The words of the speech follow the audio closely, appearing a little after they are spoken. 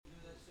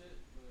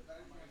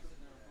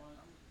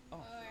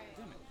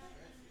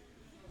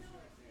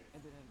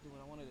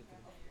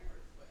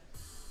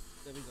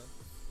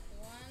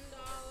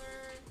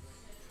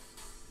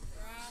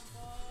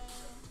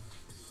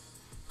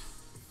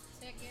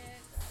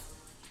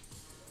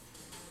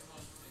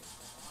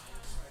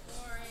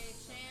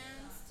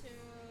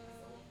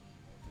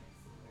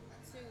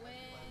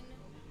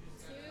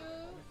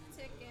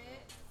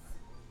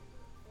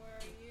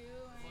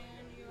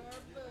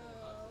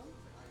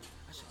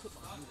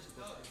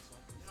Come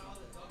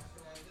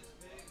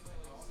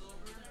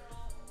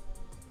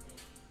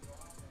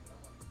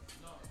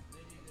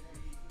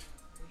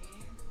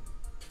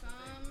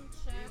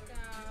check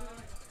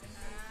out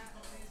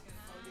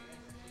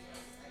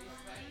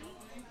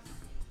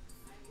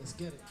Let's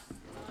get it.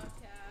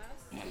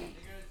 podcast.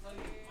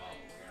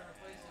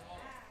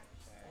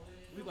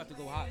 We about to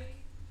go hot.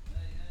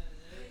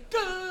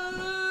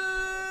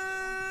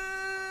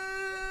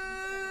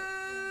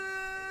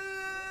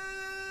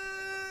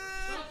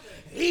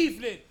 Good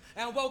evening,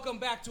 and welcome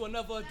back to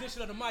another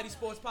edition of the MyT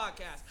Sports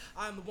Podcast.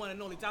 I'm the one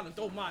and only talent,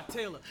 Omar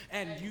Taylor,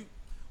 and you.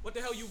 What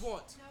the hell you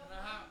want? Can I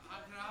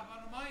hop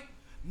on the mic?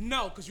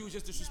 No, because you was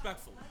just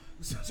disrespectful.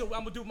 So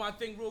I'm gonna do my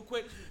thing real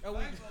quick, and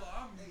we. I'm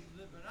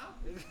living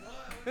out this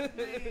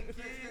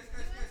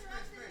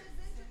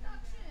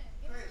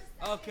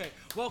Okay,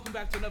 welcome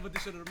back to another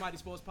edition of the MyT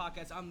Sports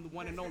Podcast. I'm the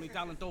one and only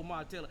talent,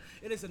 Omar Taylor.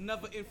 It is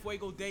another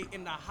Infuego day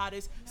in the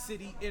hottest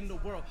city in the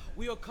world.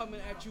 We are coming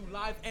at you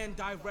live and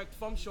direct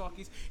from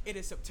Sharky's. It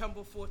is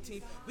September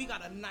 14th. We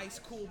got a nice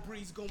cool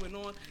breeze going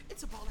on.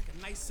 It's about like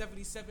a nice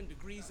 77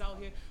 degrees out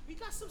here. We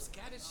got some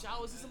scattered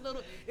showers.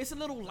 It's a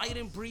little light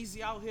and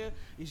breezy out here.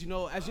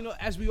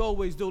 As we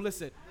always do.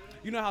 Listen,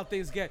 you know how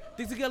things get.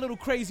 Things get a little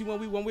crazy when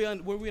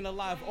we're in a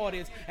live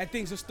audience and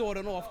things are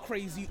starting off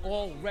crazy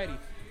already.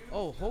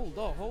 Oh, hold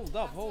up. Till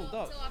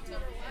October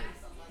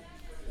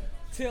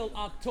what? Till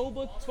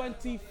October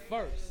 21st.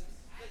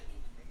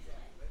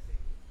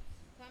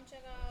 Come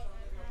check out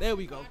There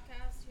we go.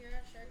 podcast here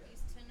at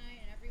Sharky's tonight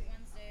and every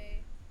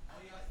Wednesday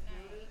night.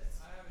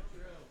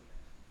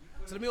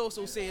 So let me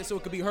also say it so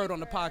it could be heard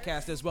on the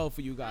podcast as well for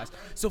you guys.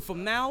 So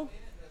from now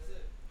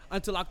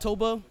until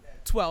October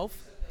 12th,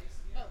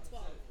 Oh,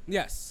 12.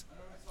 yes,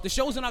 the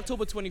show's on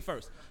October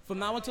 21st. From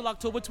now until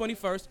October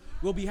 21st,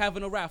 we'll be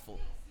having a raffle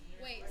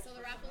Wait, so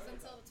the raffle's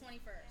until the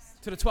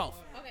 21st. to the 12th.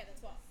 Okay,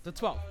 the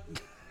 12th.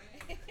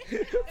 The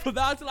 12th. From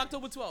now until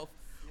October 12th,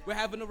 we're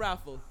having a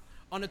raffle.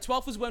 On the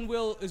 12th is when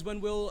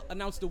we'll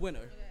announce the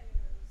winner.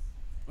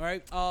 All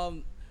right.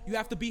 You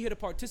have to be here to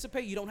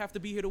participate. You don't have to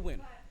be here to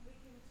win.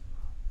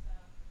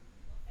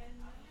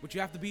 But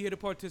you have to be here to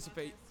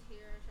participate. Here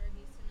at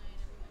Sharky's tonight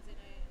every Wednesday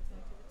night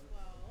until October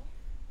 12th.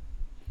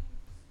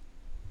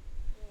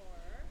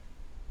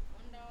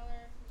 For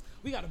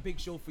 $1. We got a big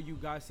show for you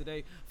guys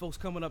today, folks.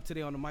 Coming up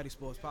today on the MyT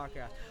Sports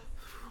Podcast.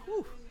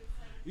 Whew.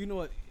 You know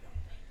what?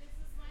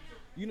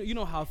 You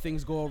know how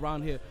things go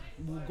around here.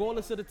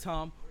 Regardless of the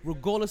time,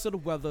 regardless of the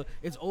weather,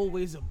 it's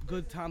always a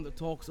good time to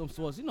talk some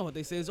sports. You know what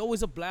they say? It's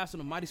always a blast on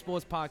the MyT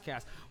Sports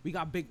Podcast. We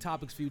got big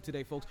topics for you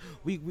today, folks.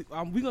 We're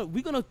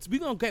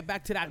gonna get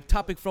back to that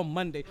topic from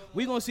Monday.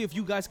 We're gonna see if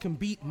you guys can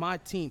beat my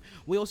team.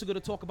 We're also gonna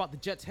talk about the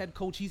Jets head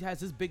coach. He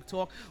has his big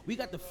talk. We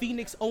got the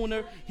Phoenix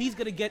owner. He's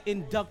gonna get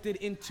inducted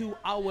into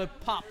our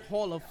Pop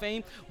Hall of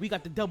Fame. We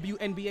got the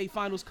WNBA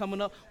finals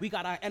coming up. We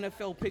got our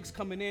NFL picks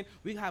coming in.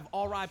 We have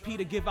RIP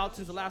to give out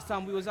since the last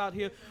time we was out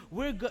here.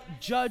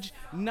 Judge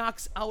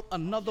knocks out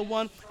another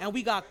one, and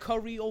we got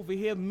Curry over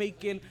here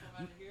making.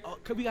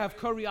 We have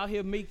Curry out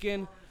here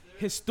making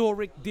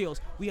historic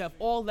deals. We have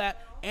all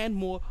that and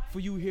more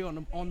for you here on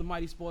the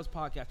MyT Sports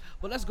Podcast.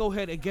 But let's go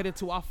ahead and get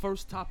into our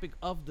first topic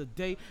of the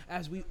day.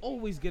 As we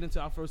always get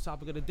into our first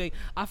topic of the day,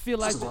 I feel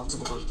like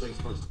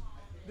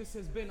this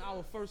has been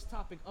our first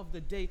topic of the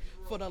day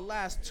for the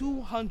last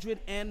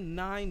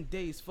 209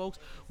 days, folks.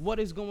 What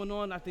is going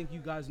on? I think you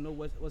guys know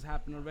what's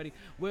happening already.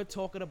 We're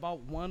talking about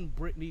one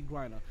Brittany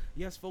Griner.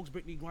 Yes, folks,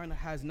 Brittany Griner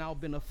has now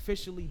been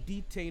officially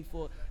detained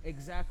for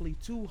exactly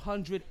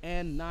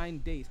 209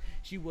 days.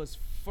 She was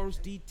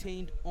first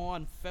detained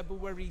on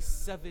February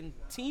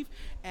 17th,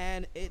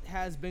 and it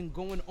has been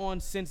going on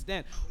since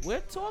then.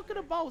 We're talking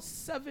about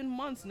 7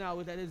 months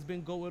now that it's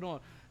been going on.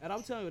 And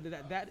I'm telling you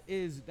that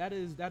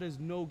is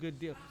no good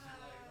deal.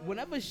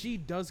 Whenever she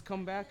does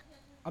come back,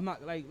 I'm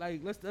not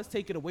let's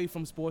take it away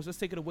from sports. Let's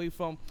take it away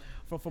from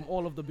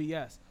all of the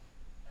BS.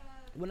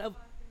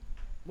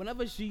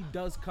 Whenever she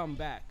does come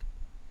back,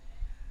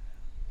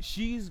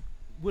 she's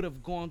would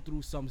have gone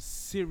through some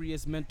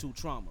serious mental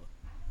trauma.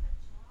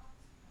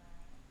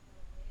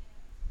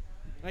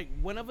 Like,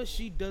 whenever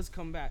she does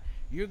come back,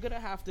 you're gonna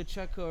have to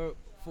check her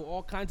for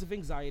all kinds of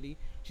anxiety.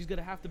 She's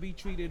gonna have to be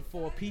treated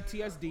for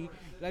PTSD.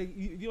 Like,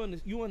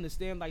 you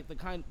understand, like, the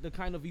kind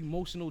of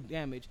emotional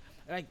damage,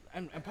 like,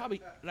 and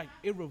probably like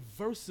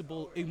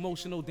irreversible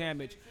emotional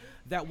damage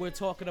that we're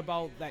talking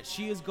about that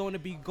she is going to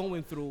be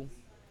going through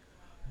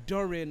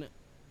during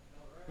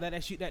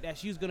that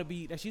she's gonna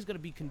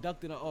be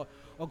conducting or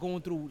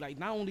going through, like,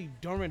 not only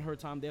during her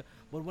time there,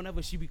 but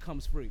whenever she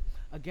becomes free.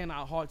 Again,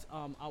 our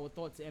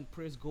thoughts and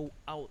prayers go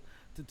out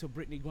to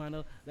Brittany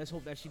Griner. Let's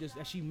hope that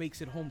she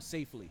makes it home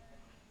safely.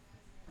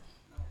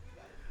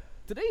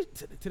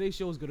 Today's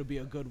show is gonna be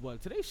a good one.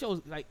 Today's show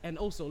is and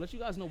also let you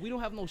guys know we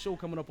don't have no show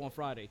coming up on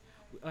Friday.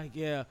 I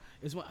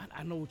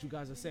know what you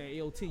guys are saying.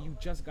 AOT, you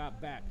just got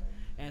back,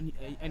 and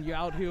you're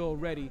out here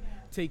already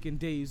taking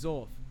days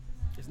off.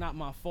 It's not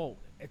my fault.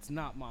 It's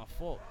not my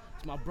fault.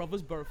 It's my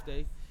brother's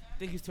birthday. I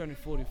think he's turning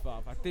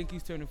 45.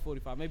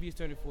 Maybe he's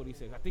turning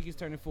 46. I think he's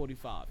turning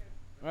 45.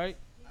 Right?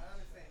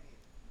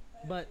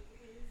 but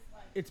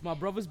it's my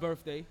brother's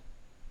birthday,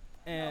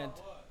 and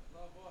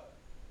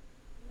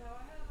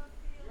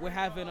we're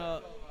having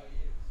a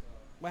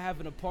we're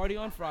having a party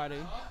on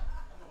Friday.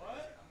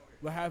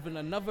 We're having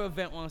another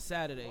event on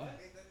Saturday.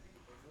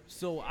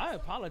 So I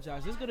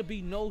apologize. There's gonna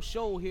be no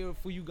show here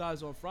for you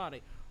guys on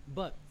Friday,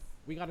 but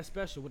we got a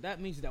special. What that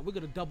means is that we're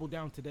gonna double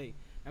down today.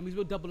 That means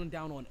we're doubling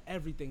down on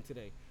everything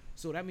today.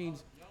 So that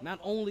means not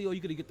only are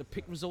you gonna get the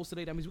pick results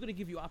today, that means we're gonna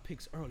give you our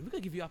picks early. We're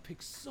gonna give you our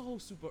picks so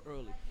super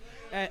early.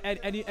 And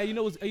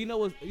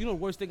the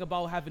worst thing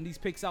about having these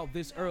picks out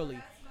this early,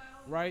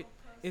 right,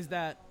 is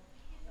that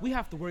we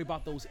have to worry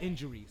about those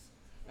injuries.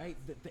 Right?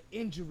 The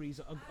injuries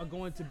are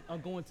going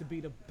to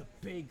be the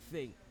big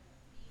thing.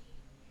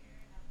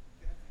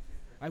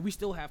 Right, we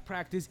still have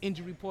practice.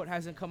 Injury report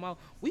hasn't come out.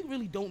 We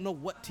really don't know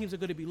what teams are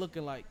going to be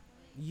looking like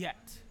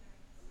yet.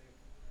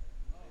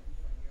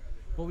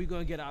 But we're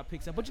going to get our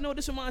picks up. But you know,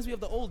 this reminds me of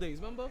the old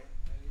days. Remember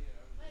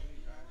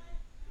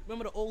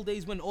the old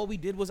days when all we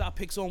did was our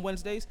picks on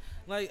Wednesdays?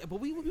 But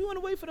we want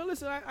to wait for the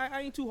listen. I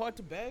ain't too hard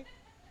to beg.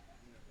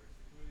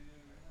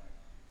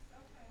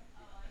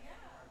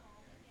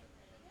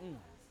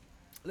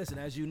 Listen,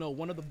 as you know,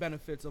 one of the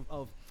benefits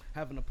of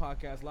having a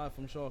podcast live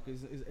from Shark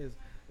is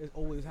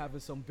always having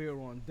some beer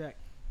on deck.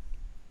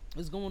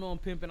 What's going on,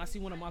 Pimp? And I see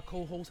one of my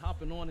co-hosts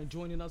hopping on and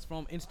joining us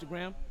from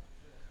Instagram.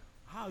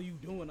 How are you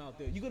doing out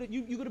there? You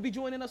gonna be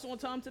joining us on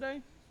time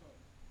today?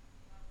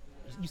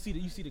 You see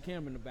the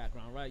camera in the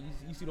background, right?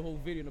 You see the whole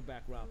video in the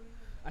background.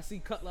 I see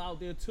Cutler out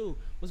there too.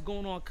 What's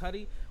going on,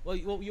 Cuddy? Well,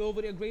 you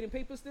over there grading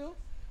paper still?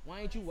 Why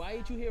ain't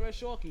you here at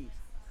Sharkies?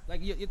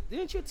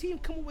 Didn't your team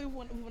come away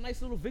with a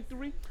nice little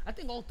victory? I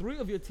think all three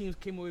of your teams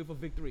came away with a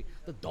victory.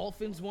 The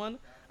Dolphins won.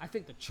 I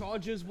think the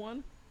Chargers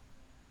won.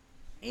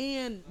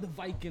 And the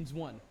Vikings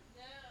won.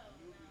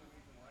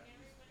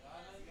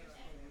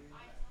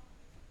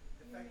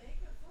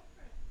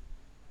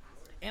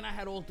 And I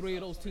had all three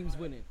of those teams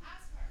winning.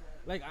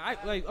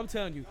 I'm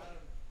telling you,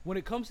 when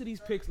it comes to these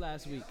picks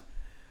last week,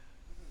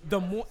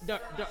 the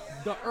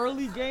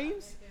early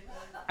games,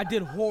 I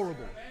did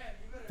horrible.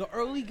 The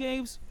early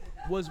games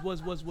was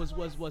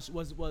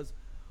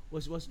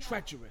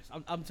treacherous.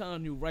 I'm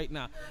telling you right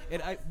now.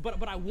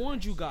 But I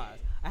warned you guys.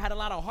 I had a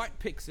lot of heart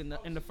picks in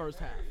the first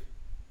half.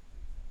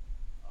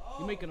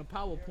 You're making a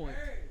PowerPoint.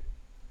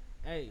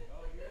 Hey,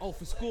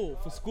 for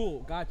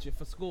school. Gotcha,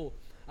 for school.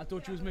 I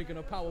thought you was making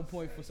a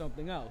PowerPoint for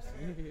something else.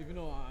 If you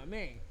know what I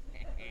mean.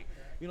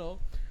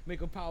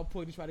 Make a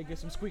PowerPoint to try to get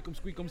some squeak 'em,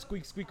 squeak 'em,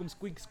 squeak, squeak 'em,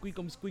 squeak, squeak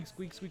 'em, squeak,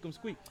 squeak, squeak 'em,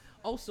 squeak.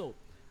 Also,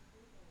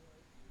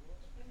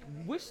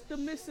 wish the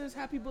missus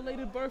happy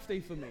belated birthday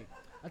for me.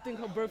 I think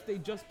her birthday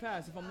just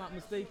passed, if I'm not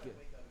mistaken.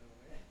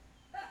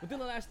 Within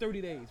the last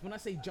 30 days. When I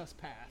say just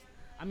passed,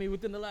 I mean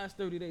within the last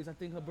 30 days, I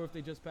think her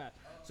birthday just passed.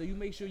 So you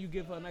make sure you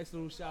give her a nice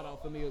little shout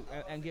out for me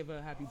and give her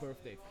a happy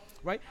birthday.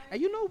 Right?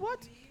 And you know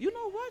what?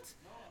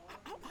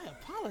 I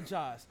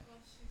apologize.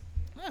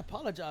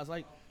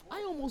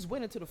 I almost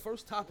went into the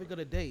first topic of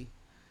the day,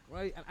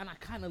 right? And I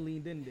kind of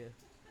leaned in there.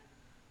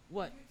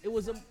 What? It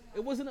was a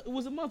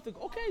month ago.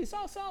 Okay, so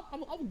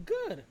I'm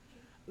good.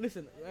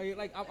 Listen,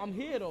 I'm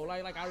here though.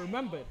 I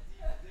remembered.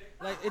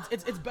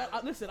 It's better.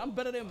 Listen, I'm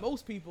better than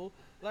most people.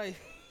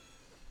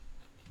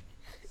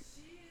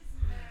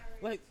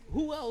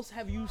 Who else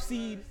have you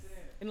seen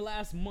in the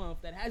last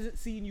month that hasn't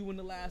seen you in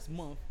the last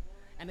month?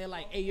 And they're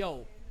like, hey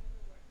yo,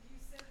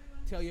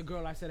 tell your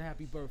girl I said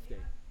happy birthday.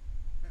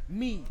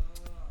 Me,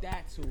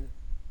 that's who.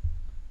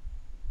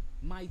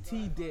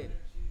 MyT did.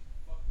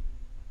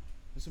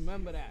 Just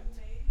remember that.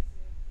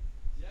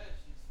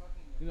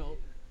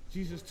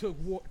 Jesus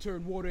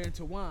turned water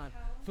into wine.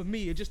 For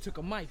me, it just took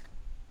a mic.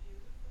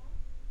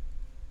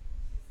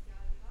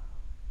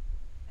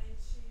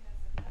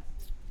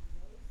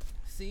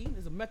 See,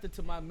 there's a method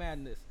to my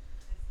madness.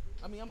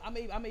 I mean,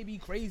 I may be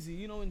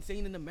crazy,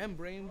 insane in the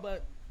membrane,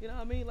 but you know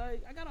what I mean. I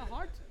got a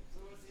heart.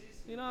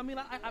 You know what I mean.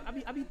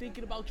 I be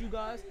thinking about you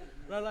guys,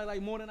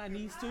 like more than I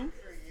needs to.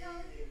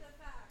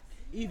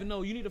 Even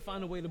though you need to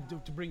find a way to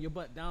bring your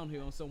butt down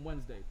here on some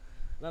Wednesday.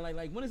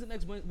 When is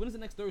the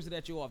next Thursday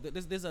that you're off?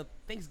 There's a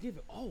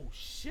Thanksgiving. Oh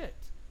shit.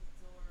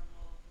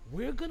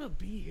 We're gonna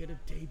be here the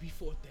day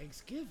before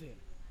Thanksgiving.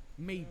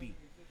 Maybe.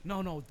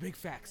 No, big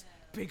facts.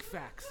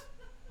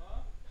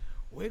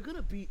 We're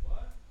gonna be.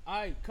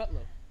 Alright,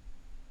 Cutler.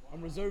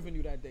 I'm reserving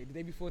you that day, the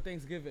day before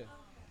Thanksgiving.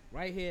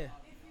 Right here.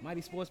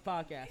 MyT Sports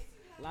Podcast.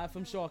 Live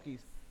from Sharkies.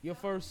 Your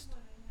first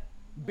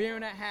beer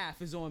and a half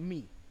is on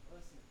me.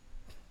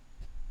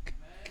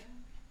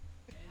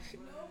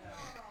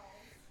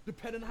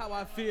 Depending on how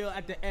I feel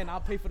at the end, I'll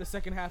pay for the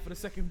second half of the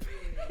second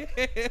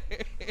beer.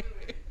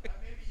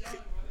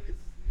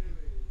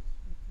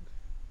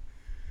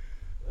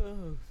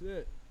 Oh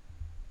shit.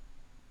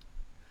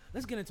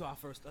 Let's get into our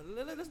first.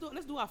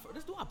 Let's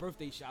do our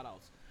birthday shout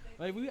outs.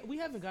 We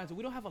haven't gotten to.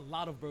 We don't have a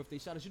lot of birthday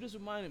shout outs. You just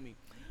reminded me.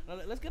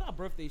 Let's get our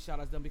birthday shout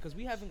outs done because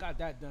we haven't got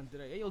that done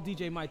today. Hey yo,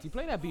 DJ MyT,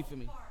 play that beat for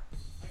me.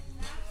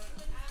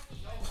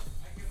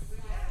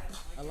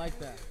 I like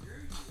that.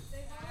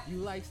 You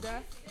likes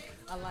that?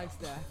 I likes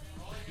that.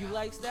 You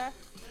likes that?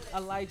 I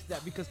likes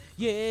that because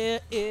yeah,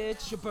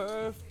 it's your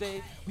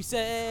birthday. We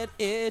said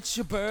it's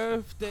your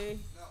birthday.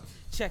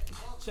 Check it,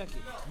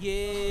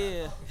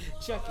 yeah.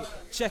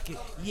 Check it,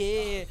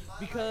 yeah.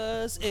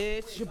 Because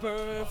it's your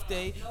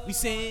birthday, we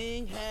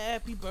sing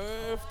happy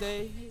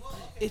birthday.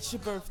 It's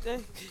your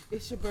birthday,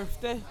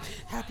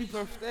 happy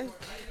birthday,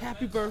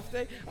 happy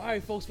birthday. All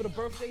right, folks, for the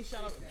birthday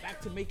shout out,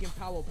 back to making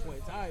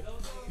PowerPoints. All right,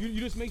 you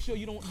just make sure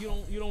you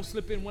don't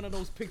slip in one of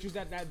those pictures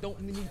that don't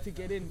need to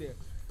get in there.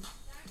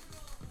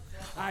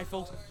 All right,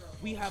 folks,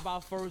 we have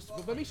our first.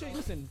 But make sure you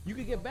listen. You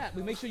can get back,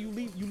 but make sure you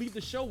leave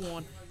the show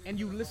on and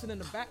you listen in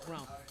the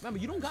background. Remember,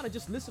 you don't gotta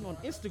just listen on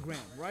Instagram,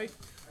 right?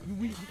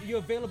 You're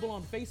available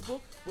on Facebook.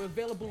 We're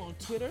available on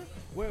Twitter.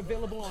 We're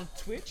available on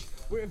Twitch.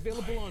 We're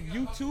available on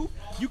YouTube.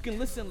 You can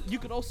listen. You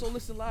can also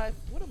listen live.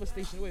 Whatever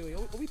station. Wait.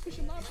 Are we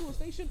pushing live to a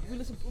station?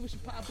 We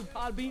should pop through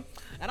Podbean.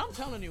 And I'm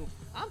telling you,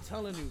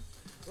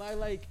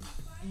 like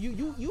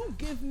you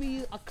give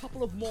me a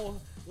couple of more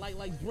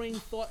like brain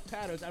thought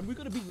patterns, and we're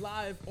gonna be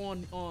live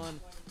on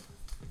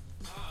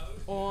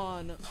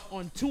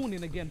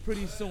TuneIn again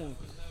pretty soon.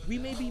 We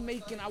may be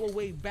making our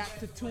way back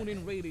to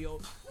TuneIn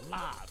Radio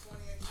live.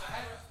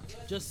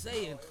 Just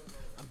saying.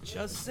 I'm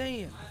just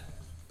saying.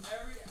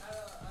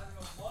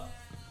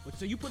 But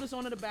so you put us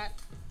on in the back,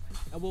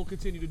 and we'll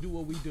continue to do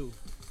what we do.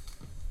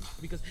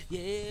 Because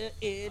yeah,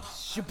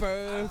 it's your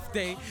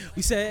birthday.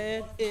 We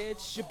said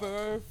it's your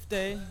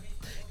birthday.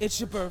 It's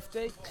your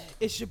birthday.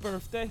 It's your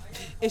birthday.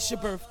 It's your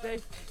birthday.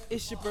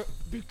 It's your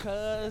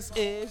because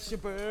it's your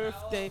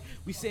birthday.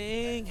 We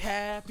sing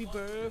happy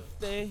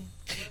birthday.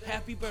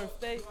 Happy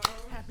birthday.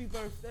 Happy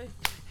birthday.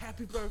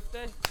 Happy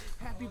birthday.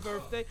 Happy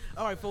birthday.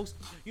 All right, folks,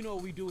 you know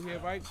what we do here,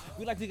 right?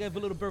 We like to give a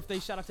little birthday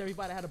shout out to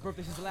everybody that had a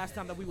birthday since the last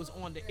time that we was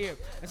on the air.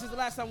 And since the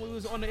last time we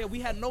was on the air, we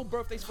had no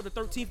birthdays for the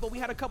 13th, but we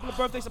had a couple of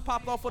birthdays that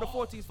popped off for the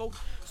 14th, folks.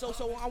 So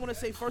I want to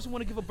say first, we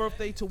want to give a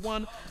birthday to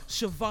one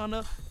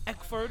Shavana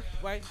Eckford,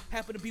 right?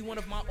 Happened to be one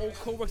of my old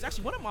coworkers,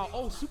 actually one of my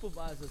old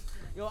supervisors.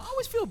 Yo, I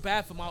always feel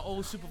bad for my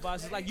old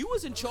supervisors. Like, you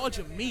was in charge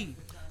of me,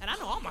 and I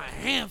know I'm a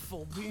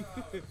handful, B.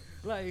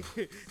 Like,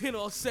 in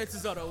all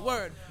senses of the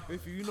word,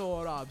 if you know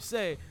what I'm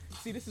saying.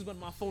 See, this is when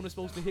my phone is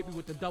supposed to hit me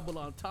with the double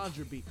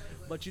entendre beat.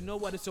 But you know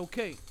what? It's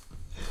okay.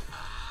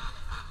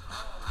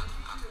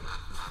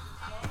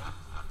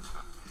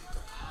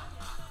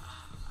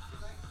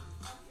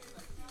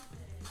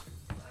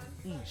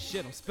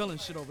 Shit, I'm spilling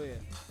shit over here.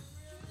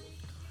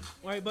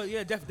 All right, but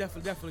yeah,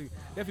 definitely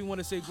want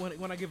to say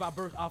when I give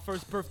our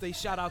first birthday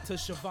shout out to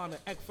Shavana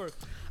Eckford.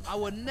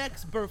 Our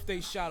next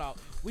birthday shout out,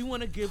 we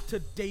want to give to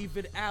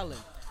David Allen,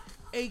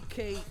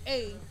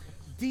 aka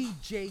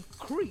DJ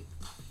Creep.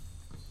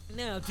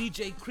 Now,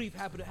 DJ Creep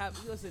happened to have,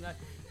 listen,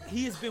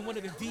 he has been one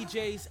of the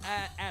DJs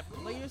at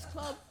Players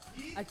Club.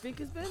 I think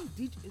it's been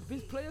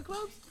Player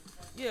Clubs?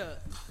 Yeah.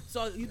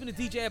 So he's been a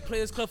DJ at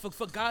Players Club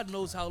for God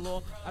knows how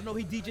long. I know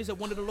he DJs at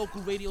one of the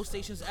local radio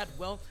stations at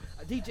well.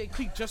 DJ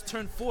Creep just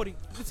turned 40.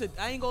 Listen,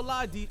 I ain't gonna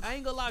lie,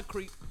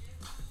 Creep.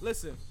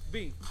 Listen,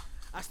 B,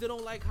 I still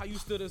don't like how you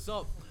stood us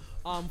up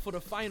for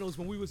the finals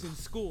when we was in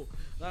school.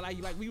 Like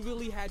we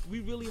really had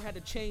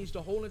to change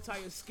the whole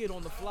entire skit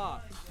on the fly.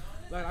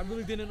 Like, I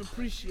really didn't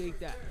appreciate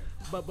that.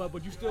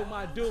 But you still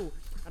my dude.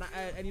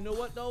 And you know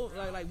what though?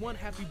 Like one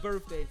happy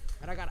birthday.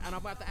 And I'm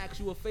about to ask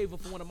you a favor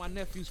for one of my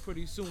nephews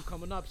pretty soon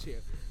coming up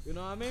here. You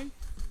know what I mean?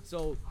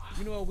 So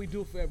you know what we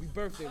do for every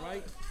birthday,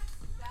 right?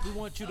 We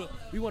want to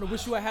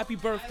wish you a happy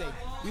birthday.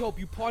 We hope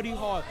you party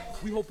hard.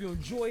 We hope you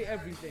enjoy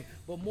everything.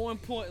 But more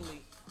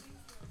importantly,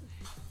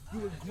 you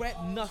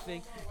regret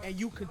nothing and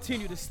you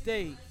continue to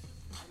stay.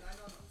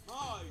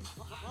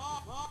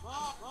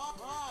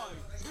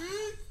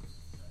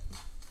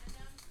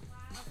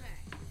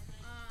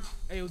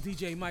 Hey, yo,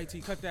 DJ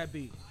MyT, cut that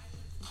beat.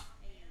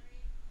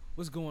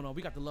 What's going on?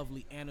 We got the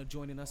lovely Anna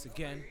joining us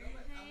again.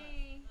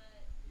 Hey.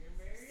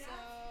 So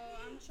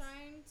I'm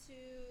trying to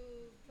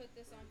put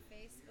this on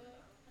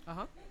Facebook.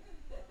 Uh-huh.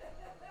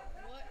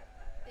 What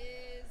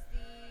is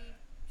the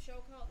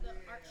show called? The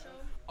art show?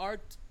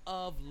 Art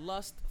of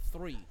Lust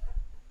 3.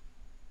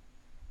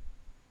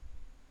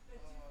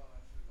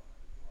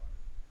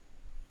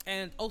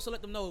 And also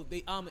let them know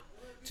they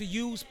to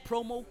use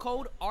promo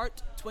code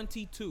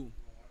ART22.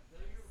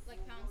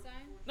 Like pound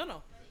sign?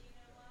 No.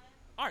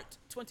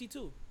 ART22.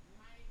 Okay,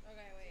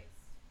 wait.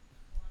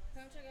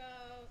 Come check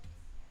out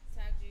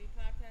Tag G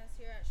Podcast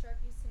here at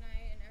Sharky's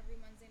tonight and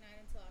every Wednesday night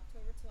until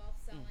October 12th,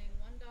 selling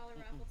 $1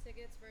 raffle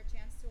tickets for a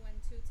chance to win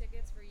 2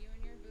 tickets for you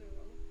and your boo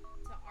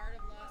to Art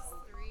of Lust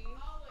 3.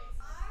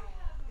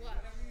 What?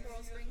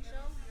 Coral Springs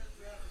show?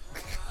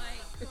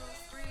 Like Coral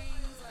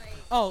Springs, like.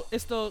 Oh,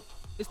 it's the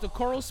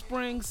Coral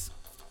Springs.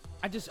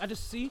 I just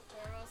see.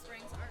 Coral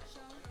Springs art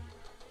show.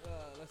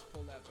 Let's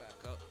pull that back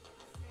up.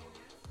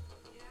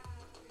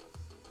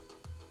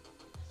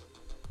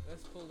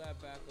 Let's pull that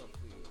back up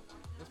for you.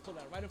 Let's pull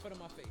that right in front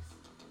of my face.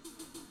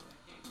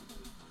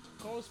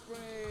 Coral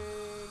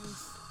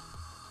Springs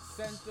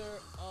Center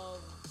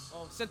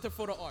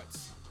for the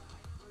Arts.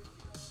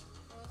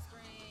 Coral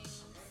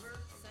Springs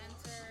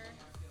Center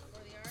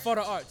for the Arts. For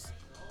the Arts.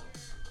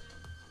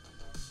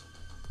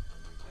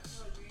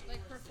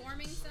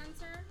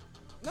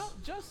 No,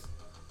 just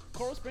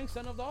Coral Springs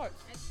Center of the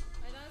Arts. I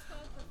thought it's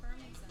called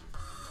Performing Center.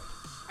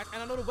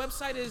 And I know the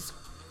website is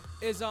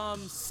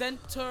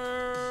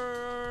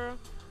Center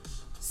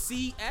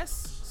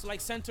CS, so like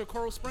Center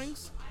Coral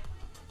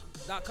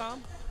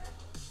Springs.com. Okay,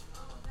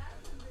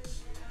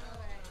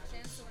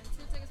 chance to win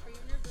 2 tickets for you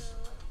and your boo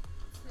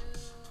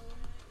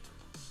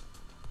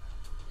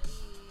to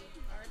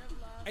the Art of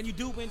Love. And you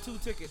do win 2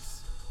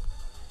 tickets.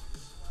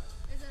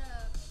 It's an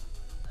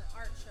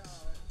art show.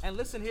 And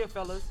listen here,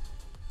 fellas.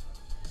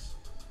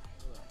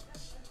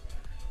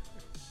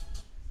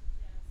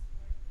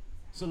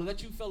 So to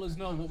let you fellas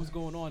know what was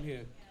going on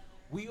here,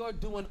 we are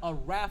doing a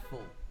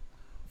raffle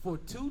for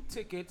 2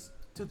 tickets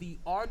to the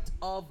Art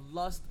of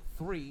Lust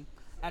 3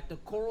 at the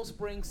Coral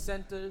Springs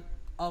Center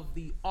of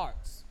the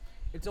Arts.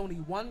 It's only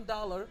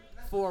 $1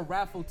 for a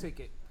raffle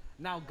ticket.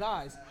 Now,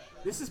 guys,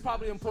 this is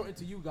probably important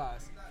to you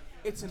guys.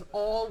 It's an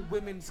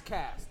all-women's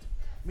cast,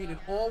 meaning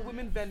all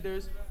women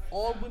vendors,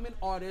 all women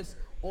artists,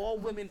 all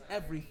women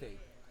everything.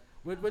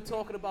 We're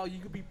talking about you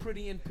could be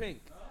pretty in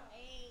pink.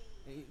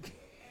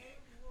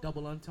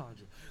 Double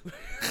entendre.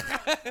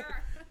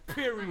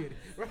 Period.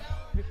 Right,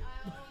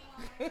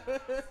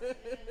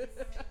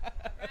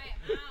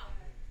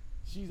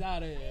 She's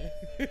out of here.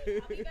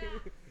 I'll be back.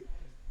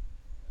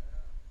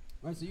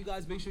 Right, so you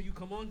guys make sure you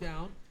come on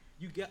down.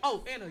 You get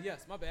Anna,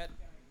 yes, my bad.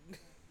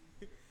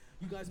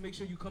 You guys make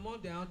sure you come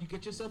on down. You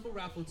get yourself a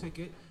raffle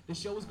ticket. The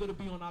show is gonna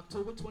be on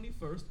October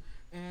 21st,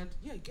 and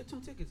yeah, get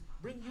 2 tickets.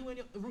 Bring you and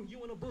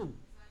a boo.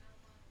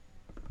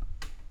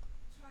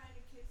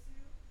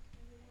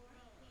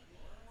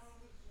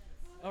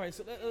 All right,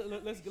 so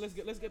let's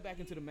get back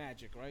into the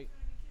magic, right?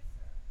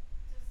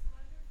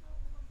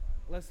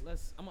 Let's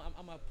I'm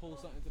gonna pull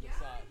something to the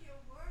side.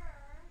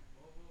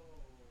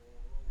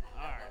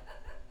 All right.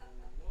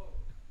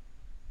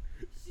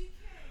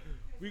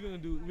 We're gonna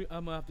do.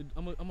 I'm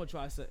gonna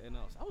try something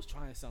else. I was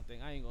trying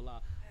something. I ain't gonna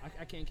lie.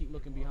 I can't keep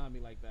looking behind me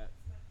like that.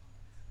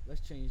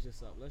 Let's change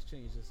this up. Let's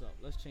change this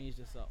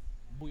up.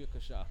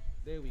 Booyakasha.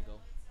 There we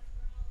go.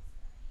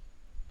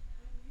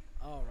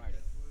 All righty.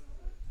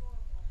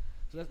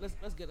 So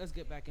let's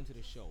get back into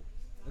the show.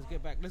 Let's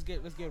get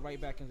right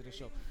back into the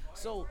show.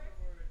 So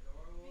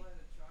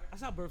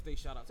that's our birthday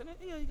shout outs. And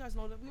yeah, you guys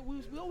know that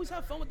we always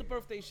have fun with the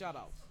birthday shout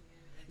outs.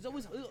 It's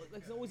always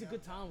a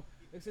good time.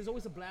 There's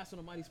always a blast on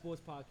the MyT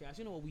Sports Podcast.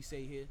 You know what we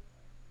say here.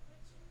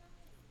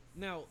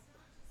 Now,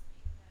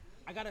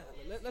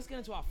 let's get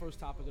into our first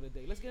topic of the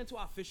day. Let's get into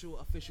our official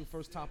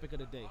first topic of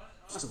the day.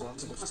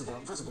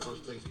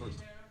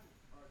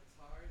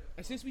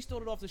 And since we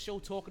started off the show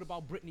talking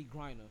about Brittany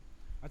Griner,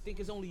 I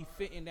think it's only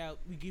fitting that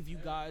we give you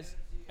guys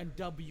a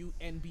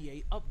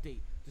WNBA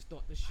update to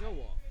start the show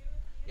off.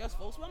 Yes,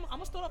 folks, well, I'm going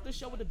to start off the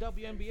show with the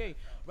WNBA.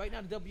 Right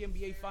now, the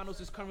WNBA Finals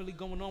is currently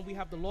going on. We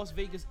have the Las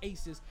Vegas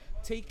Aces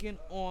taking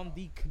on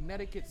the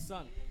Connecticut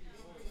Sun.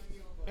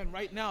 And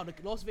right now, the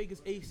Las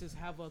Vegas Aces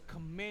have a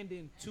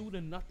commanding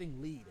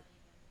 2-0 lead.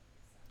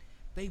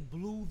 They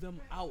blew them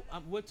out.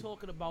 We're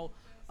talking about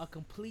a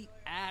complete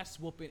ass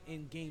whooping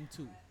in Game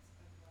 2.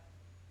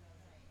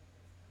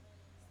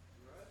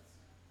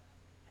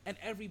 And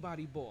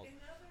everybody balled.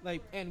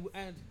 Like, and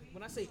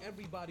when I say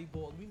everybody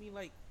balled, we mean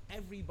like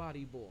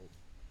everybody balled.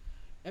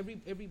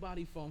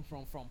 Everybody from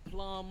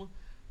Plum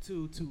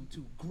to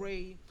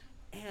Gray,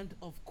 and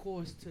of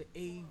course to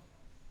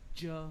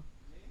Aja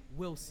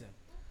Wilson.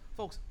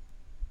 Folks,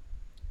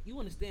 you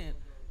understand,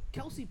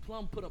 Kelsey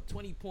Plum put up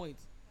 20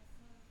 points,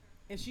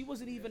 and she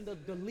wasn't even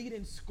the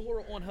leading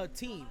scorer on her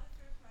team,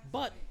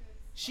 but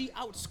she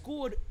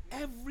outscored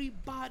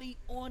everybody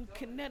on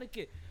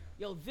Connecticut.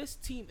 Yo, this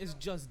team is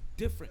just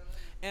different.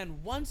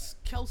 And once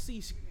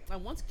Kelsey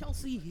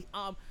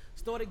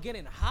started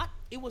getting hot,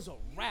 it was a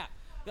wrap.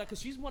 Yeah,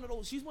 cause she's one of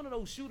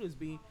those shooters,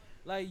 B.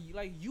 Like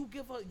you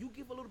give her a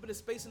little bit of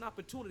space and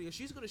opportunity, and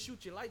she's gonna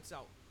shoot your lights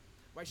out.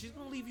 Right? She's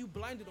gonna leave you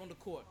blinded on the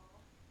court.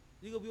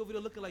 You're gonna be over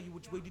there looking like you.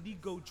 Which way did he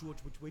go,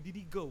 George? Which way did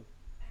he go?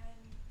 And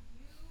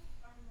you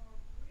are more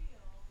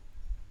real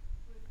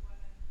with what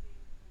I'm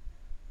feeling.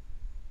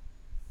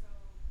 So.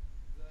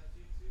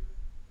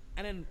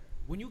 And then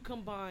when you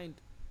combined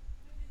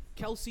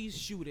Kelsey's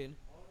shooting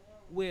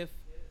with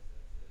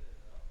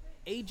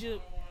Aja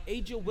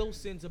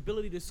Wilson's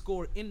ability to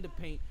score in the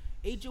paint,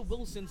 Aja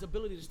Wilson's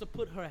ability just to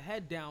put her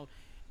head down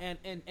and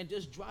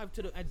just drive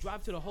to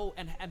the hole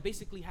and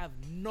basically have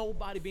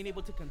nobody being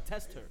able to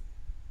contest her.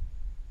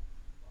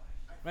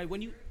 Right?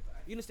 When you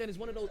understand, it's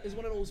one of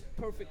those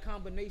perfect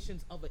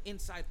combinations of an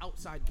inside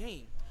outside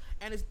game.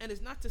 And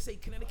it's not to say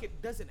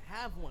Connecticut doesn't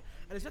have one,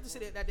 and it's not to say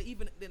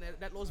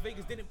that Las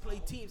Vegas didn't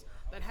play teams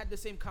that had the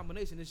same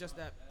combination. It's just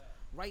that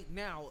right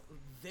now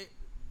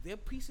they're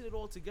piecing it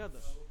all together.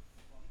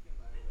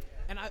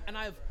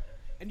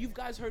 And you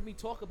guys heard me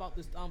talk about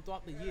this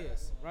throughout the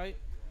years, right?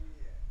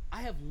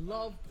 I have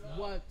loved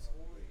what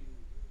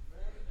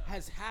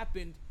has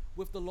happened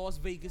with the Las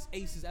Vegas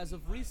Aces as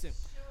of recent.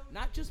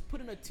 Not just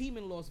putting a team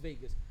in Las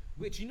Vegas,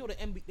 which the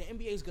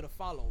NBA is gonna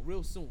follow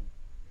real soon.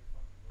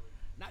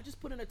 Not just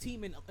putting a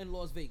team in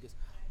Las Vegas,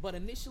 but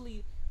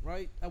initially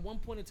right? At one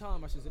point in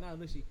time, I should say, not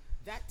initially,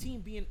 that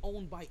team being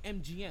owned by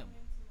MGM,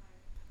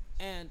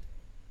 and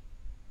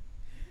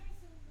You guys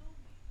don't know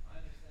me. I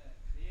understand.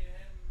 Me and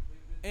him,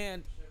 we've been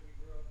And- through shit.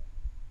 We grew up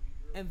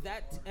and real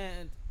that hard,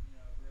 and you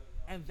know, real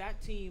young. and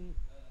that team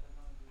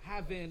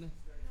having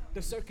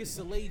the Circus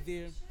Soleil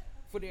there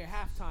for their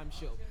halftime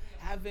show,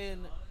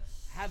 having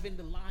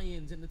the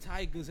lions and the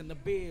tigers and the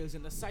bears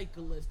and the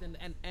cyclists and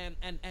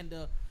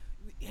the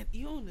and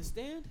you don't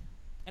understand,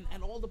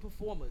 and all the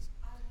performers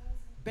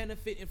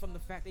benefiting from the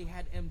fact they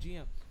had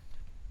MGM.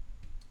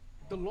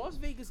 The Las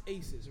Vegas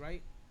Aces,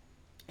 right?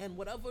 And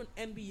whatever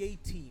NBA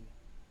team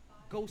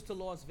goes to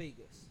Las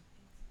Vegas,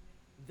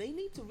 they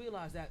need to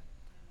realize that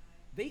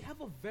they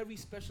have a very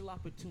special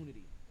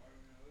opportunity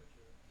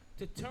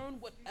to turn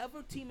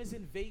whatever team is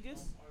in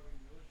Vegas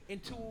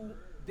into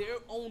their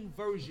own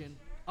version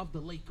of the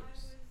I Lakers.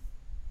 was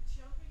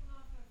jumping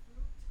off of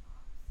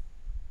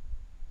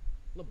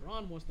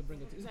rooftops. LeBron wants to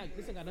bring it. This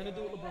ain't got nothing to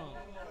do with LeBron.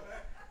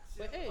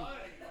 But hey,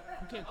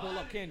 you can't call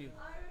up, can you?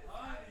 I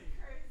was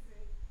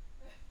crazy.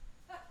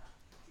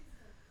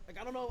 Like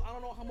I don't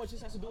know how much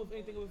this has to do with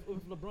anything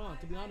with LeBron.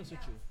 To be honest with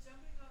you.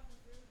 Jumping off of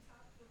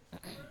rooftops. The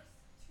first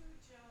two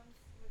jumps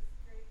was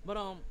great. But, the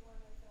one I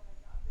thought I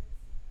got this,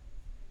 and that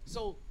was crazy.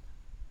 So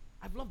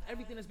I've loved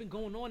everything that's been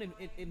going on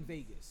in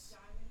Vegas.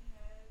 Diamond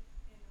Head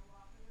in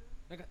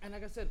Oahu.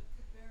 Like I said,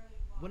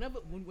 Could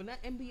barely walk. when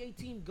that NBA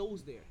team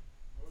goes there,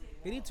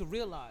 they need to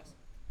realize,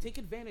 take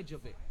advantage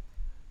of it.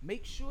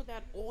 Make sure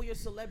that all your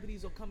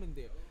celebrities are coming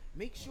there.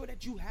 Make sure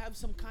that you have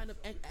some kind of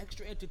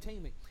extra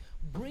entertainment.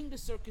 Bring the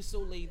Circus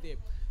Soleil there.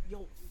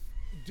 Yo,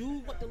 do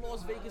what the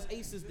Las Vegas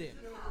Aces did.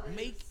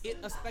 Make it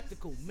a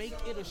spectacle. Make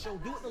it a show.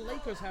 Do what the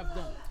Lakers have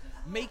done.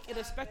 Make it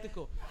a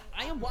spectacle.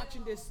 I am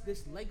watching this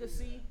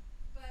legacy.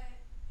 But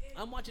it,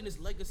 I'm watching this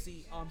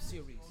legacy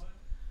series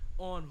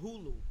on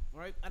Hulu,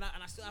 right? And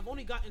I've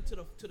only gotten to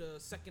the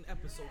second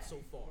episode so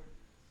far,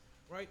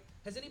 right?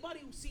 Has anybody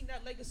seen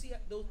that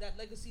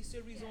legacy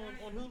series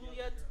on Hulu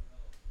yet?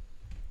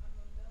 I'm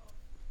a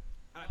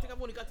MILF. I think I've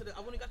only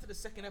got to the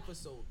second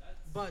episode,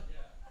 but Yeah,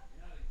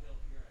 you're not a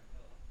guilt, you're a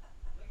guilt.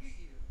 Look at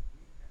you.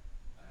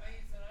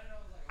 Amazing. I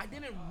was like, I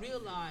didn't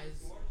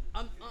realize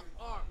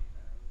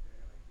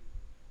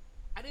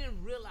I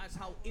didn't realize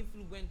how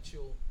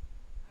influential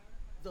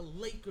the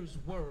Lakers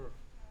were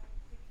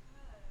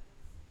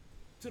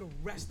Because to the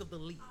rest of the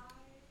league. I know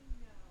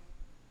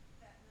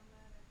that no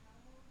matter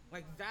how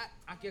Like that,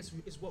 I guess,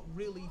 is what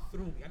really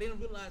threw me. I didn't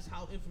realize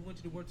how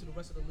influential they were to the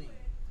rest of the league.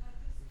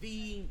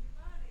 The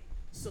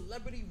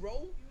celebrity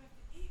row, you have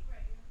to eat right,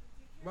 you have to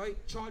take care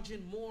right,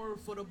 charging more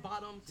for the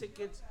bottom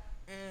tickets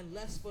and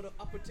less for the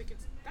upper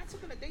tickets. That's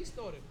something that they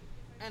started.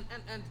 And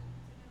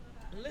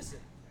listen,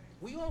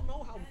 we all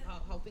know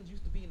how things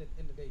used to be in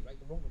the day, right?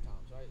 The Roman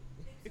times,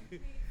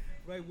 right?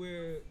 Right,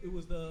 where it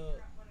was the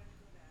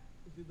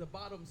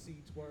bottom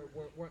seats weren't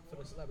for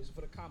the celebrities,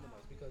 for the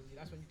commoners, because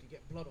that's when you could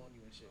get blood on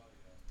you and shit.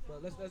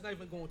 But let's not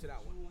even go into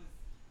that one.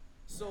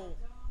 So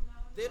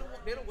they're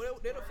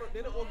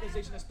the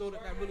organization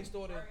that really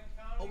started.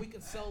 Oh, we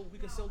can sell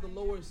the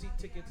lower seat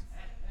tickets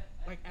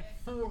like at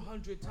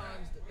 400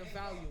 times the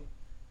value,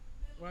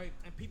 right?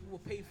 And people will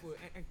pay for it,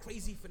 and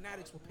crazy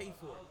fanatics will pay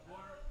for it.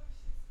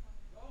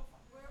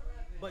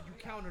 But you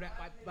counter that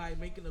by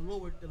making the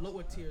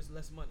lower tiers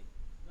less money.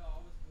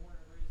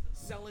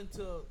 Selling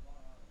to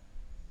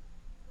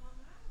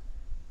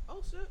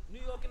oh shit, New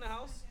York in the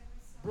house,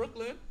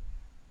 Brooklyn.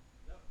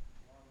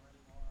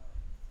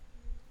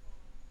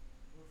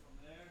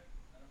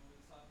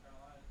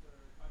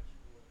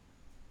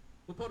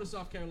 What part of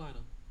South Carolina?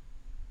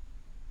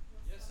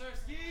 yes, sir,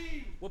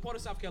 Ski. What part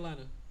of South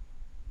Carolina?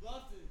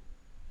 Bluffton.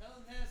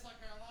 Helen Head, South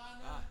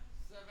Carolina.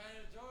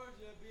 Savannah,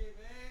 Georgia, baby.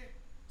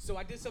 So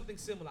I did something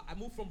similar. I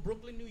moved from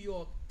Brooklyn, New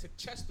York to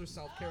Chester,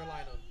 South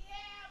Carolina.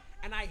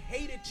 And I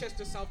hated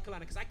Chester, South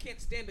Carolina because I can't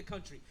stand the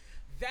country.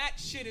 That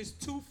shit is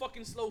too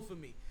fucking slow for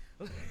me.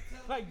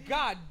 Like,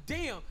 god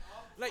damn.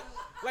 Like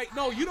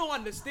no, you don't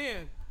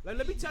understand. Like,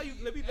 let me tell you,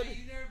 let me Hey,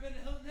 you never been to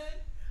Hilton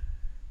Head?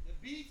 The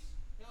beach?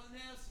 Hilton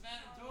Head,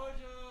 Savannah,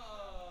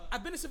 Georgia.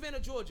 I've been to Savannah,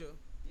 Georgia.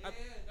 Yeah,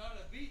 no,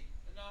 the beach.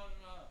 No.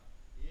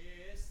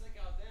 Yeah, it's slick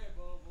out there,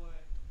 boy.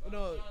 But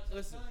No, I'm trying to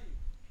listen. tell you.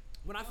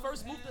 When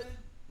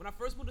I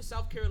first moved to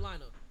South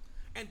Carolina,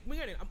 and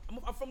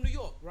I'm from New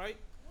York, right?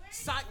 Where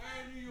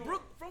in New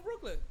York? From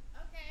Brooklyn.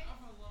 Okay. I'm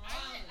from Long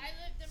Island. I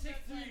lived in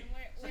 6'3". Brooklyn.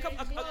 A Where couple,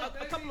 did you live?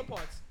 a couple of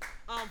parts.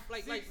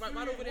 Like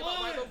right over there,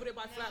 right over there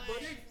by No,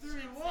 Flatbush. I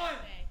 6'3", should one.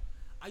 say.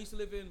 I used to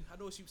live in. I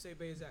know what Sheepsay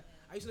Bay is at.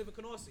 I used to live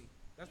in Canarsie.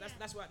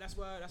 That's where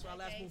I last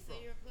Okay, moved so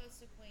from. you're close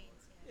to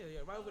Queens.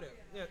 Yeah, right over there.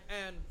 Yeah,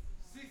 and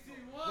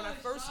 61,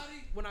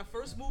 when I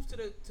first moved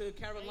to Are you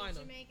Carolina,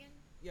 Jamaican?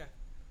 yeah.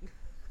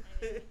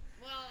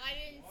 Well, I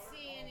didn't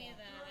see any of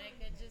that. I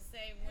could just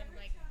say when,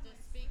 like,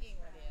 just speaking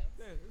with you.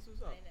 Yeah, this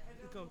was up. I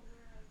know. You come-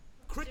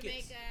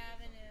 Crickets. Jamaica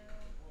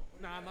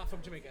Avenue. Nah, I'm not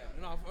from Jamaica.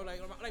 No,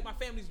 like my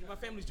family's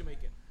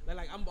Jamaican.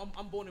 Like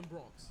I'm born in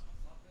Bronx.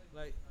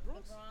 Like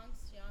Bronx? The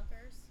Bronx,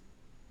 Yonkers.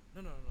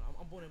 No.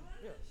 I'm born in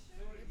You're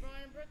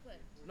born in Brooklyn.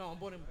 No, I'm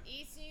born in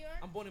East New York?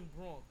 I'm born in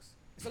Bronx.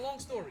 It's a long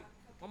story.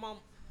 My mom,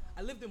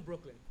 I lived in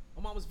Brooklyn.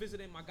 My mom was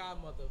visiting my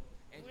godmother.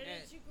 Where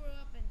did you grow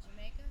up in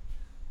Jamaica?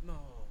 No,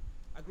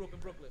 I grew up in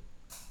Brooklyn.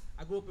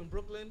 I grew up in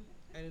Brooklyn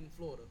and in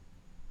Florida.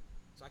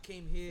 So I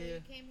came So here.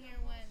 you came here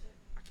when?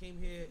 I came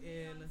here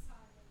in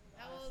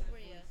How old were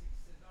you?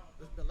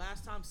 the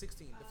last time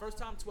 16. The first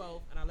time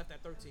 12, and I left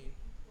at 13. And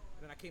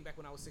then I came back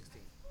when I was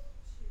 16.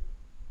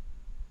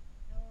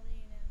 How old are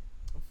you now?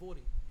 I'm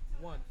 40.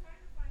 One.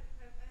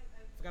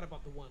 Forgot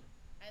about the one.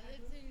 I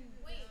lived in.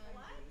 Wait,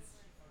 what?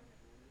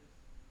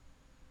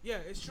 Yeah,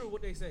 it's true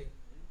what they say.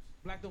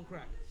 Black don't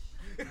crack.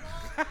 I know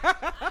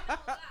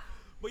that.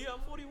 But yeah, I'm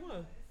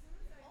 41.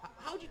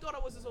 How'd you thought I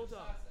was this whole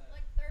time?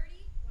 Like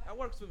 30? That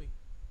works for me.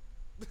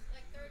 Like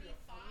 35?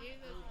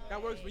 That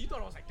works for me. You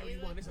thought I was like You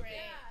 31. look It's okay.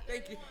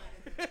 great. Thank you.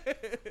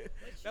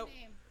 What's your That-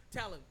 name?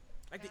 Talon,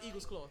 like the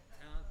Eagles claw.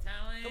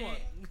 Talent. Come on.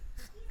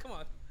 Come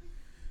on.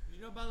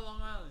 You know about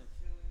Long Island?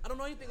 I don't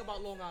know anything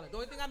about Long Island. The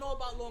only thing I know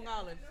about Long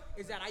Island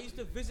is that I used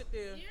to visit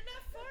there. You're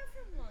not far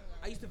from Long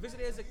Island. I used to visit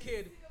there as a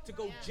kid to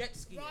go jet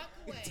skiing.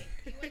 Rockaway.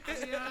 You went to, I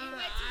be you on-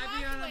 went I to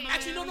be on a Rockaway.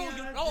 Actually, no, I'm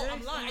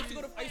lying. I used to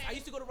go to Rockaway. I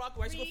used to go to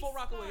Rockaway. I used to go to Fort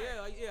Rockaway.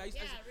 Yeah, I used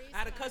I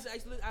had a cousin. I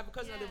have a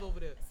cousin that live over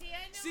there. See,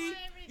 I know See,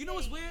 everything you know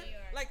what's in weird? New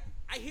York. Like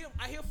I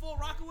hear Fort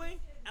Rockaway.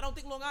 I don't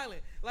think Long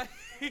Island. Like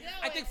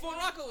I think it's Fort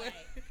Rockaway.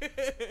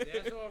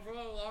 That's all from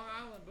Long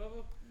Island,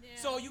 bubba. Yeah.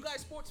 So you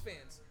guys sports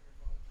fans?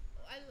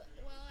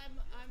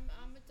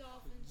 I'm a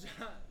Dolphins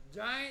fan.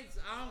 Giants,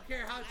 I don't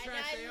care how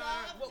trash I they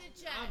love are. the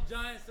Jets. I'm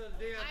Giants to the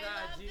day I I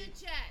die, love G. the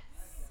Jets.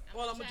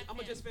 Well, Jet I'm a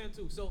fan. Jets fan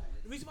too. So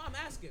the reason why I'm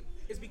asking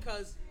is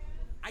because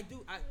I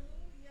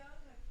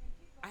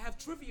have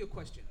trivia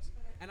questions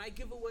and I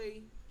give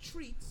away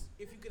treats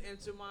if you can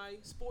answer my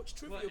sports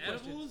trivia What,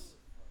 questions. edibles?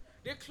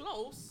 They're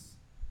close,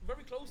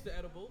 very close to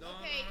edibles. No,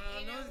 Okay,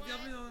 you know it's what?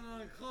 definitely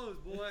not close,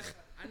 boy.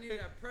 I need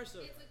that pressure.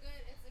 It's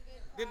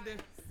a good Then-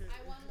 prize. I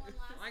won one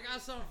last I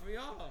got something for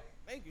y'all.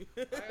 Thank you.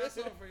 I got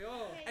something for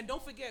y'all. And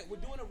don't forget, we're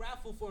doing a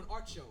raffle for an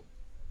art show.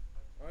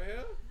 Right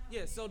here?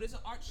 Yeah, so there's an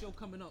art show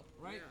coming up,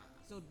 right? Yeah.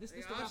 So this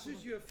Hey, the I'll raffle.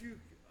 shoot you a few.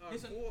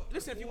 Listen, four-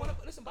 listen, if you four- wanna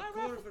listen, buy a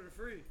quarter raffle. for the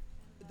free.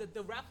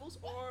 The raffles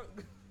are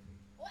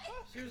What?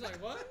 She was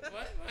like, what?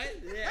 What?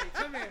 Yeah,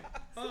 come here.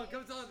 Oh,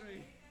 come talk to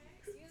me.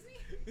 Excuse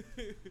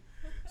me?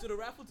 so the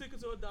raffle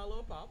tickets are $1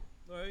 a pop,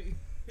 right?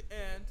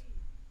 And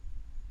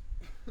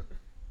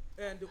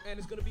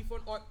it's gonna be for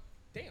an art.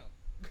 Damn.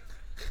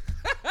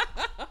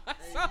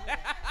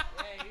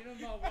 Hey, you know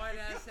my white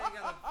ass head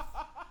got a.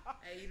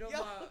 Hey, you know Yo,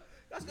 my.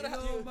 that's You gonna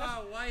have know you. my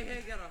white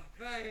head got a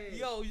fat head.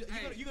 Yo, you're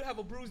Hey. gonna have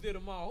a bruise there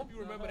tomorrow. I hope you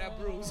remember that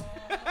bruise.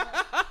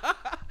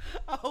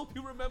 I hope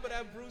you remember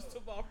that bruise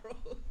tomorrow.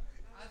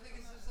 I think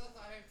it's just us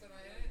out here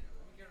tonight, ain't it?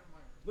 Let me get her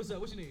mic. What's up?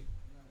 What you need?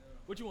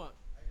 What you want?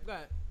 Go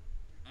ahead.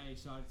 Hey,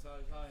 sorry.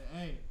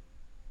 Hey,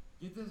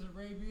 get this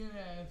Arabian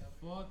ass,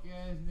 fuck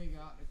ass nigga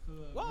out the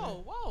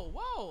club.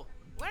 Whoa.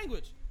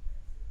 Language.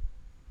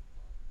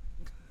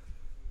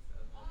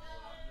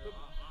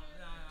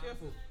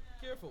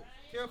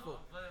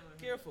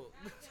 Careful.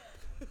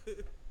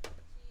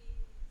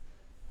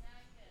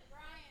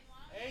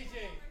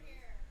 AJ.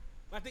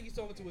 I think he's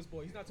talking to his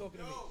boy. He's not talking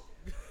to me.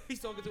 He's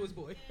talking to his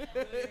boy.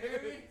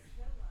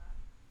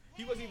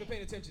 He wasn't even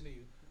paying attention to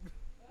you.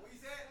 What you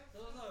said?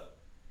 Look.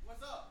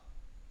 What's up?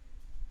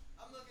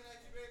 I'm looking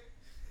at you, baby.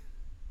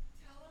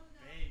 Tell him no.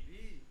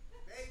 Baby.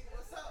 Baby,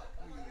 what's up?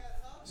 Come on, you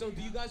gotta talk. So,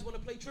 do you guys want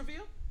to play trivia?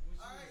 All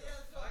right, yeah,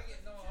 let's go.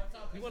 No, I'm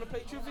talking. You want to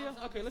play trivia?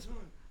 Okay, let's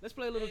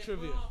play a little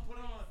trivia.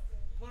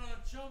 Put on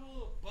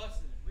Trouble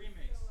Bustin'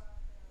 remix.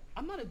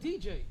 I'm not a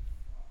DJ.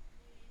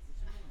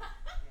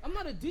 I'm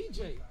not a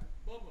DJ.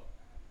 Bubba.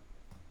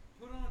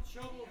 Put on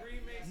Trouble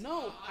remix.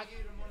 No, I'll give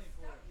you the money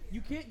for it.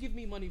 You can't give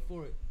me money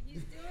for it.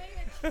 He's doing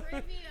a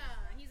trivia.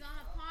 He's on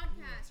a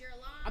podcast. You're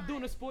live.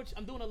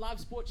 I'm doing a live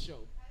sports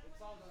show.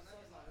 It's all the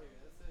sun's out here.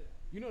 That's it.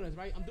 You know that,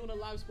 right? I'm doing a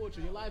live sports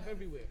show. You're live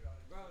everywhere.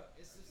 Bro,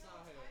 it's just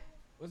out here.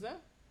 What's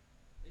that?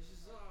 It's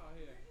just out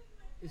here.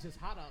 It's just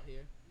hot out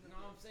here. No,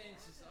 I'm saying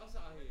it's just us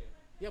out here.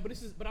 Yeah,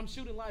 but I'm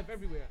shooting live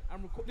everywhere.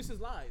 This is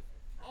live.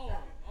 Oh.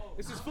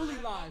 This is fully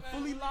live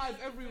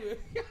everywhere.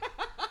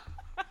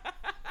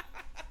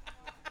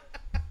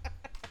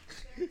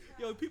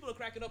 Yo, people are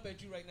cracking up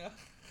at you right now.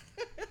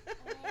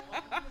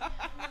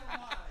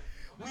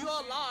 We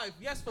are live.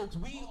 Yes, folks,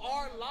 we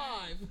are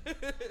live.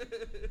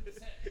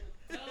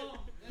 Tell them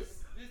this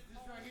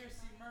right here,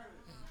 see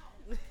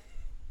murder.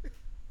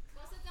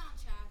 Go sit down,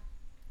 Chad.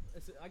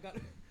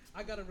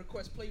 I got a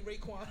request. Play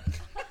Raekwon.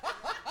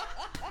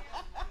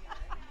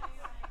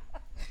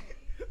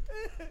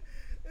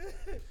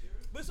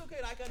 But it's okay.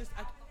 I know.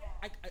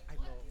 I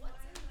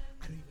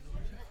don't even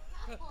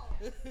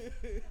know.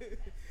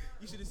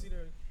 You should have seen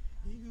her.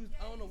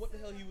 I don't know what the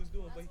hell he was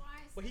doing,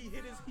 but he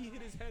hit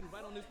his head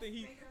right on this thing.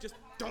 He just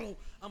don't.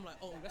 I'm like,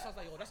 oh, that sounds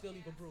like, oh, that's gonna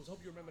leave a bruise. Hope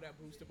you remember that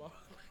bruise tomorrow.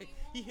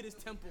 He hit his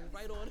temple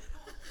right on.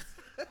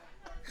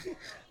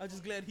 I'm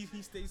just glad he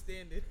stayed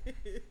standing.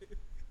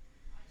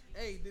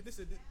 Hey,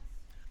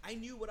 I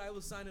knew what I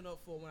was signing up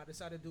for when I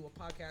decided to do a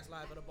podcast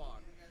live at a bar.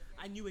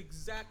 I knew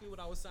exactly what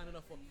I was signing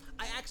up for.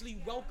 I actually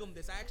welcomed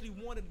this. I actually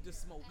wanted to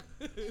smoke.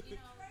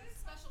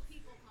 Special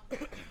people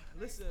come.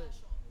 Listen.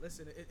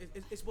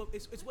 It's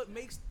what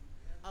makes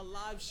a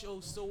live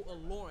show so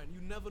alluring. You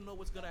never know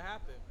what's gonna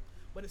happen,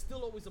 but it's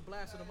still always a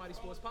blast on the MyT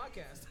Sports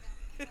Podcast.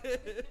 You never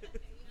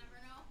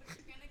know what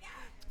you're gonna get.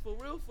 For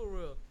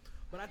real.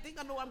 But I think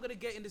I know what I'm gonna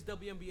get in this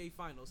WNBA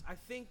finals. I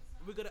think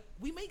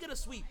we may get a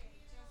sweep.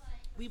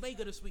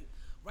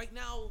 Right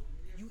now,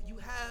 you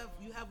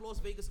have Las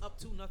Vegas up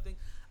 2-0.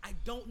 I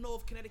don't know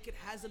if Connecticut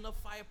has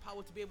enough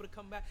firepower to be able to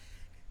come back.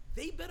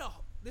 They better.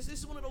 This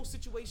is one of those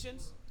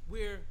situations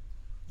where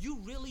you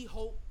really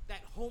hope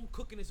that home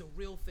cooking is a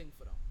real thing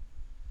for them,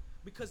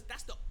 because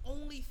that's the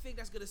only thing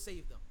that's gonna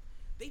save them.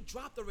 They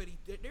dropped already.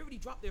 They already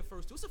dropped their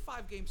first two. It's a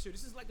 5-game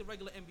series. This is like the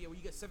regular NBA where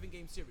you get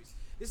 7-game series.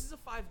 This is a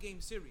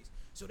 5-game series.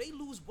 So they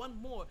lose one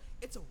more,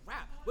 it's a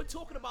wrap. We're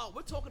talking about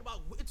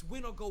it's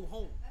win or go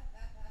home.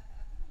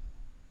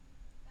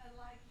 I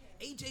like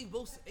it. AJ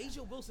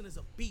Wilson is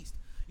a beast.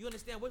 You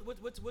understand? We're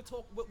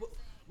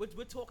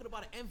talking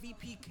about an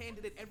MVP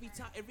candidate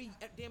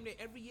damn near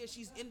every year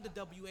she's in the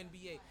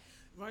WNBA,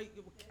 right?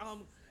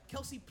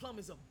 Kelsey Plum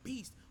is a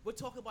beast. We're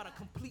talking about a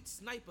complete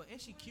sniper, and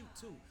she cute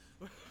too.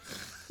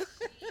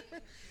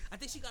 I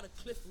think she got a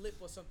cliff lip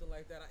or something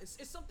like that.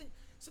 It's something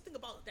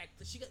about that.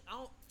 She got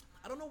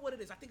I don't know what it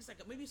is. I think it's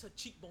like maybe it's her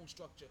cheekbone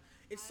structure.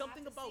 It's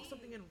something about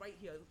something in right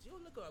here. You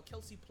look at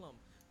Kelsey Plum.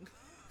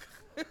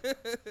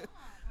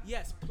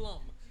 Yes,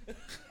 Plum.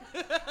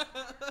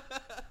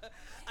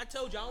 I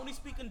told you I only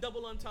speak in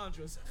double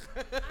entendres.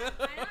 I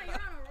know you're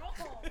on a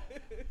roll.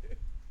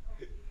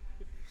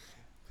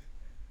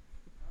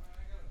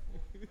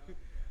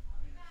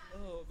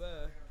 Oh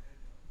man,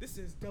 this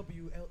is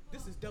WMYT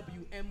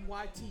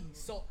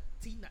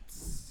Salty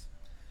Nuts.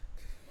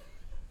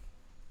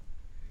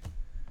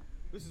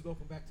 This is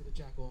welcome back to the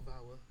Jack Off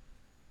Hour.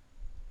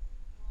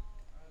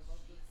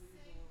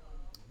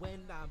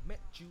 When I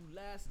met you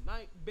last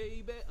night,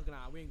 baby.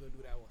 Nah, we ain't gonna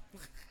do that one.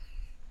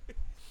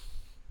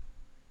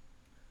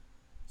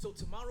 So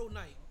tomorrow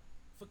night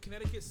for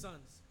Connecticut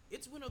Suns,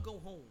 it's win or go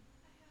home.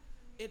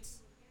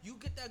 It's you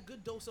get that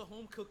good dose of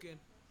home cooking,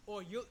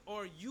 or you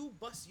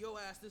bust your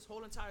ass this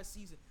whole entire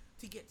season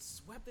to get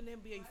swept in the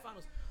NBA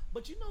Finals.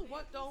 But you know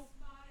what though?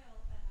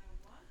 Smile, and I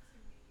want to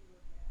meet you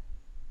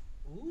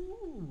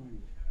again.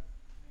 Ooh.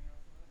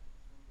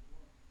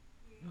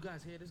 You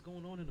guys hear this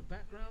going on in the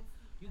background?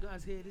 You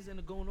guys hear this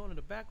going on in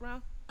the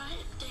background?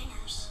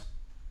 Dingers.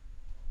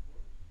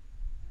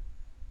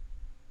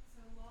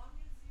 So long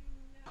as you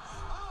know.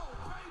 Oh,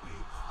 baby!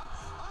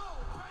 Oh,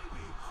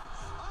 baby!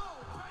 Oh,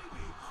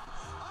 baby!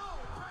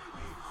 Oh,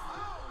 baby!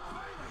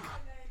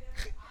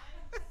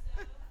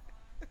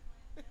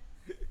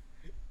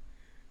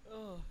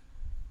 Oh,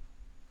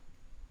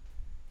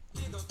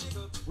 baby!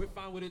 We're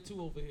fine with it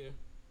too over here.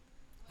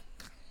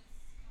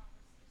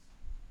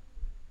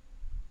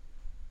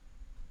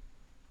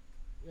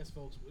 Yes,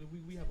 folks,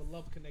 we have a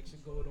love connection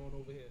going on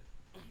over here.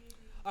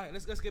 All right,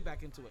 let's get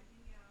back into it.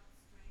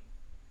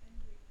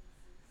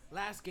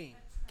 Last game,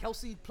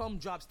 Kelsey Plum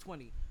drops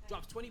 20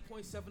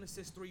 points, 7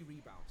 assists, 3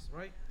 rebounds,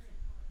 right?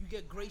 You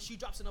get Grace, she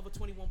drops another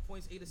 21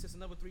 points, 8 assists,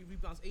 another 3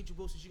 rebounds. AJ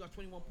Wilson, she got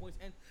 21 points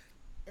and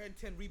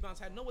 10 rebounds,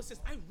 had no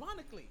assists.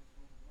 Ironically,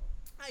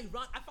 I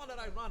found that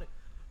ironic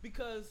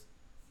because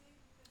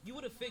you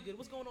would have figured,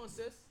 what's going on,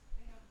 sis?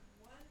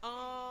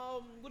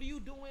 What are you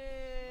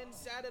doing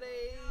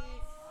Saturday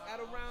at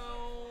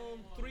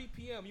around 3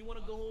 p.m.? You want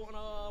to go on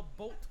a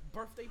boat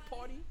birthday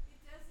party?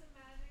 It doesn't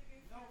matter if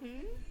you're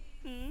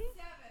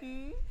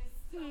 57. It's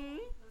still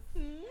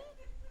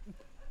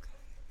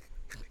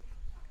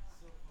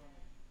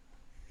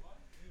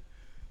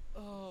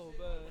Oh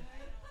man.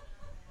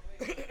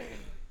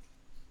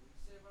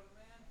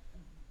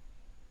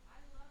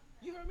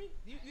 You heard me?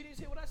 You didn't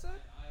hear what I said?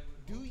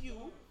 Do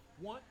you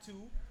want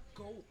to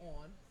go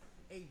on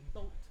a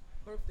boat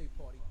birthday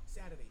party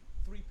Saturday,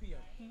 3 p.m.?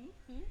 You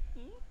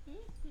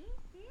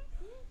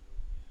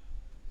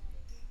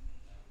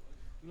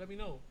let me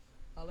know.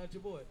 I'll let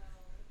your boy.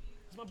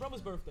 It's my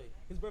brother's birthday.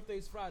 His birthday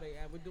is Friday,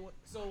 and we're doing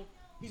so.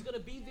 He's gonna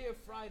be there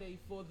Friday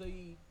for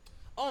the.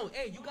 Oh,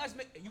 hey, you guys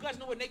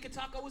know where Naked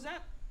Taco was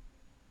at?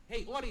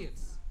 Hey,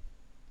 audience,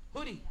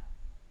 hoodie.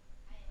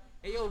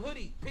 Hey, yo,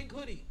 hoodie, pink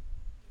hoodie.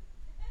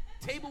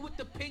 Table with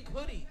the pink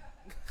hoodie.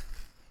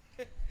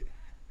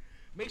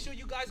 Make sure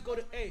you guys go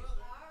to. Hey,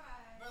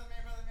 Brother,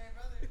 man.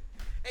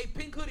 hey,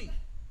 pink hoodie.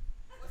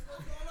 What's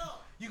going on?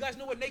 You guys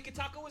know where Naked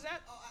Taco was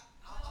at? Oh,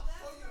 I'll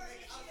show you,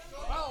 nigga.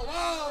 I'll show you.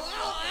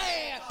 Oh,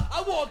 hey,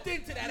 I walked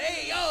into that.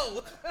 Hey,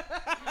 yo.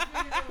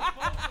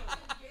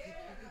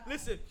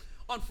 Listen,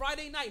 on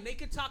Friday night,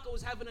 Naked Taco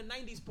is having a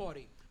 90s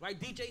party, right?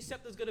 DJ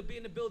Scepter's going to be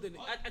in the building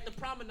at the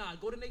Promenade.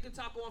 Go to Naked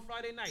Taco on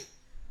Friday night.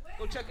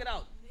 Go check it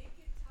out. Naked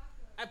taco.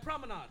 At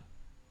Promenade.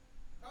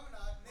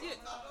 Naked Yeah,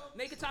 Taco?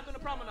 Naked Taco in the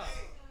Promenade.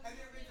 Hey, have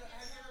you ever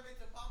been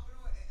to Pompano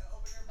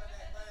over there by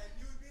that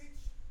nude beach?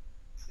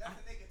 That's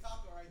a Naked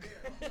Taco right there.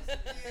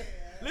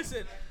 Yeah.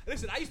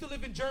 Listen. I used to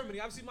live in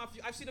Germany. I've seen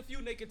a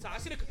few naked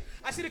ties.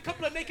 I seen a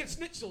couple of naked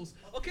schnitzels.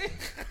 Okay.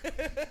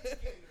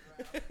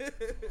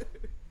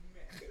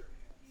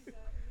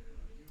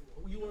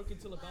 You work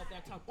until about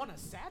that time on a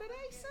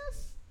Saturday,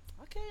 sis?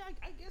 Okay,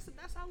 I guess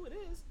that's how it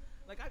is.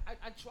 Like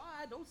I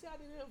tried. Don't say I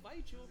didn't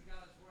invite you.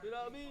 You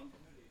know what I mean?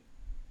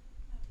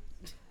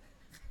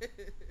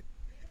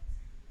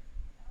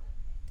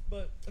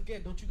 But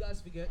again, don't you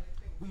guys forget,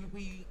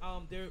 we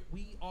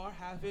are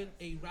having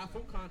a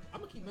raffle contest.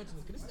 I'm gonna keep mentioning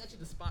this because this is actually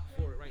the spot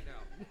for it right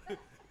now.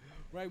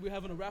 Right, we're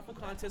having a raffle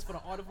contest for the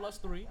Art of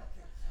Lust 3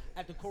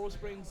 at the Coral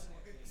Springs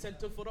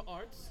Center for the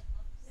Arts.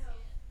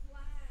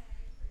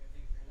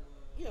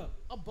 Yeah,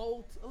 a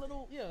boat, a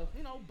little,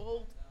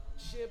 boat,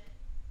 ship,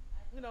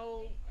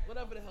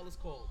 whatever the hell it's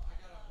called.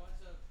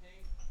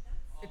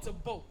 It's a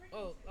boat.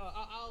 Oh,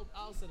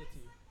 I'll send it to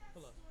you.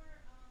 Hold up.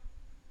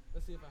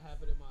 Let's see if I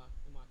have it in my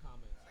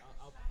comments.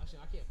 Actually,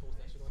 I can't post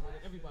that shit on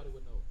here. Everybody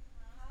would know.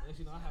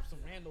 Actually, I have some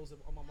randos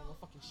on my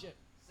fucking shit.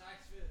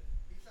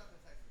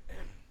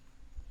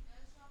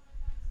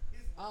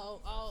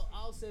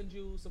 I'll send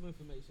you some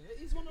information.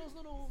 It's one of those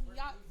little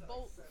yacht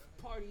boat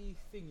party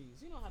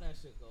thingies. You know how that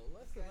shit go.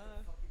 Listen,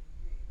 man.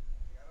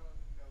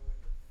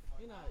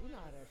 You know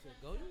how that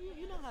shit go.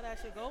 You know how that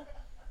shit go.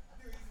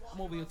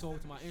 I'm over here talking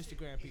to my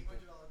Instagram people.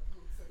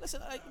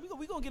 Listen,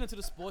 we gonna get into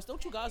the sports.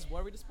 Don't you guys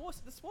worry. The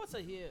sports are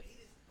here.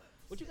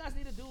 What you guys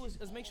need to do is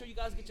make sure you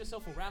guys get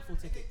yourself a raffle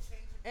ticket.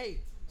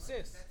 Hey,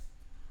 sis,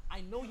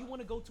 I know you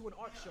want to go to an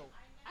art show.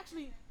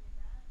 Actually,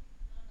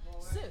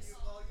 sis,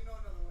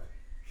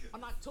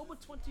 on October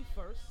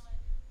 21st,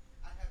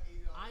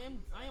 I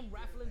am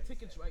raffling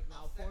tickets right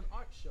now for an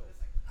art show.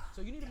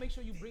 So you need to make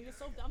sure you bring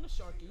yourself down to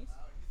Sharky's,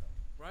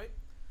 right?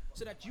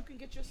 So that you can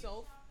get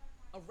yourself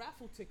a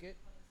raffle ticket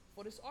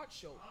for this art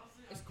show.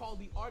 It's called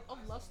the Art of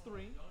Lust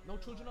 3. No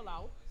children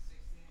allowed.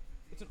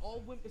 It's an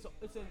all women.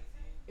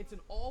 It's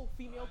an all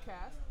female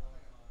cast.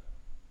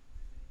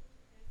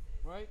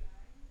 Right?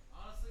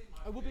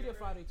 I will be there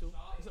Friday too.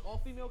 It's an all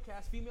female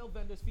cast, female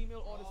vendors,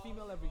 female artists,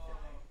 female everything.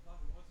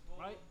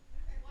 Right?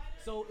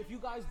 So if you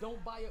guys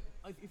don't buy it,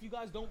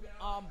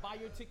 buy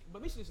your ticket,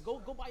 but make sure this, go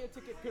buy your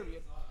ticket.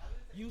 Period.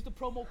 Use the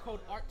promo code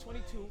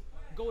ART22.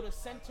 Go to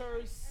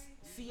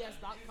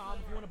centerscs.com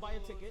if you want to buy a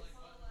ticket.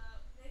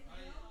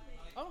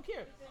 I don't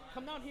care.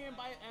 Come down here and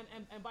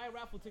buy a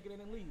raffle ticket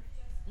and then leave.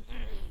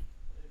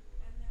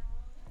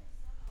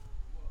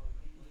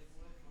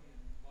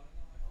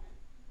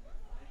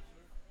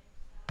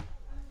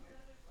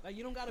 Like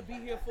you don't gotta be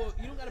here for a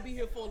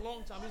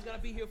long time. You just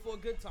gotta be here for a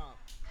good time.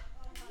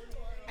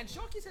 And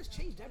Sharky's has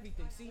changed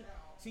everything. See,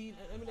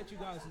 let me let you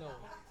guys know.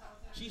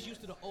 She's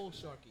used to the old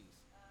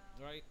Sharky's,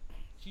 right?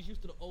 She's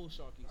used to the old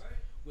Sharky's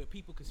where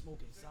people could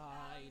smoke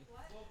inside,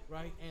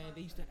 right? And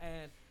they used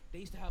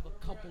to have a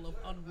couple of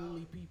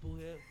unruly people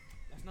here.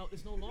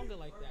 It's no longer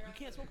like that. You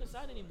can't smoke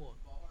inside anymore,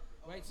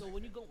 right? So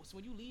when you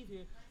leave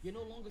here, you're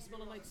no longer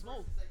smelling like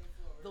smoke.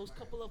 Those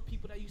couple of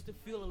people that used to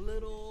feel a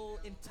little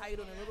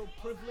entitled and a little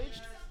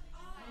privileged,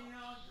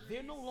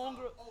 they're no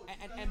longer,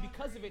 and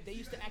because of it, they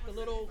used to act a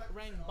little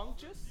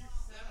rambunctious.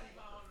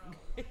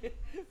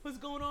 What's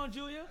going on,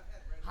 Julia?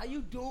 How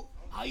you doing?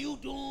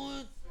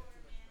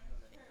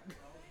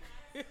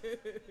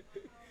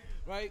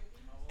 Right?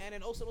 And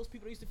then also those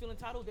people that used to feel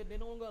entitled, they're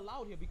no longer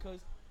allowed here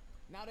because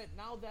now that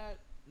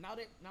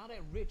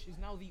Rich is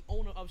now the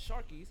owner of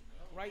Sharky's,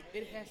 right?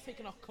 It has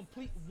taken a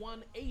complete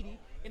 180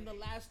 in the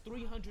last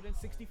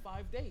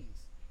 365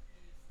 days.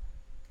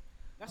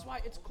 That's why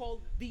it's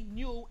called the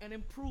new and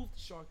improved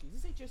Sharky's.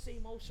 This ain't your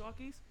same old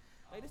Sharky's.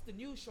 Like, this the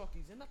new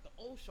Sharky's and not the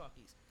old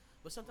Sharky's.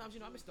 But sometimes,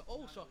 I miss the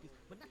old Sharky's,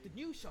 but not the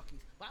new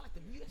Sharky's. But I like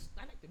the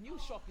new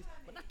Sharky's,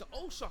 but not the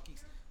old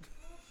Sharky's.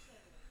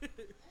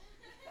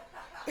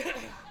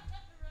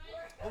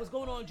 What's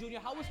going on, Junior?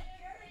 How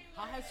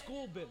has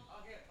school been?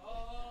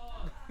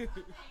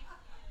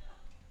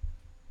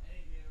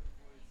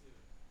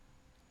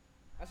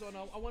 That's what I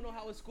know. I want to know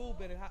how his school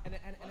been, and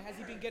have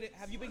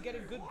you been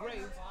getting good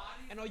grades,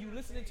 and are you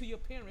listening to your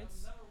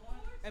parents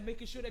and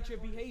making sure that you're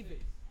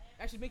behaving?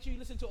 Actually, make sure you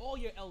listen to all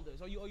your elders.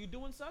 Are you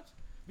doing such?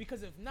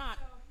 Because if not,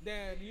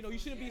 then you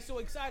shouldn't be so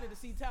excited to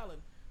see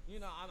talent.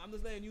 I'm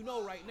just letting you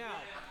know right now.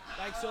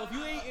 Like, so if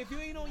you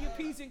ain't on your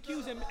P's and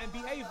Q's and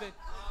behaving,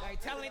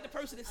 like, talent ain't the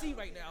person to see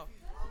right now.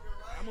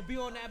 I'm gonna be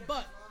on that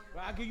butt.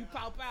 Right? I'll give you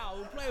pow.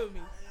 Don't play with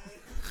me.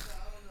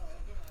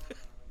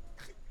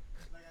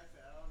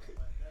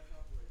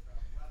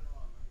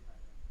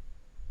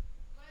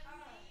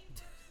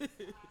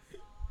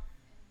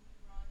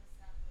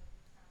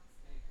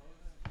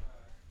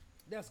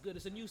 That's good.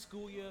 It's a new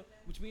school year,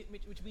 which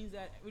means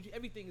that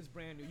everything is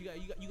brand new. You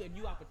got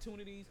new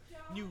opportunities,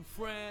 new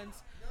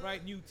friends,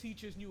 right? New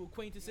teachers, new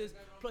acquaintances.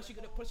 Plus you're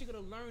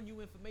gonna learn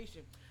new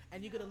information,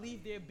 and you're gonna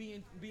leave there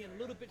being a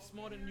little bit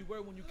smarter than you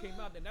were when you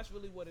came out. And that's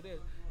really what it is.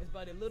 It's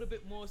about a little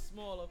bit more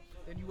smaller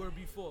than you were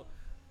before.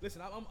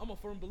 Listen, I'm a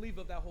firm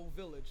believer of that whole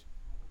village.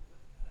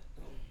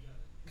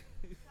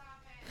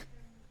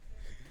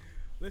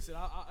 Listen,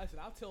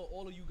 I'll tell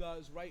all of you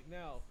guys right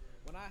now.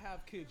 When I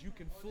have kids, you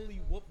can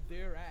fully whoop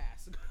their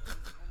ass.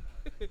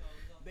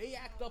 they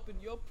act up in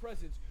your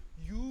presence,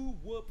 you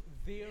whoop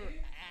their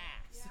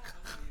ass.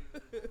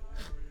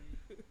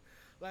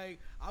 Like,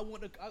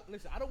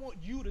 listen, I don't want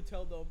you to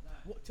tell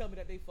me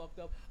that they fucked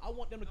up. I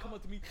want them to come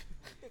up to me.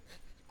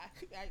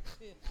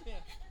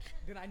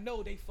 Then I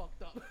know they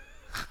fucked up.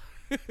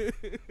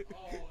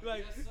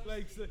 like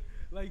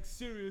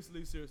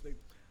seriously.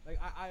 Like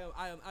I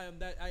am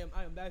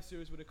that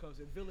serious when it comes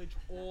to Village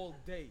all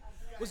day.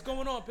 What's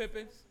going on,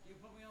 Pippin? You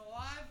put me on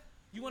live?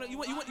 You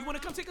wanna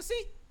come take a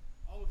seat?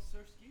 Oh, Sir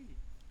Ski.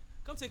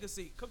 Come take a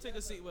seat. Come take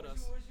a seat with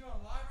us. Was you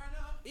on live right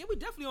now? Yeah, we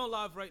definitely on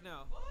live right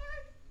now. What?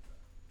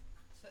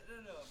 Set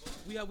it up, boy.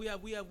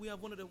 We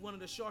have one of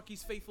the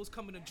Sharkies faithfuls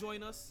coming to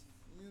join us.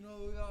 You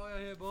know we got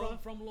here, boy.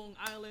 From Long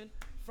Island,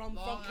 from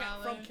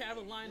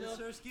Carolina, Yes,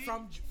 sir, Ski.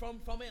 from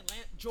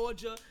Atlanta,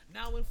 Georgia,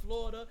 now in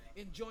Florida,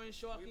 enjoying We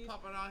Sharkies.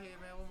 popping out here,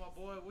 man, with my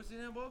boy. What's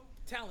his name, boy?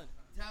 Talent.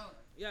 Talent.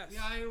 Yes. We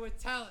out here with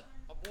talent.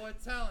 My boy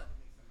Talent.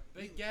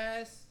 Big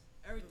gas,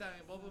 everything,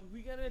 Bubba.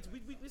 We got it.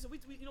 Listen, we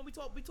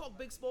talk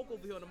big smoke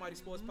over here on the MyT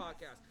Sports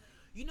Podcast.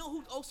 You know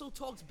who also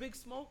talks big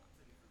smoke?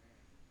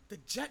 The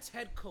Jets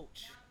head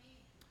coach.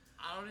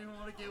 I don't even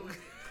want to get with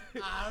it.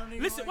 I don't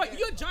even Listen, wanna wait, get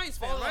you're a Giants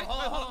fan, right?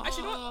 Hold on.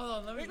 Actually, you know what?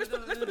 Hold on. Let's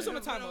put this on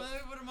the timer. Let me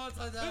put him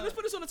upside down. Let's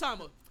put this on the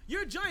timer.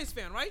 You're a Giants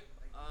fan, right?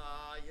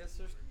 Yes,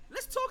 sir.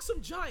 Let's talk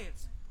some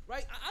Giants,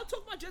 right? I'll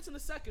talk my Jets in a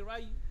second,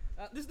 right?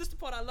 This is the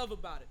part I love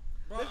about it.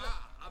 Bro,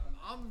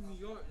 I'm New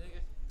York,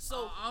 nigga.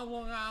 So I'm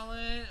Long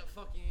Island,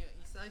 fucking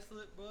East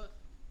Islip, but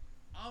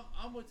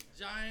I'm with the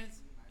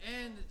Giants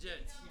and the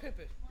Jets.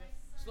 Pippin,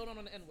 slow down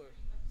on the N word.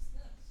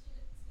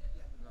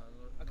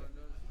 Okay.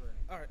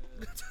 All right.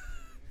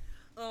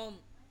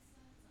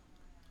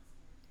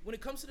 When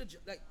it comes to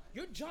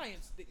your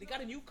Giants, they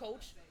got a new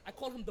coach. I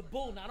call him the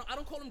Bull now. I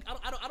don't call him. I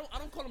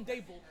don't call him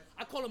Dable.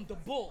 I call him the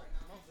Bull.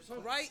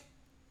 Right?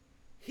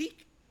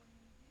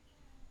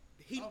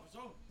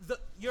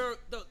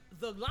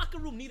 The locker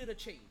room needed a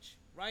change.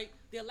 Right?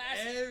 Their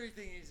last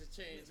Everything needs to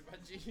change, my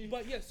G.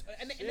 But yes,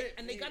 and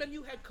they got a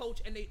new head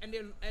coach, and they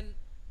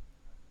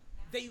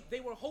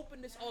were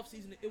hoping this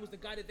offseason it was the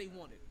guy that they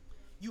wanted.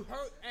 You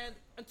heard, and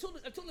until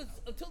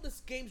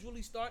this games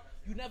really start,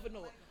 you never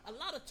know it. A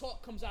lot of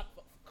talk comes out of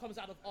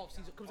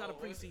offseason, comes out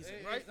of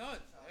preseason, right? It's not.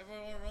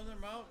 Everyone want to run their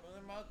mouth,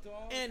 do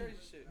all And crazy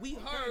shit. we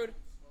heard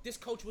this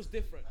coach was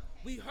different.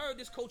 We heard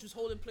this coach was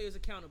holding players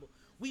accountable.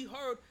 We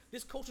heard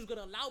this coach was going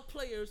to allow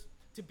players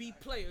to be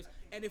players,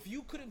 and if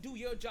you couldn't do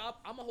your job,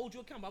 I'm going to hold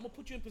you accountable. I'm going to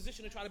put you in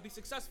position to try to be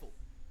successful.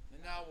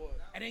 And now what?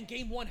 And then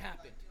game one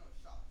happened.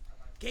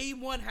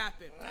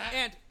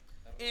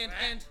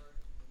 And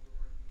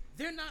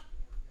they're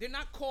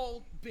not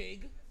called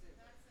big.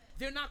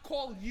 They're not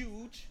called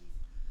huge.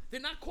 They're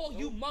not called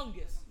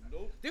humongous.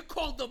 Nope. They're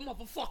called the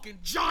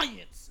motherfucking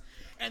Giants.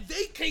 And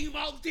they came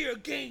out there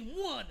game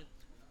one.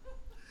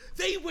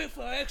 They went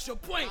for an extra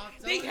point.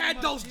 They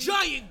had those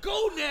giant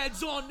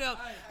gonads on them.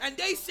 And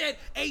they said,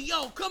 hey,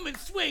 yo, come and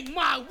swing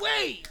my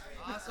way.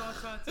 That's what I'm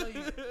trying to tell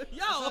you.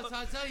 Yo. That's what I'm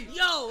trying to tell you.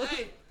 Yo.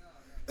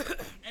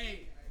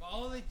 Hey, my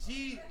only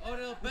G,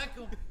 Odell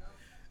Beckham.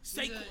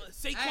 Saquon.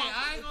 Hey,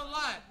 I ain't gonna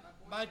lie.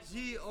 My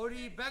G,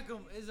 Odell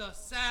Beckham is a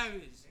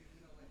savage.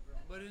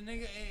 But a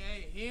nigga,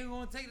 hey, he ain't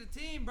gonna take the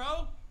team,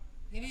 bro.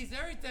 He needs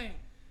everything.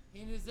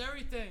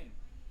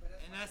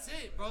 And that's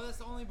it, bro. That's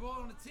the only boy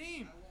on the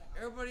team.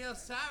 Everybody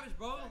else savage,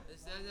 bro.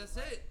 That's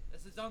it.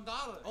 That's a dumb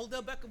dollar.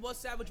 Odell Beckham was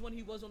savage when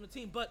he was on the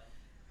team, but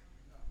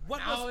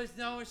now it's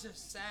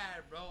just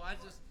sad, bro.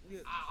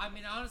 I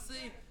mean,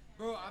 honestly,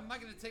 bro, I'm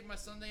not gonna take my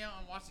Sunday out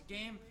and watch a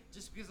game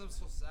just because I'm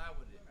so sad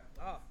with it.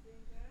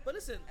 But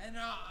listen, and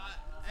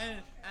I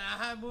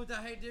had moved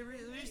out here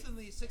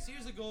recently, 6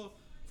 years ago,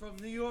 from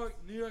New York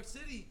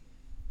City,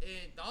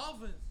 and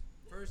Dolphins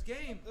first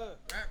game. We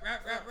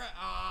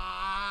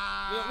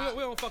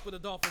don't fuck with the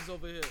Dolphins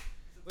over here.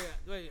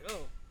 Wait.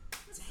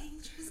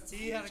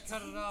 He had to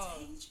cut it off.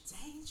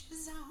 Danger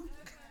zone.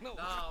 No,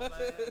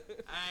 man.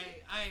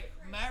 I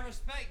mad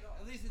respect.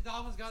 At least the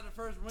Dolphins got the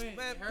first win.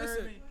 Man, you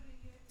heard me?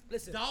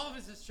 Listen.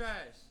 Dolphins is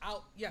trash.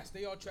 Yes,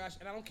 they are trash,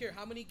 and I don't care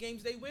how many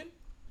games they win.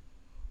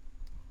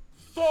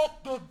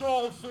 Fuck the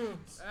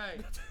Dolphins.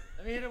 Hey,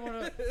 let me hit it one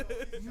of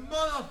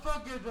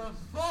motherfuckers.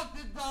 Fuck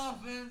the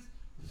Dolphins.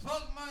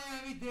 Fuck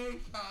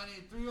Miami-Dade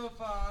County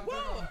 305.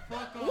 Whoa!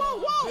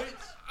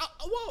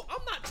 Whoa!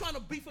 I'm not trying to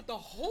beef with the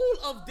whole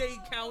of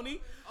Dade County.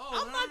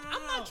 I'm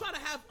not trying to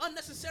have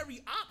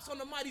unnecessary ops on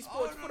the MyT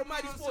Sports for the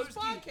MyT Sports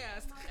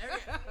Podcast.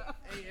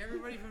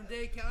 Everybody from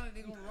Dade County,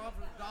 they gonna run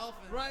for the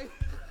Dolphins, right?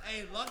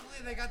 Hey,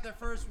 luckily they got their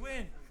first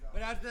win,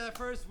 but after that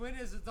first win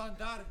it's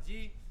undone,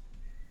 G.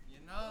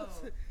 You know.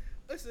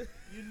 Listen.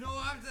 You know,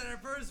 after their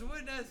first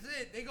win, that's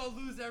it. They gonna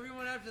lose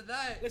everyone after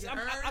that. Listen,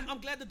 I'm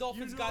glad the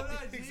Dolphins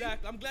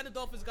exactly. I'm glad the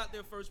Dolphins got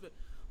their first win.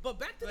 But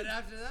back to the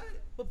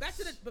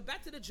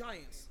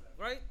Giants,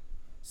 right?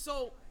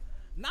 So,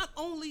 not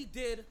only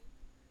did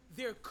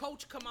their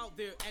coach come out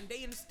there and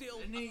they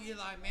instilled. They need to get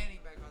like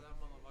Manning back on that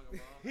motherfucker,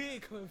 bro. He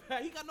ain't coming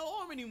back. He got no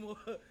arm anymore.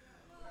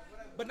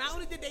 But not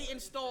only did they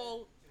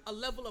install a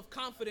level of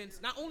confidence,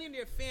 not only in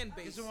their fan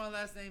base. Guess what my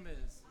last name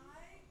is?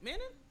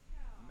 Manning?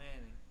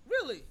 Manning.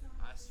 Really?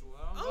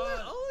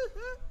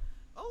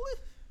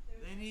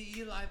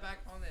 back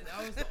on that.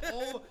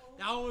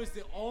 That was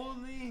the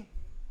only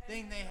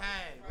thing they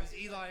had was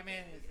Eli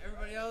Manning.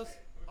 Everybody else,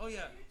 oh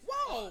yeah.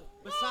 Whoa!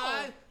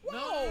 Besides,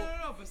 whoa,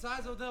 no.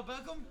 Besides Odell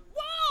Beckham.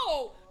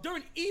 Whoa!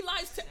 During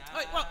Eli's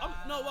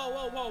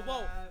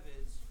whoa.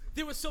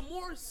 There were some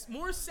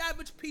more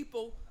savage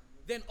people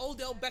than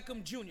Odell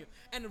Beckham Jr.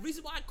 And the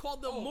reason why I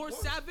called them more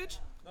savage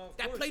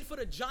that played for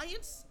the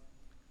Giants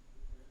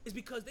is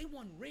because they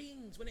won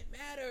rings when it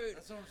mattered.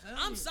 That's what I'm saying.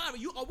 I'm sorry,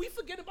 are we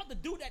forgetting about the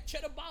dude that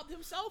cheddar bobbed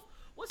himself?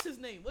 What's his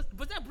name? Was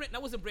that Brent?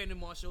 That wasn't Brandon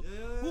Marshall.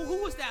 Yeah.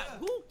 Who was that?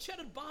 Who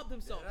cheddar bobbed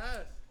himself?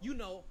 Yes. You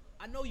know,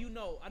 I know you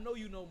know,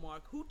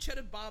 Mark. Who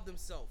cheddar bobbed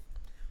himself,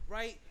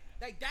 right?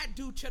 Like that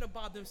dude cheddar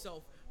bobbed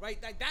himself,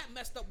 right? Like that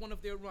messed up one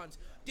of their runs.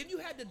 Then you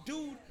had the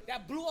dude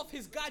that blew off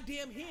his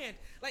goddamn hand.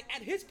 Like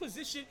at his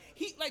position,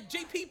 he like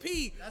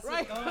JPP, That's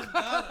right? a dumb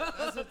dollar.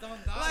 That's a dumb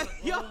dollar. Like,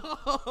 yo.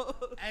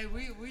 Hey,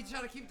 we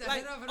try to keep that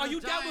Like, head up. are you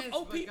down with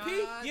OPP?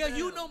 Yeah, damn.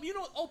 you know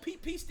what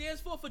OPP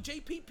stands for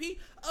JPP,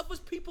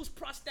 Others People's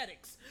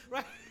Prosthetics,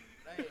 right?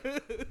 Hey,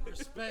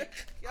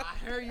 respect. I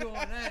hear you on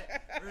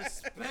that.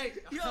 Respect.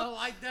 Yo, I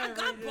like that. I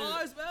got right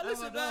bars, there. man. That's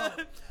Listen, my man.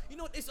 dog. You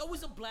know, it's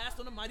always a blast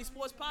on the MyT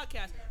Sports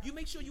Podcast. You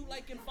make sure you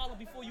like and follow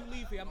before you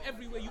leave here. I'm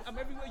everywhere you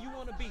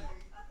want to be.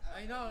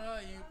 Hey, no,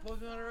 you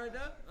posting on it right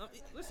now?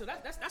 Listen,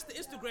 that's the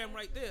Instagram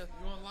right there.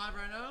 You on live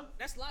right now?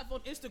 That's live on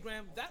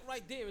Instagram. That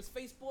right there is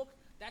Facebook.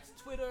 That's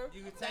Twitter.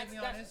 You can tag me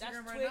on Instagram that's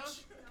right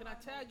Twitch. now? Can I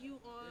tag you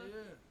on?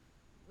 Yeah.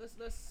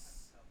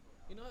 Let's.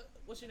 You know what?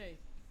 What's your name?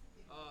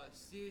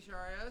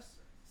 CHRS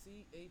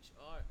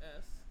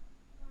CHRS.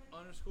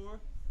 underscore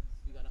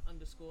You got an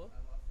underscore.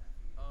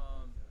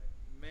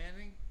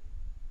 Manning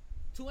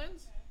Two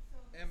N's.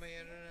 MANNING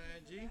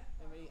MANNING.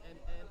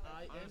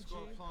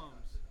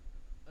 plums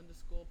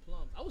Underscore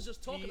plums. I was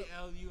just talking.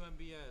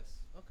 PLUMBS.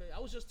 Okay, I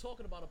was just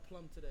talking about a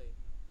plum today.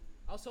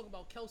 I was talking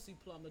about Kelsey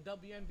Plum, the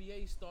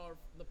WNBA star,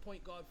 the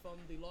point guard from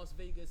the Las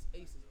Vegas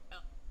Aces.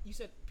 You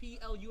said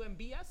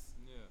PLUMBS?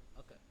 Yeah.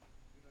 Okay.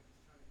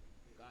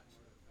 Gotcha.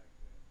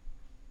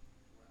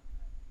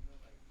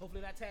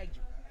 Hopefully that tagged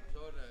you.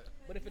 Show that.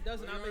 But if it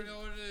doesn't, You I already may. know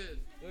what it is.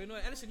 You know,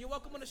 Edison, you're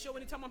welcome on the show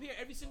anytime. I'm here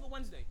every single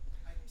Wednesday.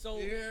 So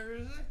You hear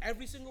everything?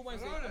 every single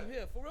Wednesday, Hold on. I'm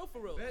here for real,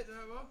 Bet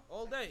that, bro.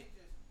 all day.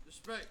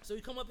 Respect. So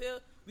you come up here,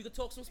 we could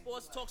talk some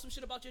sports, talk some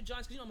shit about your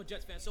Giants, cause you know I'm a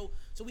Jets fan. So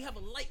we have a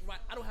light right.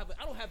 I don't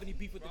have any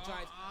beef with the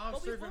Giants. I'm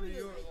But straight from New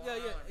York.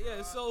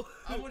 Yeah. So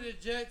I'm with the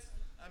Jets.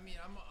 I mean,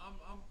 I'm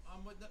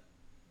with the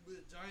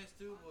Giants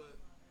too, but.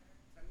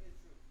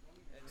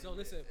 So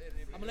listen,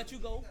 I'm gonna let you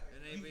go. It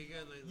ain't been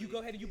good lately. You go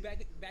ahead and you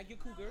bag your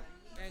cougar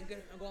and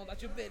go on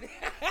about your business.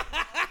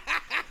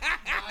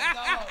 My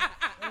dog.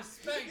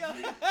 Respect, G.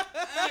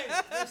 Hey,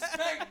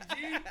 respect,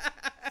 G.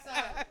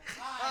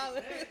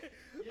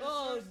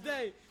 Oh,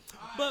 day.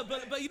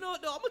 But you know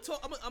what though? I'm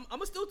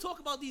gonna still talk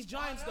about these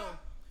Giants though.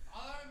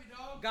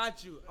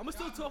 Got you. I'm gonna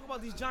still talk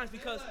about these Giants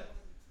because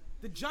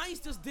the Giants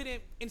just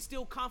didn't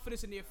instill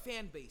confidence in their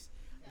fan base.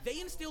 They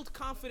instilled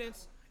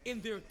confidence in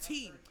their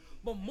team,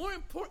 but more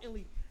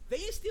importantly,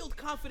 they instilled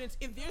confidence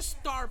in their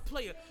star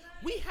player.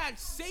 We had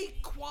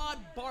Saquon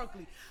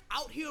Barkley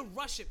out here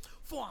rushing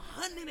for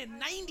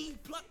 190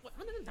 plus. What,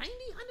 190?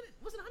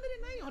 Was it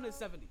 190 or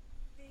 170?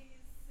 These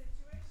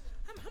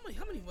situations.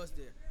 How many was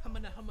there? How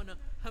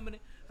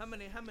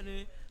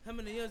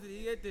many years did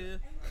he get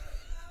there?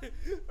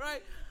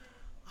 Right?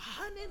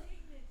 100. I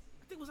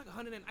think it was like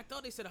 100. I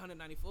thought they said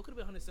 194. Could have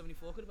been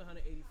 174. Could have been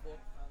 184.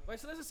 Right?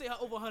 So let's just say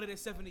over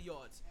 170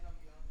 yards.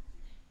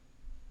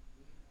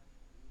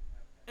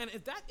 And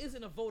if that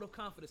isn't a vote of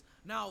confidence,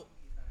 now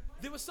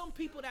there were some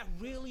people that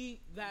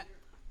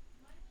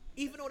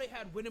even though they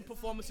had winning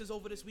performances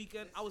over this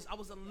weekend, I was a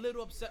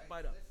little upset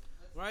by them,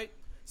 right?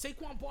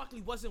 Saquon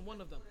Barkley wasn't one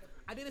of them.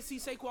 I didn't see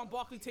Saquon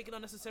Barkley taking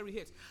unnecessary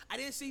hits. I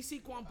didn't see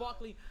Saquon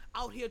Barkley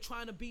out here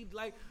trying to be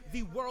like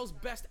the world's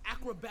best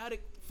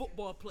acrobatic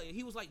football player.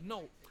 He was like,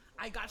 no,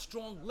 I got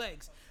strong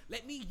legs.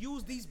 Let me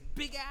use these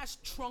big ass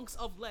trunks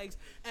of legs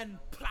and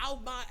plow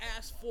my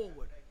ass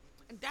forward.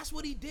 And that's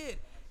what he did.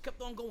 Kept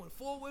on going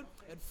forward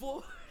and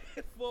forward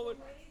and forward.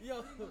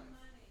 Yo.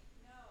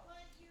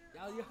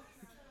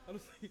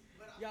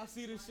 Y'all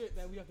see this shit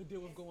that we have to deal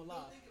with going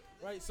live,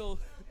 right? So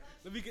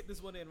let me get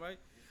this one in, right?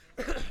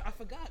 I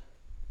forgot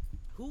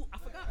who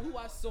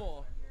I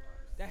saw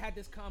that had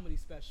this comedy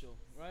special,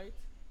 right?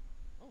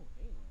 Oh,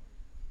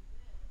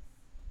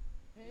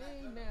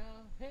 hey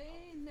now.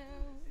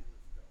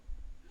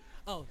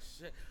 Oh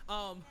shit.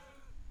 Nah,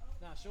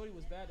 Shorty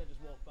was bad that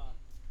just walked by.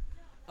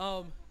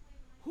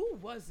 Who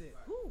was it?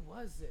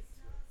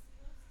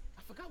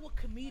 I forgot what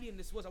comedian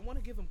this was. I want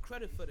to give him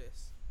credit for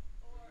this.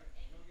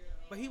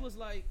 But he was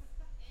like,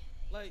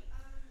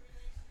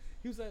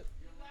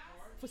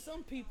 for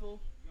some people,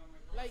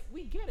 like,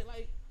 we get it.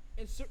 Like,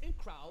 in certain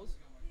crowds,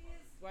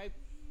 right,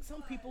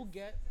 some people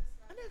get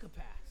a nigga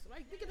pass.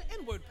 Right? They get an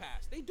N-word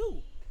pass. They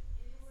do.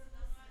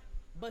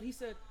 But he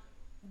said,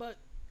 but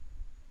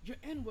your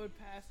N-word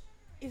pass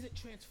isn't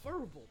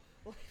transferable.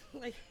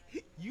 Like,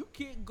 you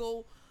can't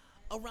go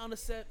around a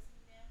set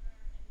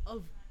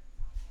of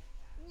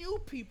new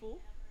people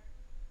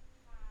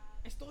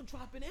and start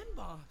dropping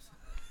N-bombs.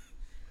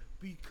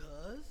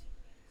 Because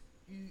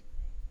you,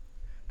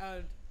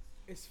 and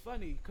it's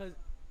funny because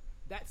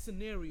that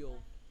scenario,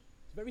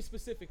 very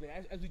specifically,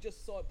 as we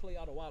just saw it play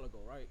out a while ago,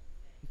 right?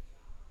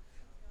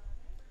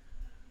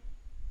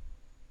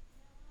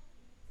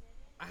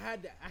 I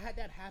had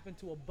that happen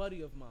to a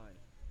buddy of mine,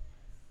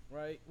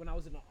 right? When I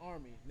was in the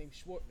army, named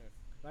Schwartner.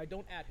 Right?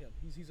 Don't at him.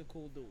 He's a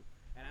cool dude,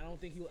 and I don't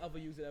think he'll ever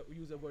use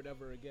that word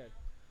ever again.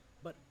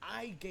 But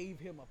I gave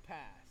him a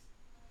pass,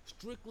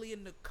 strictly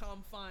in the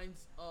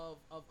confines of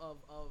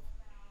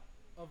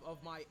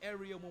my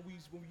area when we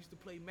used to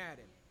play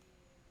Madden.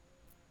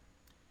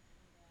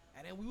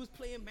 And then we was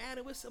playing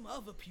Madden with some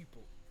other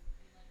people,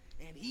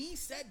 and he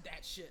said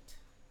that shit.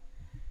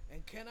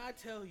 And can I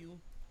tell you,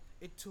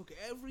 it took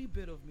every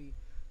bit of me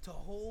to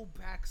hold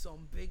back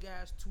some big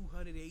ass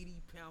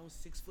 280 pound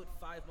 6'5"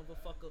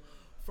 motherfucker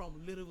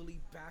from literally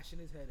bashing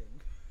his head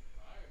in.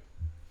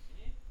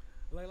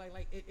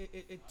 Like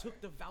it took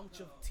the vouch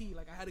of tea.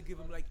 Like I had to give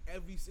him like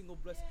every single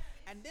blessing,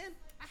 and then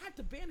I had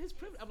to ban his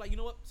privilege. I'm like, you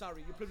know what?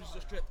 Sorry, your privileges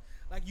are stripped.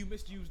 Like you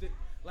misused it.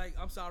 Like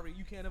I'm sorry,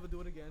 you can't ever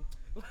do it again.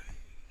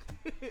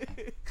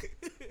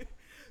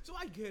 So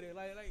I get it.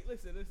 Like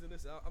listen.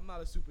 I'm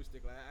not a super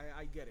stickler.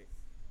 I get it.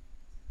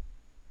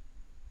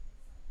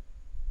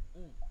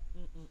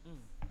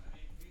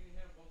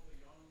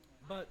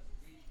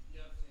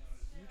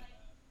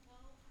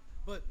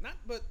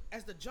 But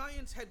as the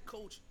Giants head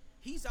coach,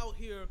 he's out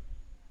here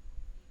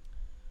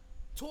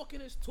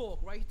talking his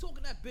talk, right? He's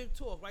talking that big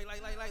talk, right?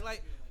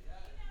 Like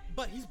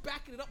but he's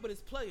backing it up with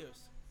his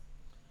players.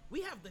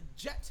 We have the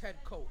Jets head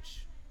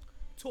coach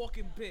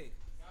talking big.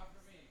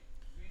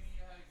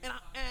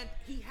 And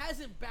he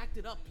hasn't backed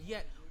it up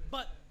yet,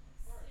 but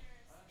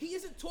he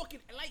isn't talking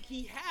like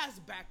he has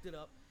backed it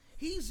up.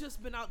 He's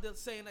just been out there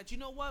saying that, you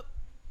know what?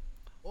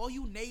 All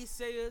you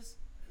naysayers,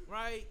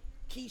 right?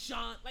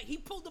 Keyshawn, like he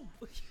pulled the...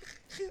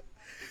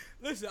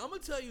 Listen, I'm going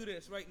to tell you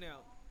this right now.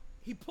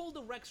 He pulled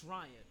a Rex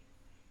Ryan.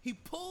 He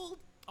pulled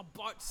a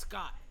Bart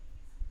Scott.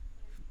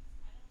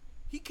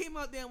 He came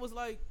out there and was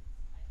like,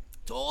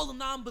 to all the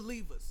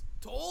non-believers,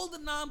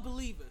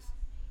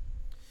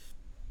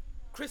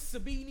 Chris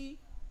Sabini,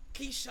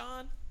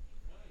 Keyshawn,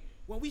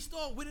 when we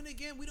start winning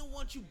again, we don't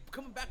want you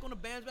coming back on the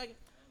bandwagon.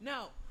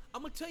 Now,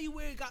 I'm going to tell you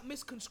where it got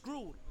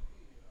misconstrued.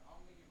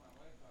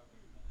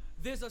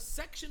 There's a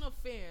section of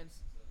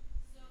fans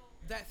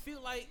that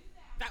feel like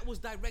that was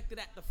directed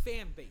at the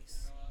fan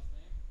base.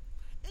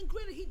 And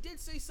granted, he did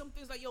say some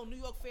things like, yo, New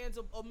York fans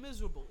are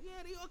miserable.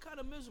 Yeah, they are kind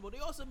of miserable. They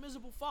also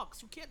miserable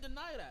fucks. You can't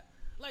deny that.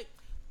 Like,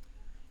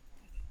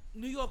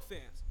 New York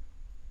fans,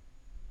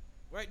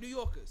 right? New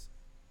Yorkers.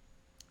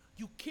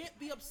 You can't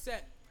be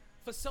upset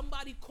for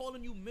somebody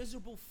calling you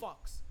miserable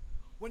fucks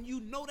when you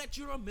know that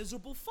you're a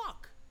miserable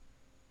fuck.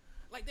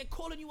 Like, they're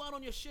calling you out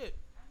on your shit.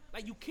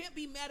 Like, you can't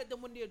be mad at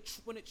them when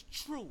when it's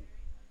true.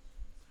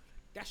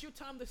 That's your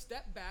time to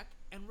step back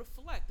and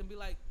reflect and be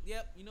like,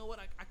 yep, you know what?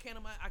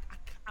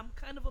 I'm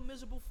kind of a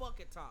miserable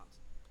fuck at times.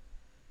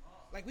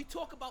 Like, we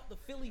talk about the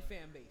Philly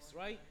fan base,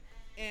 right?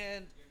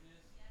 And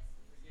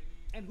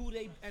who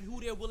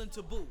they're willing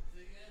to boo.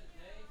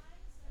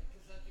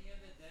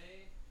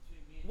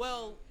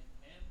 Well,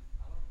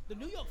 the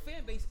New York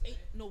fan base ain't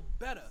no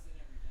better.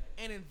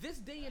 And in this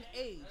day and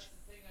age,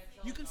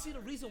 you can see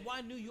the reason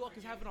why New York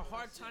is having a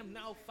hard time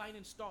now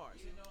finding stars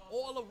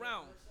all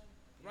around,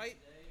 right?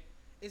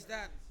 Is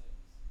that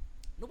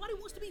nobody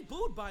wants to be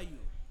booed by you.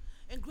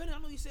 And granted, I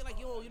know you say like,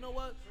 yo, you know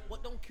what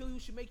don't kill you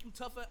should make you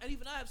tougher. And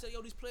even I have said,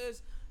 yo, these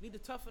players need to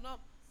toughen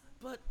up.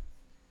 But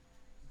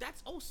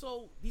that's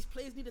also, these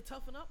players need to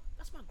toughen up.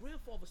 That's my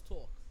grandfather's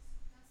talk.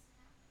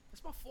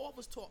 That's my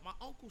father's talk, my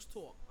uncle's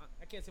talk.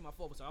 I can't say my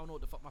father, so I don't know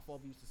what the fuck my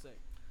father used to say.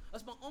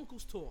 That's my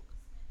uncle's talk.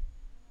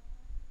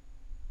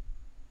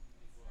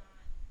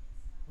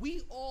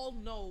 We all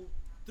know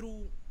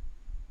through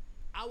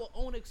our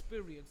own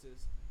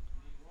experiences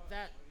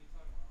that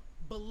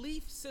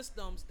belief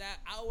systems that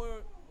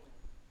our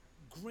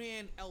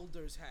grand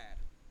elders had,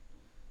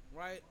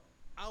 right?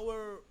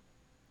 Our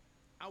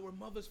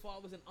mothers,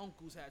 fathers, and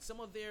uncles had.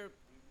 Some of their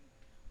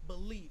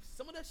beliefs.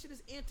 Some of that shit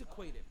is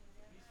antiquated.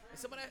 And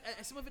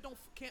some of it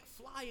can't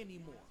fly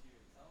anymore.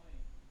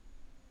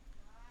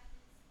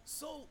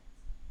 So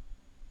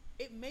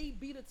it may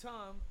be the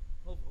time.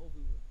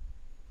 Hopefully,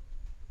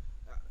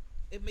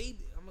 it may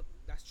be.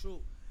 That's true.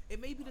 It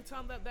may be the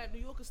time that New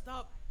Yorkers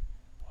stop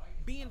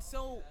being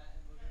so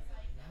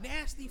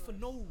nasty for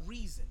no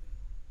reason.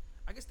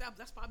 I guess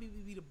that's probably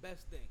be the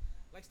best thing.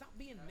 Like, stop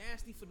being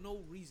nasty for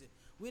no reason.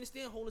 We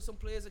understand holding some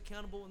players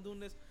accountable and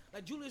doing this.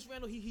 Like Julius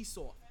Randle, he's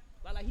soft.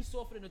 Like he's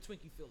softer than a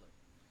Twinkie filler.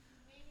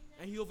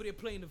 And he over there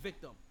playing the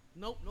victim.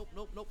 Nope,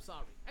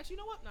 sorry. Actually,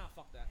 you know what? Nah,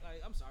 fuck that.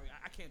 Like, I'm sorry.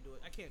 I can't do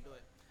it.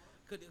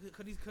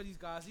 Cause these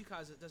guys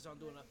just aren't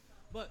doing enough.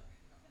 But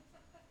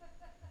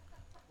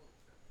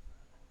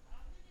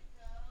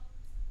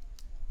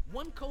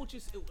one coach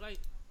is like,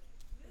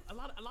 a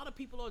lot of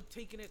people are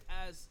taking it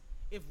as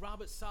if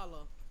Robert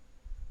Saleh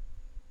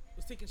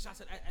was taking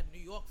shots at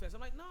New York fans.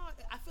 I'm like, no,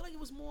 I feel like it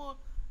was more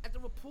at the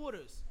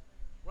reporters.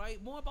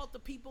 right? More about the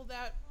people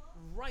that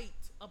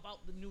write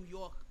about the New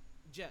York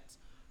Jets.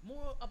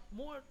 More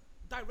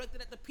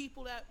directed at the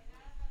people that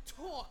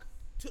talk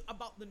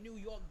about the New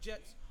York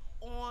Jets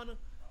on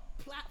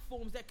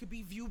platforms that could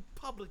be viewed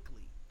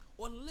publicly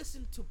or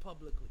listened to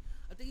publicly.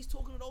 I think he's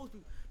talking to those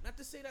people. Not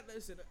to say that,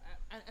 listen,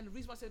 and the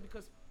reason why I said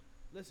because,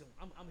 listen,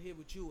 I'm here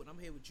with you and I'm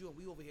here with you and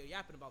we over here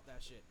yapping about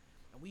that shit,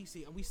 and we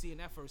seeing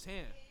that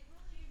firsthand.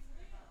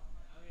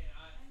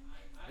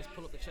 Let's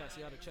pull up the chat,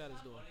 see how the chat is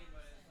doing. You know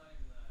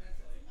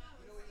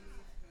what he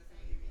means? Can I say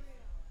what he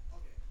means?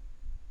 Okay.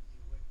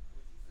 What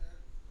you said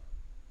was right.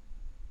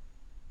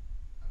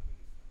 I'm gonna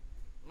explain.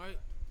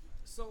 Right?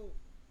 So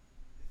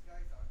This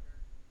guy's out here.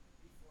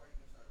 Before I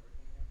even started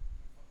working with him,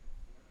 he fucking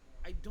fought more.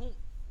 I don't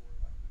Fought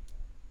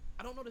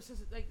I don't know the sense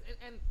of, like,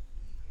 and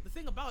the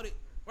thing about it,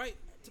 right?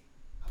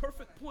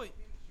 Perfect point.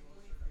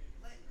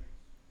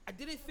 I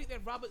didn't think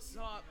that Robert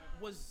Saab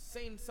was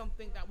saying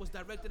something that was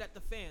directed at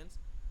the fans,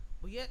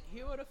 but yet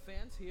here are the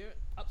fans here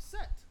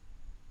upset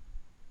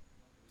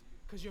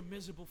because you're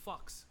miserable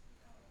fucks.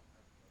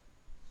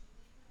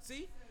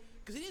 See?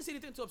 Because he didn't say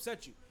anything to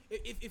upset you.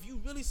 If you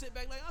really sit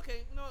back like,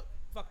 okay, you know what?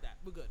 Fuck that.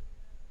 We're good.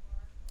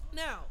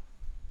 Now,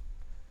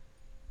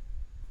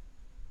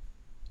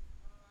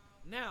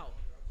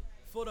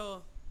 for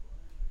the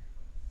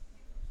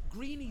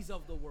greenies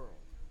of the world,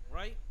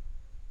 right?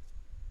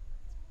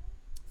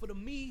 For the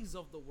me's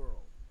of the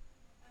world,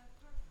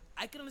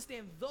 I can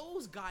understand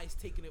those guys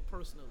taking it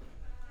personally,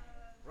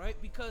 right?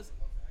 Because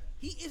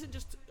he isn't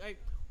just, like,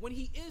 when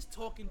he is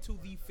talking to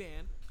the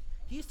fan,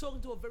 he's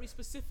talking to a very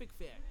specific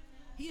fan.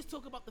 He is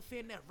talking about the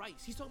fan that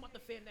writes. He's talking about the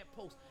fan that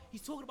posts.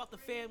 He's talking about the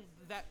fan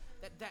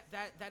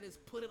that is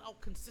putting out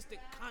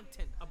consistent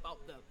content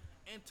about them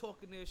and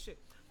talking their shit.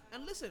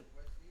 And listen,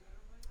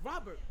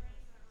 Robert,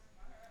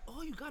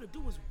 all you gotta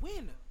do is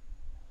win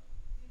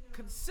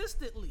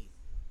consistently.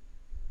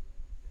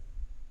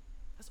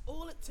 That's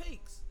all it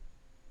takes.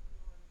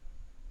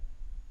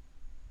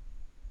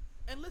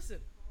 And listen,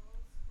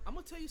 I'm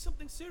gonna tell you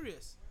something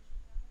serious.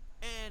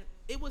 And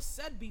it was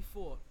said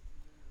before,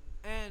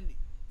 and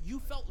you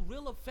felt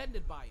real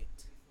offended by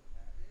it.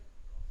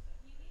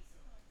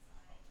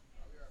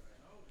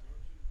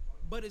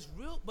 But it's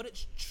real, but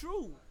it's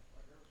true.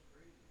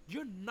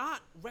 You're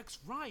not Rex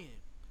Ryan.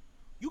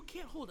 You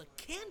can't hold a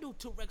candle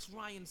to Rex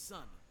Ryan's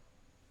son.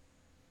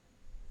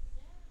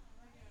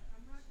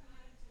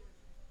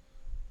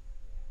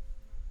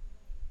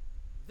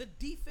 The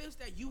defense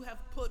that you have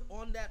put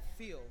on that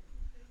field,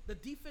 the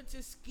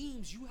defensive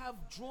schemes you have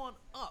drawn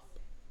up,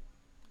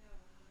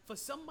 for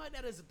somebody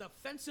that is a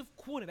defensive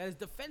coordinator, that is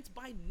defense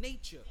by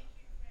nature,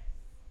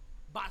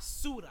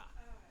 basura.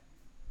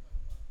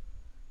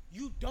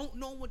 You don't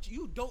know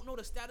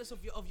the status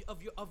of your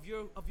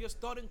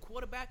starting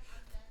quarterback.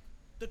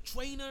 The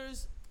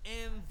trainers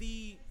and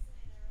the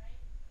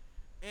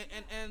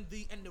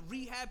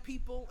rehab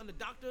people and the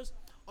doctors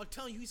are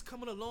telling you he's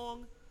coming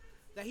along,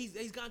 that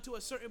he's gotten to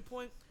a certain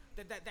point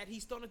that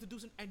he's starting to do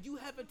something, and you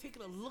haven't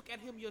taken a look at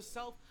him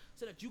yourself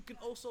so that you can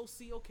also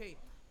see, okay,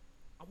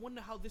 I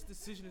wonder how this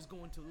decision is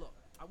going to look.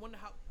 I wonder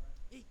how.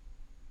 Hey.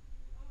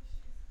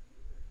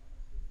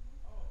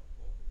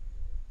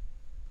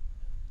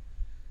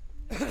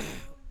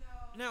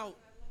 Now,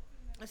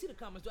 I see the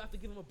comments. Do I have to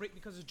give him a break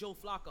because it's Joe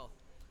Flacco?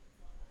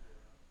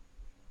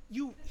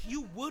 You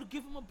would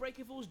give him a break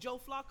if it was Joe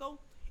Flacco?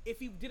 If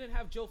he didn't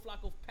have Joe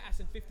Flacco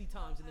passing 50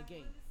 times in the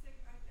game.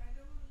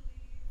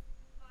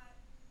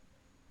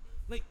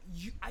 Like,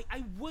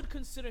 I would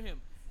consider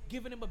him,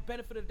 giving him a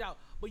benefit of the doubt.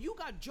 But you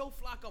got Joe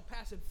Flacco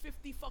passing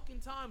 50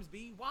 fucking times,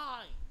 B.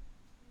 Why?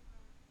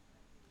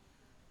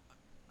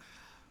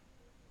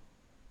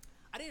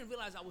 I didn't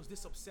realize I was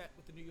this upset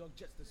with the New York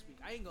Jets this week.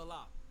 I ain't gonna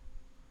lie.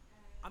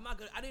 I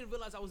didn't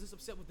realize I was this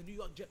upset with the New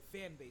York Jet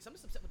fan base. I'm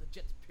just upset with the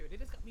Jets, period. They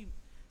just got me.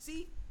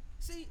 See,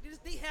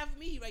 they have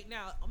me right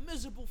now, a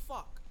miserable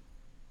fuck.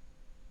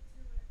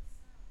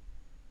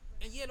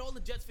 And yet all the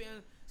Jets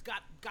fans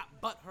got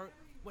butt hurt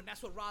when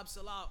that's what Rob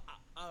Salah,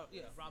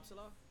 Rob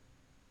Salah?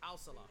 Al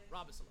Salah.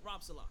 Rob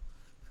Salah.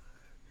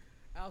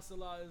 Al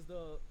Salah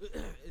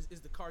is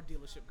the car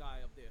dealership guy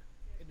up there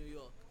in New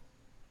York.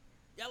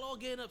 Y'all all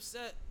getting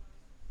upset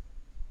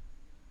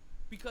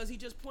because he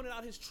just pointed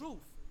out his truth.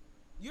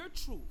 Your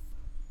truth.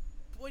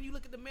 When you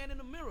look at the man in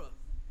the mirror.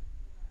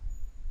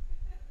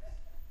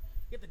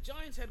 Yet the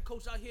Giants head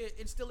coach out here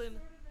instilling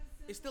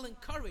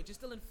courage,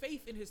 instilling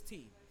faith in his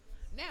team.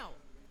 Now,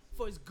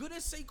 for as good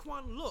as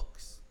Saquon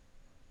looks,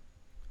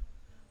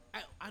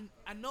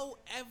 I know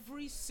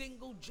every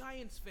single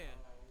Giants fan,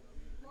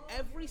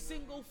 every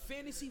single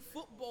fantasy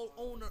football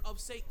owner of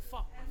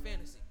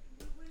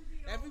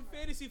every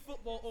fantasy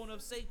football owner of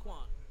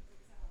Saquon.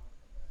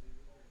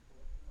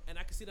 And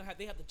I can see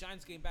they have the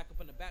Giants game back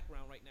up in the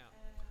background right now.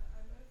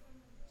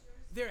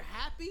 They're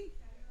happy,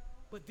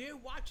 but they're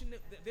watching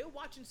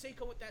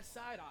Saquon with that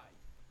side eye.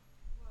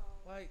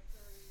 Like,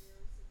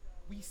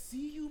 we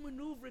see you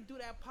maneuvering through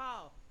that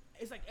pile.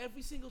 It's like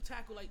every single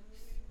tackle, like,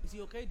 is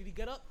he okay? Did he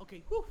get up?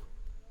 Okay, whew.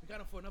 We got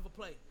him for another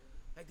play.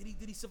 Like,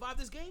 did he survive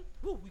this game?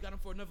 Whew, we got him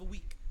for another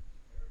week.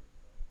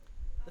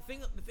 The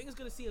thing is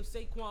gonna see if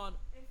Saquon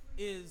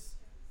is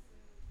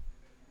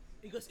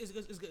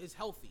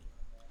healthy.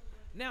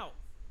 Now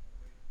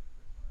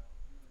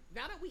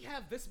that we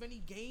have this many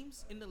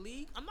games in the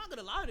league, I'm not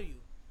gonna lie to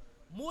you.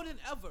 More than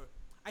ever,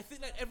 I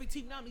think that every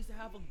team now needs to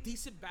have a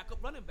decent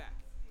backup running back.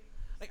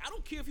 Like, I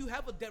don't care if you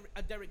have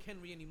a Derrick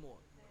Henry anymore.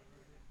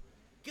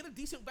 Get a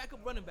decent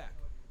backup running back.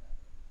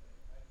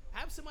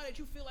 Have somebody that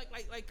you feel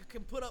like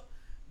can put up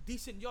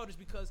decent yardage,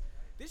 because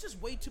there's just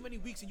way too many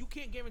weeks and you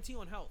can't guarantee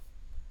on health.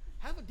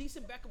 Have a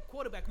decent backup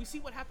quarterback. We see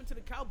what happened to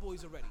the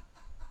Cowboys already.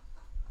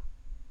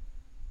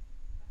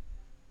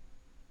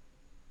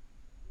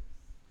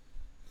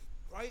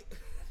 Right?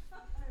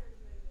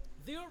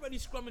 They're already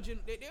scrummaging.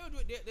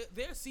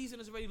 Their season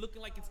is already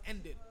looking like it's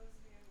ended.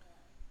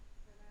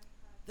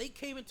 They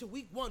came into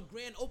week 1,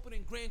 grand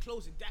opening, grand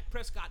closing. Dak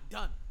Prescott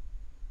done.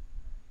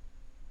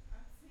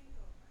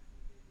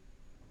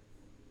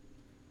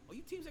 Well,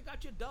 you teams that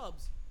got your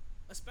dubs,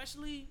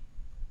 especially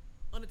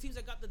on the teams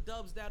that got the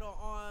dubs that are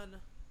on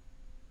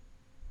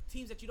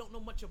teams that you don't know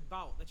much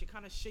about, that you're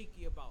kind of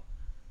shaky about,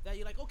 that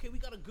you're like, okay, we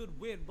got a good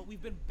win, but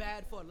we've been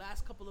bad for the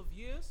last couple of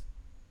years.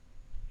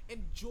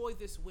 Enjoy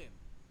this win.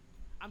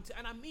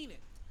 And I mean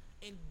it.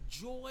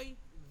 Enjoy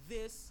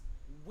this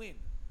win.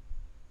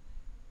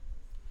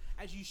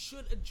 As you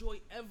should enjoy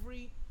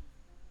every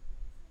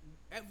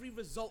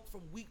result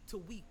from week to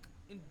week.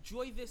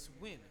 Enjoy this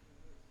win.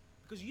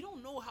 Because you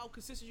don't know how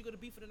consistent you're going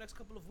to be for the next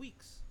couple of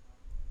weeks.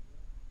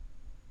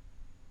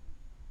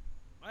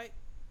 Right?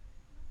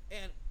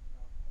 And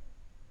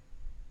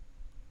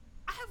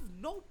I have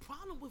no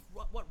problem with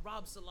what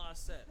Rob Salah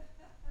said.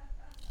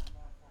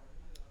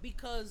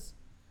 Because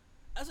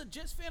as a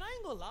Jets fan, I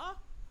ain't gonna lie.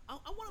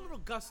 I want a little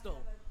gusto.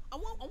 I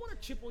want a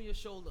chip on your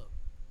shoulder.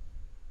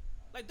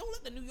 Like, don't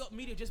let the New York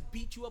media just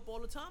beat you up all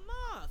the time.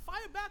 Nah,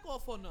 fire back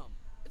off on them.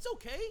 It's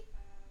okay.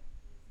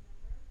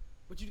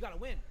 But you gotta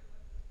win.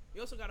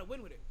 You also gotta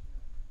win with it.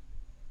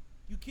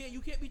 You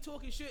can't be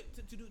talking shit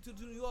to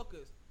New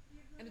Yorkers.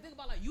 And the thing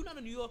about, like, you're not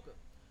a New Yorker.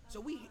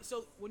 So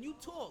when you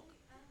talk,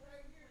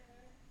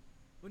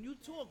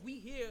 we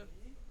hear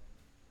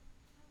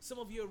some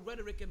of your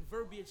rhetoric and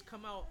verbiage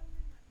come out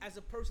as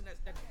a person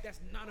that's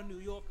not a New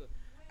Yorker,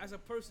 as a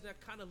person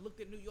that kind of looked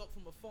at New York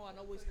from afar and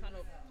always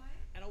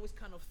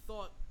kind of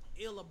thought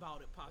ill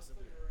about it,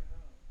 possibly.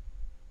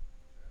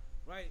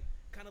 Right?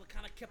 Kind of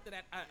kept it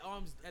at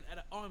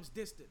an arm's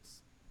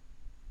distance.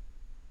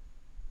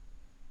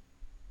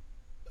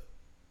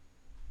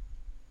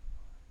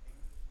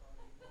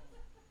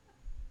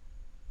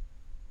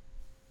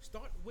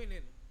 Start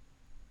winning,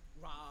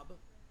 Rob,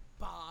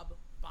 Bob,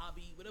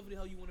 Bobby, whatever the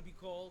hell you want to be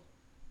called.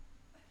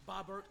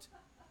 Bobbert.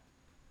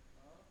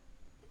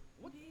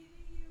 What?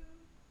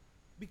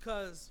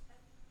 Because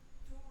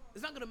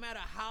it's not gonna matter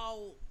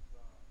how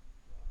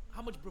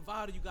much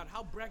bravado you got,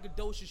 how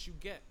braggadocious you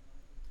get.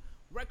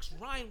 Rex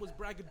Ryan was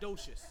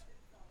braggadocious.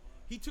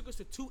 He took us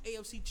to 2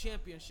 AFC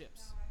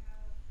championships.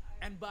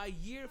 And by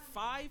year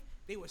 5,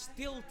 they were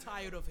still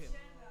tired of him.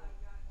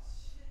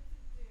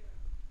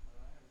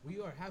 We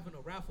are having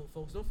a raffle,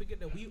 folks. Don't forget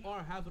that we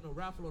are having a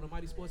raffle on the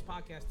MyT Sports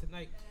Podcast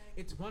tonight.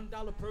 It's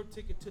 $1 per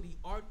ticket to the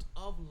Art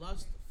of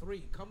Lust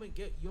 3. Come and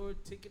get your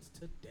tickets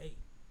today.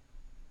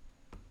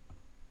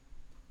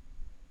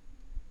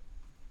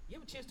 You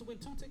have a chance to win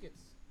 2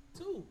 tickets.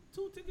 Two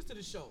tickets to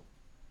the show.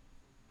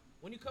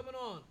 When you coming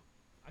on,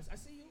 I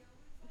see you.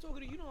 I'm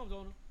talking to you. You know I'm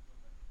talking.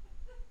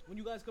 When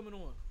you guys coming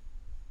on,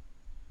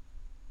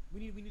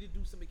 we need to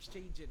do some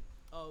exchanging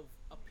of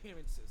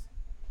appearances.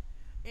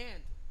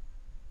 And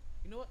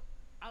you know what?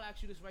 I'll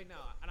ask you this right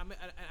now, and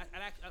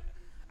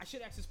I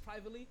should ask this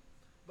privately,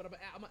 but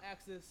I'm gonna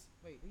ask this.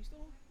 Wait, are you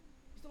still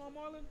on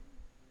Marlon?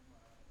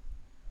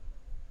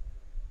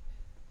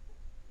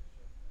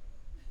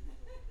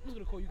 I'm just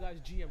gonna call you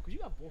guys GM because you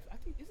got both. I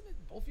think, isn't it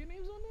both your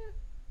names on there?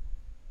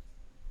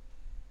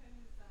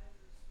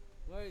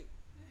 Right.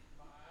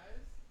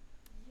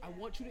 I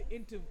want you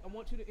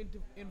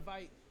to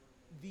invite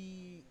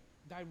the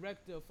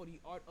director for the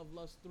Art of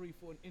Lust 3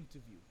 for an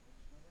interview.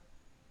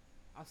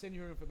 I'll send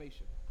you her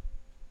information.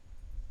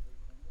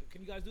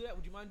 Can you guys do that?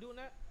 Would you mind doing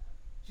that?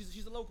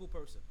 She's a local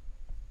person.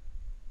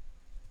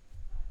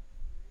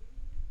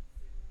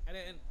 And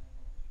then,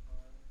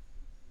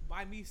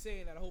 by me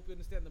saying that, I hope you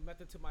understand the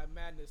method to my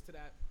madness to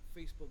that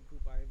Facebook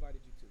group I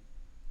invited you to.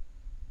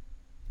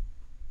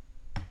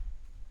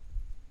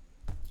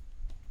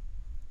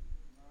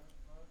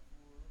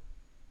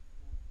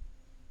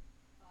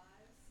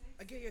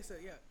 Again, yes, sir.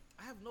 Yeah,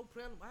 I have no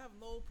problem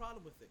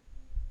with it.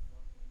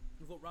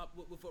 With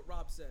what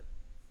Rob said,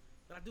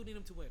 but I do need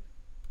him to win.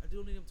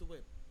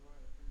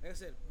 Like I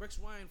said, Rex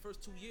Ryan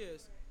first 2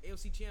 years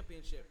AFC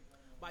Championship.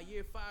 By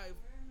year 5,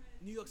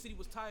 New York City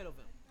was tired of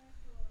him.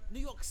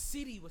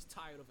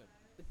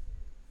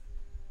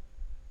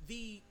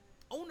 The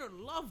owner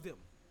loved him.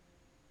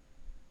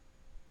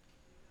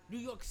 New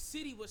York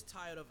City was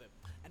tired of him,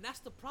 and that's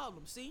the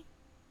problem. See,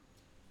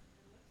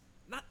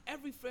 not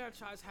every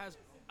franchise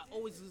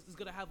always is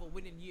gonna have a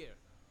winning year.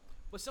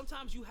 But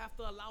sometimes you have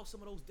to allow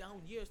some of those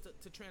down years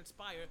to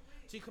transpire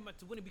so you come back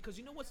to winning. Because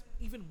you know what's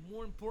even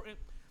more important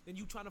than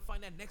you trying to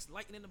find that next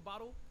lightning in the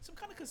bottle? Some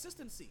kind of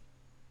consistency.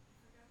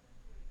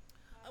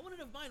 I wouldn't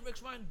have mind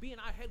Rex Ryan being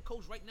our head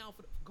coach right now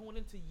for going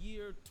into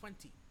year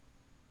 20.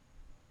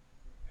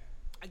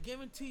 I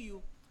guarantee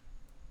you,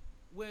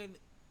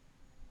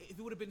 if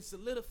it would have been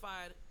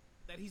solidified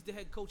that he's the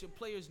head coach and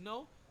players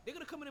know, they're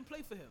gonna come in and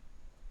play for him.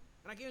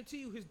 And I guarantee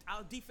you,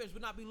 our defense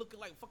would not be looking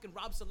like fucking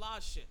Rob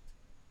Salah's shit.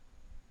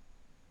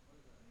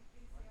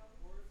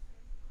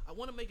 I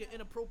want to make an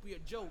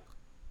inappropriate joke,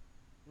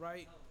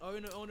 right, or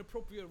an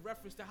inappropriate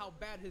reference to how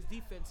bad his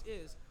defense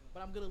is,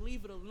 but I'm gonna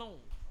leave it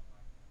alone.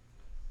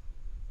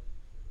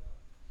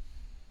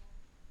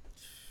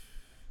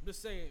 I'm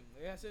just saying,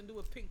 it has to do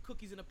with pink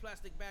cookies in a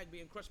plastic bag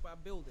being crushed by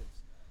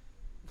buildings.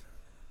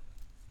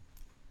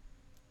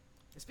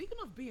 And speaking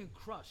of being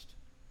crushed,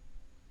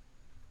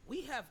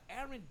 we have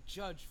Aaron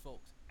Judge,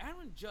 folks.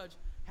 Aaron Judge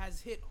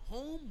has hit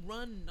home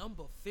run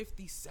number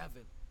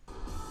 57.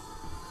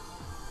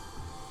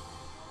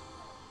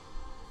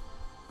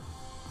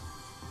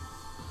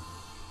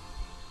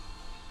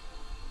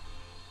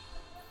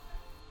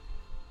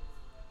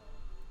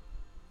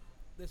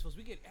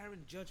 We get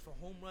Aaron Judge for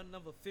home run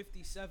number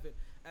 57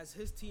 as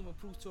his team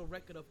improves to a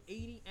record of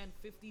 80 and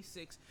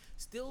 56.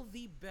 Still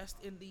the best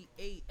in the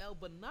AL,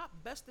 but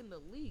not best in the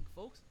league,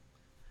 folks.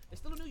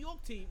 It's still a New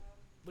York team,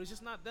 but it's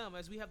just not them,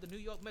 as we have the New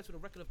York Mets with a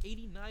record of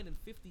 89 and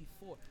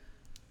 54.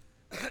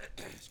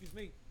 Excuse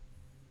me.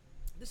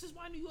 This is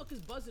why New York is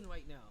buzzing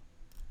right now.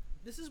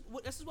 This is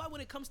why when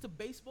it comes to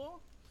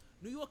baseball,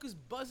 New York is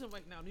buzzing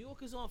right now. New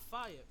York is on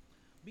fire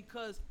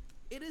because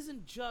it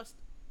isn't just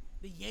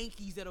the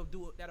Yankees that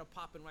are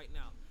popping right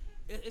now.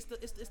 It's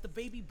the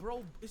baby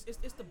bro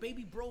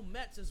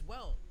Mets as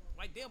well,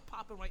 right? They're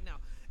popping right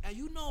now, and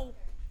you know,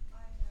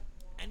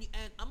 and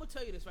I'm gonna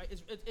tell you this, right?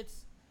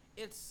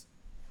 It's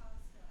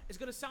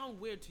gonna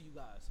sound weird to you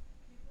guys,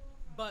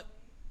 but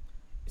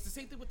it's the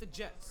same thing with the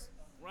Jets,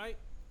 right?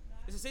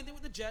 It's the same thing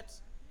with the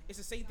Jets. It's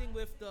the same thing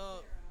with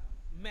the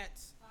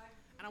Mets,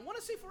 and I want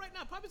to say for right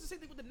now, probably it's the same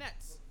thing with the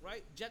Nets,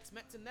 right? Jets,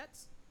 Mets, and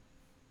Nets.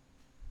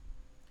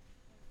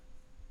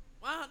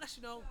 Well,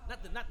 actually, no,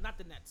 not the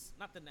Nets.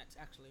 Not the Nets,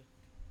 actually.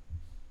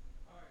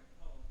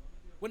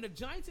 When the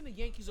Giants and the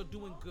Yankees are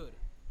doing good,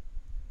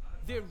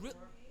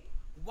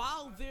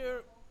 while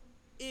there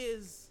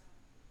is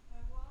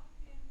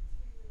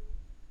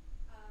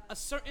a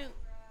certain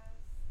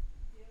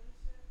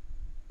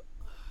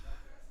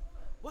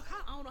I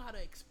don't know how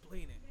to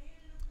explain it.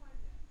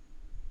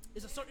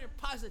 There's a certain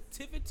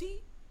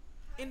positivity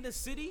in the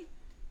city,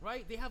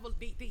 right? They have a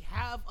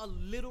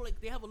little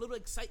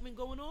excitement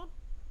going on.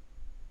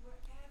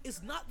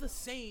 It's not the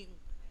same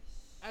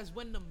as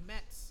when the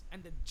Mets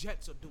and the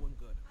Jets are doing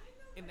good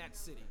in that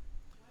city.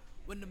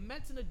 When the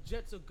Mets and the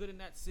Jets are good in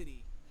that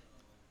city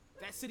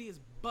is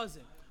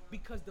buzzing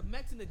because the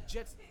Mets and the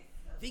Jets,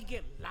 they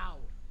get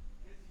loud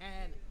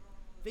and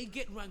they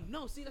get run.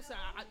 No, see, that's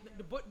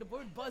the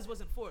word buzz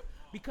wasn't for it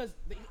because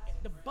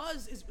the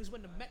buzz is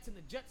when the Mets and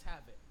the Jets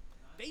have it.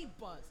 They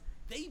buzz.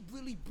 They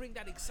really bring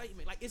that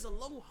excitement. Like it's a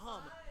low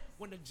hum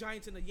when the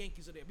Giants and the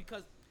Yankees are there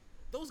because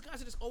those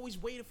guys are just always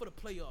waiting for the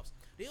playoffs.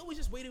 They always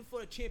just waiting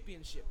for a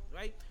championship,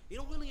 right? They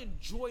don't really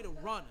enjoy the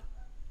run.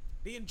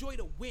 They enjoy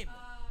the win.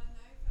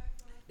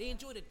 They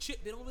enjoy the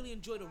chip. They don't really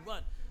enjoy the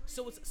run.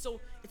 So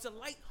it's a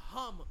light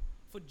hum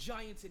for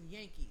Giants and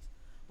Yankees.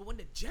 But when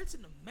the Jets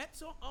and the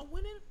Mets are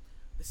winning,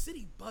 the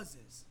city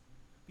buzzes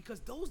because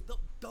those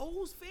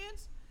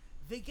fans,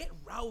 they get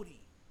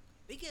rowdy,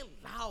 they get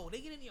loud,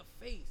 they get in your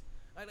face.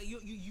 Like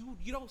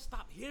you don't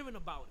stop hearing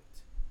about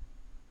it.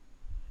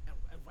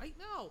 And right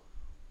now,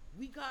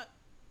 we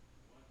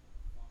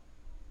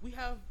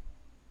have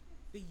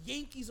the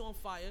Yankees on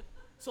fire,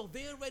 so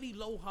they're already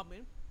low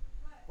humming,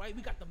 right?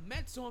 We got the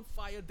Mets on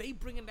fire, they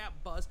bringing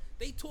that buzz,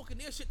 they talking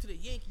their shit to the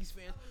Yankees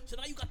fans, so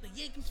now you got the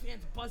Yankees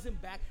fans buzzing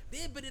back,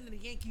 they're better than the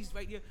Yankees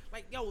right here,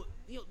 like, yo,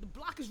 the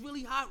block is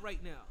really hot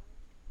right now.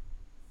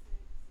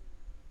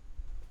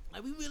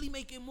 Like, we really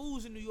making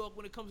moves in New York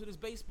when it comes to this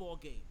baseball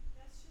game.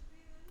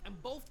 And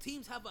both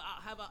teams have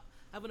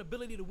an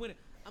ability to win it.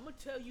 I'm gonna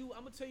tell you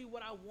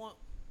what I want,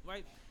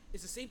 right?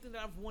 It's the same thing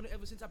that I've wanted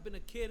ever since I've been a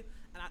kid,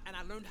 and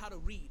I learned how to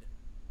read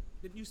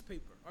the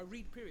newspaper or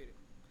read. Period.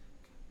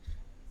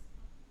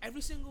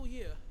 Every single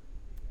year,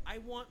 I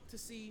want to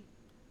see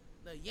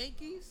the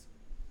Yankees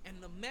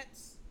and the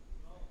Mets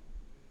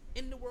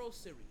in the World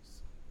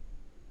Series.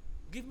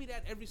 Give me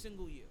that every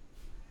single year.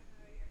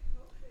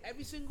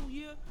 Every single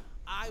year,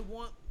 I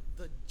want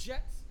the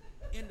Jets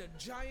and the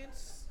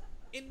Giants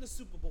in the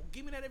Super Bowl.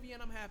 Give me that every year,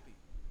 and I'm happy.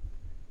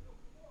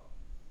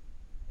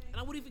 And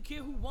I wouldn't even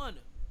care who won.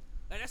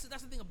 Like that's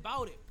the thing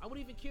about it. I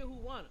wouldn't even care who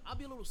won. I'd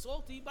be a little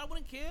salty, but I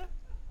wouldn't care.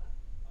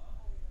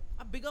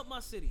 I big up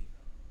my city.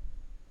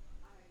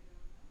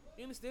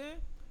 You understand?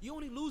 You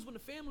only lose when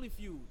the family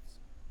feuds.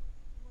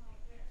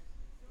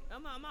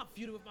 I'm not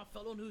feuding with my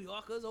fellow New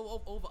Yorkers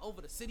over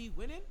the city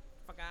winning.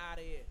 Fuck out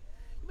of here.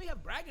 You may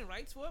have bragging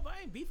rights for it, but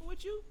I ain't beefing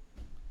with you.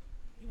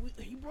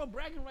 You brought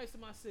bragging rights to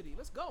my city.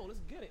 Let's go. Let's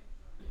get it.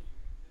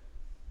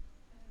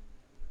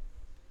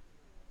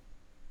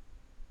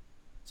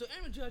 So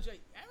Aaron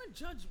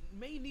Judge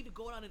may need to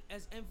go down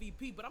as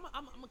MVP, but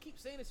I'm gonna keep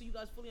saying this so you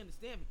guys fully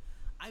understand me.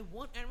 I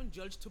want Aaron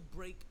Judge to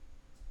break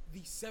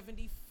the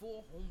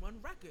 74 home run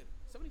record,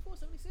 74,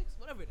 76,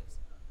 whatever it is,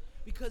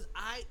 because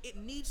it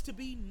needs to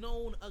be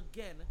known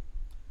again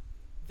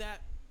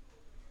that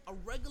a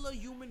regular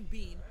human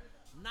being,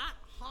 not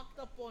hopped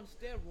up on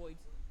steroids,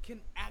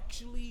 can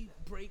actually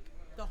break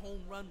the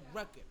home run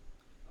record,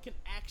 can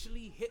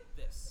actually hit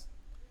this.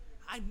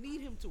 I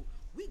need him to.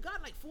 We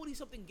got like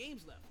 40-something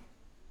games left.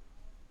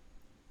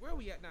 Where are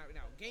we at now?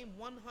 Game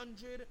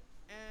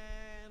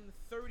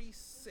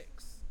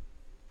 136.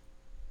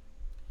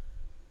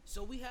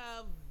 So we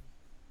have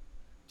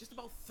just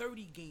about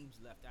 30 games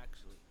left,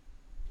 actually.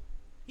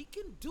 He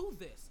can do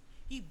this.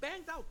 He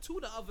banged out 2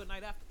 the other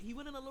night after. He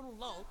went in a little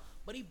low,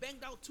 but he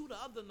banged out 2 the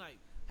other night.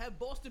 Had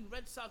Boston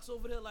Red Sox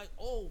over there like,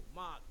 oh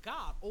my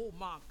God, oh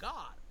my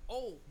God,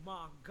 oh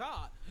my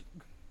God.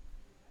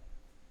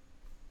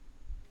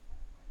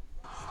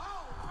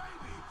 Oh,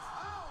 baby!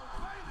 Oh,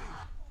 baby!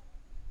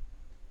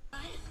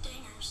 Right,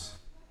 dingers.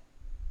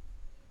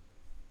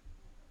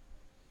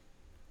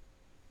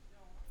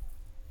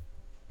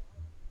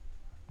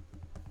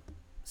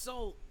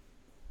 So,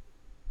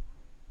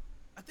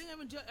 I think I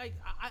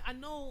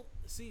know,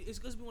 see, it's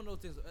going to be one of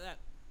those things that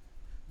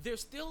there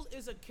still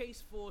is a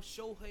case for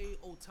Shohei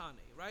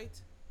Ohtani,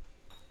 right?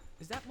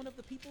 Is that one of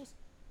the people's?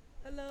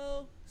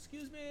 Hello?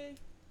 Excuse me?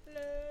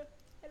 Hello?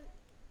 Hello?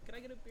 Can I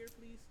get a beer,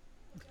 please?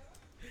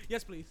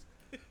 Yes, please.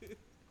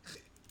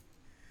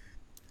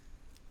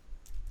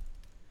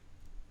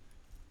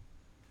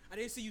 I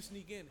didn't see you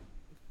sneak in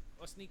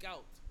or sneak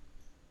out.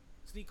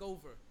 Sneak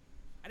over.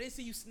 I didn't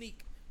see you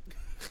sneak.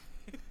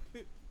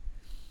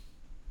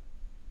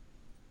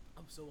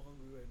 I'm so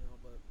hungry right now,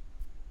 but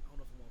I don't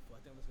know if I'm on food. I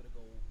think I'm just gonna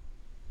go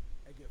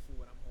and get food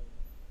when I'm home.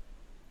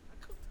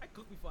 I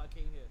cooked before I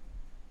came here.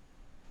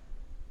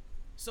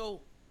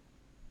 So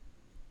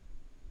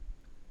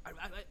I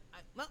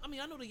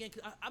know the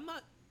Yankees.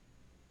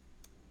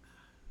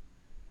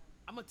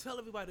 I'm gonna tell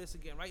everybody this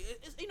again, right?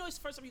 It's the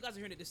first time you guys are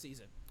hearing it this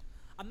season.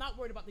 I'm not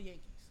worried about the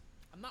Yankees.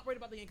 Not worried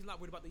about the Yankees.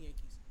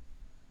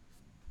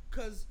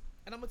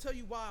 And I'm gonna tell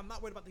you why I'm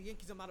not worried about the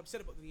Yankees. I'm not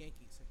upset about the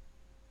Yankees.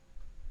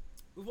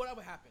 With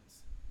whatever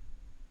happens,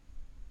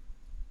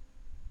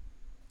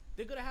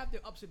 they're gonna have their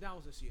ups and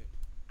downs this year,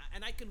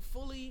 and I can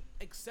fully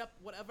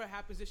accept whatever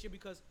happens this year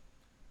because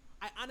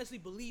I honestly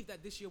believe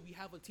that this year we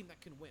have a team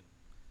that can win.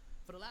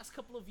 For the last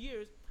couple of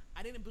years,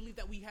 I didn't believe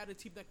that we had a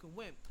team that can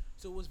win,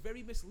 so it was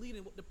very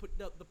misleading what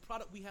the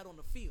product we had on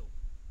the field.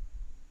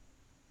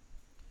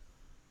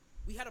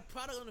 We had a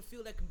product on the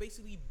field that can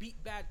basically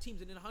beat bad teams,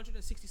 and in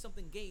 160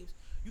 something games,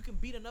 you can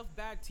beat enough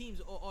bad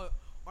teams, or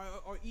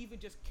even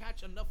just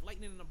catch enough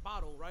lightning in a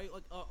bottle, right?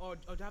 Like, or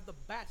to have the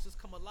bats just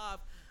come alive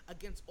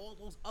against all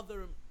those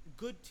other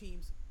good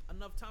teams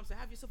enough times to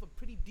have yourself a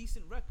pretty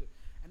decent record,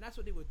 and that's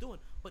what they were doing.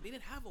 But they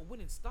didn't have a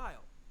winning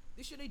style.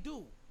 This year they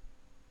do.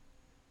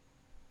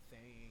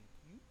 Thank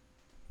you.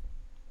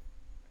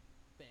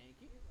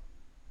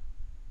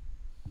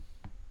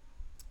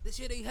 This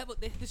year they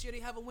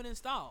have a winning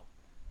style.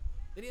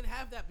 They didn't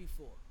have that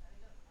before.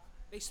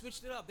 They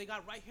switched it up. They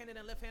got right-handed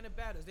and left-handed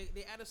batters.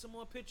 They added some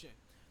more pitching.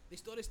 They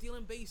started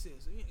stealing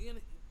bases.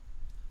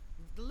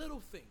 The little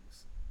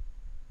things.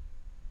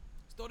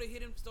 Started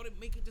hitting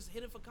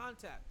for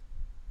contact.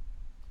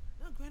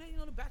 Now, granted,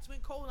 the bats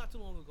went cold not too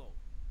long ago.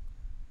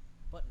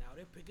 But now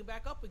they're picking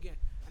back up again.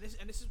 And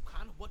this is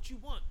kind of what you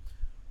want.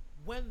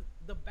 When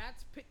the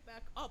bats pick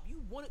back up,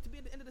 you want it to be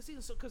at the end of the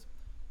season. So, because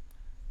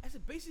as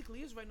it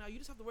basically is right now, you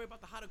just have to worry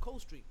about the hot or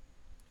cold streak.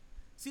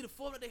 See, the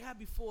form that they had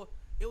before,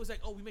 it was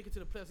like, oh, we make it to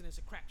the playoffs and it's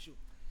a crapshoot.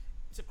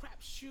 It's a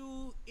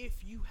crapshoot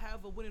if you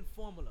have a winning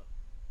formula.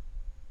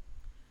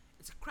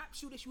 It's a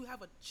crapshoot if you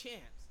have a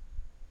chance.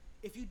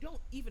 If you don't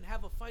even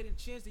have a fighting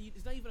chance, then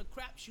it's not even a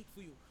crapshoot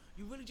for you.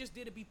 You really just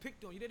there to be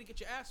picked on. You there to get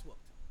your ass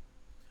whooped.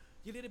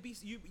 You there to be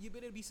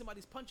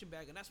somebody's punching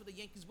bag, and that's what the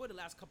Yankees were the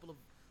last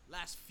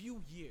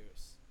few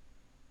years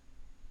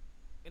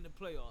in the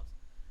playoffs.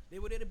 They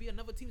were there to be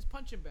another team's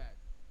punching bag.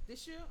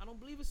 This year, I don't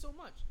believe it so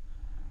much.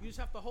 You just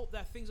have to hope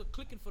that things are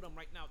clicking for them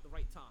right now at the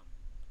right time.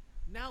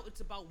 Now it's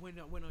about when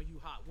are you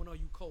hot? When are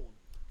you cold?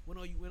 When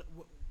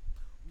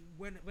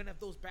have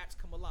those bats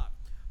come alive?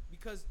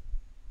 Because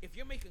if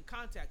you're making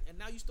contact and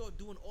now you start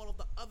doing all of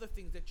the other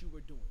things that you were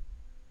doing,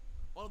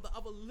 all of the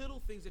other little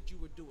things that you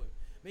were doing,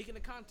 making the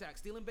contact,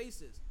 stealing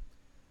bases,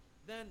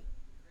 then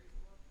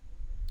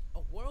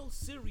a World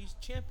Series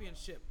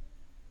championship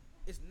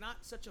is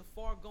not such a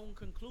far-gone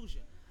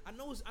conclusion. I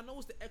know it's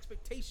the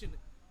expectation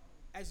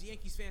as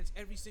Yankees fans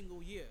every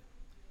single year,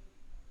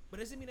 but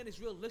it doesn't mean that it's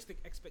realistic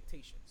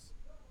expectations.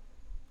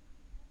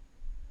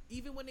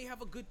 Even when they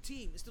have a good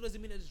team, it still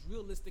doesn't mean that it's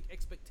realistic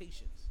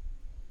expectations.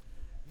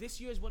 This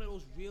year is one of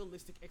those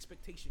realistic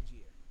expectations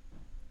year.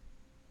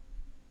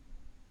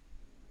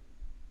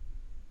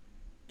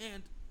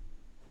 And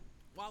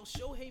while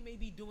Shohei may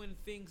be doing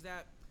things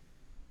that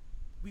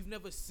we've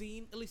never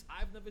seen, at least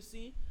I've never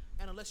seen,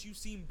 and unless you've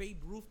seen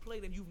Babe Ruth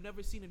play, then you've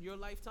never seen in your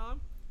lifetime,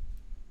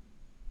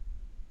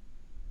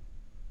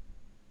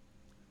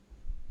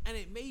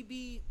 may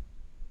be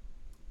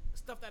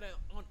stuff that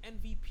are on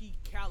MVP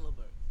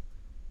caliber,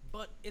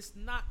 but it's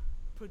not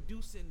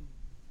producing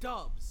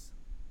dubs.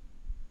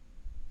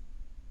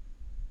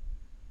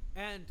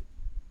 And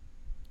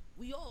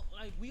we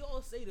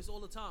all say this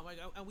all the time, like,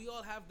 and we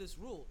all have this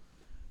rule.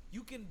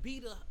 You can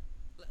beat and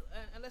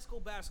let's go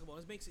basketball.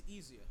 This makes it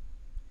easier.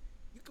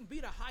 You can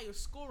beat the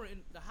highest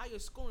scoring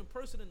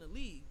person in the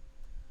league,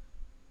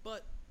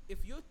 but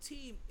if your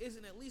team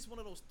isn't at least one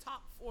of those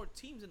top 4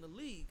 teams in the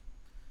league,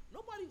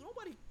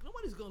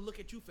 nobody's gonna look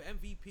at you for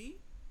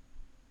MVP.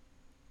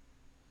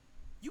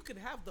 You can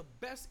have the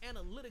best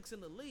analytics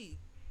in the league,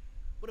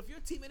 but if your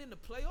team ain't in the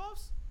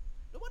playoffs,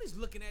 nobody's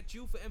looking at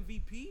you for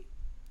MVP.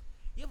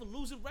 You have a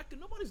losing record,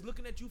 nobody's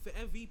looking at you for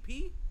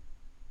MVP.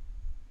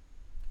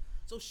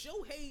 So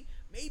Shohei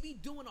may be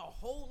doing a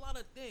whole lot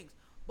of things,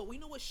 but we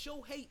know what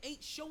Shohei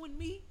ain't showing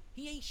me?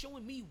 He ain't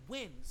showing me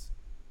wins.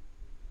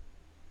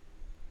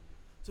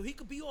 So he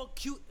could be all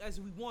cute as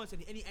he wants,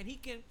 and he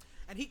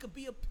could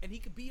be a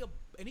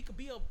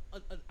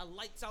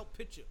lights out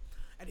pitcher,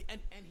 and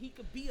he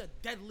could be a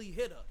deadly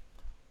hitter,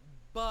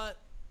 but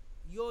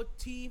your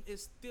team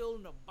is still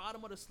in the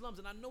bottom of the slums.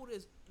 And I know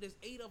there's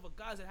 8 other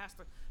guys that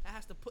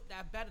has to put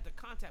that bat into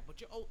contact,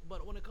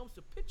 but when it comes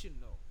to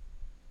pitching though,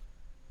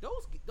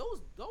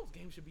 those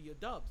games should be your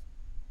dubs,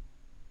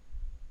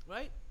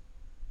 right?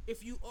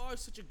 If you are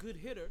such a good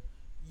hitter,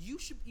 your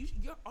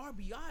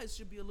RBIs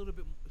should be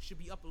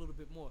up a little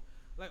bit more.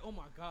 Like, oh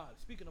my God,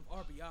 speaking of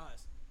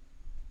RBIs,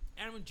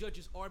 Aaron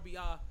Judge's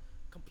RBI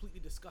completely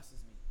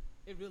disgusts me.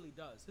 It really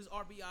does. His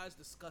RBIs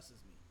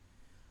disgusts me.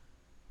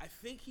 I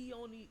think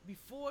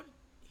before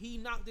he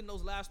knocked in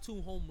those last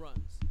 2 home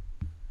runs,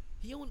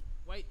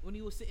 when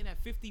he was sitting at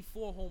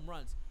 54 home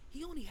runs,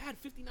 he only had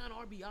 59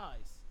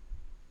 RBIs.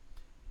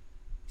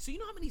 So you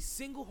know how many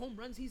single home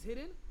runs he's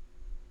hitting?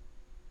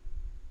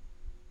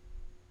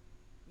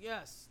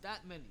 Yes,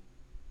 that many.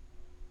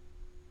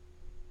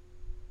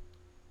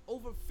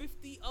 Over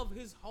 50 of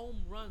his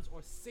home runs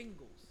are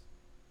singles.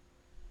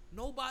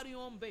 Nobody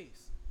on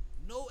base.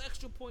 No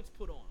extra points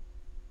put on.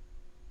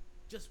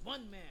 Just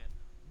one man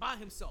by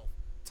himself.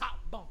 Top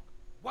bunk.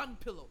 One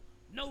pillow.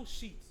 No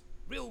sheets.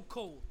 Real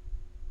cold.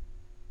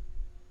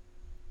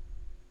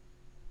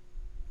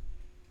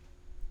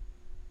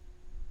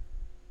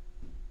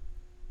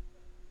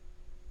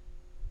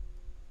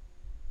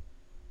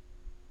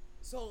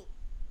 So,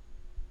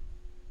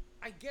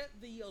 I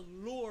get the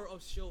allure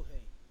of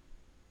Shohei.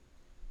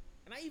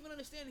 And I even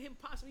understand him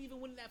possibly even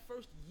winning that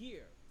first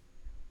year.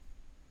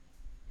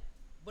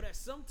 But at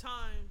some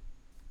time,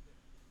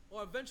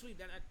 or eventually,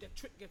 that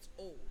trick gets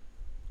old.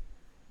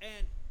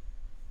 And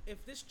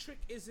if this trick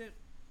isn't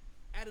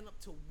adding up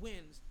to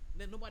wins,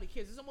 then nobody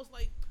cares. It's almost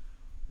like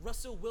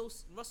Russell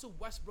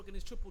Westbrook and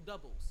his triple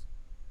doubles.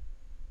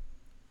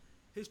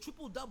 His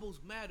triple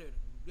doubles mattered.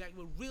 Like,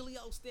 were really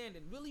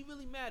outstanding. Really,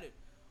 really mattered.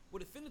 But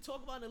the thing to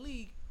talk about in the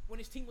league when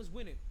his team was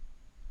winning.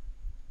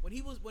 When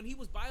he was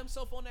by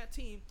himself on that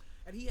team,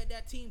 and he had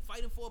that team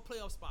fighting for a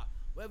playoff spot.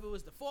 Whether it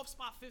was the 4th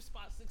spot, 5th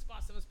spot, 6th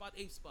spot, 7th spot,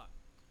 8th spot.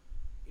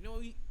 You know,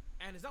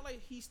 and it's not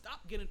like he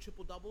stopped getting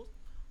triple doubles,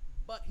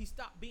 but he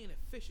stopped being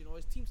efficient, or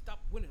his team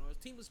stopped winning, or his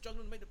team was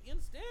struggling to make them. You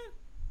understand?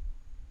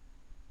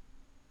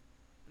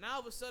 And now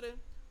all of a sudden,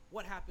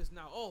 what happens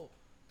now? Oh,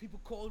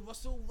 people call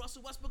Russell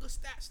Westbrook a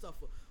stat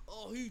stuffer.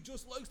 Oh, he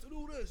just likes to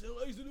do this, he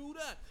likes to do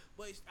that.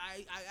 But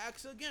I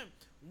ask again,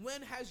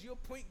 when has your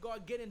point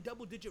guard getting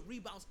double-digit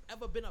rebounds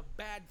ever been a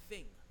bad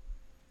thing?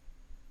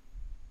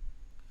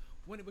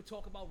 When we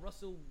talk about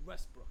Russell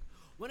Westbrook,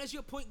 when has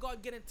your point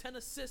guard getting 10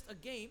 assists a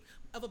game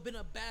ever been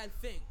a bad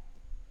thing?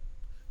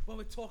 When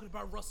we're talking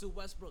about Russell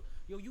Westbrook,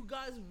 you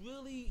guys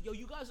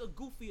are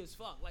goofy as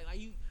fuck. Like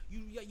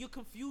you're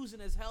confusing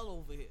as hell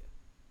over here.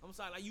 I'm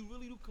sorry, like you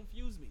really do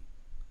confuse me.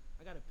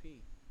 I gotta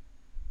pee.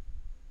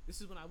 This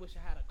is when I wish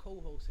I had a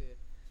co-host here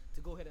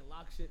to go ahead and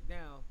lock shit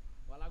down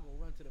while I go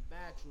run to the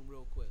bathroom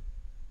real quick.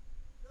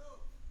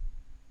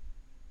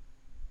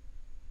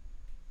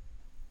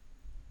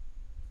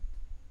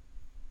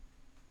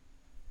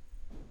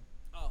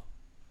 Oh,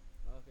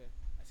 okay.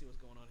 I see what's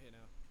going on here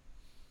now.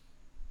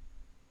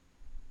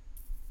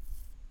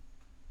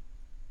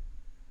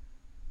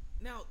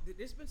 Now,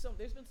 there's been some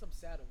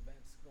sad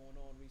events going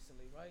on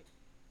recently, right?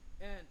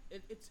 And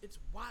it's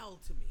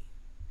wild to me.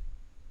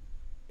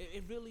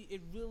 It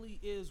really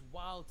is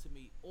wild to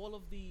me. All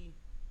of the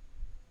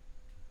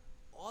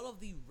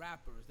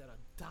rappers that are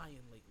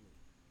dying lately.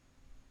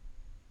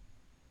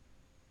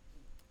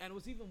 And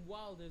what's even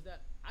wilder is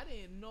that I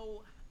didn't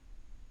know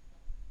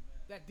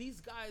that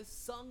these guys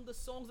sung the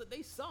songs that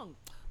they sung.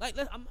 Like,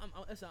 I'm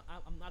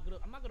not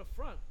gonna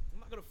front.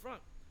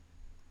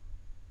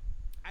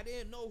 I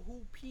didn't know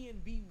who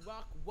P&B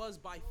Rock was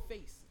by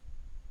face.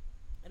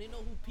 I didn't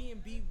know who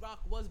P&B Rock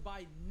was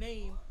by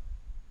name.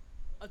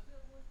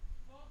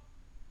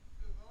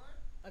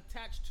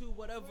 Attached to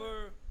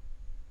whatever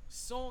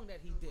song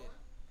that he did.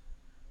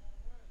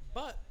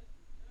 But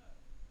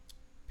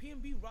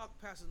P&B Rock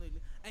passes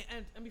lately,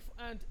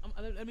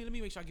 let me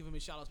make sure I give him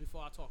his shout outs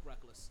before I talk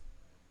reckless.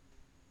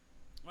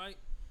 Right?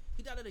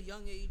 He died at a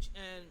young age,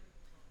 and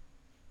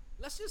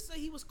let's just say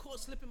he was caught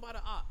slipping by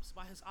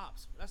his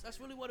ops. That's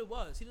really what it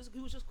was. He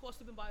was just caught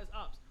slipping by his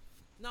ops.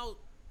 Now,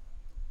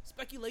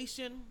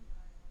 speculation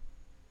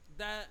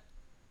that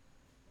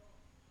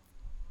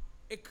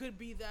it could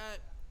be that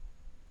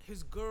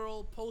his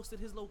girl posted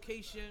his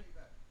location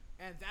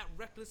and that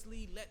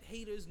recklessly let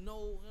haters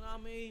know, you know what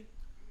I mean?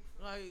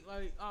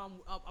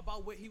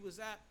 About where he was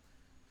at.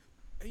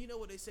 And you know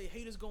what they say,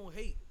 haters gonna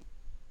hate.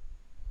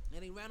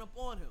 And he ran up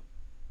on him.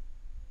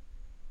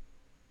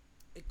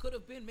 It could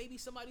have been maybe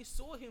somebody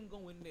saw him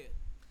going there,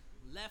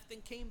 left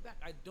and came back.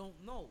 I don't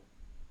know.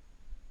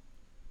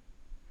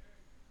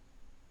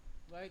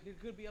 Right? There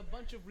could be a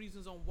bunch of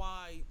reasons on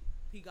why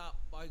he got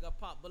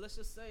popped. But let's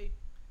just say,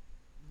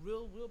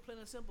 real plain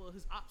and simple,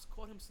 his ops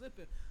caught him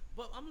slipping.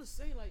 But I'm gonna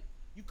say, like,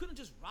 you couldn't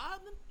just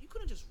rob him. You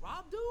couldn't just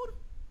rob dude.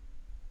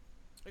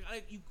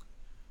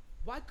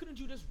 Why couldn't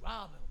you just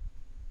rob him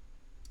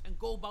and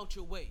go about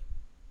your way?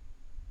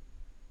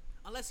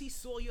 Unless he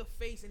saw your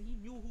face and he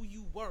knew who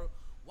you were,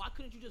 why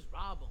couldn't you just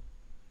rob him?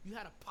 You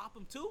had to pop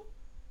him too?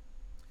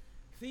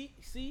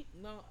 See,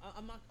 no,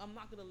 I'm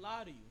not gonna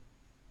lie to you.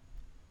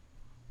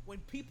 When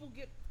people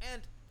get,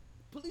 and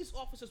police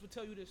officers would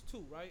tell you this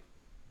too, right?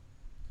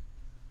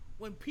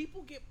 When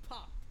people get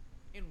popped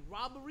in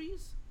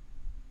robberies,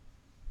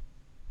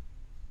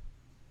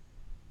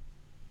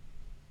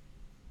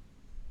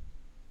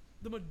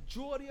 the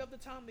majority of the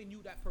time they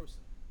knew that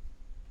person.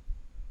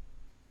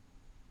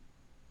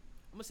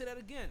 I'm gonna say that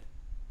again.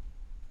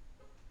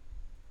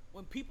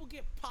 When people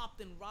get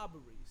popped in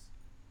robberies,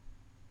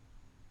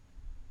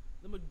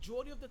 the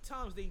majority of the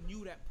times they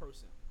knew that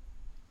person.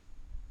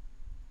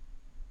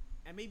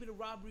 And maybe the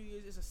robbery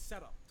is a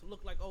setup to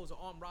look like, oh, it's a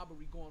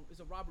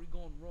robbery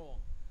going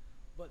wrong.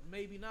 But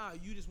maybe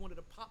not, you just wanted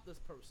to pop this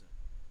person.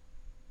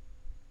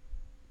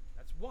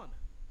 That's one.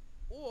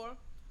 Or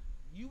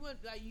you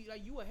went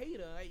you a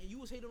hater, you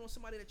was hating on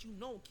somebody that you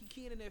know,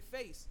 keying in their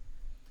face.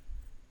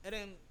 And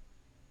then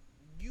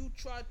you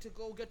tried to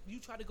go get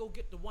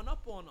the one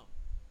up on them.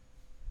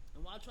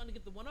 And while trying to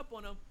get the one up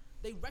on them,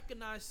 they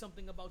recognize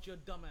something about your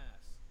dumb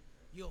ass.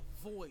 Your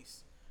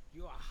voice,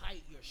 your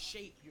height, your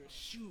shape, your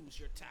shoes,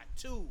 your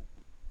tattoo,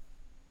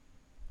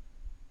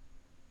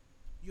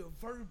 your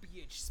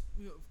verbiage,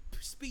 your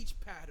speech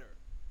pattern,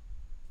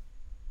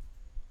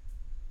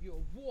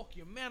 your walk,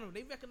 your manner.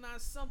 They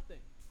recognize something.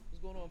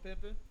 What's going on,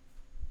 Pimpin'?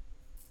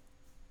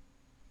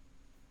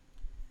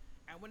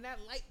 And when that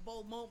light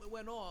bulb moment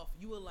went off,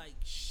 you were like,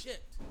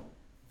 shit,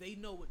 they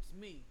know it's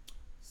me.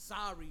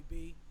 Sorry,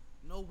 B.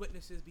 No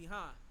witnesses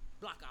behind.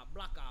 Block out,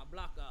 block out,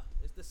 block out.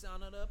 It's the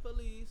sound of the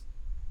police.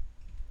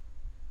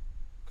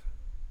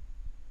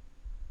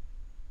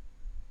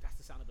 That's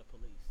the sound of the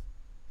police.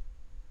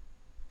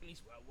 At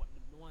least what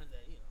the ones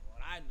that, you know,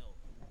 what I know.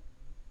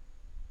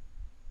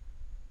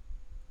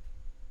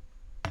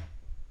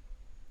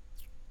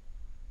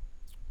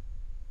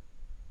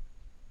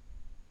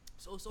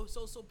 So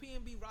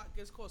P&B Rock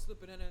gets caught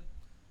slipping, and then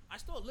I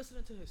start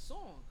listening to his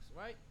songs,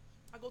 right?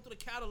 I go through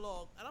the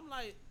catalog, and I'm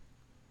like,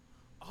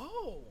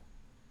 oh,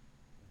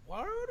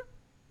 word?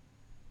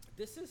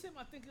 This is him.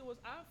 I think it was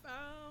I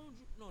Found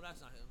You. No,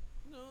 that's not him.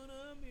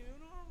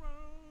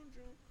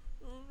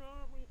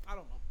 I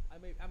don't know. I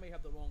may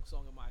have the wrong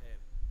song in my head.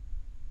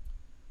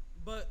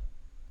 But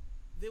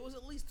there was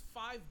at least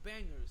 5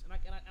 bangers, and I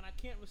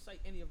can't recite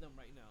any of them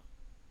right now.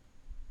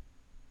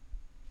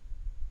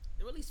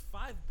 There were at least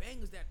 5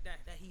 bangers that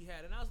he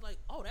had, and I was like,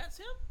 oh, that's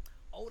him?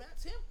 Oh,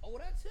 that's him? Oh,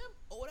 that's him?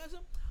 Oh, that's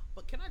him?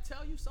 But can I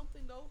tell you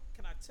something, though?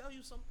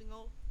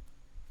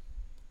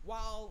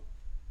 While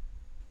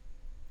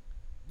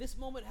this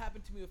moment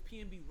happened to me with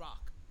P&B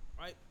Rock,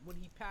 right, when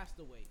he passed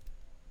away,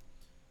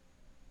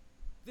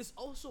 this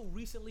also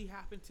recently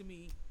happened to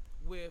me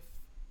with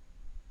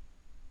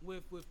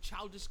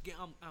Childish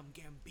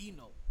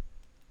Gambino.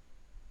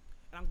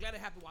 And I'm glad it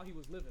happened while he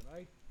was living,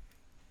 right?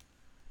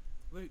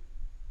 Wait,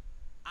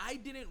 I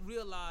didn't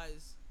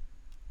realize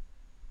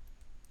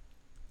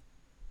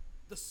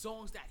the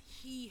songs that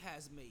he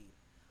has made.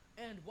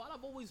 And while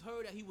I've always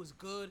heard that he was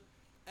good,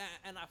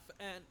 and I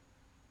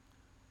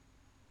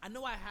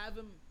know I have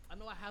him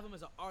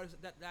as an artist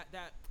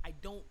that I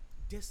don't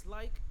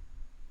dislike,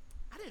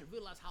 I didn't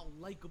realize how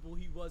likable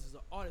he was as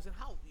an artist and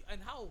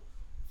how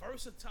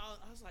versatile.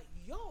 I was like,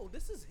 yo,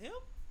 this is him?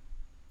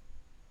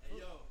 Hey,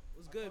 yo.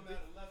 What's good, come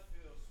out of left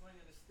field,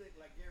 swinging the stick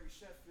like Gary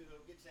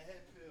Sheffield. Get your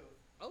head peeled.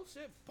 Oh,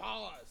 shit.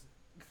 Bars.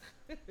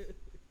 Swinging the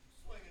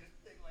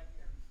stick like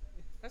Gary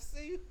Sheffield. I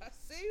see you.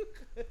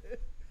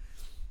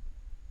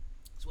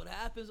 That's what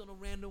happens on a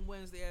random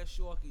Wednesday at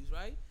Shorky's,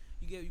 right?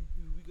 We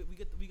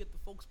get the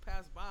folks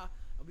pass by,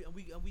 and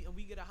we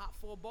get a hot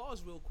 4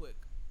 bars real quick.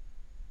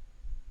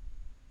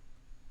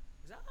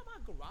 Is that my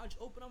garage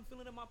open? I'm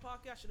feeling in my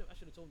pocket. I should have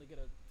told him to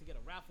get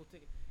a raffle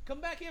ticket. Come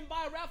back here and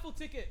buy a raffle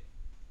ticket.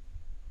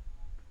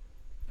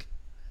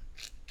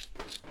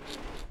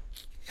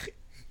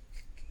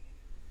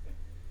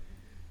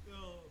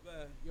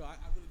 Yo, I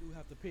really do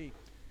have to pee.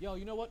 Yo,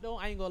 you know what though?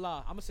 I ain't gonna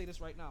lie. I'm gonna say this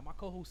right now. My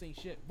co-host ain't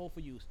shit, both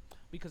of you,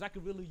 because I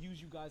could really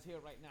use you guys here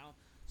right now.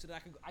 so that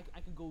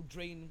I can go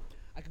drain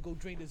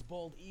this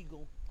bald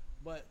eagle,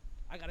 but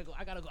I gotta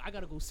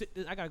go sit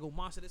this, I gotta go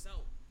monster this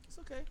out. It's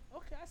okay.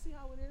 Okay, I see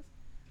how it is.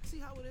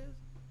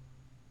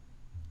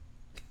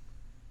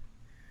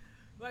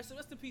 Right, so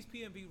rest in peace,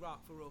 PNB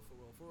Rock, for real.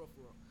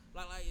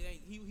 Like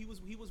he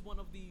was one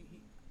of the,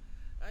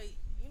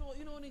 you know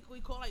what we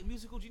call like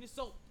musical genius.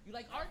 So you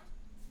like art?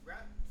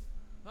 Rap?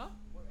 Huh?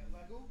 What,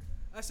 like who?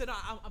 I said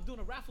I'm doing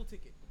a raffle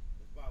ticket.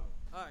 Let's buy one.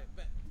 All right,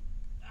 bet.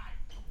 All right.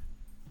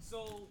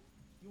 So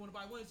you want to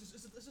buy one? It's just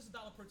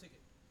 $1 per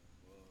ticket.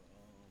 Well,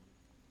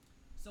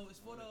 So it's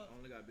for I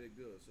only got big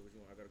bills, so which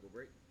one? I gotta go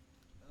break?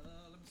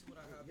 let me see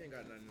what I have. You ain't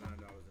got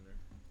 $99 in there.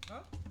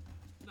 Huh?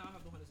 No, I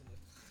have no hundreds in there.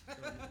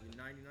 You're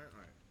 99?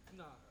 Alright.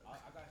 Nah.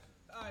 I got you.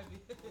 All right.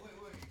 Wait,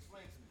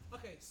 explain to me.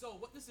 Okay, so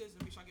what this is,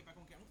 let me make sure I get back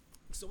on camera.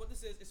 So what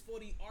this is for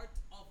the Art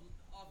of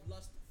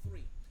Lust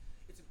 3.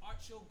 It's an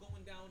art show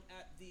going down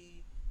at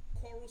the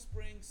Coral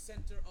Springs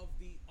Center of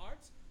the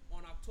Arts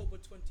on October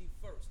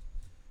 21st.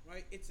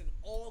 Right? It's an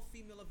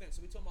all-female event.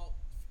 So we're talking about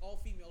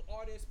all-female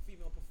artists,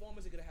 female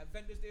performers. They're gonna have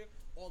vendors there.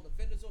 All the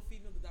vendors are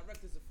female. The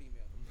directors are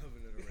female. I'm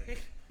loving it already.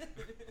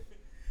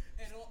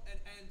 and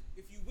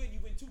if you win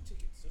 2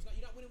 tickets. So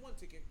you're not winning 1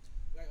 ticket.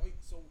 Right?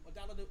 So $1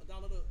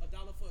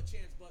 for a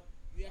chance, but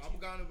you actually.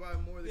 I'm gonna buy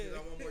more because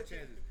I want more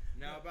chances.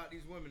 Now about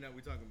these women that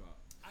we're talking about.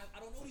 I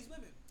don't know these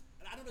women,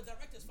 and I know the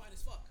director's fine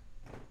as fuck.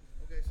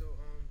 Okay, so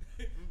I'm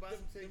gonna buy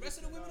some tickets. The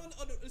rest of the women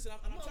listen,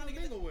 I'm trying to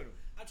get with them.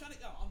 I'm trying to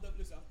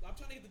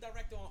get the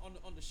director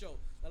on the show.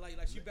 Like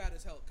she bad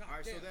as hell. All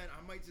right, so then I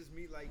might just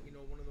meet like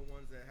one of the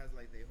ones that has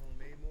like their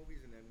homemade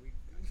movies, and then we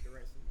the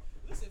rest of them.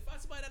 Listen,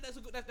 find somebody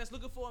that's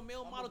looking for a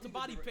male model to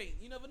body paint.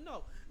 You never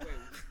know. Wait.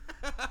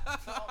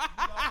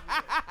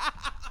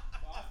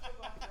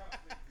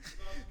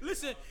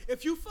 Listen,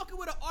 if you fucking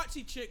with an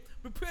artsy chick,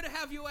 prepare to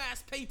have your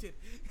ass painted.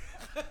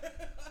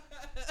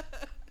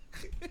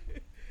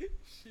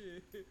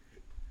 Shit.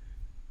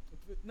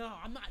 No,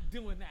 I'm not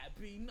doing that,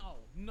 B.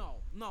 No.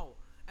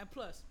 And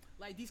plus,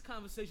 like, these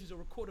conversations are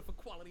recorded for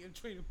quality and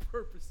training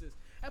purposes.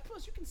 And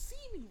plus, you can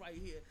see me right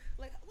here.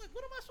 Like,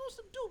 what am I supposed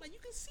to do? Like, you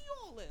can see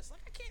all this.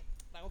 Like, I can't.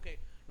 Like, okay,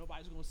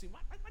 nobody's gonna see my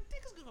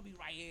dick is gonna be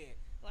right here.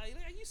 Like,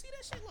 you see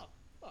that shit? Look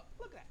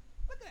at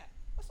that.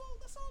 That's all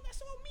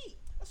me.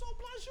 That's all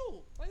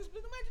Blanchot. Like, imagine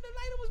the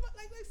lighter was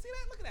like, see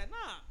that? Look at that.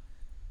 Nah,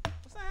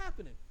 what's not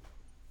happening?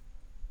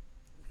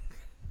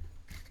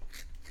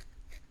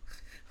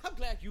 I'm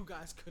glad you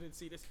guys couldn't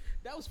see this.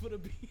 That was for the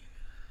B.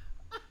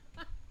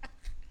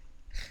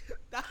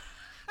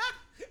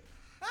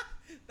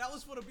 That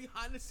was for the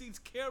behind the scenes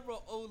camera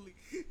only.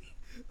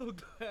 I'm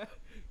glad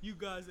you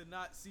guys did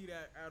not see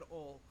that at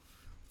all.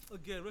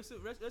 Again, rest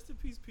in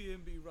peace,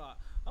 PNB Rock.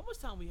 How much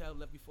time we have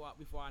left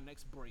before our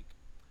next break?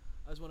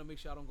 I just want to make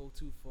sure I don't go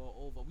too far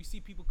over. We see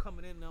people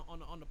coming in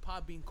on the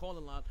Podbean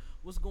calling line.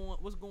 What's going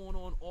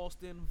on,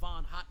 Austin,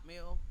 Von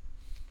Hotmail?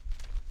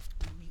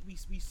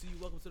 We see you.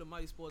 Welcome to the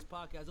MyT Sports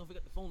Podcast. Don't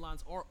forget the phone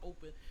lines are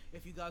open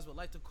if you guys would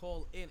like to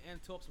call in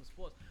and talk some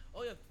sports.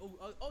 Oh yeah,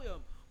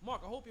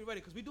 Mark. I hope you're ready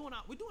because we're doing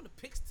the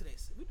picks today.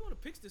 We're doing the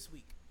picks this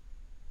week.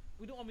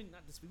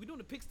 Not this week. We're doing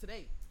the picks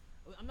today.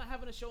 I'm not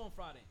having a show on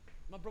Friday.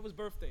 My brother's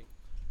birthday.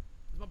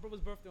 It's my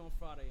brother's birthday on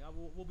Friday.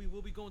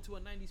 We'll be going to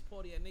a 90s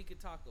party at Naked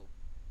Taco.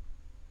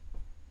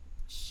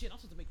 Shit, I'm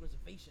supposed to make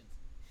reservations.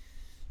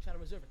 Try to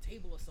reserve a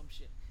table or some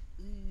shit.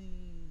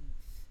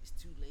 It's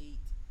too late.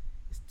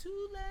 It's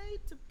too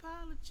late to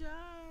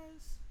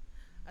apologize.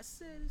 I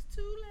said it's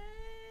too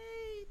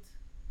late.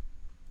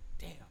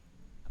 Damn,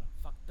 I done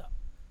fucked up.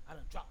 I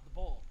done dropped the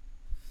ball.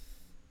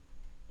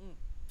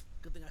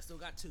 Good thing I still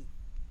got 2.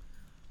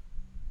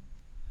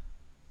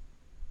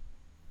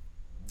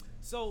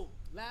 So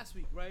last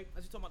week, right?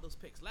 As you talking about those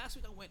picks. Last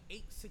week I went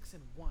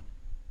 8-6-1.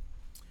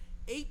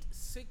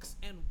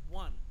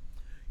 8-6-1.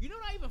 You know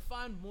what I even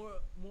find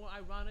more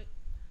ironic?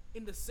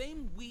 In the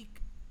same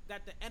week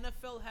that the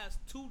NFL has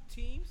 2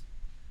 teams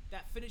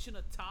that finish in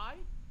a tie,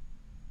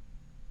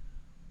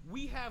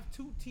 we have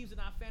 2 teams in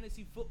our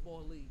fantasy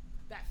football league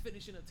that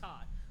finish in a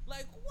tie.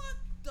 Like, what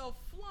the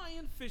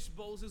flying fish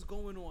bowls is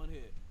going on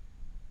here?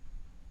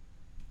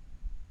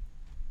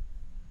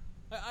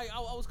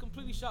 I was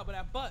completely shocked by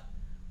that, but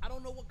I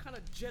don't know what kind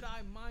of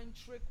Jedi mind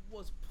trick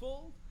was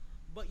pulled,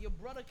 but your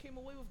brother came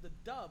away with the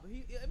dub.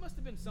 It must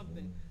have been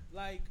something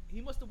like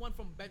he must have won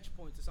from bench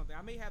points or something.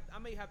 I may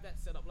have that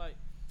set up like,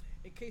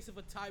 in case of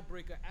a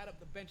tiebreaker, add up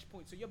the bench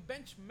points. So your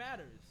bench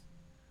matters,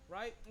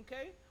 right?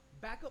 Okay,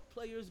 backup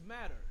players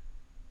matter.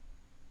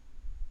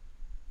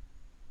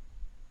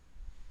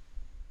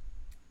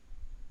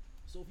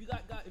 So if you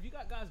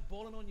got guys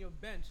balling on your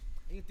bench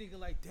and you're thinking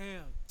like,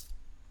 damn,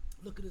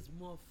 look at this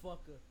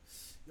motherfucker.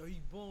 Yo,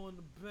 he balling on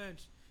the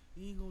bench.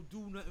 He ain't gonna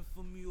do nothing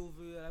for me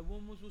over here. Like, what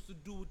am I supposed to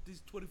do with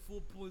these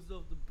 24 points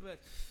off the bench?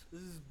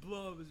 This is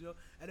blubbers, yo.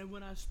 And then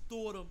when I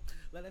stored him,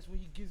 like, that's when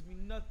he gives me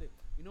nothing.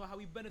 You know how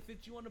he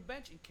benefits you on the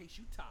bench? In case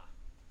you tie.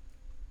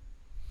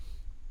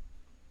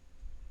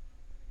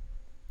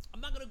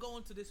 I'm not gonna go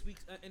into this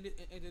week's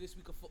into this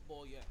week of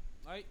football yet,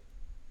 right?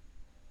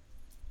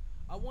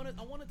 I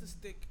wanted to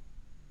stick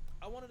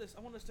I wanted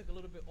to take a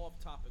little bit off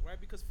topic, right?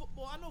 Because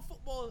football, I know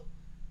football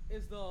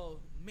is the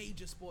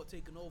major sport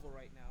taking over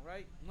right now,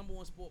 right? Number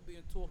one sport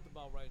being talked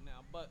about right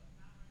now, but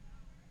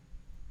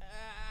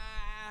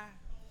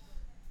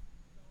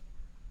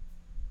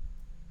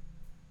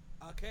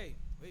okay,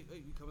 wait,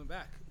 you coming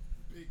back?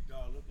 Big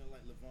dog looking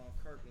like LeVon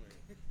Kirkland.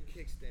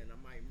 Kickstand, I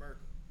might murk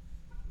him.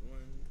 1,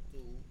 2,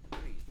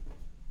 3.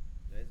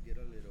 Let's get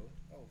a little.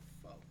 Oh,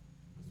 fuck.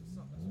 That's what's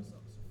up. So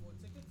 4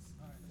 tickets.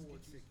 All right, Four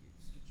let's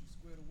tickets. Get you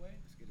squared away.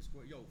 Let's get a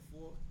square. Yo,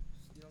 4.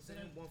 You know what I'm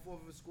saying?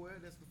 1/4 of a square.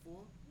 That's the 4.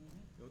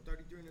 Mm-hmm. Yo,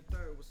 33 and a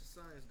third. What's the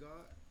science,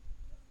 God?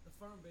 The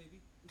firm,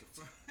 baby.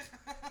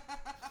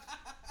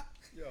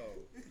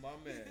 Yo, my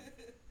man.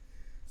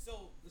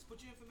 So let's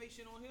put your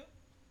information on here,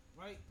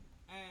 right?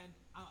 And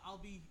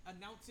I'll be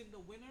announcing the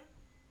winner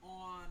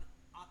on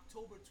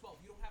October 12th.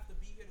 You don't have to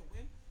be here to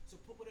win. So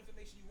put what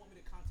information you want me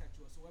to contact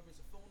you on. So whether it's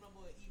a phone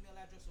number, an email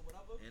address, or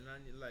whatever. And I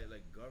need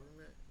like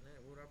government,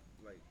 man. What up,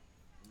 like?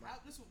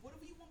 Listen,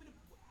 whatever you want me to,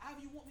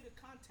 however you want me to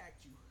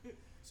contact you.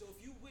 So if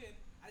you win,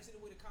 I just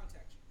need a way to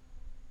contact you.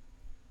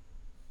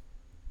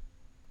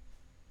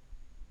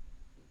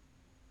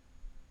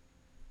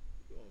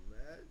 You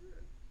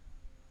imagine?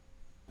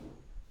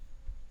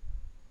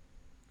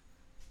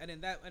 And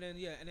then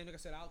like I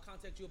said, I'll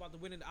contact you about the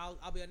winner.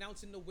 I'll be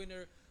announcing the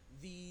winner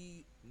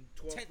the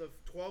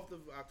 12th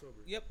of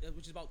October. Yep,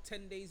 which is about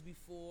 9 days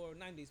before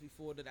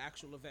the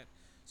actual event.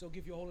 So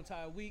give you a whole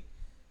entire week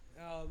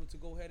to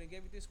go ahead and get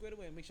everything squared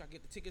away and make sure I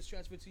get the tickets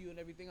transferred to you and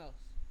everything else.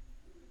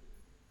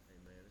 Hey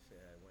man, this shit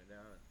had went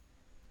down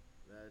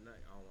last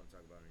night. I don't want to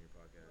talk about it on your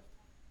podcast.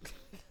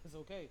 It's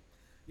okay.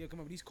 Yeah, come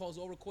on. These calls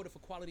are all recorded for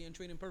quality and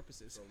training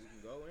purposes. So we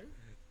can go in.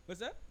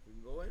 What's that? We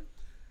can go in.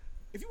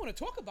 If you want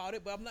to talk about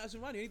it, but I'm not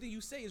running. Anything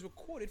you say is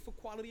recorded for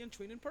quality and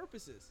training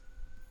purposes.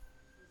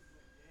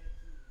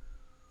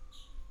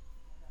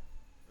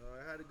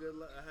 I had a good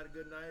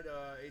night.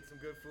 Ate some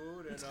good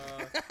food and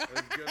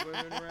there's good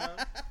women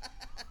around.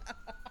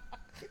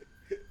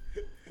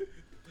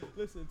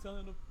 Listen, tell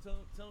him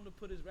to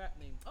put his rap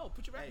name. Oh,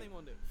 put your rap name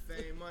on there.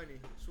 Fame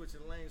money,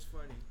 switching lanes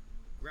funny.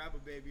 Grab a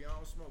baby. I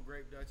don't smoke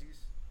grape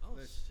Dutchies. Oh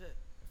Listen, shit.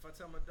 if I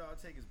tell my dog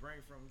take his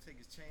brain from him, take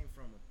his chain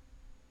from him,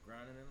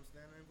 grinding and I'm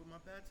standing with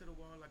my back to the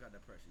wall, I got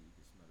that pressure. You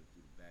can smell it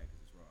through the bag because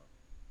it's raw.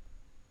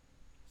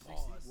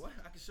 60, what?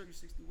 I can show you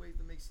 60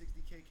 ways to make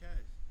 60K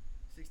cash.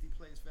 60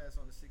 plays fast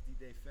on a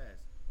 60-day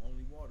fast.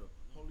 Only water.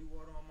 Holy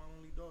water on my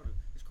only daughter.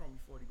 This Chromie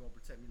 40 gonna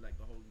protect me like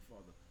the Holy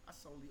Father. I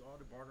solely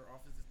order barter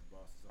office. This the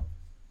boss's office.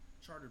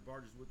 Chartered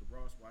barges with the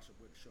Ross, wash up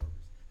with the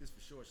Shorters. This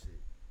for short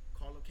shit.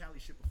 Call up Cali,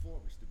 ship a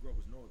Forest. The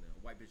growers northern.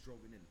 A white bitch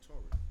drove it in the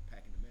Taurus.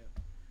 Packing the mail.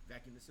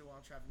 Vacuum the seal while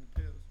I'm traveling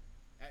the pills.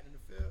 Acting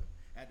the field.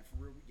 Acting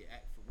for real, we get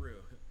act for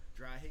real.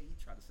 Dry Haiti,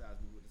 try to size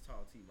me with a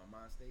tall T. My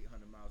mind state,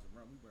 100 miles of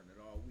run. We burn it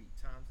all week.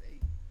 Times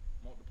 8.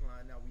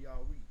 Multiplying, now we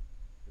all weak.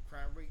 The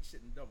crime rate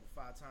shouldn't double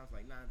 5 times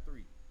like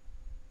 9-3.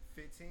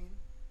 15,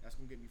 that's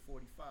gonna get me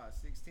 45.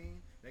 16,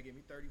 that get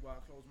me 30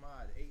 while I close my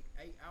eyes.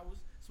 8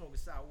 hours,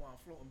 smoking sour while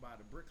I'm floating by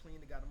the brick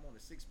clean. They got them on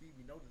the 6 speed.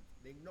 We know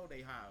that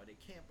they high.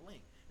 They can't blink.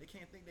 They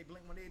can't think they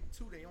blink when they're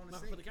 2. They on the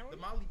sink. The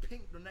Molly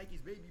pink, the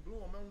Nike's baby blue.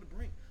 I'm on the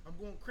brink. I'm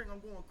going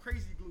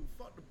crazy glue.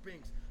 Fuck the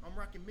binks. I'm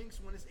rocking minks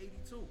when it's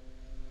 82.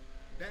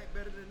 Back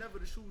better than ever.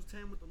 The shoes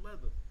tan with the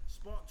leather.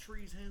 Spark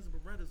trees, hands and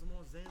Berettas. I'm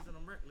on Zans and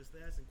I'm reckless.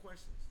 They asking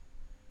questions.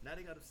 Now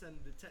they got to send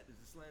the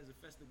detectives. The slams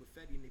infested with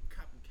Fetty and they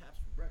copping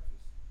caps for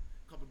breakfast.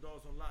 Couple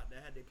dogs on lock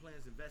that had their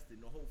plans invested.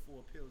 No hope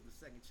for appeals. The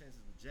second chances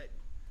rejected.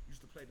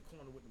 Used to play the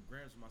corner with them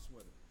grams in my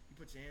sweater. You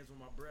put your hands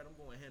on my bread, I'm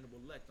going Hannibal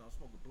Lecter. I'm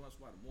smoking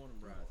blunts while the morning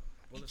rise.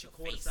 Bullets a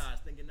quarter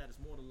size, thinking that it's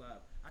more to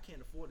live. I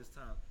can't afford this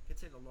time. Can't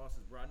take no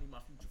losses, bro. I need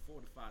my future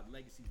fortified.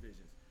 Legacy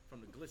visions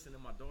from the glisten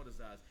in my daughter's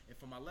eyes. And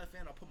from my left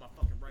hand, I'll put my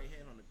fucking right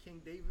hand on the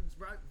King David's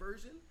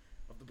version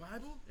of the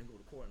Bible and go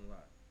to court and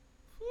lie.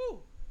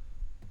 Whew.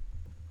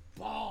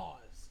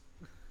 Bars.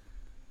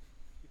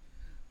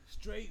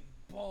 Straight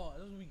bars.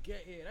 That's what we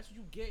get here. That's what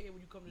you get here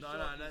when you come to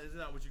Sharky's. No, it's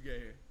not what you get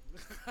here.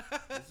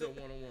 This is a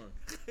one-on-one.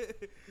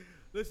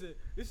 Listen,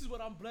 this is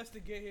what I'm blessed to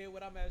get here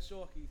when I'm at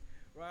Sharky's.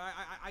 Right?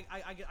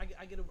 I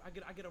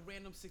get a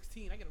random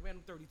 16. I get a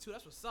random 32.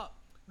 That's what's up.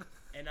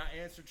 And I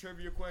answer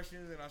trivia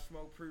questions and I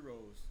smoke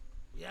pre-rolls.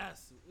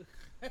 Yes.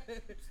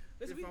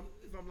 Listen,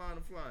 if I'm lying,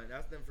 I'm flying.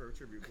 That's them for a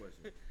trivia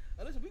question.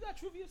 Listen, we got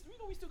trivia. We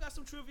know we still got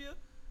some trivia.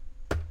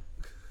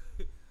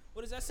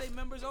 What does that say?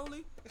 Members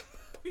only?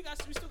 We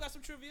still got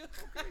some trivia.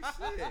 Okay,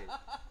 shit.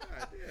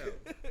 God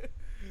damn.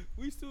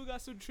 We still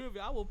got some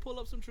trivia. I will pull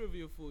up some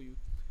trivia for you.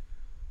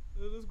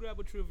 Let's grab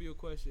a trivia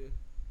question.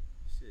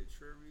 Shit,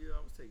 trivia.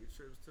 I was taking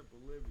trips to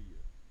Bolivia.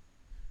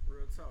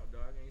 Real talk,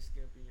 dog. I ain't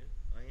skimping you.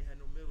 I ain't had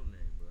no middle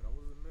name, but I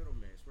was a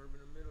middleman, swerving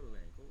the middle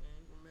lane. Go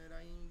in, go mad.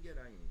 I ain't get.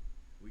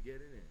 We get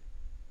it in.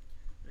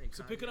 Man,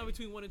 so pick it up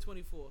between 1 and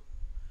 24.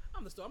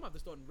 I'm gonna have to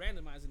start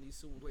randomizing these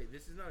soon. Wait,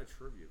 this is not a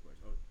trivia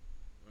question. Oh,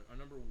 a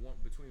number one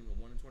between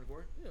 1 and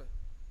 24. Yeah.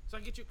 So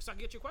I get your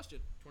question.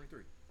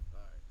 23. All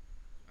right.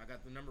 I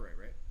got the number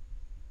right?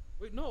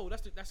 Wait, no,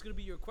 that's gonna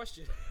be your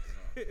question.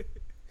 Oh.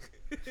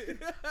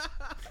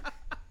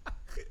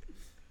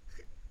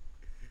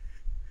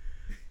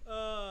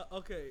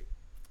 Okay.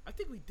 I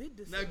think we did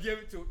this. Now give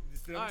it to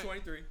it's number All right.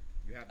 23.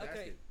 You have to ask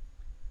Okay. it.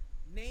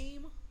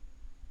 Name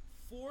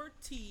 4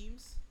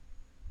 teams,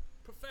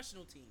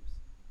 professional teams,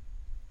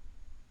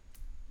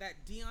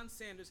 that Deion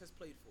Sanders has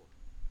played for.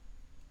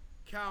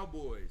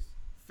 Cowboys,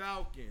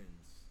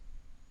 Falcons,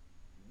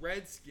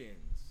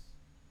 Redskins,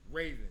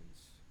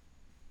 Ravens.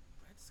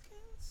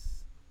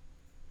 Redskins?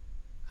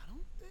 I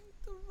don't think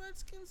the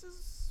Redskins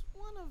is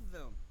one of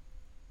them.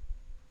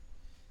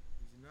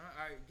 Is it not?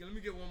 All right, let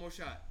me get one more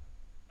shot.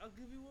 I'll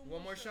give you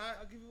One more shot?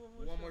 I'll give you one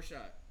more One shot. more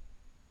shot.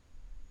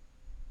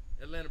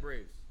 Atlanta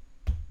Braves.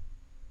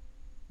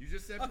 You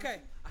just said Okay,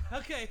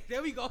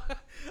 there we go.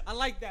 I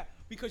like that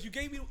because you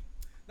gave me,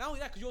 not only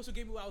that, because you also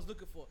gave me what I was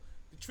looking for.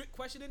 The trick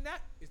question in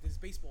that is this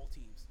baseball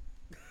teams.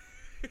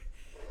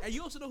 And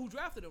you also know who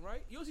drafted him,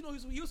 right? You also know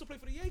he also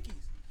played for the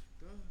Yankees.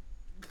 Duh.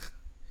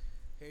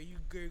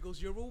 Here goes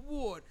your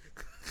reward.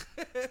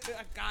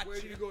 I got Where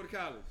you. did you go to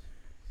college?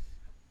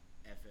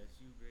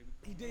 FSU, baby.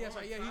 He did, that's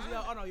right. Yeah,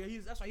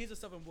 that's right. He's a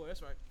Southern boy.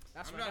 That's right.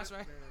 That's I'm right. not- That's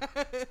right.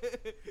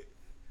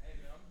 Hey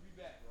man, I'm gonna be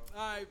back, bro.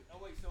 All right. Oh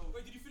wait, so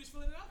Wait, did you finish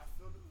filling it I out?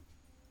 filled it.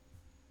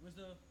 Where's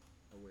the?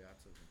 Oh wait, I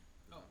took them.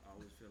 Oh. I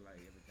always feel like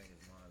everything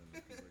is mine and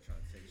the people are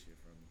trying to take shit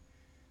from me.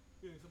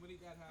 Yeah, somebody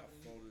got I happening.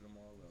 folded them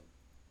all up.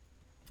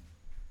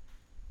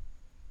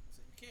 So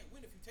you can't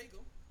win if you take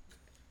them.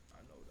 I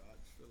know, dog. I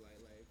just feel like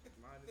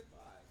mine is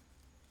mine.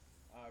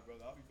 All right,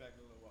 brother. I'll be back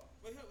in a little while.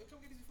 Wait,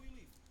 come get these before you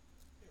leave.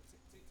 Here,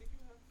 take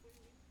your hat before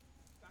you leave.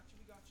 Got you.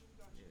 We got you.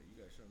 Yeah, you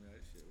gotta show me how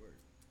this shit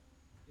works.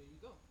 There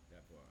you go.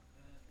 That part.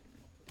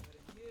 I'll put that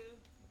in here.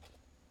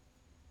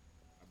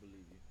 I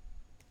believe you.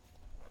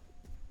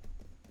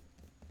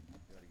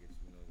 Gotta get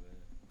you,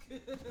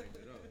 change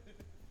it up.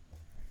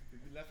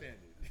 You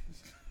left-handed.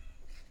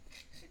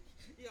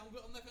 Yeah, I'm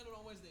left-handed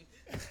on Wednesday.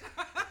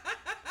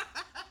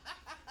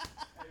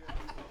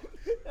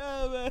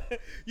 Oh man,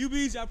 you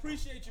B's, I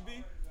appreciate you,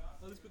 B.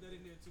 Oh, let's put that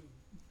in there too.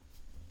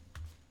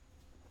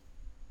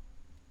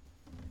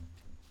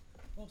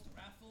 Folks, the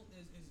raffle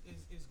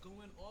is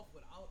going off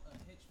without a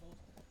hitch,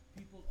 folks.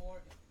 People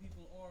are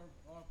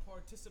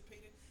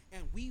participating,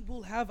 and we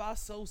will have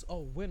ourselves a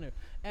winner.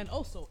 And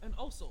also,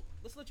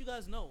 let's let you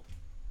guys know,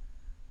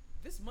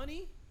 this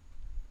money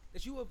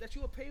that you are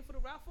paying for the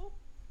raffle,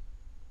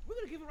 we're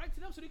gonna give it right to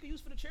them so they can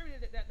use for the charity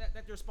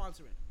that they're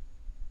sponsoring.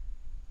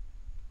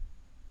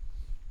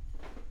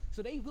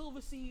 So they will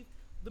receive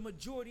the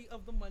majority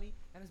of the money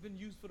that has been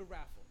used for the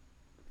raffle.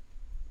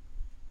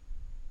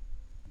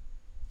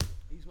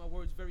 I use my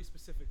words very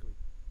specifically.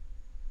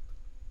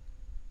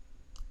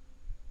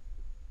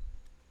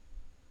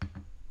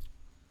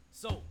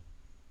 So,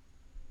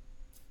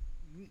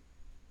 I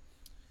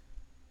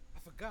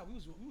forgot we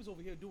was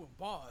over here doing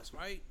bars,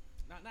 right?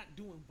 Not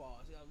doing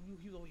bars. We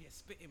was over here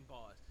spitting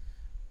bars,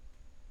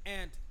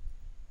 and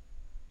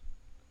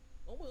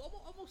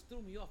almost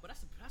threw me off. But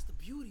that's the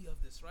beauty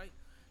of this, right?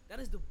 That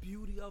is the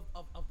beauty of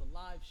the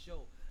live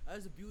show. That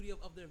is the beauty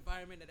of the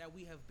environment that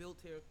we have built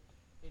here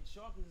in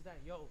Sharkers. Is that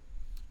you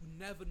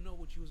never know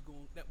what you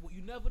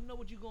never know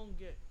what you're gonna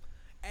get,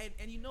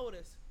 and you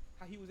notice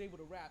how he was able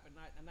to rap and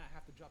not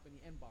have to drop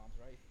any N-bombs,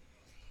 right?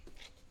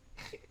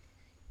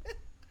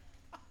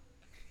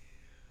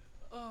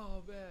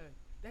 Oh man,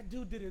 that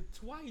dude did it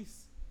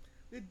twice.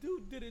 I would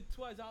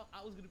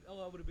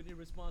have been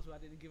irresponsible. I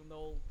didn't give him the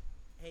old,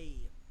 hey,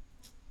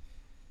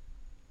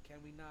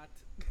 can we not?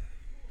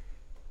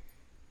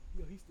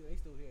 Yo, they still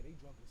here. They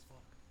drunk as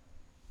fuck. I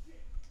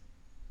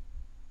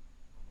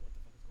don't know what the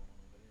fuck is going on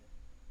over there.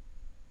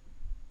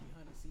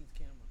 Behind the scenes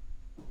camera.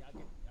 Y'all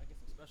get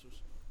some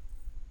specials.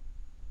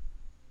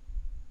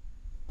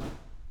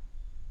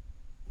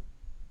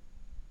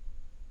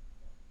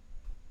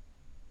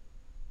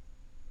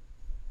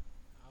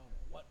 I don't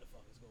know what the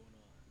fuck is going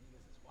on.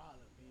 Niggas is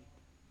wildin', B.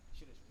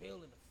 Shit is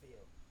real in the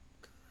field.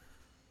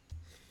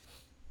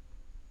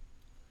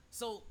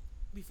 So,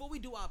 before we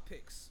do our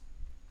picks,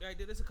 right,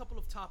 there's a couple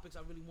of topics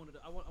I really wanted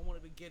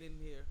to get in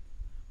here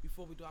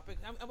before we do our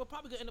picks. And we're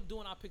probably gonna end up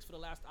doing our picks for the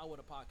last hour of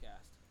the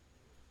podcast.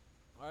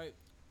 All right.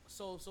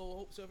 So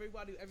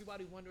everybody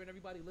wondering,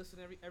 everybody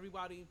listening,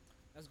 everybody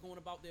that's going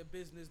about their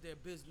business,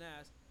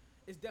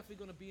 it's definitely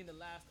gonna be in the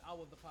last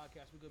hour of the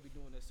podcast. We're gonna be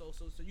doing this. So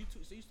you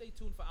stay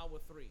tuned for hour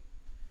 3,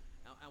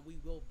 and we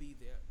will be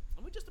there.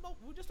 And we're just about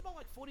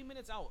like 40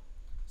 minutes out.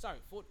 Sorry,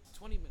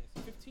 20 minutes,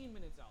 15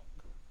 minutes out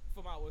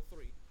from hour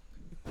 3.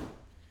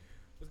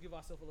 Let's give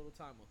ourselves a little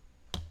timer.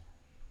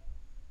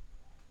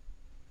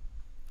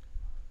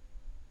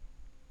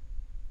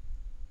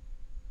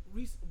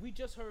 We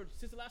just heard,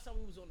 since the last time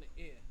we was on the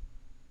air,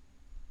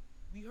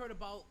 we heard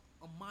about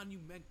a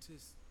monumentum.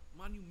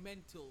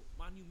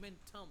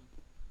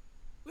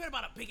 We heard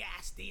about a big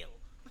ass deal.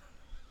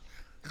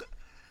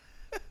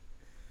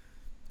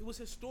 It was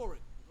historic,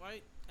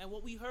 right? And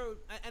what we heard,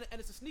 and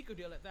it's a sneaker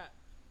deal at that.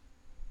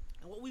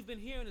 And what we've been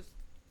hearing is,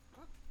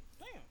 God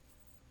damn,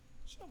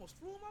 shit almost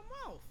flew in my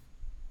mouth.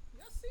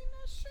 Y'all seen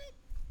that shit?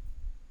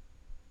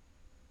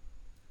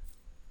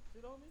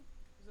 Is it on me?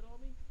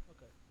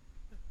 Okay.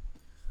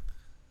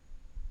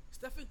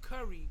 Stephen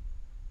Curry,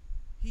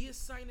 he is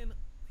signing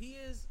He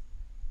is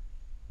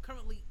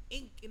currently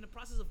in the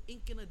process of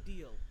inking a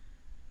deal.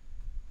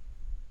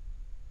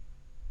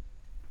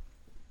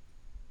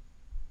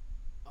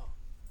 Oh,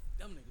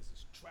 them niggas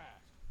is trash.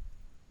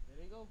 There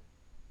they go.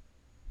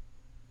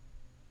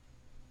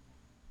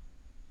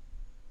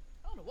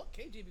 I don't know what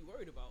KJ be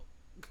worried about.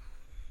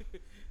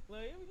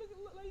 Like, I mean,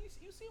 look, like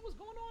you see what's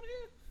going on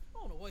here? I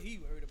don't know what he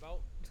worried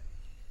about.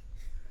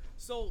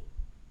 So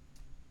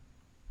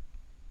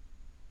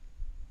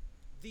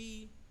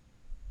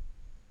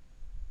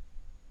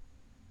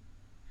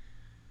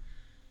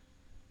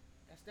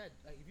that's that.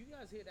 Like, if you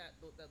guys hear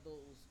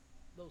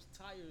those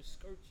tires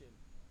scratching,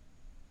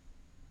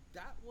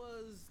 that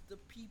was the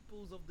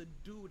peoples of the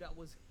dude that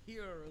was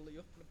here earlier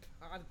on the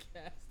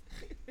podcast.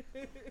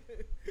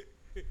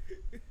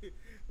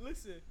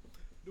 Listen,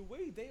 the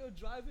way they are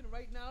driving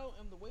right now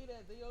and the way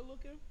that they are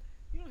looking,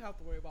 you don't have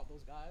to worry about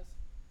those guys.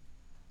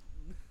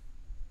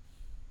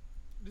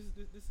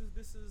 This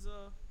is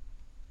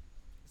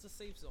it's a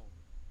safe zone.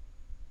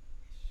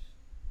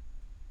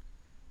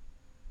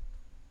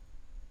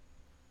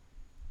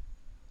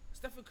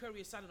 Stephen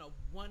Curry is in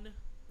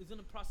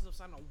the process of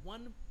signing a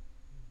 $1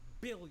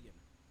 billion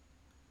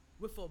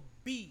with a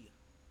B,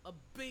 a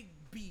big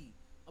B,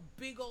 a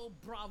big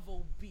old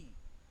Bravo B,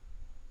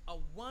 a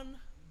 $1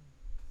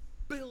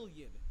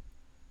 billion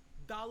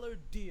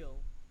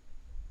deal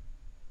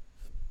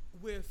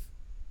with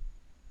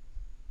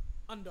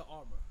Under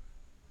Armour.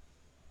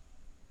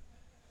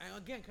 And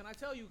again, can I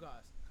tell you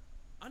guys,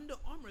 Under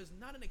Armour is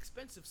not an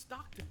expensive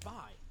stock to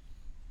buy.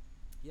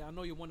 Yeah, I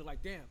know you're wondering,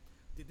 like, damn,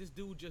 did this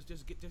dude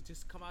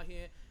just come out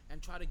here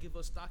and try to give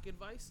us stock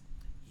advice?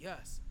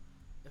 Yes.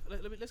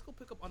 Let's go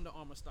pick up Under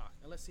Armour stock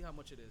and let's see how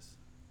much it is.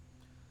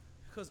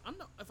 Because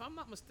if I'm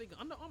not mistaken,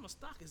 Under Armour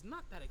stock is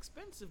not that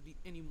expensive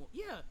anymore.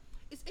 Yeah,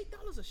 it's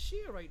 $8 a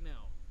share right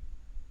now.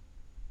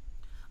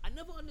 I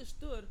never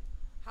understood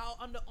how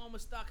Under Armour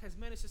stock has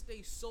managed to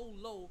stay so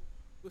low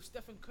with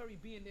Stephen Curry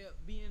being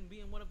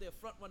one of their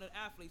front runner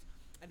athletes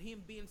and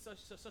him being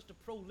such a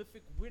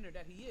prolific winner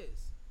that he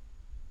is.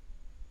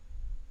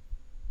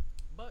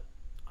 But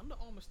Under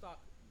Armour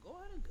stock, go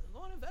ahead and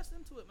invest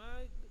into it,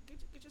 man.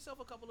 Get yourself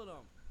a couple of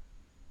them.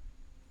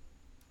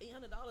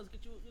 $800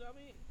 get you, you know what I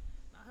mean?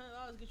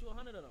 $900 get you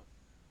 100 of them.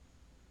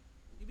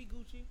 You be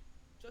Gucci.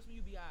 Trust me,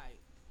 you be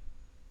alright.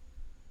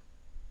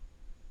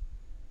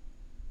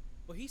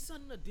 But he's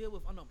signing a deal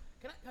with Under Armour.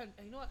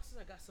 You know what?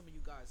 Since I got some of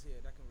you guys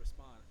here that can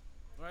respond,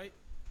 right?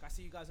 I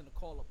see you guys in the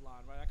call-up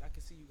line, right? I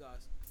can see you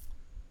guys.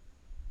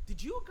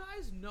 Did you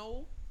guys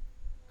know?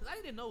 Because I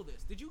didn't know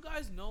this. Did you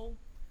guys know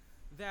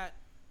that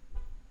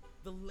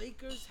the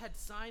Lakers had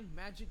signed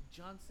Magic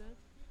Johnson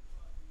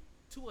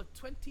to a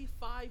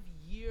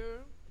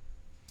 25-year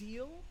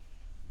deal?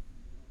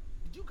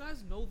 Did you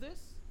guys know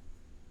this?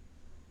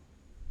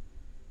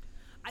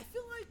 I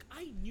feel like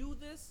I knew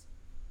this,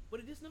 but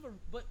it just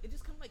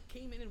kind of like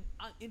came in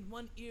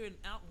one ear and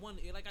out one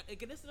ear. Like it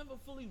just never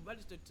fully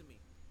registered to me.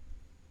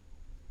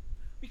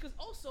 Because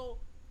also,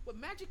 what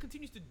Magic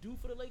continues to do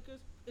for the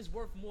Lakers is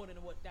worth more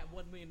than what that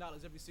 $1 million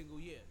every single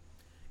year.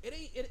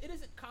 It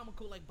isn't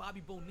comical like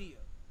Bobby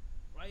Bonilla,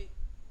 right?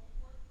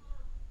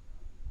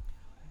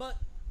 But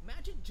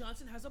Magic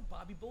Johnson has a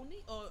Bobby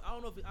Bonilla. I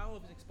don't know if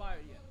it's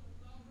expired yet.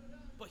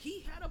 But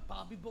he had a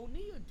Bobby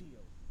Bonilla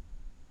deal.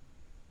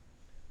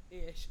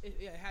 It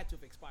had to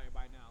have expired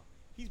by now.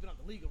 He's been out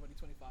the league already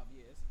 25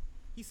 years.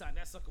 He signed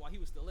that sucker while he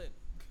was still in.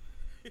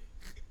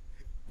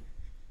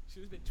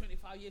 Shit, it's been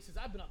 25 years since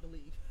I've been out the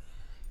league.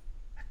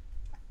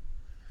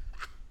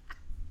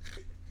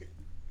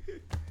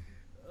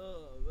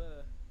 Oh,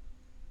 man.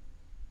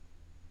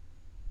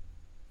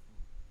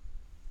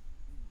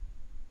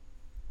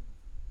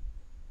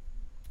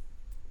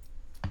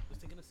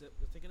 Just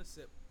taking a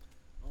sip.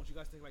 I want you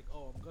guys to think like,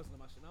 oh, I'm guzzling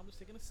my shit. No, I'm just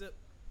taking a sip.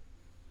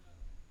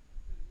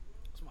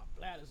 So my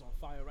bladder's on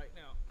fire right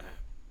now.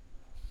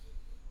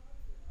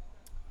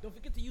 Don't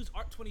forget to use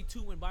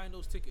ART22 when buying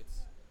those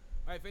tickets.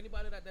 All right, if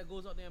anybody that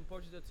goes out there and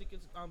purchases their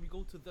tickets, you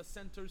go to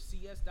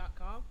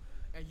thecentercs.com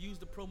and use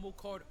the promo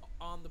code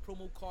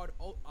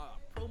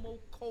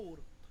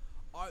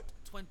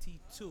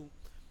ART22.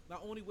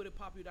 Not only would it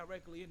pop you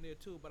directly in there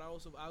too, but I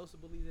also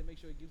believe they make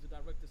sure it gives the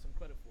director some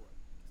credit for it.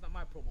 It's not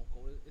my promo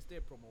code; it's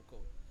their promo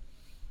code.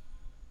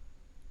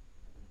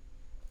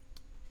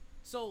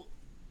 So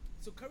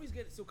Curry's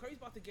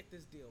about to get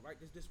this deal, right?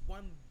 There's this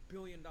 $1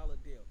 billion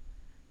deal,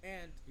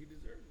 and He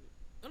deserves it.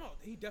 no,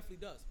 he definitely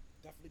does.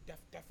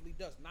 Definitely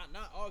does. Not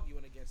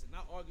arguing against it.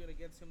 Not arguing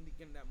against him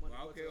getting that money.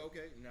 Well,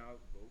 okay. Now,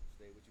 go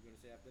stay. What you gonna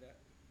say after that?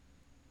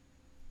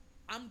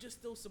 I'm just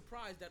still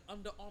surprised that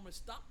Under Armour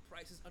stock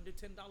price is under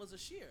 $10 a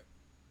share.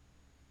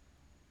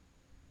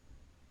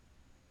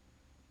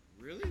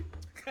 Really?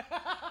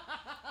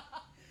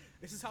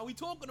 This is how we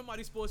talk on the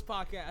MyT Sports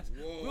Podcast.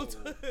 Whoa.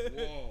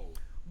 Whoa.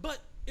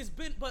 But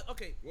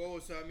okay. Whoa.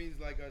 So that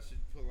means like I should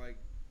put like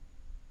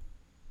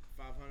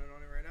 500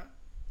 on it right now?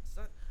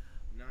 So,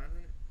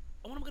 900?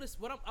 I'm gonna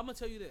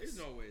tell you this. There's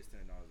no way it's $10 a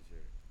share.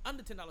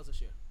 Under $10 a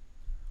share.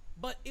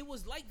 But it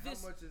was like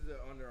this. How much is the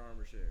Under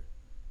Armour share?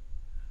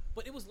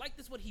 But it was like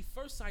this when he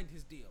first signed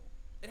his deal.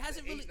 It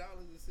hasn't really.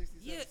 $8.67.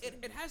 Yeah,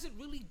 it hasn't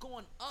really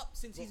gone up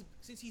since Well-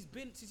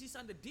 he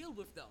signed the deal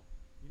with them.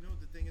 You know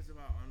what the thing is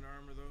about Under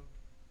Armour though?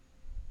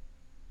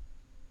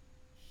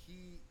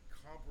 He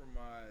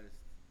compromised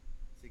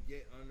to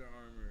get Under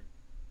Armour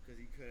because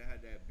he could have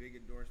had that big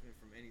endorsement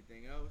from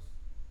anything else.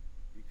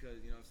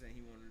 Because, you know what I'm saying,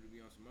 he wanted to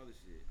be on some other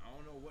shit. I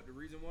don't know what the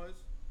reason was.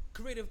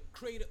 Creative.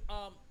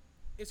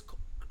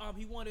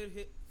 He wanted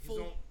His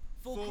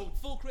own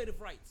full creative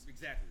rights.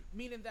 Exactly.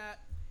 Meaning that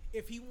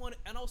if he wanted,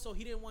 and also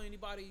he didn't want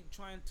anybody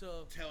trying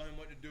to Tell him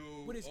what to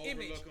do. with his overlook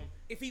image. him.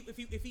 If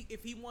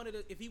he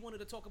wanted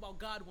to talk about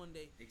God one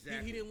day,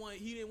 Exactly. he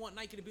didn't want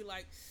Nike to be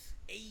like,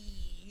 hey,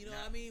 you know Nah,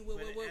 what I mean? but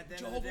We're at the end of the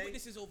Jehovah's day-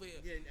 Witnesses over here.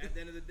 Yeah, at the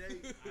end of the day,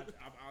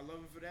 I love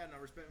him for that and I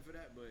respect him for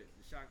that. But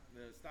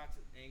the stocks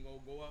ain't gonna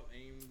go up,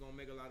 ain't even gonna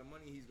make a lot of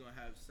money. He's gonna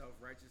have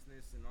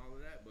self-righteousness and all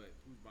of that. But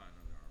who's buying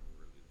Under Armour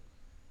really?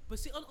 But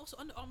see, also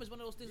Under Armour is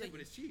one of those things Yeah, like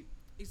but it's cheap.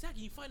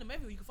 exactly. You find them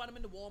everywhere. You can find them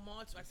in the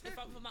Walmarts. If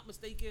I'm not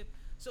mistaken.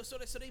 So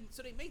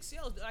they make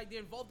sales. Like they're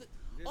involved.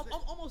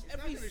 Almost It's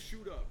every not gonna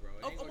shoot up, bro. It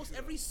ain't gonna almost shoot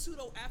every up.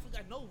 pseudo athlete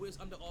I know wears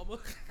Under Armour.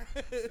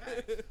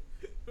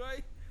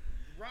 Right?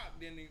 Rock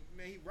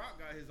he Rock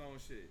got his own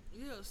shit.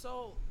 Yeah.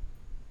 So.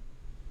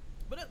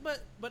 But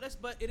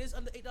it is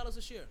under $8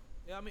 a share.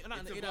 Yeah, I mean not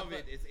It's under above $8.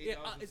 it. It's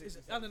It's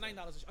 $8.67. under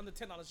 $9. Under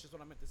 $10 is just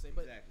what I meant to say.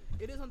 But Exactly.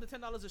 it is under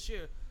 $10 a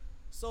share.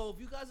 So if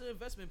you guys are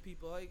investment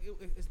people, like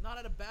it's not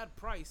at a bad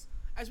price.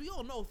 As we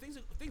all know, things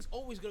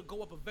always gonna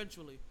go up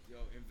eventually. Yo,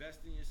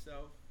 invest in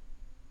yourself.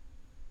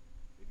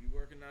 If you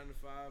work a 9 to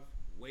 5,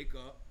 wake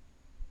up.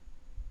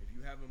 If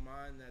you have a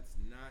mind that's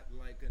not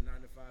like a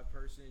 9 to 5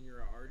 person,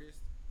 you're an artist,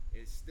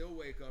 it's still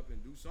wake up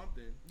and do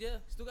something. Yeah,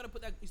 still gotta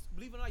put that.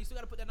 Believe it or not, you still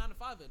gotta put that 9 to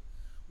 5 in.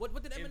 What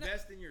did Eminem?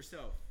 Invest in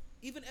yourself.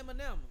 Even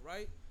Eminem,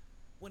 right?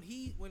 When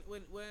he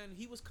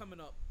was coming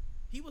up,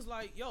 he was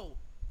like, "Yo,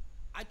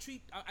 I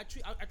treat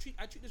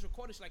this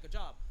recording shit like a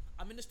job.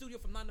 I'm in the studio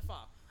from 9 to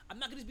 5. I'm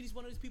not gonna be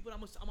one of these people. I'm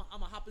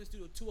gonna hop in the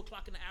studio at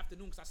 2:00 in the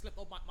afternoon because I slept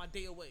all my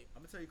day away.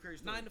 I'm gonna tell you a crazy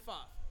story. 9 to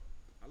 5.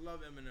 I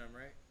love Eminem,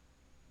 right?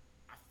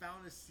 I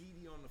found a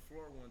CD on the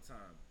floor one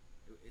time.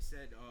 It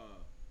said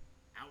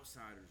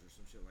Outsiders or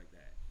some shit like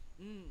that.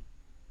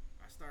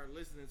 I started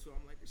listening to it.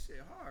 I'm like, this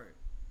shit hard.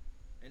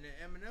 And then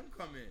Eminem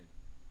come in.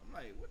 I'm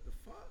like, what the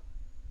fuck?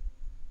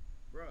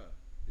 Bruh,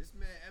 this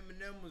man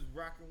Eminem was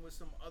rocking with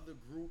some other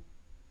group.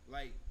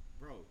 Like,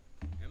 bro,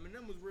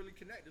 Eminem was really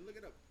connected. Look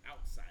it up.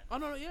 Outsiders. Oh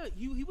no, yeah,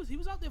 he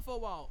was out there for a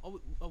while.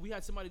 We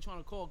had somebody trying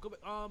to call. Go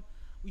back.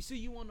 We see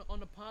you on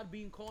the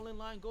Podbean call-in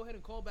line. Go ahead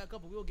and call back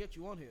up, and we'll get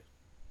you on here.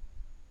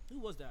 Who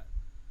was that?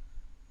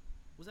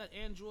 Was that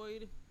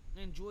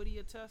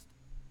Androidia test?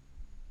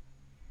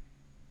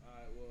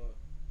 Alright, well,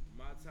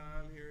 my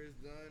time here is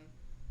done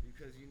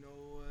because you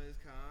know what's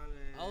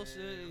calling. Oh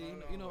shit,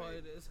 you know what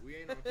it is. We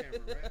ain't on camera,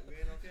 right? We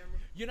ain't on camera?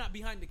 You're not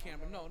behind the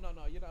camera. No,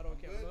 you're not on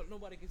camera. good?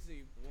 Nobody can see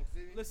you. You won't see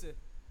me? Listen,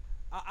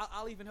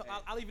 I'll even Hey.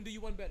 I'll even do you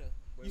one better.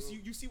 Wait, You see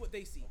wait. you see what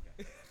they see.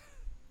 Okay.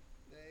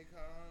 They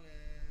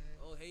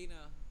calling. Oh hey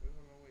now. Wait,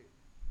 hold on, wait.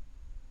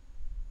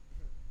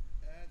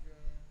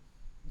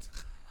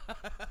 Address.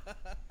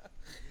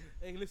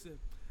 Hey, listen.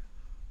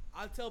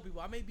 I tell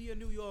people I may be a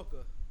New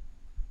Yorker,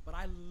 but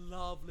I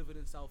love living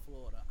in South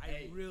Florida. I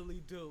Hey.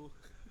 really do.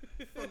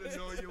 From the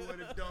know you with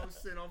it, don't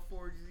sit on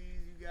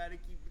 4Gs. You gotta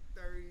keep it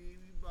 30.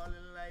 We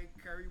ballin' like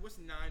Curry. What's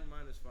 9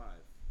 minus 5?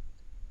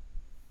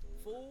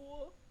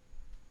 4.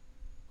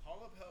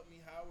 Call up Help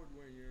Me Howard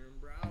when you're in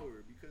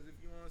Broward, because if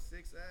you're on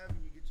 6th Ave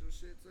and you get your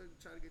shit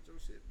try to get your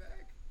shit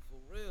back, For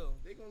real.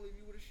 they gonna leave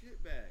you with a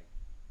shit bag.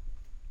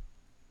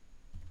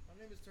 My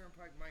name is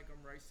Turnpike Mike.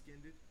 I'm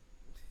rice-skinned.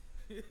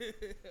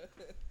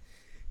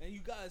 And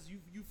you guys,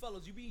 you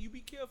fellas, you be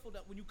careful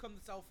that when you come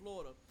to South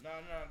Florida, Nah.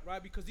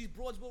 right? Because these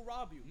broads will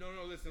rob you. No,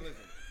 listen.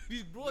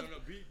 These broads, No,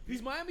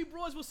 these Miami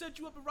broads will set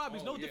you up and rob you.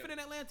 It's Oh, no yeah. different in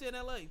Atlanta and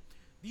LA.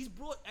 These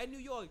broads and New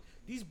York,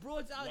 these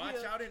broads out Watch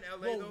here out in LA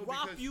will though,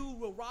 rob because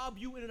will rob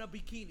you in a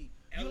bikini.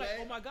 You LA, like,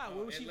 oh my God,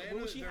 where was she? Atlanta,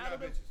 Where was she? they're Out not of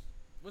the? bitches.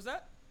 What's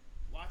that?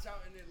 Watch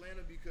out in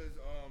Atlanta because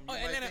you might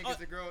Atlanta, think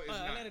it's a girl. It's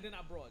not. Atlanta, they're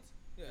not broads.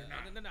 Yeah,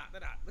 They're not.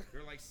 They're not.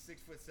 They're like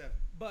 6'7".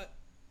 But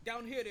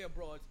down here they're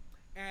broads.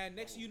 And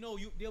next thing you know,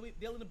 they'll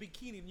in a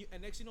bikini,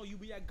 and next thing you know, you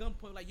be at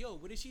gunpoint like, yo,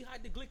 where did she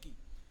hide the glicky?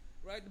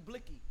 Right, the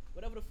blicky,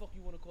 whatever the fuck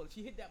you want to call it.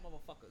 She hit that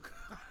motherfucker.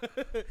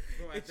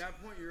 Bro, at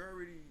that point, you're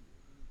already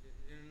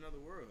in another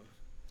world.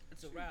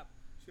 It's a wrap.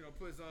 She don't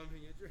put something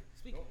in your drink.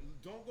 Speaking.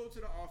 Don't go to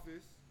the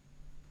office.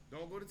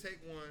 Don't go to Take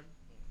One.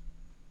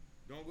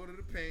 Don't go to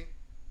the Pink.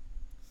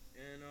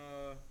 And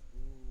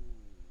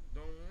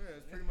don't. Yeah,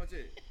 that's pretty much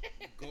it.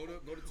 Go to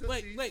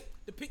Tootsie's. Wait,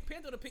 the Pink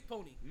Panther or the Pink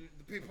Pony?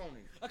 The Pink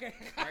Pony. Okay.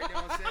 Right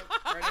down 7.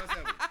 Right down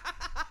 7.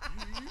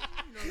 You know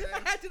I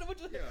that. had to know what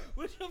you. Yeah.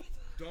 What you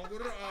Don't go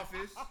to the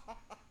office.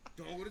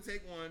 Don't go to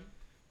Take One.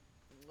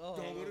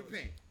 Don't go to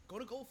Pink. Go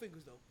to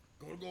Goldfingers though.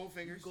 Go to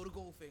Goldfingers. Go to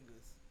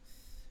Goldfingers.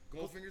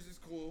 Goldfingers is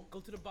cool. Go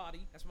to the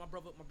Body. That's my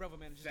brother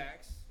manages.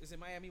 Facts. Is in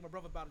Miami. My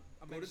brother about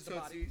Go to manages the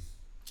Body. Tootsie's.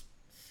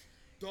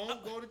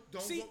 Don't go to.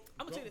 Don't see, go,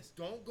 I'ma don't, tell you this.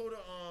 Don't go to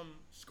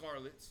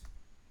Scarlett's.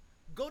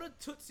 Go to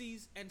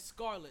Tootsie's and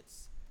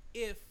Scarlett's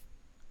if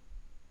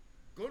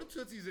Go to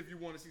Tootsie's if you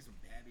want to see some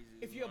baddies.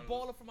 if you're a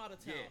baller from out of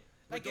town. Yeah.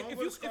 Like But don't if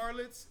go you to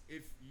Scarlett's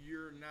if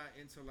you're not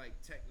into like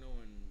techno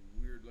and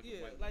weird looking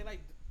yeah, white like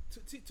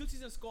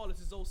Tootsie's and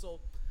Scarlett's is also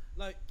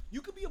like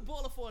you could be a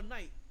baller for a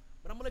night,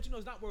 but I'm gonna let you know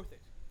it's not worth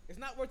it. It's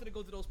not worth it to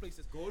go to those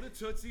places. Go to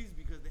Tootsie's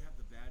because they have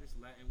the baddest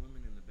Latin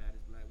women and the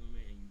baddest black women,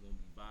 and you're gonna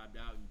be vibed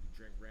out. You can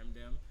drink Rem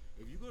Dem.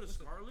 If you go to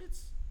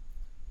Scarlett's,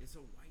 it's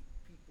a white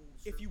people.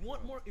 If you strip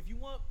want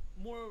club.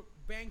 more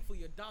bang for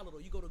your dollar,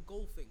 though, you go to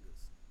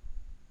Goldfingers.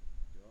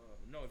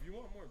 No, if you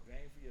want more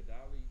bang for your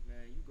dolly,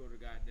 man, you go to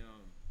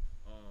goddamn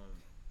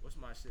what's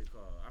my shit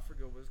called? I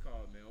forget what it's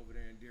called, man. Over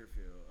there in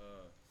Deerfield.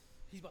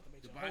 He's about to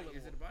make The you body,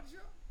 is it the body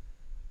shop?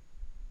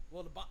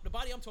 Well, the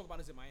body I'm talking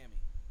about is in Miami.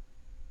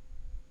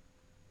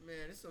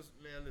 Man, it's so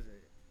man. Listen,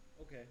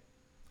 okay.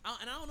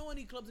 And I don't know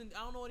any clubs I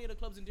don't know any other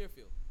clubs in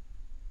Deerfield.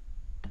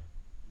 I'm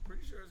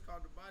pretty sure it's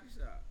called the body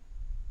shop.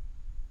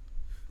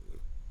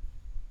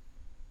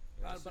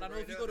 But I know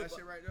if you go to that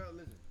shit right there,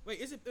 listen. wait,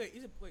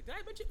 did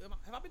I mention?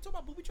 Have I been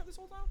talking about Booby Trap this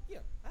whole time?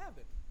 Yeah, I have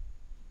been.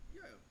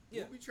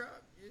 Yeah. Booby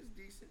Trap is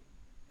decent.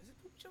 Is it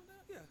Booby Trap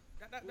now? Yeah.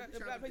 That Booby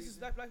Trap black is place is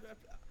decent. black.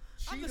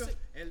 I'm Cheetah just saying-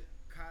 and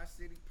Kai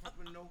City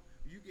Pompano.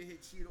 You can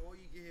hit Cheetah or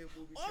you can hit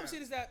Booby All Trap. I'm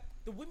saying is that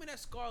the women at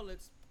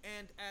Scarlett's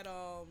and at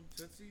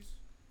Tootsie's.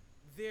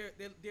 they're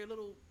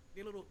little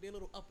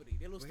uppity.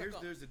 They're a little But stuck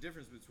up. there's a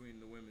difference between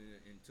the women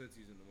in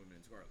Tootsie's and the women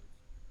in Scarlett's.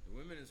 The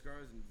women in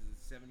Scarlett's is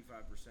 75%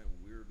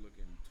 weird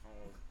looking,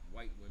 tall,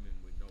 white women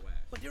with no ass.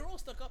 But they're all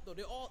stuck up though.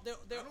 They're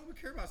I don't even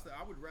care about stuff.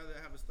 I would rather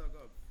have a stuck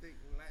up, thick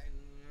Latin.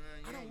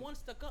 I don't want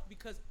stuck up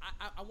because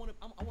I want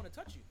to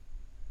touch you,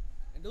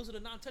 and those are the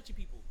non-touchy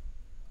people.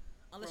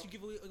 Unless you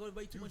give away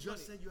too much You money.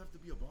 just said you have to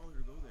be a baller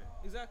to go there.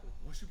 Exactly.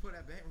 Once you put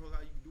that bankroll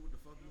out, you can do what the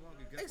fuck you want.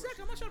 And guess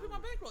Exactly. I'm what? not trying to pay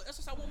my bankroll. That's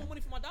just I want more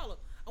money for my dollar.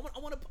 I want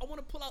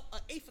to pull out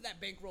an eighth of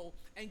that bankroll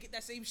and get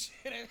that same shit.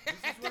 This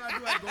is what I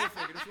do at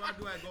Goldfinger. This is what I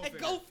do at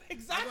Goldfinger.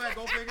 Exactly. I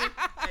go at Goldfinger.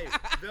 Hey,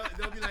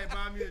 they'll be like,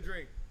 buy me a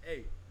drink.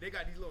 Hey, they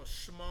got these little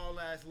small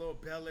ass little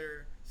Bel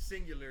Air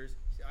singulars.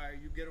 All right,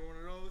 you get one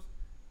of those,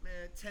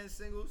 man. 10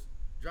 singles.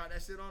 Drop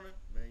that shit on her,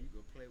 man. You go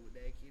play with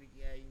that kitty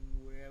cat, you can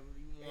do whatever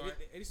you want.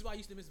 And this is why I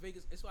used to miss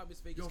Vegas. This is why I miss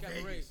Vegas Yo,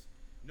 Cabaret. Vegas.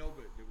 No,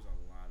 but there was a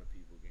lot of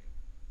people getting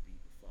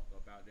beat the fuck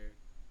up out there.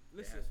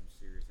 Listen, they had some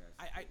serious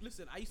ass.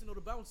 listen. I used to know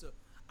the bouncer.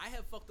 I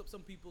have fucked up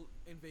some people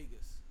in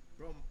Vegas.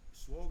 Bro,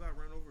 Swole got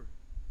run over.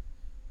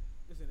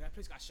 Listen, that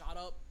place got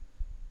shot up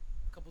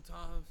a couple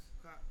times.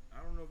 I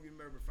don't know if you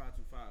remember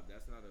 525.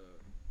 That's not a.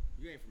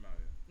 You ain't from out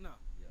here. No,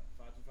 Yeah,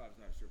 525 is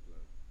not a strip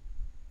club.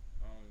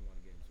 I don't even want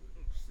to get into it.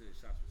 Shit,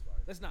 shots was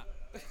fired. let's not.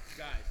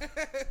 Guys,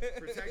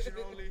 protection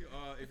only.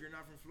 If you're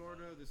not from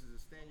Florida, this is a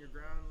stand your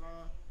ground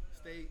law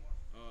state.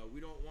 We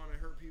don't want to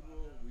hurt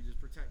people. We just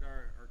protect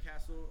our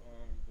castle.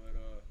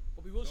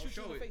 But we will don't shoot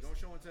you show in the it. face. Don't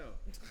show and tell.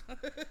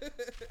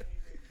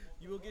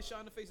 You will get shot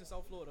in the face in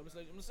South Florida. I'm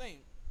just saying.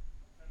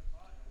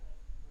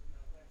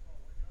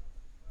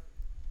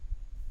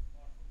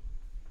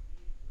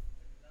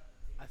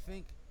 I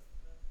think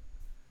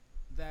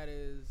that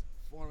is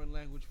foreign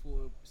language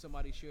for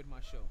somebody shared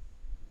my show.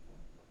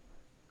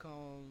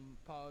 Come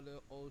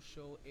Paulo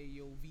Osho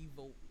Ayo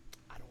Vivo.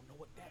 I don't know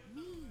what that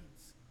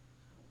means.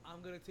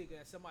 I'm gonna take it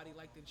as somebody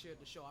liked and shared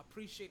the show. I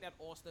appreciate that,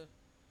 Austin.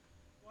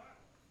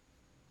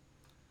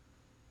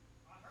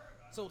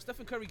 So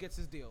Stephen Curry gets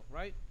his deal,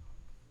 right?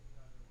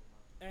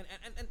 And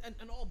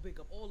all big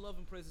up, all love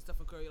and praise to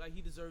Stephen Curry. Like,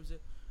 he deserves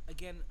it.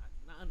 Again,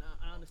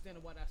 I understand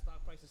why that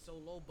stock price is so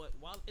low, but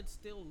while it's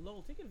still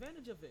low, take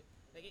advantage of it.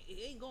 Like, it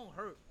ain't gonna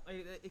hurt.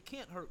 Like, it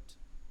can't hurt.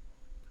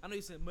 I know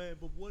you said, man,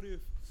 but what if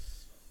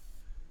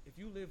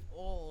you made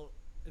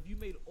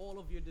all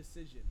of your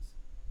decisions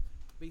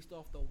based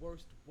off the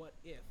worst what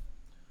if,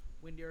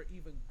 when there are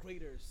even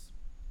greater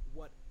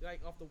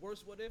off the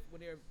worst what if,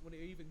 when there are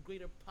even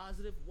greater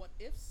positive what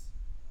ifs.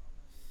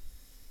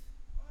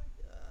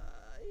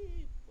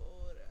 Ay,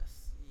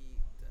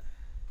 pobrecita.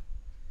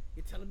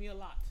 You're telling me a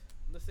lot.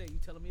 Let's say you're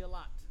telling me a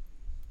lot.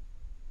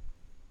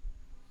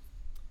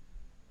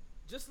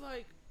 Just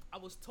like I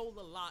was told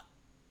a lot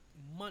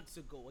months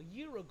ago, a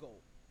year ago,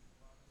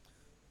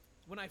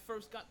 when I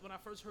first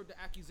heard the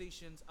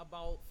accusations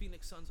about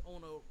Phoenix Suns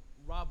owner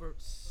Robert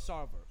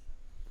Sarver.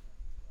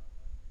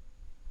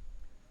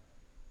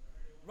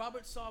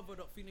 Robert Sarver,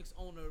 the Phoenix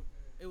owner,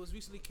 it was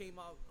recently came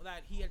out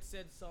that he had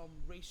said some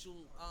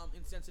racial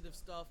insensitive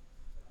stuff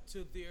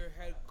to their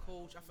head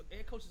coach.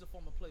 Head coach is a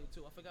former player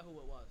too. I forgot who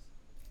it was.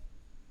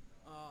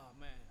 Oh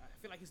man, I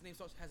feel like his name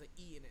has an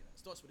E in it.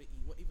 Starts with an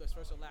E. Either his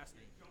first or last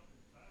name.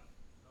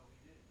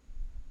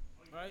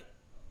 Right?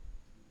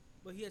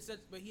 But he had said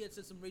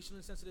some racial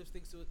insensitive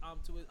things to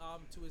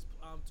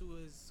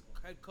his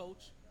head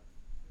coach,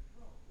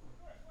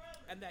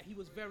 and that he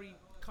was very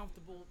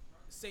comfortable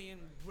saying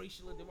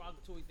racial and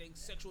derogatory things,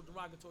 sexual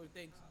derogatory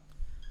things.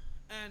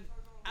 And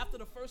after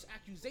the first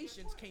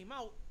accusations came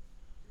out,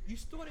 you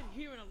started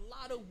hearing a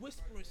lot of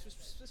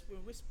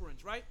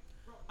whisperings, right?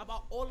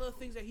 About all of the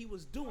things that he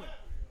was doing.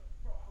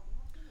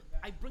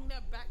 I bring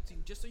that back to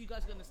you just so you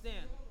guys can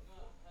understand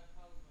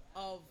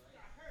of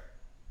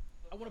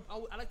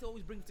I like to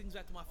always bring things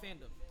back to my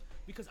fandom,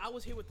 because I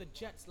was here with the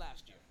Jets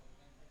last year,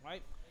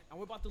 right? And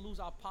we're about to lose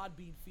our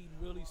Podbean feed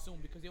really soon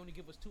because they only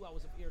give us 2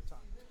 hours of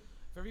airtime.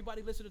 For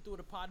everybody listening through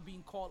the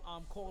Podbean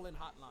call-in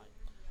hotline,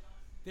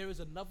 there is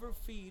another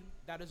feed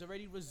that is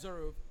already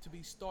reserved to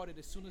be started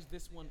as soon as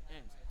this one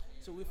ends.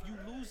 So if you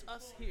lose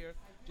us here,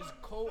 just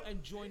go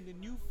and join the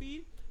new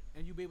feed,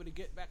 and you'll be able to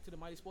get back to the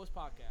MyT Sports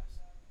Podcast.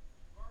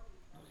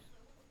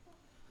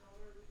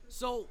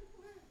 So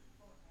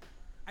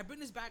I bring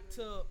this back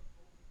to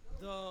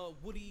the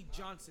Woody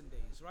Johnson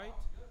days, right?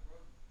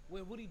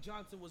 Where Woody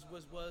Johnson was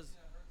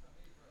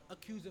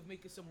accused of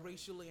making some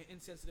racially and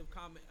insensitive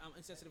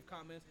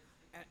comments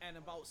and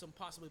about some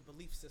possible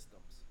belief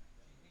systems.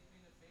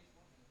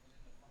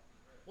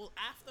 Well,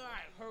 after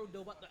I heard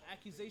about the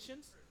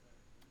accusations,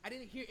 I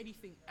didn't hear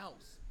anything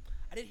else.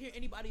 I didn't hear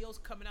anybody else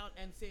coming out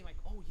and saying like,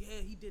 oh yeah,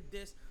 he did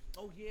this.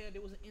 Oh yeah,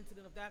 there was an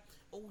incident of that.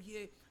 Oh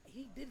yeah,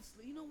 he did.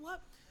 You know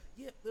what?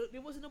 Yeah,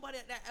 there wasn't nobody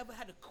that ever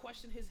had to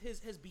question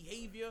his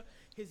behavior,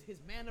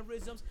 his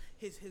mannerisms,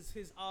 his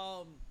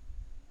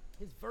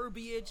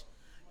verbiage.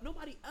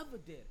 Nobody ever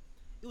did.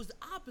 It was the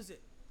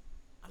opposite.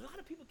 A lot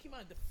of people came out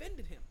and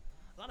defended him.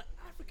 A lot of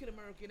African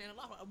American and a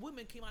lot of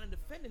women came out and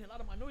defended him. A lot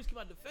of minorities came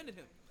out and defended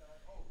him.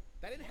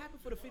 That didn't happen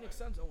for the Phoenix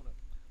Suns owner.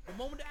 The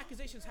moment the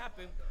accusations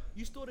happened,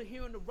 you started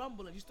hearing the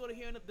rumbling. You started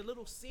hearing the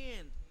little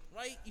sand,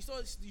 right? You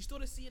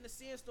started seeing the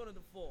sand starting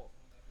to fall.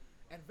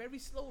 And very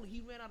slowly,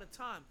 he ran out of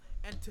time.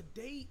 And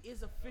today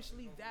is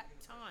officially that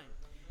time.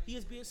 He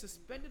is being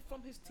suspended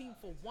from his team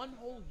for 1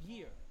 whole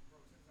year.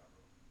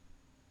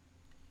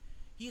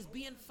 He is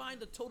being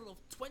fined a total of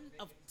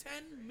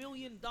 $10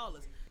 million.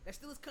 That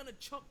still is kind of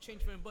chump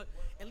change for him, but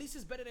at least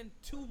it's better than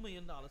 $2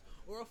 million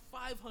or a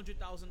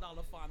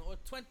 $500,000 fine or a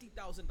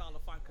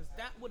 $20,000 fine, because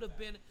that would have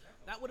been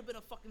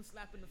a fucking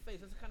slap in the face.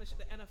 That's the kind of shit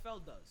the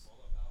NFL does.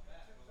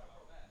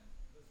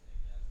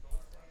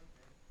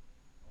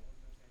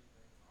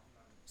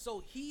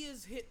 So he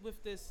is hit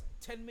with this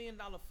 $10 million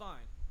fine,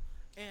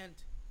 and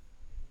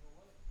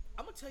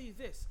I'm gonna tell you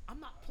this: I'm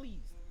not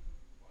pleased.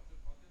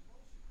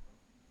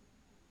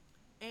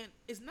 And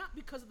it's not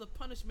because of the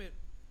punishment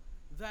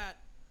that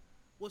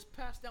was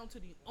passed down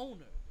to the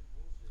owner.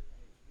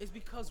 It's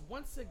because,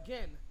 once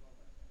again,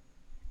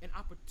 an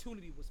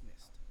opportunity was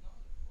missed.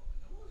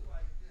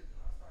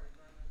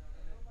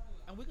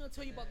 And we're going to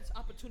tell you about this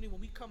opportunity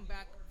when we come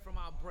back from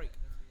our break.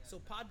 So,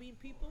 Podbean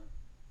people,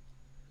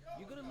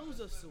 you're going to lose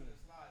us soon.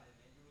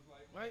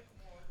 Right?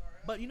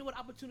 But you know what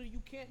opportunity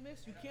you can't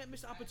miss? You can't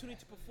miss the opportunity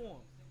to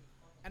perform.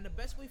 And the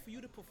best way for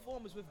you to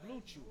perform is with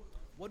Blue Chew.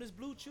 What is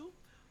Blue Chew?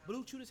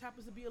 Blue Chew just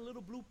happens to be a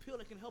little blue pill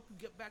that can help you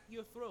get back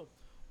your thrill.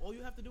 All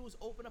you have to do is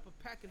open up a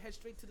pack and head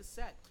straight to the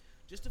sack.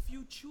 Just a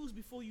few chews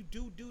before you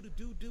do.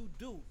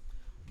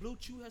 Blue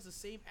Chew has the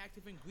same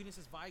active ingredients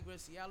as Viagra and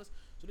Cialis,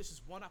 so this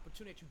is one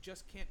opportunity that you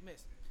just can't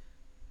miss.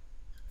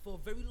 For a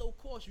very low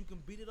cost, you can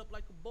beat it up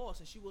like a boss,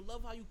 and she will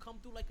love how you come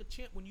through like a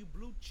champ when you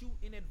Blue Chew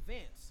in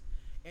advance.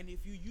 And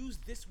if you use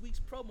this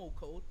week's promo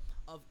code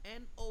of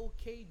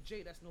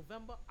NOKJ, that's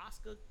November,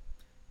 Oscar,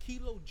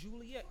 Kilo,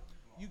 Juliet,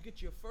 you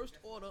get your first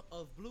order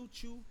of Blue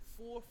Chew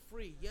for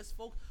free. Yes,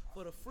 folks,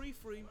 for the free.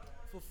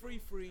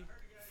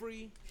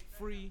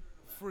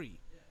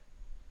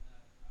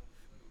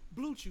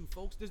 Blue Chew,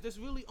 folks. There's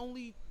really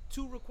only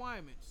 2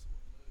 requirements.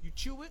 You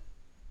chew it,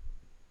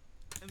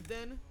 and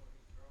then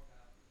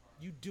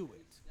you do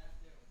it.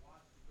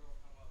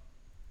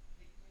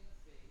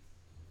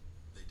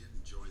 They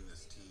didn't join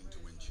this team to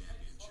win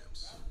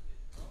championships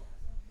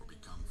or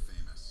become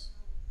famous.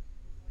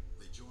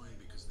 They joined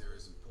because there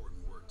is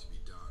important work to be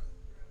done,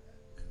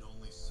 and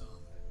only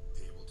some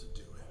able to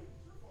do it.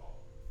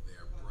 They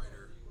are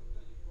brighter,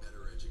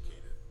 better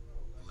educated,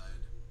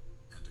 led,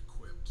 and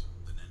equipped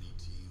than any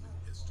team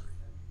in history.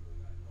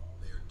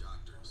 They are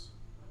doctors,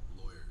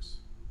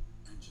 lawyers,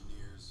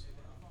 engineers,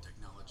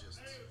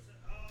 technologists,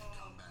 and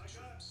combat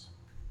troops,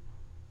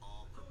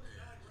 all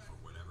prepared for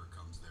whatever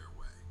comes their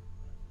way.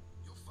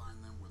 You'll find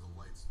them where the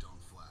lights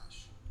don't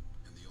flash,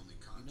 and the only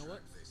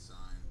contract they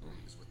sign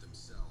is with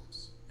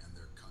themselves and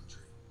their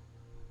country.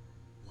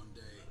 One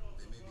day,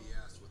 they may be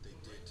asked what they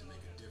did to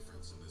make a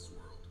difference in this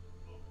world,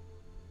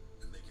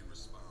 and they can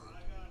respond,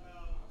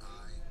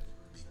 I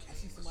became I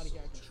see a somebody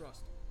here I can soldier.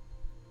 trust.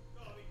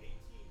 No, I mean 18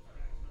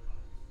 tracks, my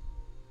box.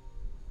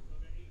 So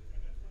I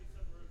got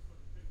 27 ribs for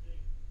the picnic,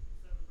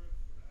 7 ribs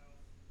for the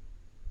house.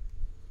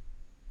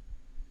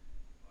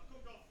 I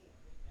cooked all 4.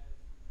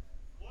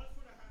 One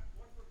for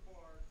the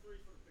bar, 3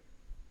 for the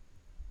picnic.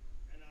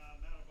 And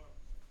Mount Bar.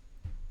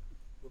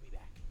 We'll be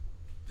back.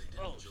 They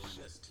didn't Oh, join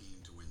shit. this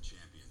team to win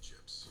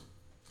championships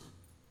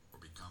or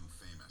become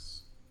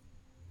famous.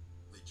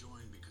 They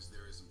joined because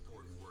there is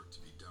important work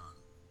to be done,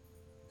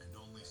 and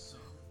only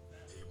some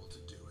able to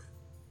do it.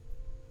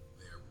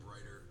 They are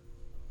brighter,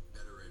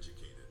 better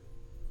educated,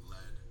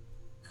 led,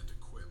 and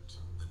equipped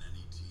than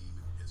any team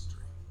in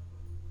history.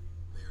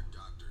 They are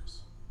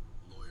doctors,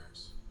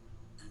 lawyers,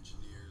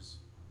 engineers,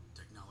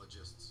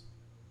 technologists,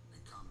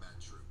 and combat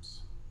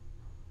troops,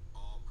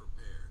 all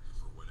prepared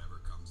for whatever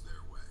comes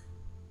their way.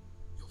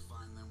 You'll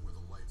find them where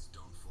the lights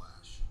don't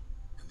flash,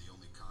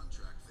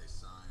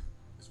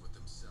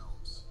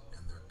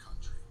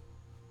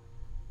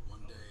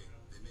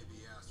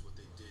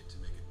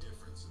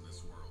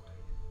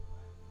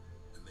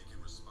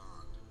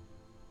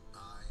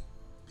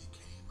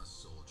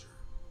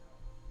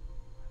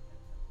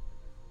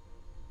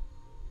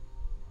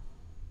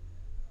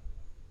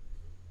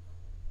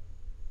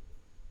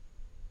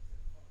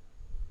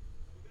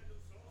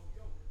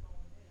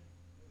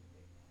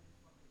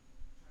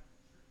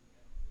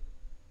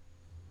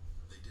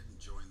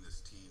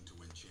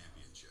 win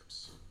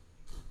championships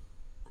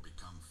or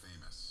become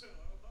famous.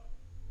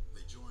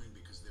 They join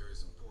because there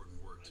is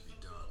important work to be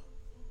done,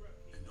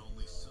 and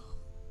only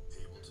some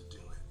able to do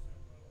it.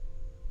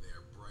 They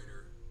are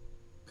brighter,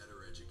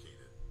 better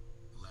educated,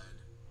 led,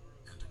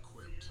 and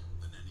equipped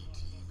than any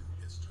team in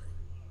history.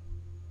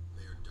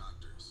 They are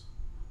doctors,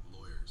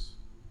 lawyers,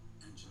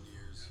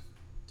 engineers,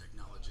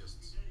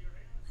 technologists,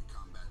 and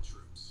combat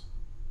troops,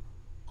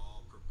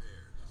 all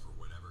prepared for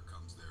whatever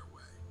comes their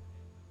way.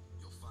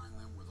 You'll find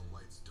them where the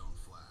lights don't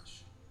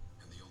flash,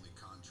 and the only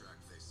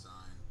contract they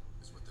sign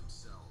is with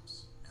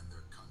themselves and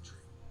their country.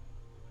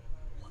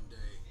 One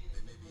day,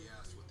 they may be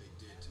asked what they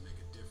did to make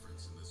a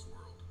difference in this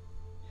world,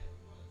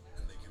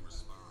 and they can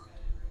respond,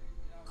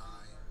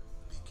 I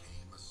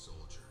became a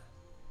soldier.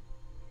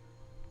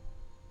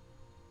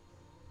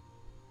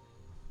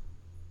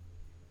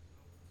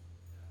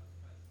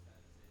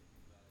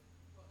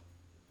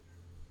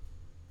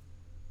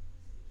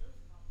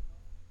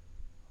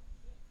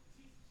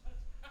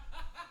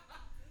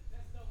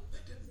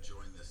 They didn't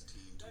join this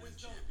team to win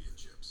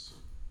championships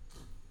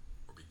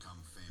or become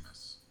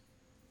famous.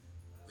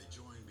 They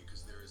joined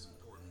because there is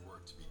important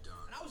work to be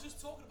done. And I was just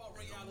talking about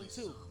Ray and Allen only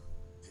too. some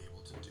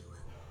able to do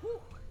it.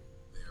 Whew.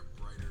 They are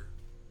brighter,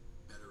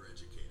 better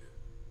educated,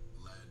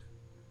 led,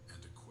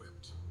 and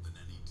equipped than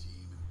any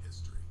team in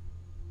history.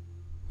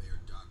 They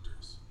are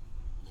doctors,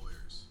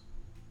 lawyers,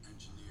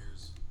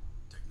 engineers,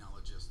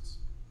 technologists,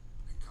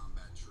 and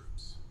combat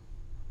troops,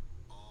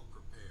 all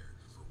prepared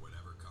for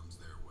whatever comes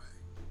their way.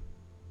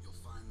 You'll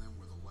find them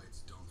where the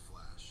lights don't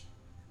flash,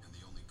 and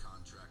the only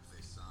contract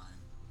they sign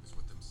is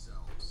with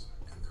themselves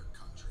and their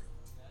country.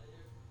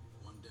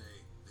 One day,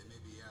 they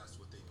may be asked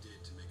what they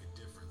did to make a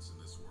difference in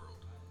this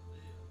world,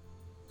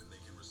 and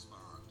they can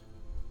respond,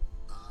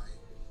 I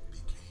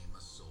became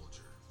a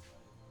soldier.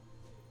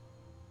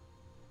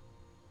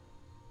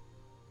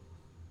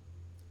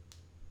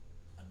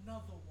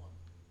 Another one.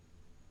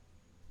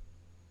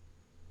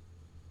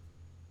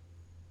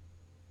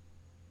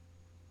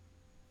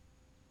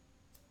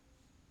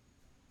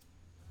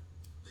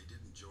 They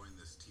didn't join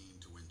this team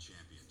to win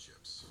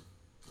championships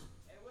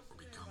or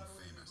become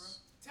famous.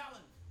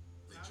 Talent.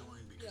 They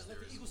joined because let there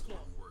the is Eagles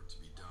important work to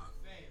be done,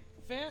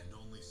 Fam? and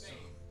only some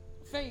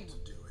Fame. able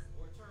to do it.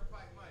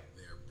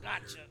 They are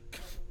brighter, Gotcha.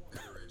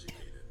 better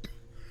educated,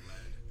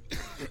 led,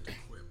 and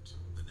equipped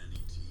than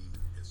any team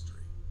in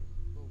history.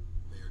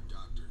 They are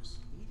doctors,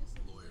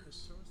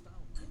 lawyers,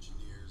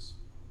 engineers,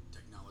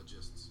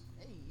 technologists,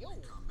 Hey, yo.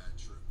 and combat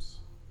troops,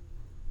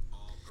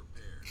 all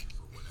prepared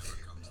for whatever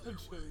comes their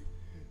way.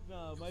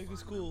 Nah, You'll Mike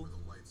is find them cool. where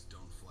the lights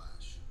don't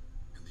flash,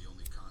 and the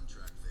only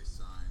contract they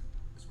sign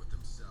is with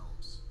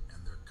themselves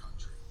and their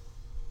country.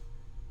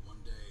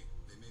 One day,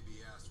 they may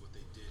be asked what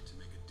they did to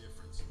make a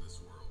difference in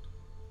this world,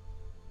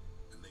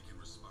 and they can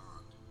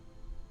respond,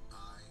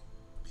 I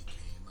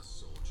became a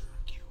soldier.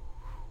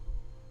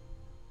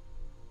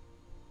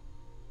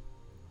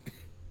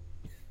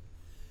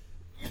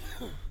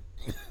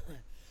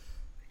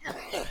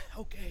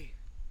 Okay.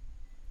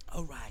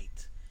 All right.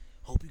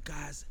 Hope you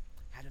guys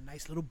had a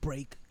nice little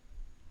break.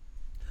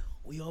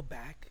 We are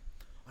back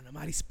on the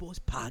MyT Sports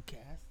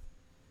Podcast.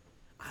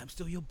 I'm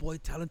still your boy,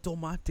 Talento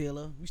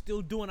Montela. We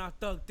still doing our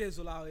thug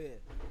thizzle out here.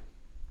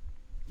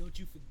 Don't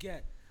you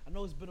forget. I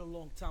know it's been a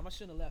long time. I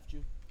shouldn't have left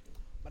you.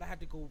 But I had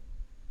to go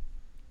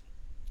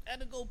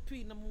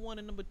pee number 1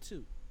 and number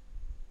 2.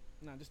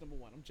 Nah, just number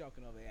 1. I'm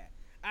joking over here.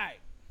 Alright.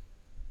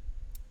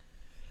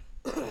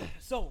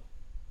 So,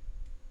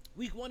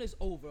 week 1 is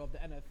over of the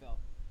NFL.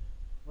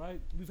 Right?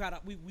 We've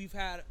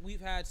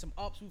had some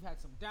ups, we've had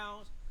some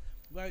downs.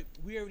 Right?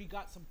 We already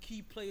got some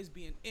key players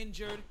being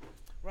injured.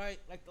 Right?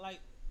 Like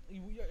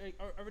you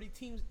already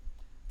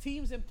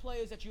teams and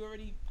players that you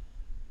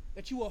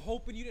were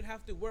hoping you didn't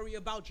have to worry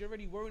about. You're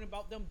already worrying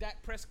about them.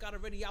 Dak Prescott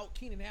already out.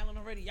 Keenan Allen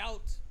already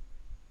out.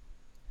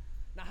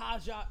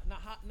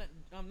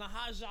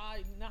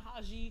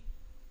 Nahaji,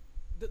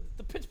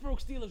 the Pittsburgh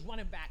Steelers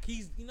running back.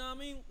 He's, you know what I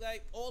mean?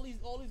 Like all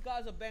these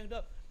guys are banged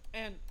up,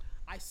 and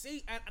I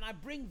say and I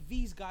bring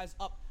these guys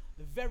up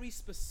very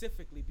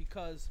specifically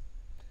because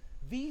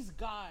these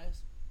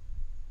guys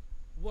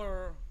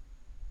were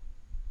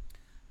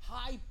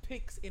high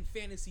picks in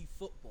fantasy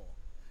football.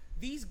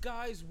 These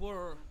guys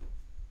were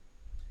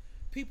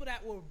people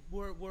that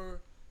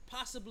were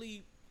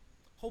possibly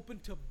hoping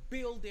to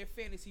build their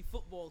fantasy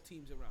football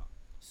teams around.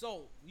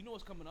 So, you know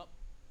what's coming up?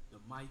 The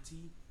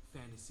MyT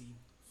Fantasy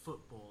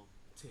Football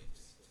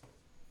Tips.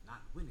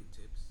 Not winning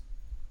tips,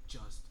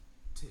 just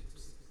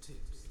tips.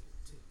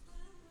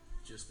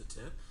 Just the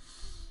tip?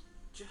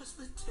 Just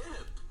the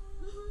tip.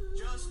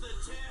 Just the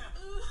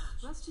tip.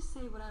 Let's just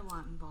say what I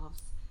want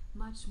involves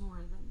much more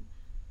than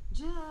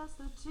just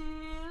the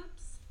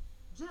tips.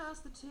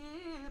 Just the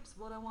tips.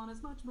 What I want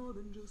is much more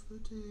than just the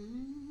tips.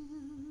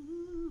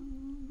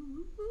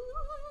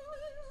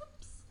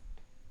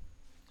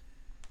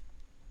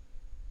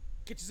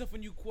 Get yourself a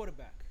new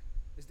quarterback.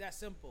 It's that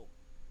simple.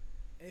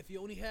 And if you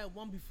only had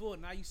one before,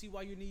 now you see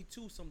why you need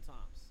two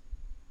sometimes.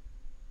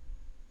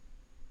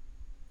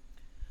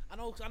 I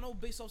know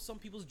based off some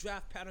people's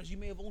draft patterns, you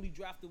may have only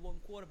drafted one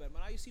quarterback,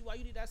 but now you see why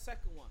you need that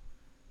second one,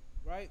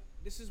 right?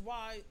 This is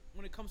why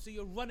when it comes to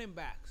your running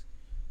backs,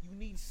 you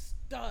need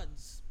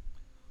studs,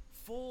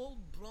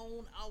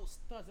 full-blown out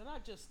studs, and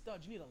not just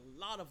studs. You need a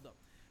lot of them.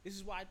 This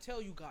is why I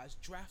tell you guys,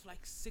 draft like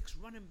 6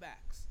 running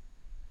backs,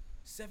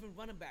 7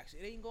 running backs.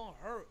 It ain't gonna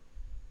hurt.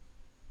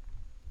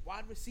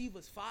 Wide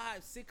receivers,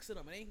 5, 6 of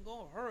them. It ain't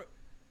gonna hurt.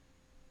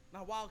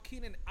 Now, while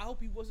Keenan, I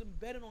hope he wasn't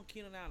betting on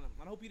Keenan Allen.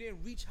 I hope he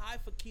didn't reach high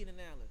for Keenan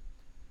Allen,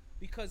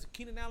 because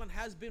Keenan Allen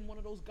has been one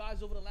of those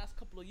guys over the last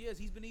couple of years.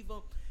 He's been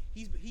either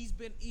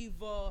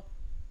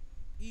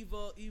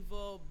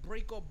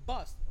break or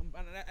bust, and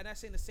that's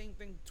saying the same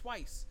thing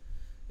twice.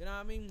 You know what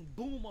I mean?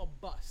 Boom or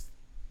bust.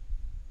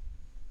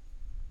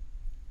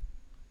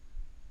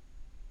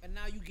 And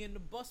now you getting the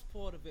bust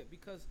part of it,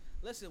 because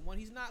listen, when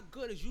he's not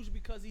good, it's usually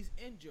because he's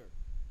injured.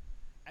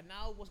 And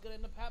now what's gonna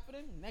end up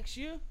happening next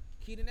year?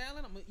 Keenan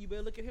Allen, you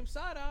better look at him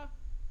side eye.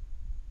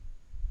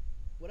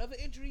 Whatever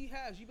injury he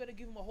has, you better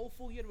give him a whole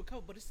full year to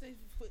recover. But this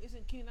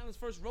isn't Keenan Allen's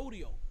first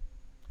rodeo.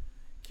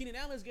 Keenan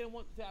Allen's getting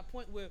to that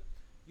point where,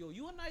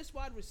 you a nice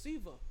wide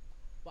receiver,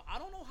 but I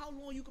don't know how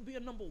long you can be a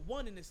number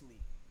 1 in this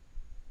league.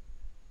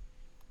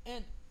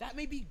 And that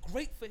may be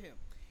great for him.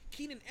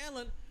 Keenan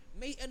Allen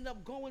may end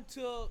up going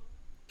to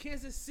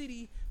Kansas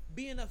City,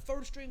 being a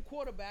 3rd-string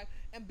quarterback,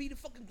 and be the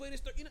fucking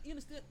greatest. You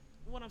understand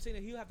what I'm saying?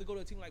 That he'll have to go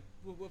to a team like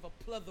with a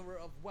plethora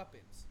of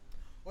weapons,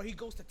 or he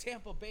goes to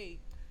Tampa Bay.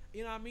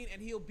 You know what I mean?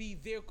 And he'll be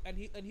there, and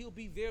he'll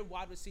be their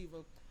wide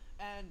receiver,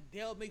 and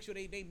they'll make sure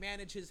they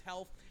manage his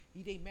health.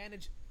 They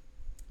manage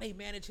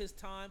his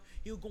time.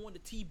 He'll go on the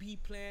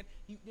TB plan.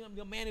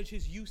 They'll manage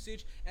his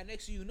usage, and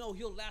next thing you know,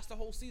 he'll last the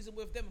whole season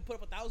with them and put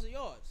up 1,000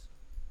 yards.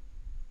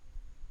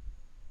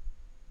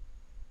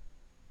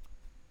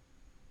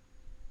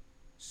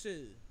 So,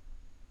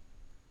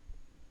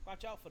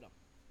 watch out for them.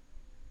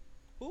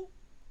 Who?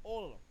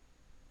 All of them.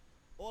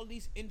 All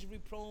these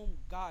injury-prone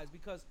guys,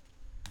 because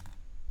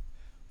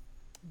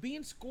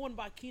being scorned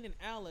by Keenan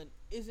Allen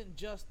isn't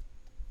just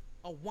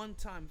a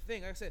one-time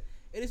thing. Like I said,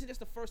 it isn't just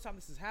the first time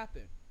this has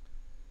happened.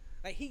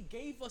 Like, he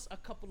gave us a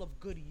couple of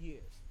good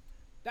years.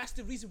 That's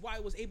the reason why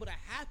it was able to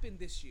happen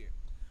this year,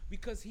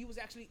 because he was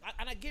actually,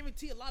 and I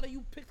guarantee a lot of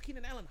you picked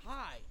Keenan Allen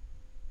high.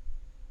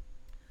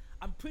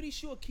 I'm pretty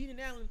sure Keenan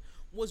Allen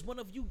was one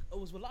of you,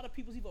 was a lot of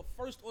people's either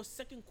first or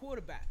second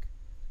quarterback.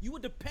 You were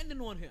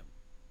dependent on him.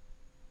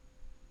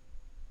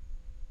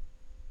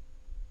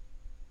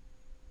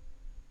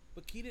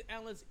 But Keenan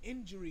Allen's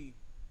injury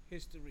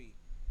history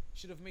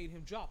should have made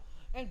him drop.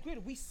 And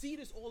granted, we see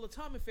this all the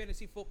time in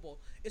fantasy football.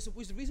 It's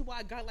the reason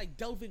why a guy like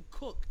Delvin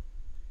Cook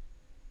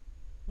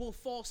will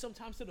fall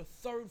sometimes to the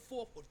third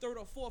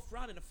or fourth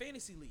round in a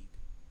fantasy league,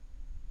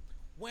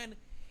 when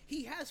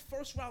he has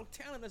first-round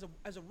talent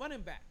as a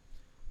running back.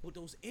 With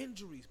those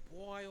injuries,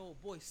 boy, oh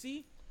boy.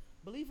 See,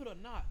 believe it or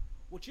not,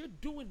 what you're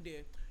doing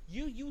there,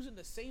 you're using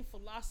the same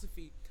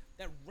philosophy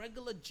that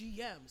regular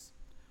GMs,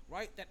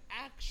 right, that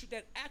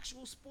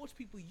actual sports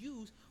people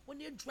use when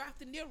they're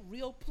drafting their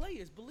real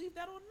players. Believe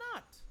that or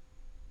not.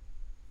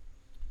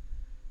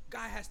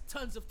 Guy has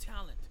tons of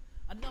talent,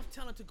 enough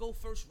talent to go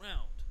first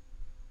round,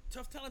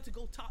 tough talent to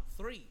go top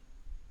 3.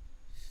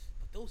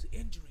 But those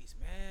injuries,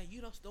 man,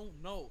 you just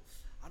don't know.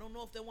 I don't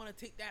know if they want to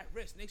take that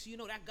risk. Next thing you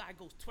know, that guy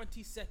goes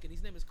 22nd.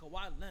 His name is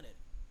Kawhi Leonard.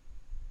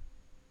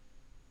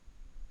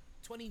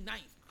 29th,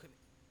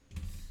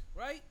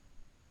 right?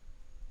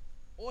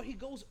 Or he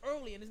goes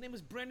early and his name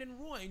is Brandon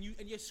Roy,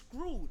 and you're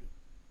screwed.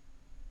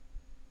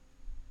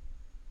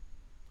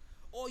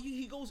 Or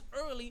he goes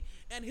early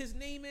and his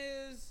name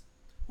is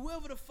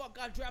whoever the fuck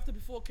got drafted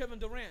before Kevin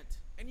Durant,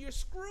 and you're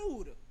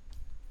screwed,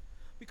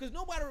 because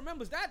nobody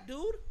remembers that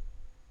dude.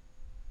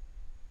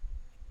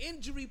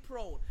 Injury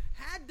prone,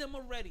 had them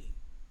already.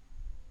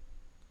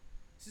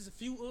 This is a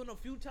few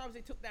times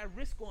they took that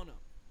risk on him.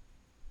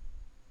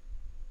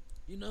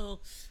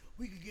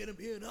 We could get him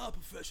here in our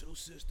professional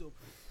system,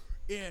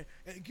 and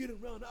get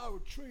around our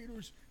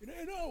trainers and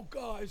our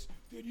guys.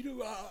 Then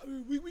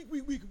we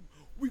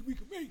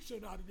can make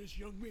something out of this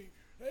young man.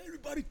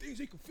 Everybody thinks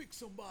they can fix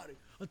somebody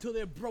until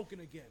they're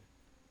broken again.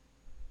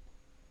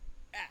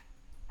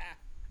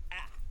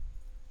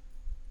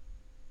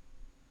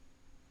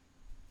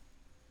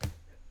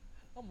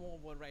 I'm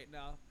on one right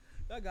now.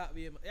 Y'all got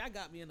me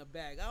in the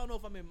bag. I don't know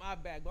if I'm in my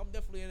bag, but I'm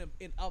definitely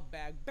in a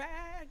bag.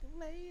 Bag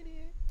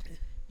lady,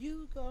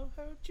 you gon'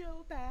 hurt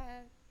your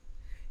back,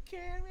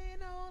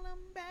 carrying all them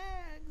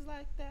bags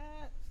like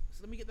that.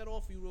 So let me get that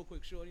off for you real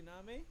quick, shorty. Know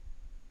what I mean?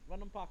 Run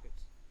them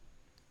pockets.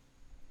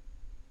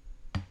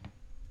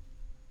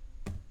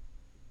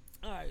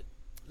 All right,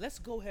 let's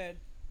go ahead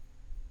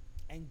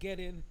and get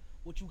in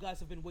what you guys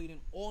have been waiting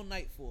all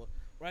night for,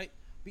 right?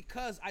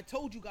 Because I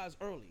told you guys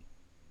early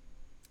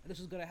this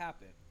was gonna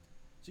happen,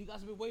 so you guys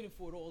have been waiting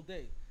for it all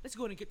day. Let's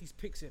go ahead and get these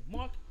picks in.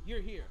 Mark,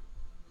 you're here,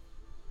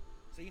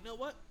 so you know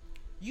what?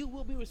 You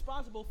will be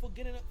responsible for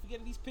getting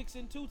these picks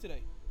in too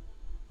today.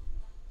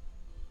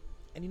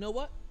 And you know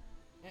what?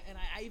 And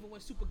I even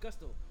went super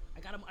gusto. I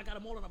got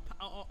them all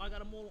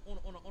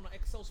on an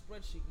Excel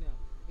spreadsheet now.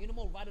 Ain't no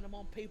more writing them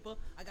on paper.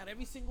 I got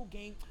every single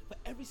game for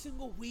every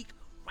single week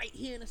right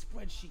here in a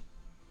spreadsheet.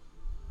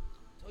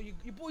 So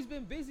your boy's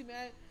been busy,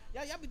 man.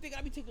 Y'all be thinking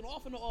I be taking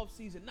off in the off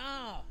season.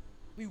 Nah,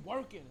 be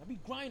working. I be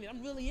grinding.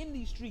 I'm really in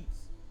these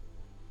streets.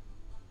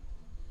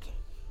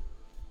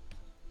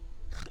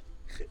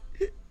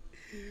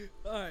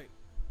 All right.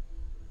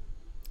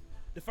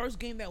 The first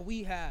game that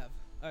we have.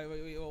 All right,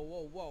 wait,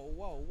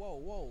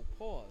 whoa,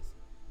 pause.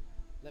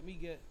 Let me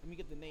get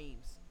the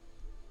names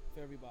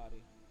for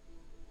everybody.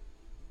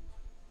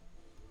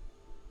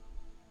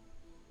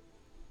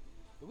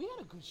 We had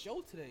a good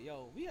show today,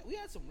 yo. We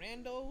had some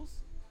randos.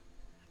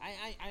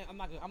 I'm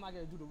not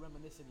gonna do the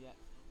reminiscing yet.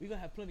 We're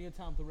gonna have plenty of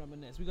time to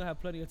reminisce.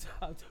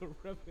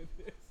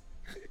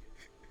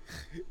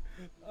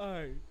 All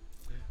right.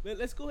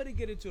 Let's go ahead and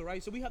get into it,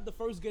 right? So we have the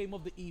first game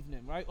of the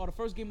evening, right? Or the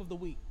first game of the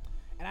week.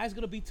 And that's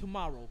going to be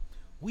tomorrow.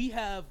 We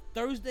have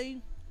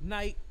Thursday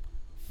night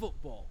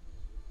football,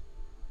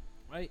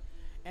 right?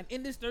 And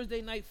in this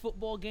Thursday night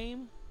football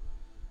game,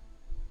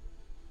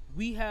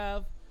 we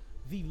have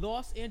the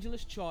Los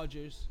Angeles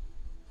Chargers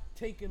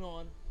taking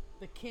on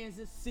the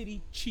Kansas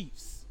City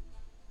Chiefs.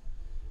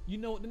 You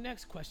know what the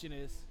next question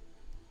is?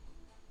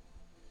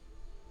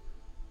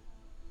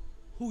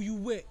 Who you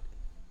with?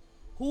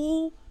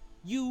 Who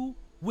you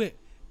with?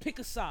 Pick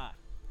a side.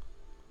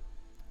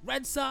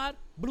 Red side,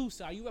 blue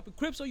side. You repping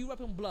Crips or you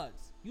repping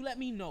Bloods? You let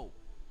me know.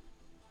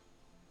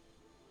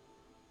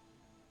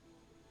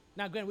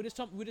 Now, Grant, we're just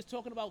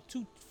talking about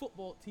two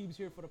football teams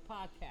here for the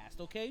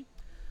podcast, okay?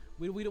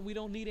 We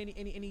don't need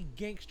any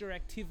gangster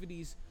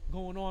activities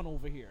going on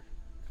over here.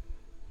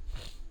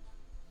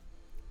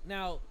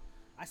 Now,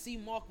 I see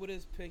Mark with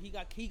his pick. He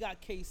got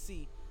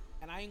KC,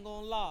 and I ain't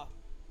gonna lie.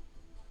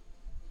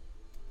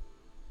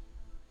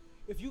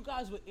 If you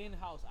guys were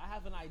in-house, I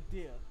have an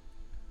idea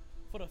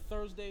for the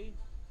Thursday,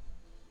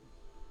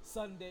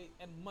 Sunday,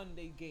 and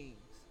Monday games.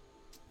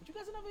 But you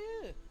guys are never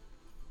here.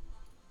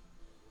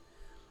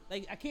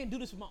 Like, I can't do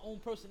this with my own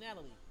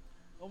personality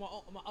or my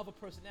other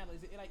personalities.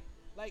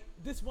 Like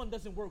this one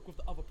doesn't work with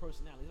the other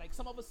personality. Like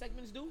some other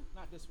segments do,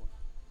 not this one.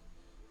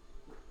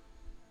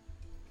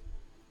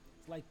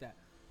 It's like that.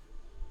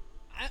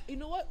 You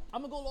know what?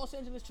 I'm gonna go Los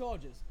Angeles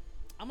Chargers.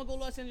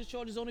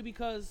 Only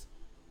because,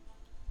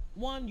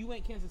 one, you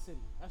ain't Kansas City.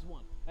 That's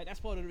one. Like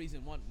that's part of the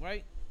reason. One,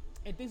 right?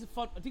 And things are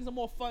fun. Things are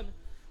more fun,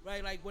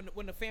 right? Like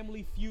when the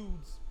family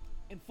feuds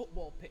in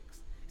football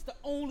picks. It's the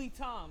only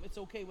time it's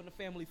okay when the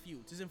family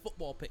feuds is in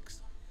football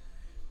picks.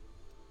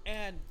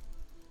 And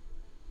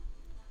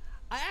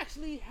I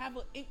actually have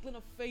an inkling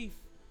of faith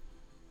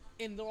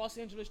in the Los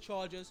Angeles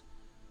Chargers,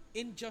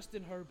 in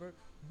Justin Herbert.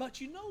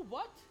 But you know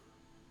what?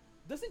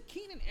 Doesn't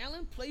Keenan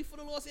Allen play for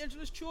the Los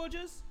Angeles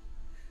Chargers?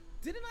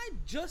 Didn't I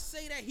just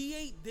say that he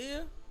ain't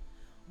there?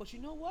 But you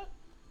know what?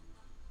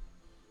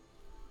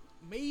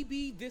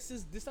 Maybe this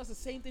does the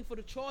same thing for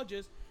the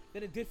Chargers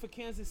that it did for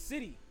Kansas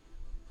City.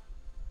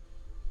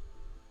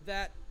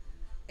 That,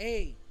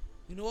 hey,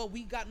 you know what?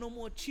 We got no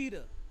more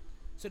cheetah.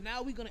 So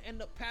now we're going to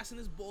end up passing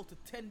this ball to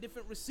 10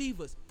 different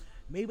receivers.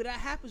 Maybe that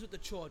happens with the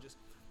Chargers.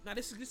 Now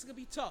this is going to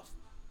be tough.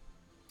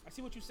 I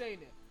see what you're saying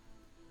there.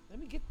 Let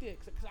me get there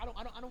because I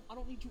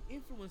don't need you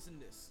influencing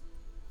this.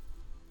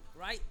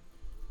 Right?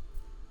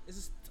 This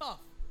is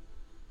tough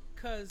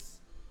because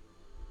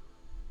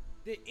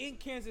they're in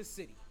Kansas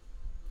City.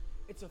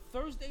 It's a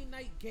Thursday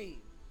night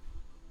game.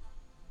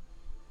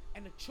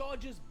 And the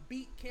Chargers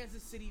beat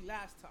Kansas City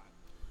last time.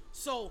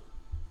 So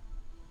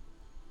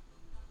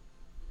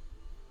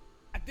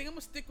I think I'm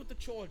going to stick with the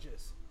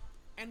Chargers.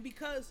 And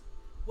because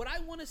what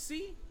I want to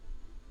see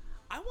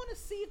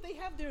if they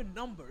have their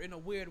number in a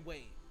weird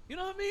way. You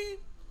know what I mean?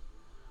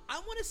 I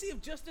want to see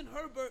if Justin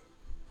Herbert,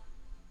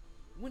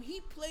 when he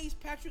plays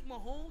Patrick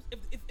Mahomes,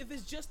 if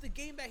it's just a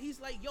game that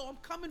he's like, yo, I'm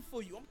coming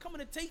for you. I'm coming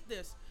to take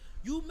this.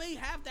 You may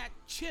have that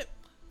chip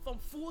from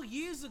 4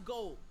 years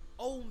ago,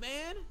 old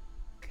man.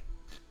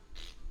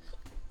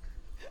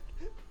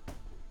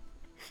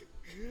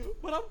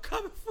 But I'm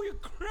coming for your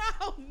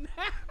crown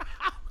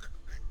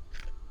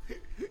now.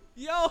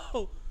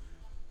 Yo.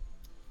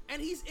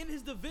 And he's in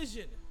his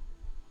division.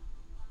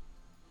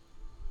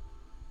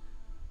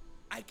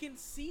 I can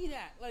see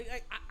that.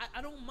 Like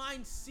I don't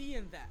mind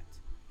seeing that.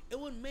 It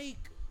would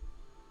make,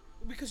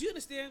 because you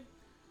understand,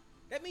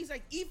 that means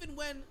like even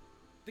when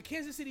the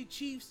Kansas City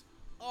Chiefs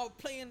are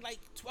playing like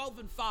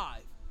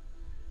 12-5,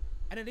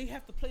 and then they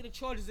have to play the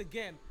Chargers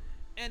again,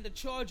 and the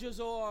Chargers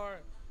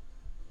are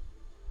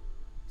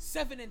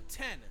 7-10.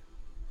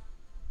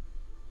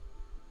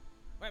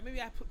 Right?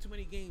 Maybe I put too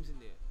many games in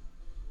there.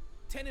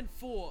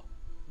 10-4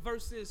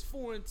 versus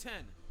 4-10.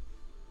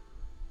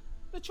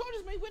 The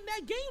Chargers may win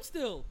that game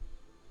still.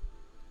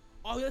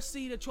 Or let's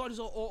see the Chargers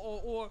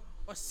are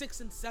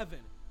 6-7,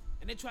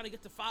 and they're trying to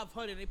get to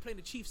 500, and they play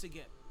the Chiefs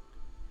again.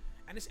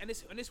 And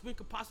this win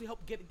could possibly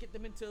help get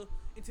them into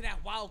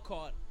that wild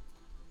card.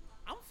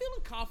 I'm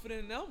feeling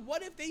confident in them.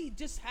 What if they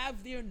just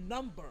have their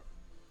number?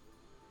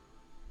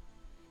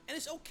 And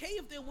it's okay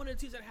if they're one of the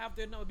teams that have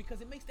their number because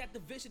it makes that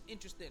division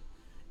interesting.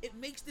 it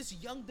makes this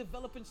young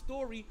developing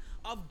story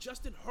of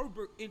Justin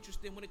Herbert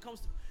interesting when it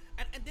comes to,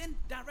 and then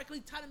directly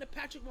tied into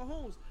Patrick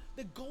Mahomes,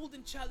 the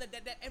golden child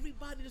that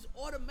everybody just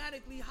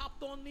automatically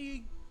hopped on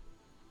the.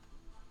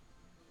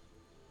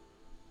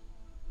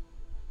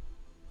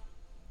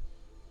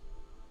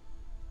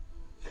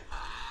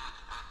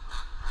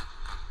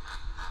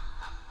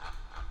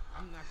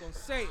 I'm not gonna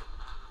say it.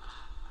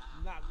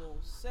 I'm not gonna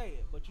say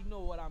it, but you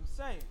know what I'm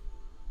saying.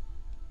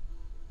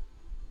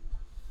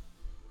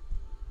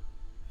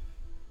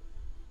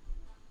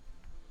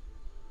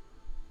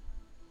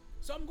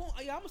 So I'm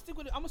gonna stick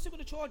with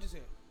the Chargers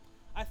here.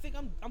 I think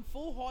I'm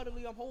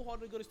wholeheartedly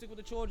gonna stick with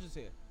the Chargers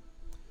here.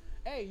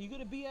 Hey, you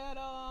gonna be at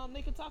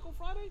Naked Taco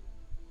Friday?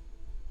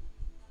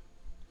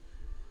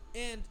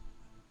 And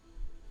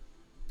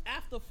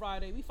after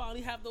Friday, we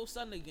finally have those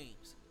Sunday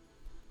games.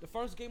 The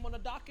first game on the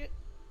docket,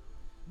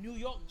 New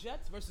York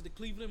Jets versus the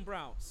Cleveland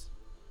Browns.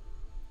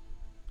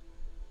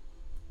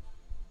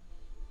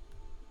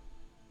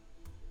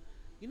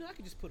 You know, I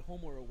could just put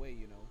Homer away,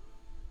 you know.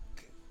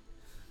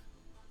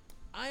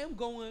 I am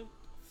going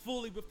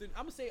fully with the.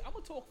 I'm gonna say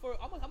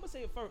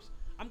it first.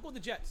 I'm going the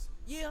Jets.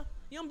 Yeah,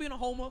 I'm being a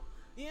homer.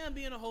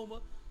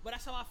 But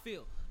that's how I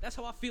feel. That's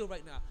how I feel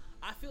right now.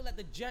 I feel that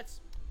the Jets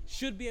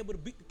should be able to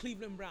beat the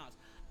Cleveland Browns.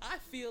 I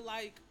feel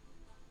like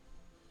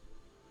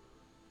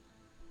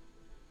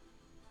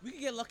we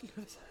can get lucky.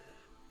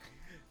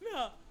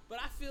 No, but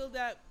I feel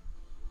that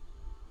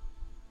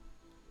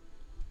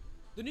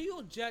the New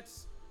York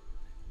Jets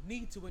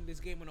need to win this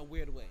game in a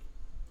weird way.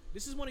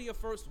 This is one of your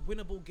first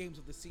winnable games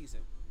of the season.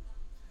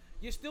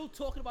 You're still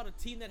talking about a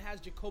team that has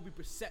Jacoby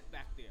Brissett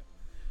back there.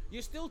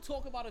 You're still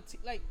talking about a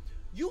team like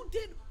you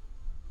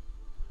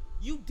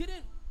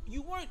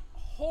weren't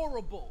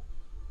horrible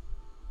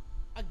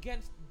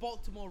against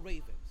Baltimore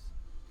Ravens.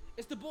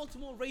 It's the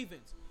Baltimore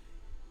Ravens.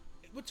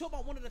 We're talking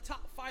about one of the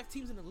top 5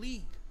 teams in the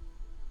league.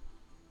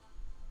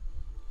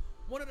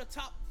 One of the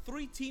top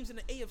 3 teams in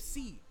the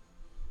AFC.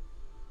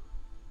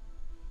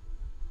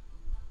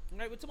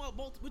 Right? We're talking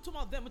about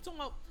them. We're talking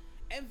about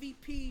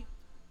MVP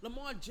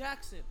Lamar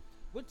Jackson.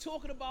 We're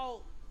talking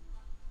about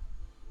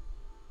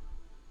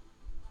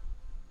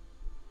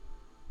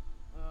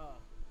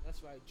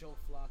that's right, Joe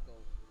Flacco.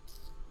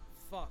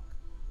 Fuck.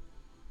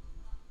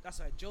 That's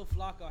right, Joe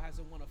Flacco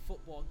hasn't won a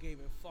football game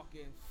in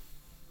fucking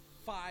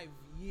 5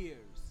 years.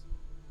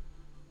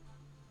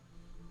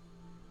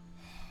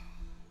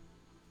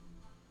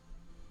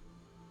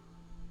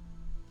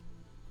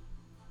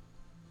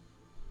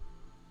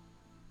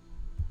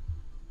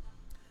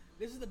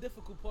 This is the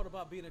difficult part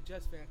about being a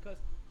Jets fan, because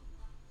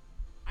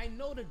I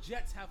know the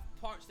Jets have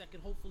parts that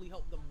can hopefully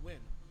help them win.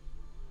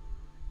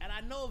 And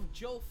I know if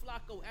Joe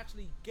Flacco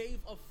actually gave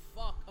a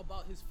fuck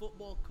about his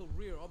football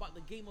career or about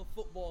the game of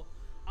football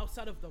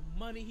outside of the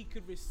money he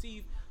could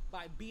receive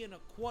by being a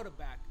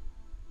quarterback,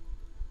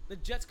 the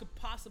Jets could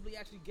possibly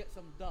actually get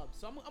some dubs.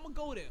 So I'm going to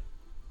go there.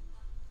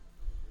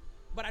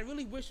 But I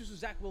really wish this was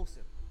Zach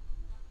Wilson.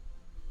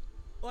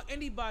 Or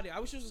anybody. I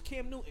wish this was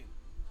Cam Newton.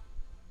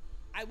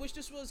 I wish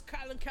this was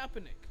Colin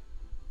Kaepernick.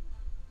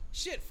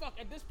 Shit, fuck.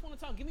 At this point in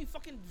time, give me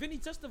fucking Vinny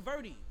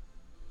Testaverde.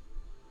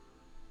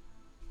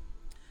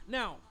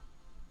 Now,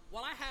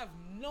 while I have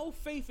no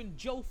faith in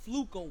Joe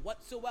Flacco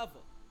whatsoever,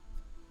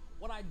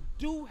 what I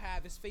do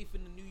have is faith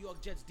in the New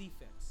York Jets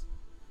defense.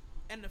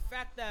 And the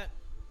fact that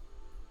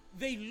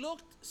they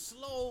looked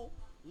slow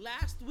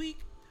last week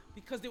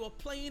because they were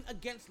playing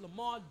against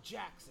Lamar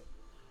Jackson.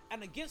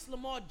 And against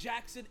Lamar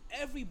Jackson,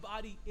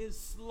 everybody is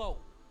slow.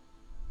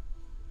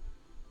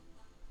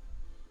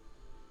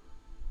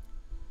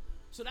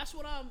 So that's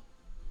what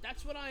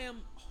I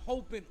am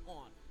hoping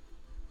on.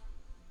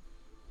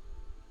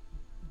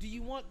 Do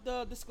you want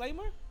the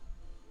disclaimer?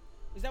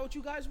 Is that what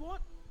you guys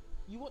want?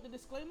 You want the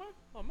disclaimer?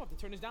 Oh, I'm gonna have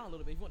to turn this down a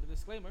little bit if you want the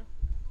disclaimer.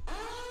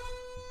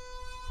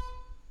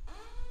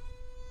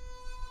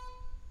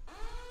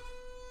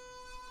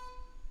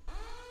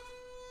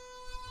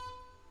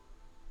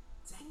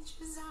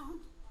 Danger zone,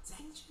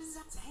 danger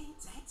zone,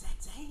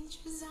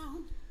 danger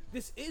zone.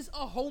 This is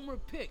a homer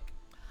pick.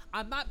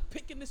 I'm not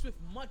picking this with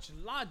much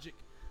logic.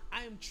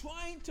 I am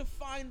trying to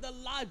find the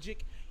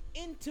logic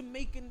into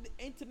making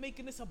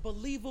this a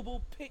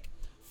believable pick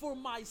for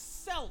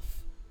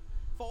myself.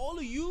 For all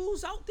of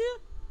yous out there,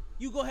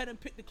 you go ahead and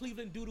pick the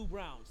Cleveland Doo-Doo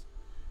Browns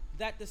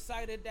that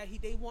decided that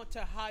they want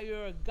to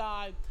hire a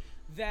guy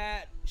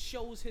that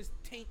shows his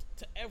taint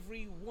to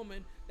every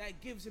woman that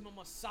gives him a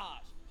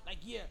massage. Like,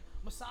 yeah,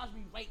 massage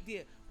me right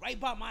there, right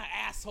by my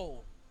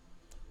asshole.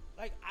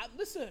 Like,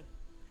 listen.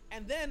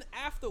 And then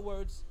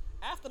afterwards,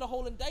 after the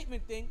whole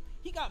indictment thing,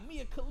 he got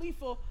Mia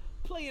Khalifa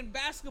playing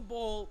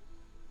basketball,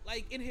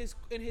 like in his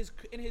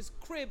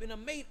crib in a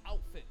maid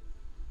outfit.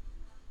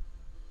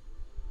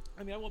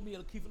 I mean, I want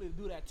Mia Khalifa to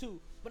do that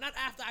too, but not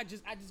after I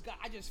just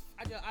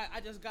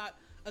got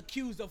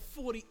accused of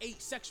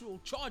 48 sexual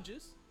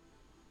charges.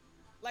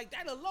 Like,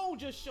 that alone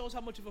just shows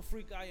how much of a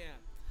freak I am.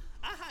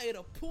 I hired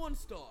a porn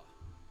star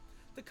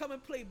to come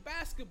and play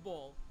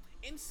basketball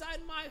inside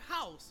my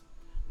house.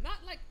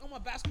 Not like on my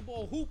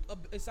basketball hoop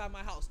inside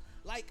my house.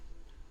 Like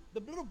the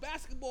little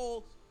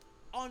basketball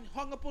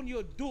hung up on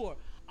your door.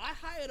 I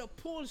hired a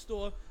porn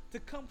store to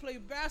come play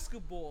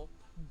basketball,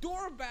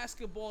 door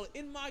basketball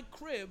in my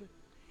crib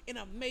in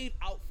a maid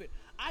outfit.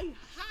 I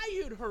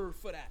hired her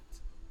for that.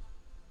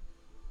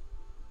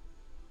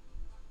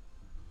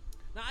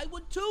 Now I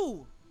would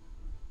too.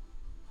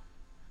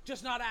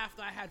 Just not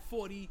after I had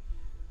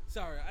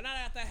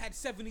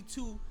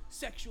 72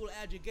 sexual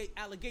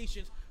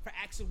allegations for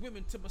asking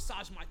women to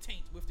massage my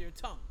taint with their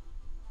tongue.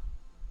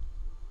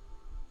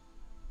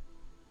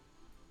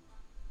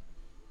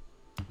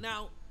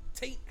 Now,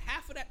 taint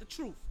half of that the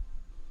truth.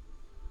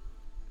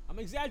 I'm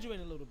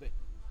exaggerating a little bit,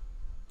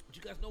 but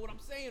you guys know what I'm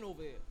saying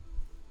over here.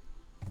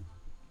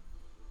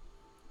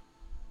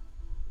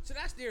 So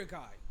that's their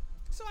guy.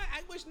 So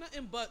I wish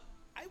nothing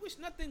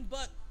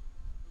but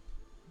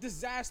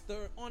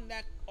disaster on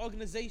that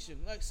organization.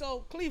 Like,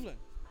 so Cleveland.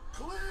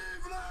 Cleveland!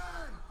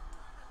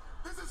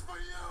 This is for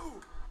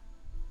you!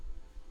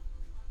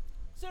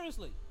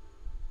 Seriously.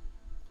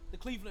 The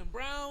Cleveland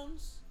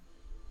Browns,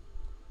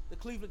 the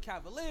Cleveland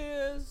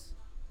Cavaliers,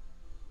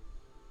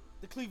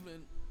 the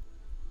Cleveland,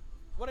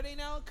 what are they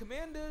now?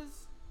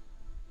 Commanders.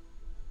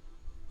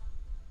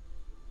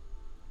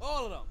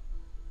 All of them.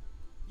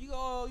 You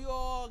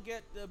all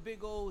get the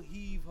big old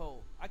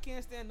heave-ho. I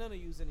can't stand none of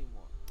yous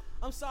anymore.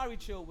 I'm sorry,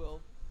 Chill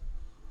Will.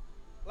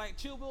 Like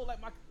Chill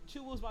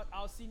Will's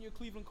our senior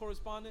Cleveland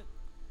correspondent.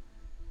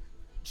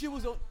 Chill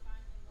Will's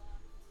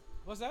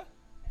what's that?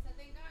 I said,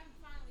 thank God he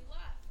finally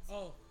left.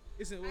 Oh,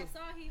 I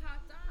saw he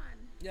hopped on.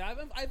 Yeah,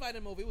 I invited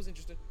him over. He was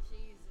interested.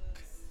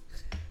 Jesus.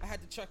 I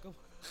had to check him.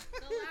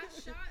 The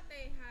last shot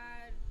they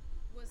had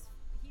was,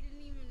 he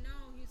didn't even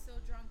know, he was so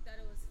drunk that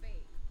it was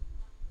fake.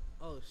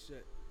 Oh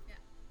shit. Yeah.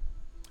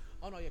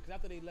 Oh no, yeah, because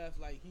after they left,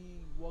 like he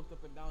walked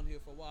up and down here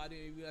for a while. I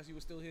didn't realize he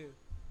was still here.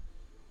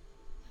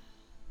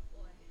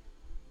 Boy.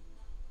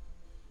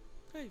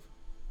 Hey,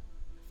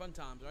 fun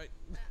times, right?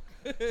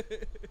 Yeah.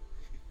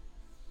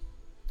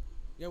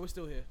 Yeah, we're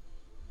still here.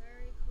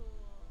 Very cool.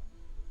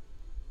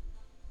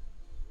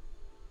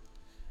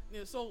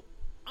 Yeah, so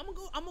I'm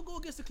gonna go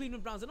against the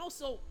Cleveland Browns, and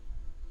also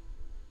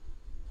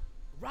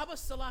Robert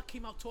Salah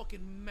came out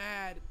talking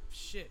mad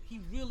shit.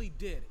 He really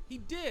did. He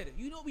did.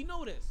 You know, we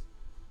know this.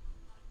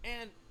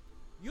 And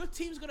your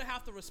team's gonna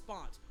have to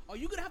respond. Or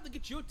you're gonna have to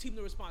get your team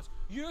to respond.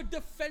 You're a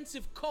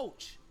defensive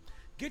coach.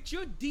 Get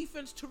your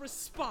defense to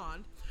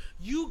respond.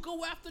 You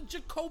go after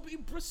Jacoby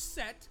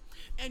Brissett,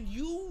 and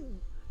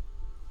you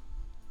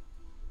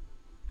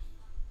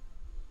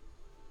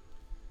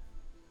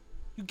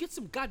get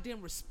some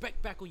goddamn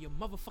respect back on your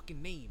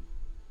motherfucking name.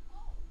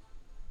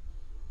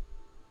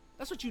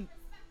 That's what you,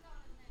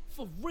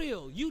 for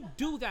real, you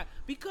do that.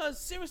 Because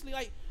seriously,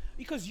 like,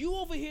 because you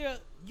over here,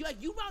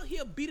 you out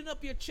here beating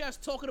up your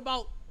chest talking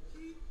about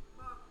Keep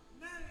my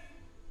name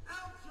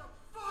out your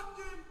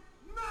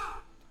fucking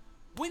mouth!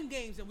 win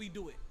games, and we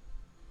do it.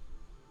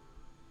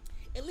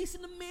 At least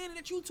in the manner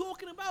that you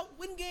talking about,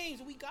 win games,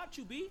 and we got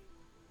you, B.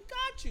 We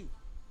got you.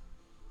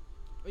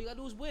 All you gotta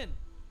do is win.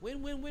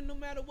 Win, win, win, no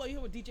matter what. You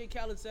hear what DJ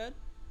Khaled said?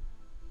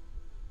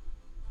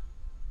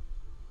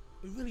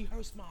 It really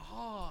hurts my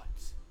heart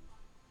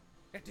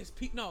that this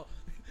no.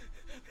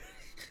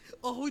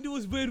 All we do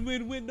is win,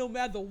 win, win, no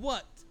matter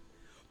what.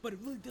 But it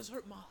really does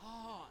hurt my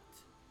heart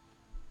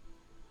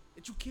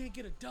that you can't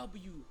get a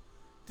W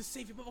to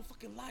save your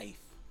motherfucking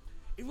life.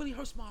 It really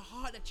hurts my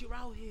heart that you're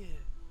out here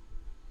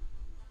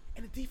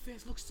and the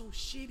defense looks so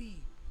shitty,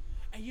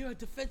 and you're a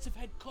defensive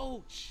head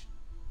coach.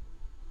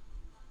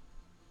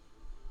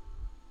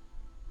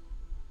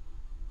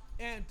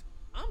 And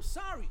I'm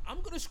sorry,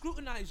 I'm gonna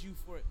scrutinize you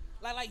for it.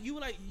 Like you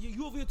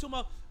over here talking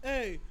about,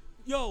 hey,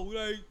 yo,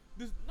 like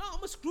this. No, I'm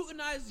gonna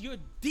scrutinize your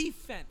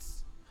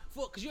defense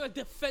because you're a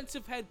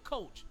defensive head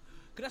coach.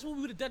 Because that's what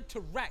we would have done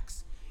to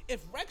Rex.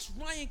 If Rex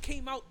Ryan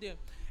came out there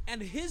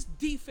and his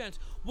defense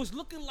was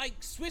looking like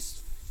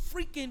Swiss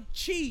freaking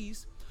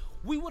cheese,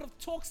 we would have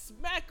talked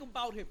smack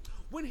about him.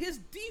 When his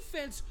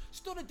defense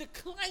started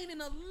declining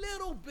a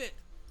little bit,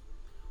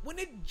 when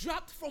it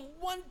dropped from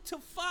 1 to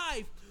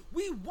 5,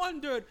 we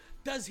wondered,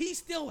 does he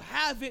still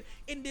have it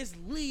in this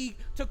league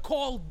to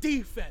call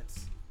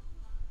defense?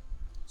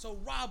 So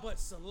Robert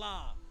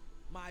Salah,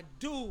 my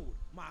dude,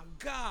 my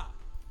guy,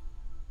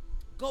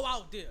 go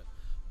out there,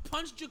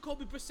 punch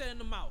Jacoby Brissett in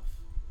the mouth.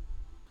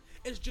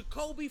 It's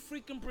Jacoby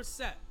freaking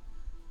Brissett.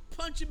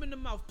 Punch him in the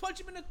mouth.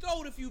 Punch him in the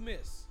throat if you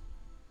miss.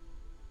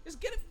 Just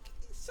get it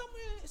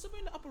somewhere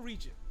in the upper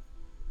region,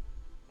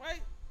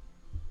 right?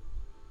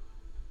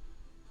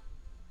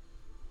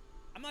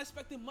 I'm not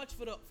expecting much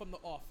from the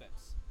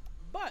offense.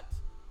 But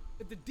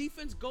if the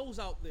defense goes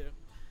out there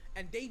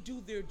and they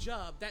do their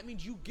job, that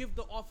means you give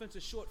the offense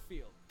a short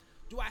field.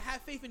 Do I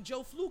have faith in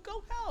Joe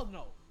Flacco? Hell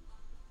no.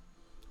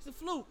 It's a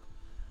fluke.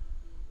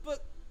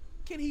 But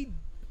can he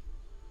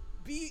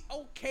be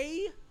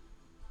okay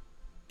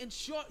in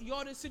short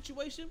yardage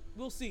situation?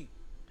 We'll see.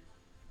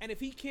 And if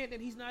he can't,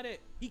 then he's not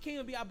it. He can't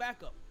even be our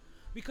backup.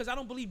 Because I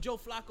don't believe Joe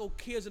Flacco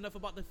cares enough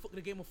about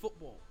the game of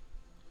football.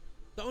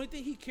 The only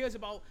thing he cares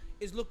about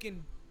is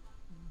looking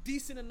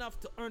decent enough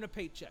to earn a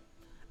paycheck.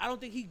 I don't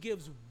think he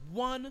gives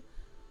one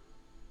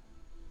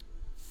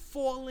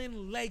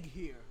fallen leg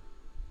here.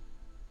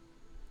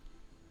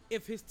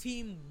 If his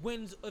team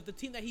wins, if the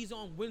team that he's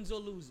on wins or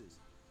loses,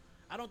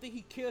 I don't think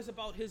he cares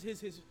about his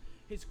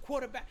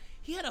quarterback.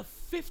 He had a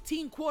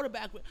 15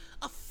 quarterback.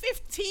 A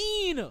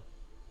 15.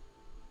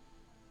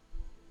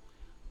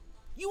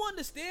 You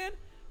understand?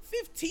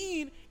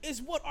 15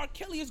 is what R.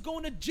 Kelly is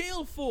going to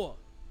jail for.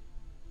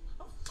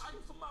 I'm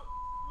fighting for my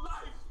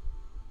life.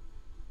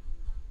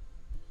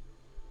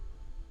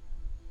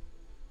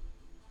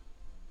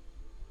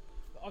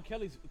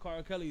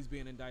 R. Kelly's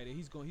being indicted.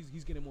 He's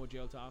getting more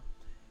jail time.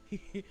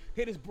 He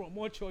just brought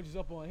more charges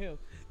up on him.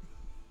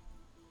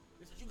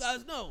 Just so you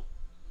guys know,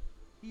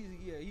 he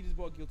just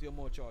brought guilty of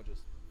more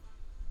charges.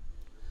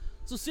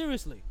 So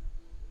seriously,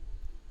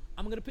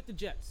 I'm gonna pick the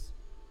Jets.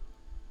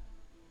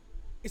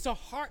 It's a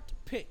heart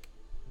pick.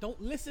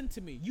 Don't listen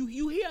to me. You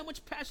hear how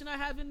much passion I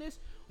have in this?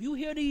 You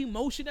hear the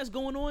emotion that's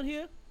going on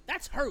here?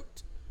 That's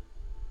hurt.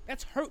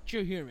 That's hurt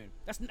you're hearing.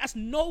 That's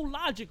no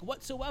logic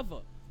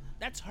whatsoever.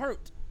 That's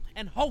hurt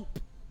and hope.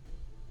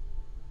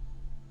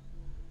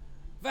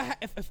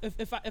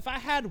 If I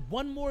had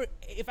one more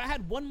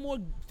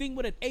thing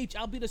with an H,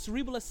 I'll be the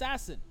cerebral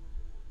assassin.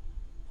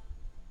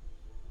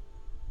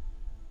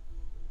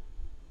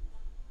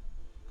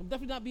 I'm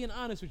definitely not being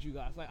honest with you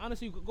guys. Like,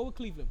 honestly, go with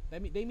Cleveland. They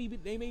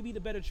may be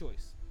the better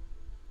choice.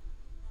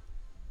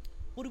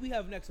 Who do we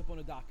have next up on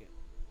the docket?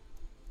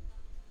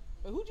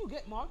 Who'd you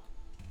get, Mark?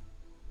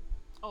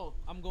 Oh,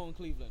 I'm going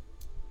Cleveland.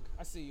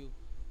 I see you.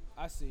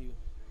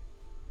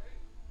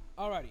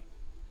 Alrighty.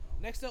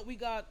 Next up, we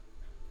got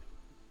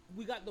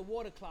the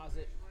Water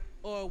Closet,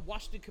 or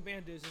Washington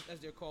Commanders, as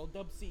they're called,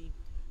 Dub C,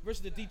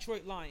 versus the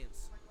Detroit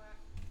Lions.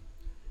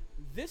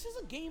 This is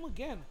a game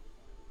again.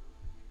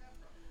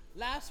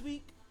 Last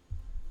week,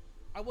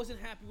 I wasn't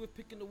happy with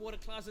picking the Water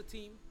Closet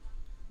team,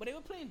 but they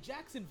were playing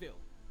Jacksonville.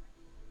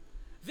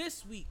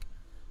 This week,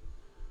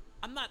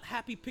 I'm not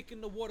happy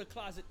picking the Water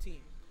Closet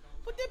team,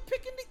 but they're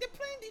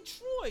playing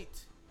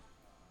Detroit.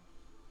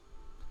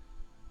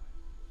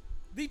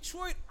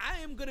 Detroit, I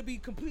am gonna be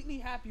completely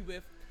happy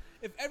with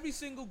if every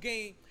single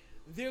game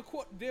their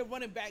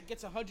running back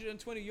gets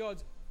 120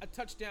 yards, a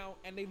touchdown,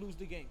 and they lose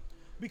the game,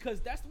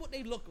 because that's what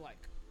they look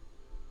like.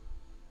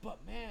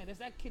 But man, does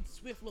that kid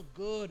Swift look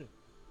good?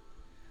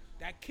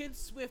 That kid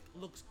Swift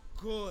looks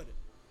good.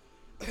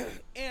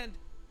 And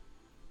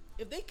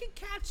if they can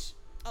catch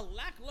a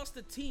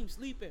lackluster team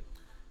sleeping,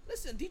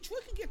 listen,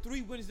 Detroit can get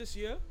 3 wins this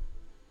year,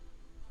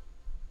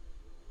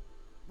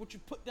 which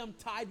would put them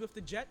tied with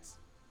the Jets.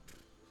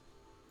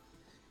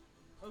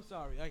 I'm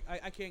sorry,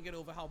 I can't get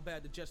over how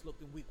bad the Jets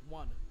looked in week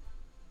 1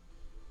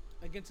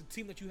 against a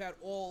team that you had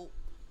all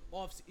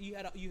off. You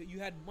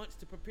had months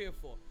to prepare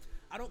for.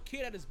 I don't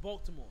care that it's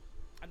Baltimore.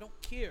 I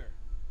don't care.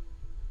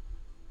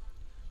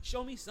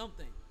 Show me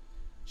something.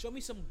 Show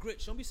me some grit.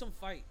 Show me some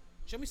fight.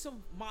 Show me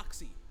some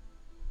moxie.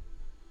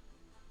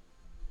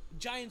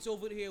 Giants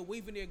over here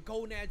waving their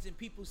gonads in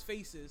people's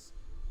faces.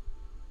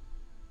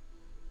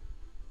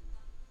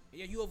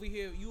 Yeah, you over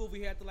here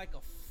acting like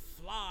a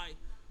fly,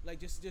 like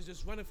just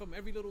running from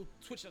every little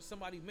twitch that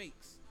somebody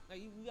makes.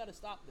 Like, we gotta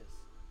stop this.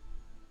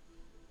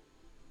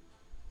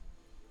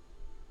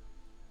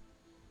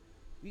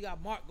 We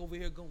got Mark over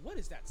here going, what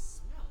is that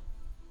smell?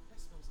 That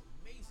smells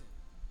amazing.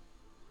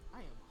 I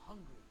am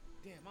hungry.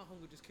 Damn, my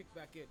hunger just kicked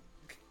back in.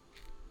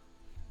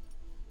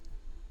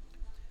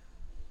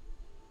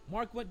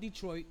 Mark went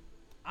Detroit.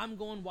 I'm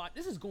going Watch.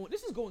 This is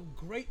going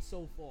great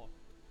so far.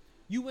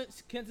 You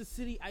went Kansas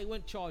City, I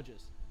went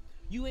Chargers.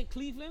 You went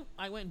Cleveland,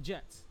 I went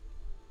Jets.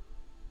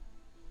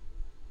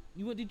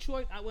 You went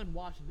Detroit, I went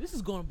Washington. This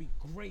is going to be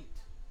great.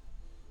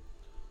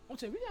 I'm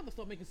saying, we have to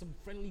start making some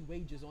friendly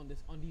wagers on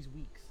these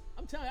weeks.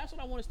 I'm telling you, that's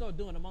what I want to start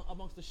doing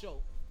amongst the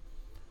show.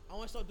 I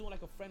want to start doing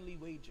like a friendly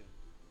wager.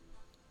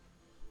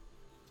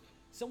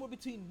 Somewhere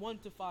between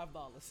 $1 to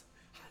 $5.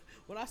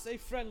 When I say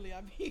friendly,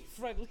 I mean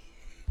friendly.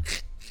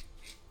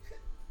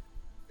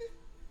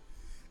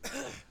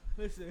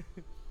 Listen,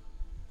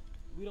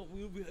 we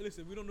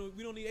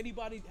don't need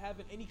anybody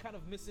having any kind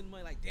of missing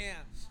money. Like, damn,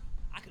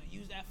 I could have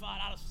used that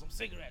 $5 for some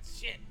cigarettes.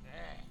 Shit,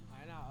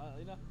 I know,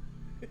 you know.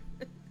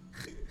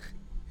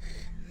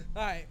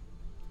 All right.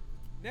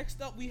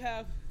 Next up, we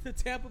have the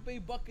Tampa Bay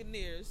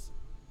Buccaneers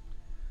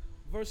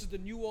versus the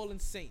New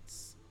Orleans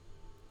Saints.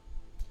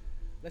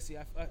 Let's see.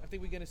 I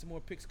think we're getting some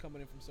more picks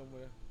coming in from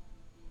somewhere.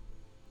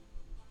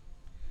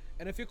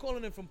 And if you're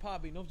calling in from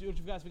Podbean, don't you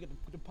guys forget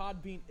the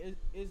Podbean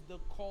is the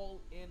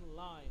call-in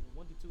line.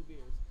 1 to 2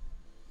 beers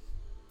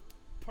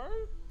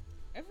per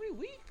every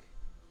week.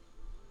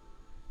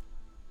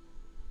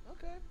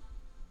 Okay,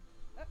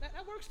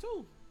 that works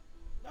too.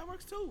 That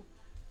works too.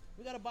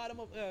 We gotta buy them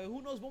up.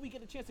 Who knows when we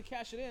get a chance to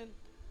cash it in?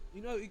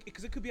 You know,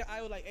 because it could be an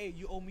aisle like, hey,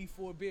 you owe me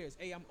 4 beers.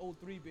 Hey, I'm owed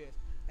 3 beers.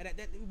 And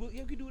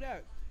you can do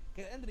that.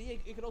 At the end of the year,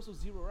 it could also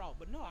zero out.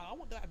 But no, I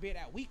want that beer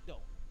that week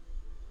though.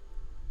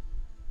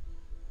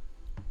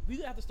 We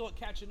gonna have to start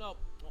catching up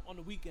on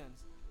the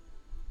weekends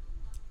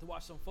to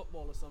watch some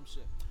football or some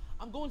shit.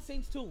 I'm going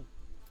Saints too.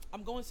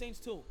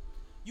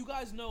 You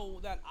guys know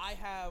that I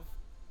have.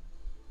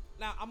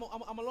 Now I'm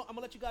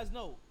gonna let you guys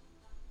know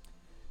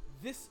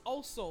this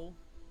also,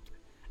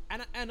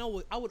 and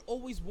I would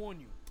always warn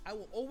you. I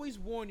will always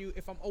warn you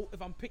if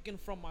I'm picking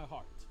from my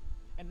heart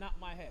and not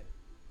my head.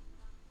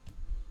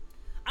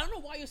 I don't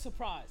know why you're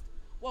surprised.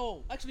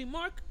 Whoa, actually,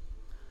 Mark,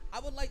 I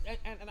would like,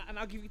 and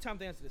I'll give you time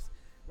to answer this,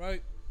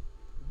 right?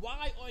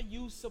 Why are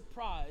you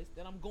surprised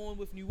that I'm going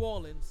with New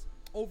Orleans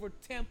over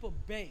Tampa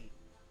Bay?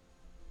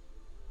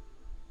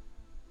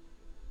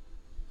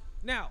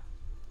 Now,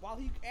 while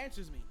he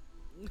answers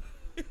me,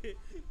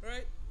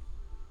 right?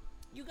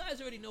 You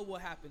guys already know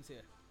what happens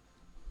here.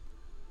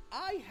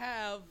 I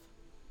have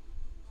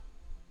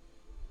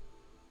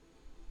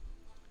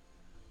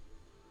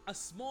a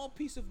small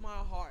piece of my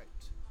heart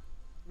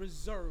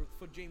reserved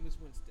for Jameis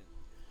Winston.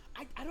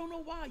 I don't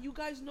know why. You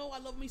guys know I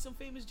love me some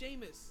famous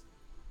Jameis.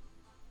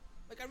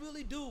 Like, I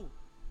really do.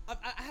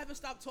 I haven't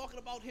stopped talking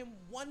about him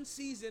one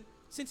season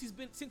since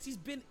he's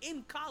been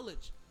in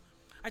college.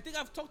 I think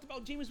I've talked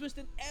about Jameis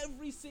Winston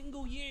every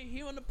single year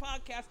here on the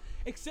podcast,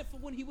 except for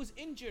when he was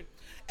injured.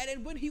 And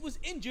then when he was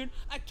injured,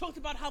 I talked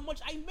about how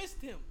much I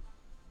missed him.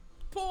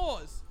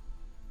 Pause.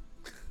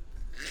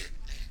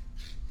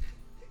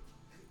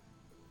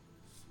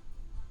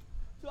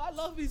 So I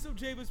love me some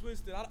Jameis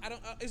Winston. I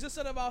don't. It's just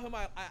something about him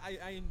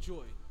I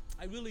enjoy.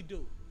 I really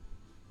do.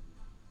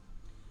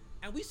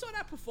 And we saw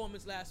that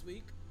performance last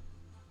week,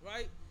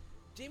 right?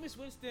 Jameis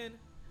Winston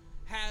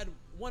had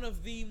one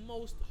of the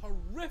most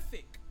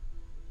horrific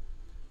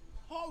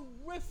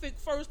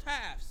first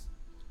halves.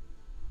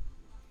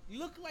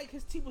 Looked like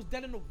his team was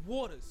dead in the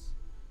waters.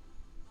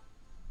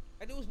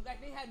 And it was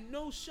like they had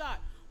no shot.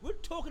 We're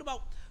talking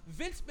about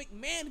Vince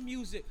McMahon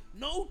music.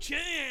 No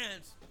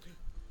chance.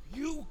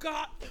 You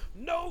got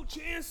no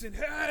chance in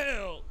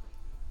hell.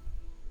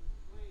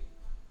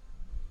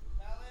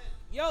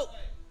 Yo, all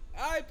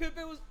right,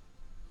 Pippin was.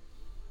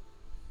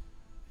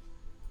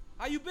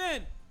 How you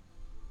been?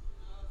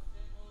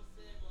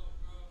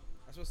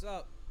 That's what's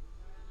up.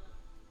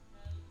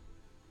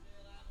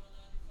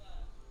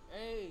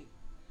 Hey,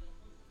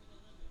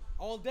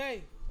 all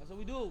day. That's what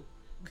we do.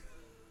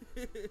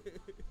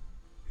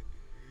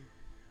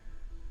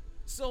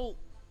 So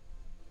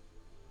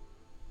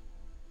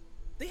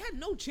they had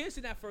no chance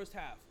in that first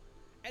half,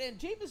 and then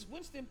Jameis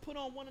Winston put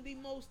on one of the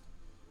most.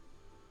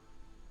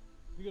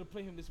 We're gonna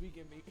play him this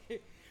weekend,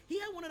 mate. He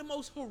had one of the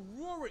most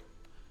heroic.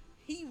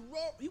 He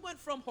went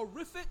from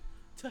horrific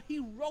to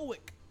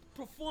heroic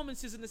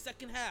performances in the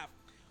second half.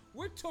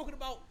 We're talking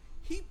about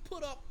he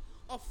put up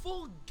a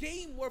full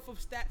game worth of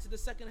stats in the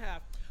second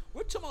half.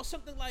 We're talking about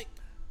something like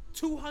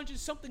 200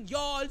 something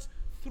yards,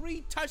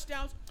 3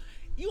 touchdowns.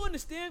 You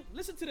understand?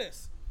 Listen to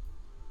this.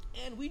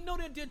 And we know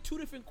that they're two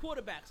different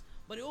quarterbacks,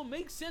 but it will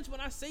make sense when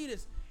I say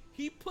this.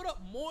 He put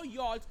up more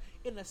yards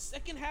in the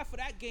second half of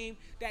that game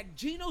that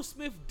Geno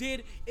Smith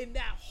did in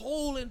that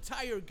whole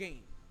entire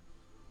game.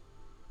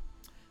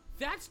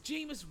 That's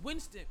Jameis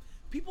Winston.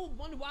 People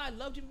wonder why I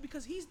loved him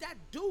because he's that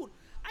dude.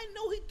 I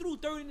know he threw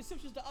 30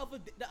 interceptions the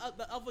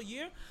other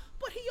year,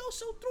 but he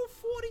also threw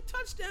 40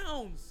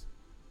 touchdowns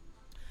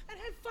and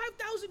had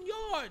 5,000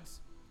 yards.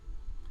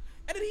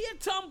 And then he had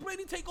Tom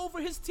Brady take over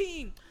his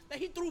team that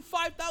he threw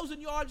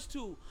 5,000 yards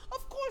to.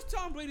 Of course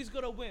Tom Brady's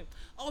going to win.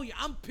 Oh, yeah,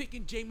 I'm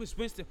picking Jameis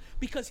Winston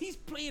because he's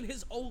playing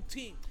his old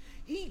team.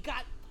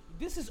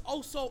 This is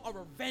also a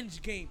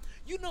revenge game.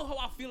 You know how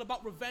I feel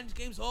about revenge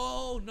games.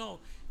 Oh, no.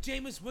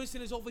 Jameis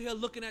Winston is over here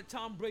looking at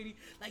Tom Brady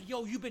like,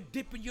 yo, you've been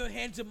dipping your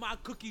hands in my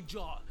cookie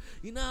jar.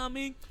 You know what I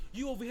mean?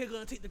 You over here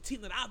going to take the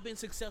team that I've been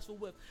successful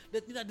with.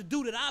 The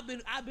dude that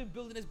I've been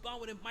building this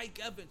bond with him, Mike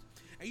Evans.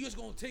 And you're just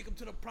going to take him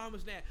to the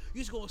promised land.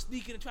 You're just going to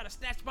sneak in and try to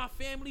snatch my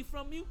family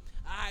from you?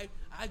 I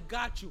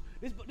got you.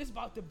 This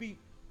about to be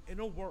in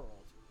a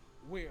world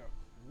where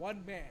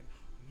one man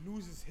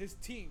loses his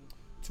team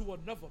to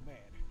another man.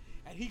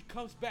 And he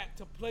comes back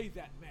to play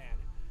that man.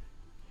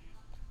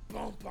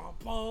 Boom, boom,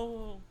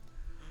 boom.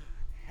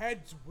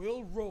 Heads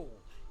will roll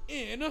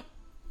in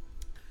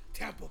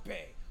Tampa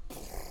Bay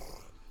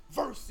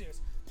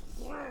versus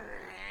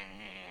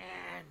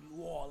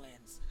New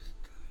Orleans.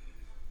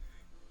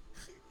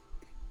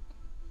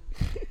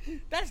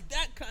 That's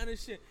that kind of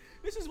shit.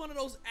 This is one of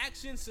those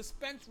action,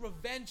 suspense,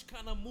 revenge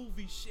kind of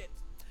movie shit.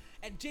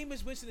 And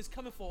Jameis Winston is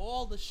coming for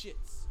all the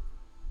shits.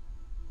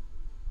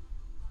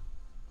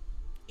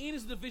 And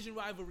it's a division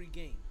rivalry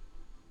game.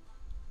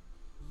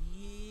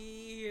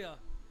 Yeah.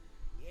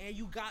 Yeah,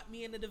 you got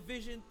me in the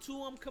division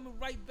too. I'm coming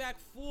right back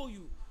for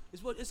you.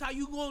 It's how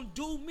you gonna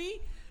do me.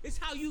 It's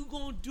how you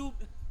gonna do.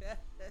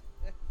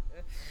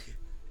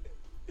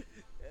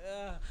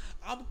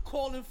 I'm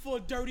calling for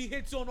dirty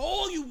hits on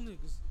all you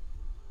niggas.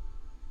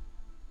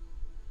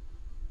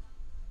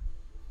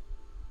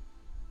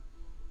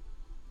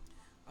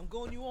 I'm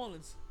going New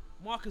Orleans.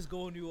 Mark is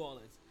going New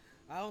Orleans.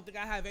 I don't think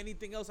I have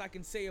anything else I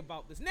can say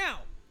about this. Now,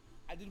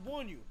 I did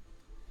warn you.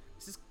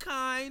 This is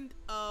kind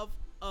of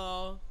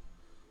a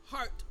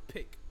heart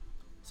pick.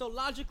 So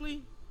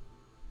logically,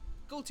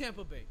 go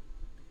Tampa Bay.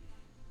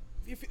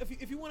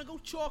 If you want to go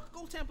chalk,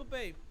 go Tampa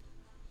Bay.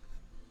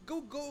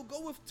 Go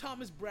with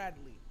Thomas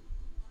Bradley.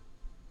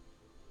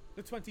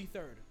 The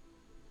 23rd.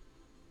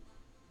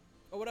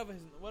 or whatever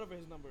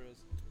his number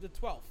is, the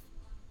 12th.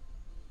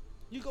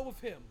 You go with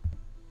him,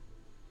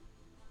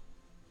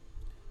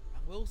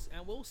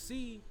 and we'll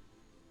see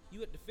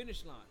you at the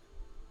finish line.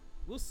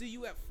 We'll see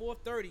you at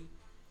 4:30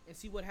 and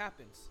see what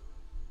happens.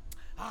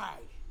 All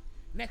right.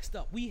 Next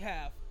up, we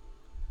have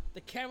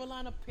the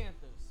Carolina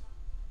Panthers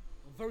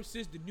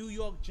versus the New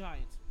York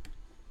Giants.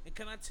 And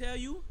can I tell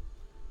you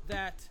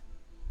that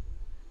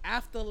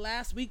after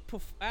last week's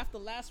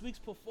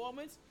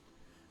performance,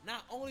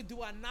 not only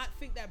do I not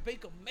think that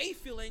Baker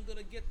Mayfield ain't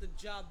gonna get the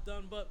job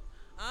done, but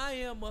I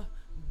am a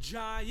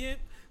giant.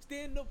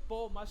 Stand up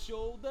on my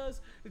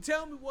shoulders and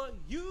tell me what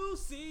you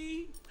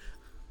see.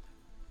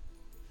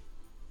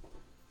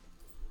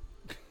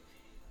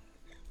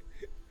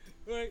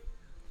 Right?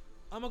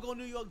 I'm gonna go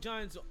New York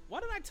Giants. Why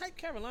did I type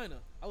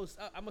Carolina? I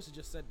must have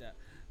just said that.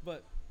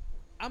 But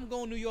I'm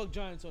going New York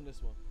Giants on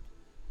this one.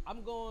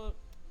 I'm going.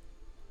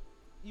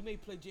 You may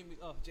play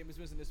Jameis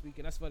Winston this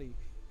weekend. That's funny.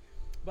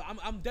 But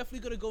I'm definitely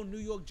gonna go New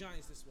York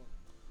Giants this one.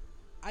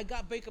 I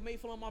got Baker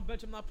Mayfield on my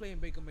bench. I'm not playing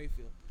Baker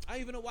Mayfield. I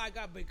don't even know why I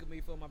got Baker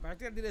Mayfield on my bench. I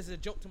think I did it as a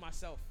joke to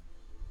myself.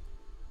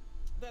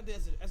 I did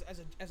it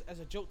as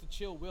a joke to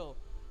chill Will.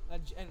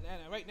 And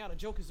right now the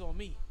joke is on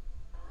me.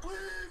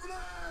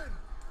 Cleveland!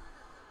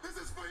 This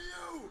is for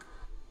you!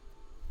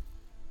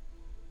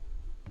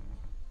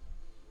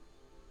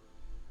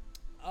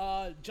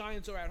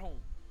 Giants are at home.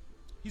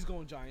 He's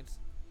going Giants.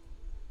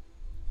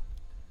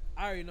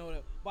 I already know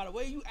that. By the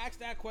way you asked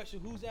that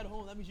question, who's at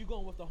home? That means you're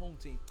going with the home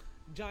team.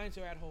 Giants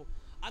are at home.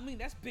 I mean,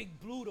 that's big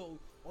blue, though.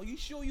 Are you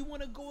sure you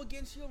want to go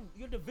against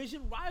your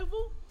division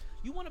rival?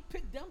 You want to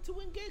pick them to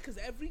win games? Because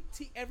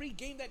every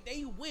game that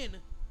they win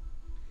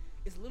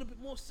is a little bit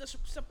more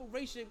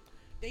separation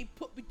they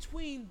put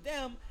between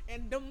them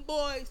and them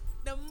boys.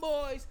 And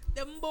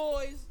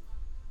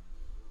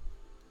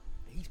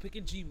he's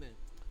picking G-Men.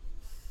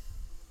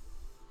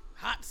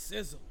 Hot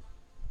sizzle.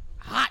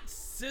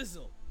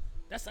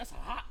 That's a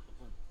hot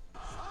one.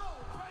 Oh,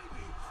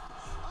 baby!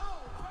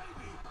 Oh,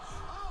 baby!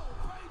 Oh,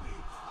 baby!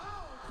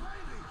 Oh,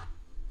 baby!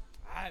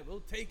 All right,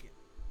 we'll take it.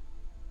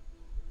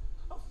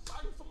 I'm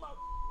fighting for my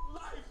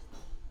life!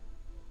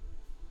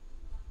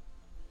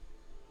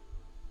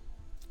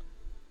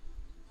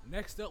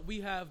 Next up,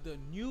 we have the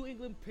New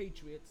England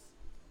Patriots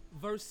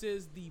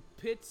versus the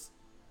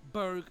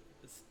Pittsburgh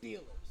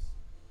Steelers.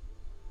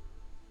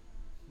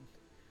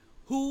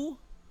 Who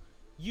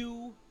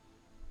you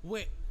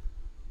with?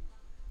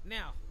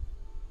 Now,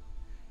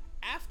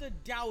 after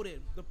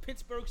doubting the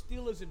Pittsburgh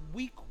Steelers in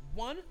week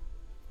 1,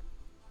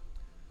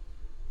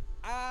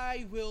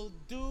 I will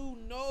do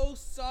no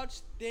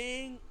such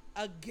thing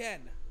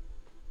again.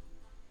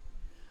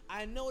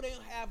 I know they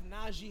don't have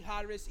Najee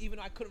Harris, even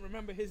though I couldn't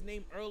remember his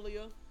name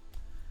earlier.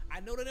 I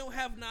know they don't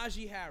have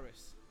Najee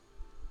Harris.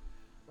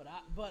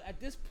 But at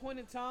this point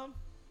in time,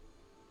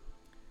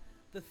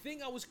 the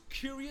thing I was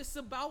curious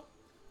about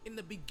in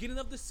the beginning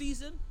of the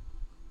season,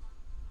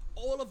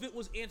 all of it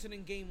was answered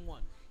in game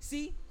 1.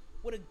 See,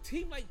 with a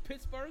team like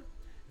Pittsburgh,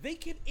 they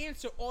can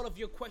answer all of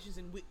your questions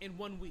in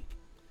 1 week.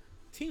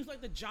 Teams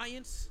like the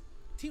Giants,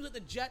 teams like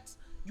the Jets,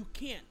 you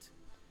can't.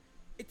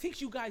 It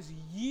takes you guys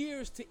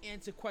years to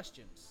answer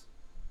questions.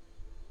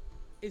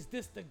 Is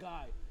this the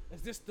guy?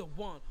 Is this the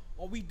one?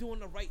 Are we doing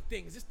the right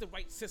thing? Is this the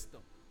right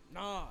system?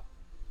 Nah.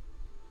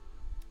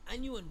 I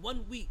knew in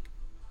 1 week,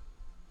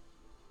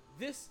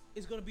 this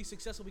is going to be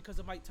successful because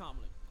of Mike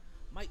Tomlin.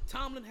 Mike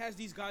Tomlin has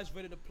these guys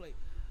ready to play.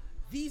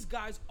 These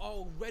guys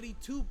are ready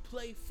to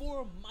play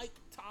for Mike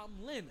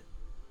Tomlin.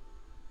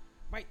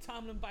 Mike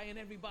Tomlin buying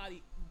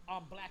everybody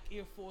on black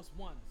Air Force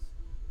Ones.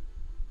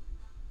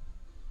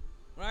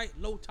 Right?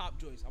 Low top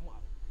joints. I'm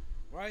out.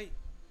 Right?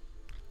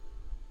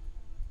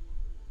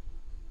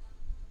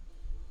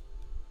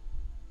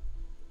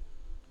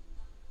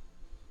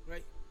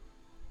 Right?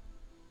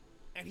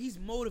 And he's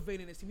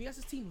motivating his team. He has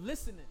his team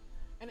listening.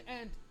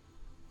 And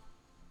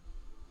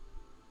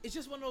it's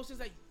just one of those things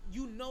that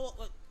you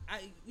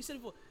said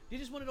before, they're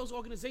just one of those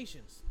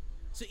organizations.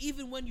 So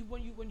even when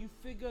you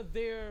figure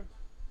they're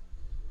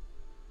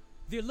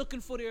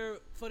looking for their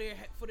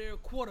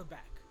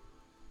quarterback,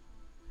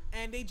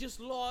 and they just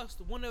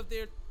lost one of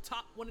their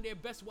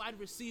best wide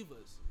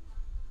receivers.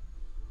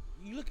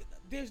 You look at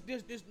there's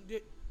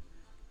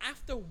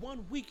after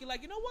 1 week, you're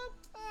like, you know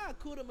what?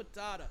 Kuda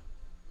Matata.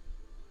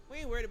 We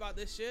ain't worried about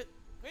this shit.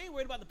 We ain't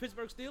worried about the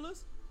Pittsburgh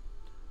Steelers.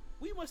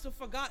 We must have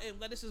forgotten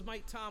that this is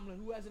Mike Tomlin,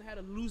 who hasn't had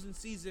a losing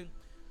season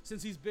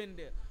since he's been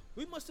there.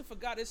 We must have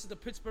forgot this is the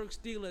Pittsburgh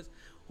Steelers,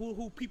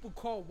 who people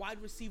call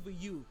wide receiver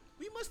U.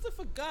 We must have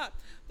forgot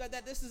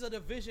that this is a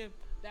division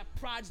that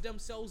prides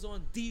themselves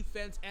on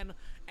defense and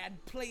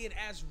playing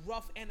as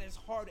rough and as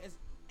hard as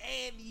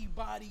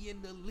anybody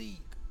in the league.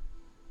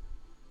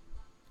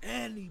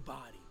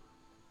 Anybody.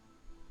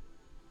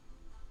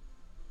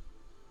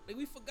 Like,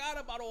 we forgot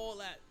about all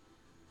that.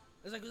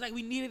 It's like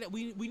we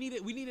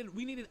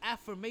needed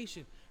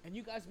affirmation, and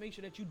you guys make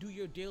sure that you do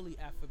your daily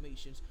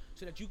affirmations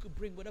so that you can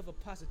bring whatever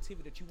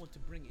positivity that you want to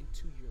bring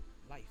into your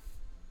life.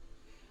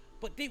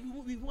 But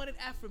we wanted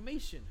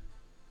affirmation,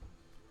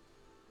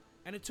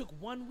 and it took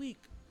 1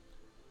 week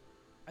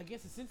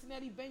against the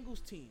Cincinnati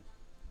Bengals team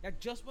that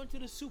just went to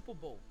the Super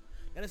Bowl.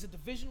 That is a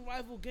division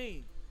rival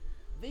game.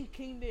 They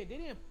came there. They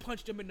didn't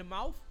punch them in the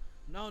mouth.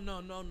 No.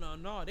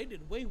 They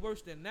did way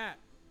worse than that.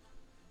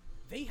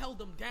 They held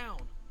them down.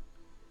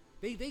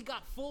 They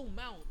got full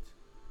mount.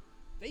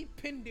 They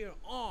pinned their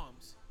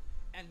arms.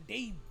 And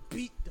they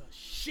beat the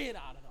shit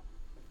out of them.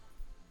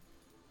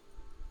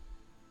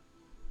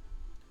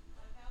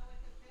 What about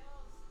what the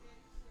Bills did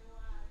to the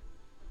Rams?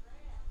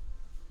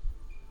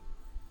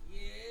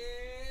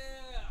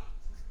 Yeah.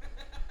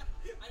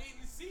 I didn't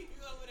even see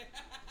you over there.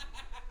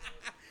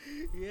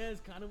 Yeah, it's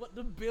kind of what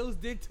the Bills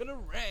did to the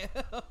Rams.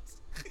 Curious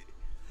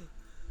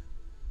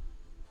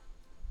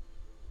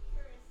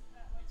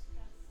about what you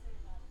got to say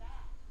about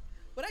that.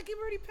 But that game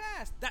already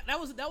passed. That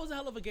was a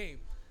hell of a game.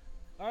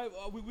 All right,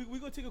 we're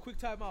gonna take a quick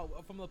time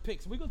out from the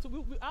picks.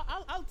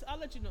 I'll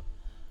let you know.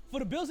 For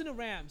the Bills and the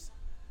Rams,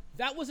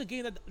 that was a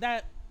game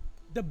that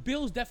the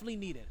Bills definitely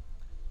needed,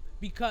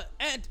 because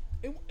and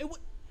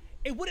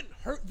it wouldn't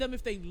hurt them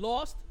if they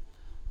lost,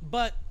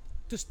 but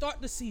to start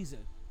the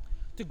season,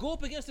 to go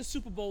up against the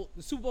Super Bowl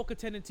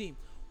contending team,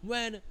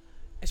 when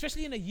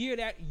especially in a year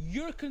that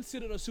you're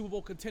considered a Super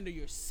Bowl contender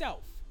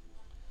yourself,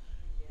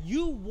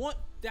 you want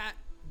that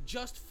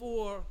just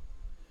for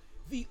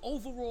the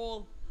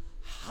overall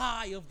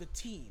high of the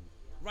team,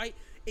 right?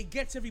 It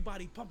gets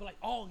everybody pumping like,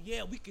 oh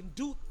yeah, we can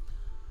do.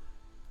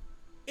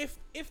 If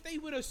they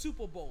win a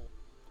Super Bowl,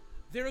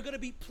 there are gonna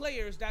be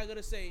players that are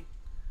gonna say,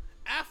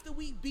 after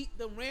we beat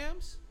the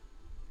Rams,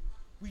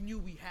 we knew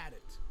we had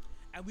it,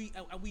 and we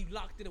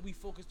locked it and we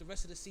focused the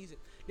rest of the season.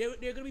 There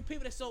are gonna be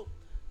people that, so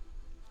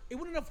it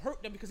wouldn't have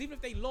hurt them, because even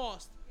if they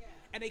lost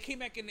and they came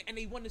back and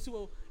they won the Super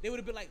Bowl, they would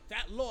have been like,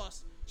 that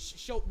loss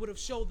would have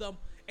showed them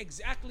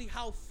exactly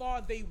how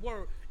far they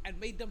were and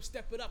made them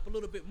step it up a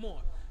little bit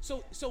more.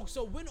 So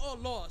win or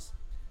loss,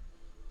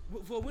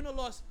 for win or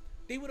loss,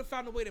 they would have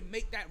found a way to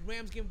make that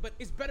Rams game. But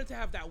it's better to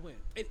have that win.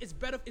 It's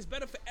better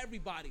for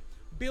everybody.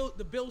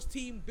 The Bills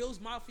team, Bills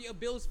Mafia,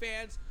 Bills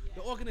fans,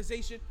 the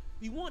organization.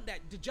 You want that.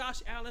 The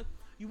Josh Allen.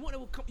 You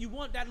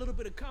want that little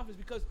bit of confidence,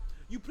 because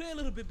you play a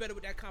little bit better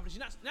with that confidence.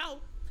 You're not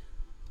now.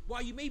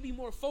 While you may be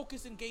more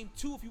focused in game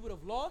 2, if you would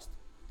have lost,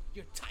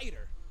 you're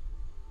tighter.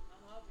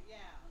 I'm hoping,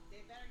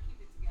 they better keep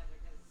it together,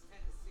 because it's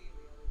Tennessee,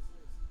 we always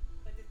lose.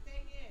 But the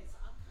thing is,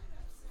 I'm kind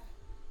of upset.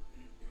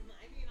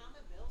 I mean, I'm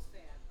a Bills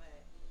fan,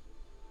 but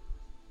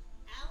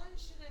Allen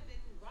should have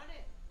been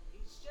running.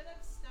 He should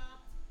have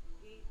stopped.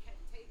 He kept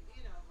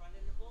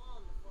running the ball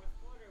in the fourth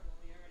quarter when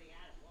we already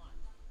had it won.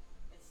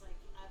 It's like,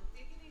 I'm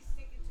thinking he's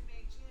taking too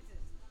many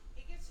chances.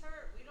 He gets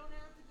hurt. We don't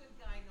have the good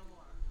guy no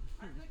more.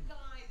 Our good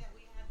guy that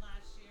we had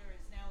last year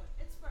is now at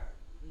Pittsburgh.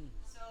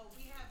 So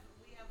we have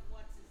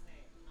what's his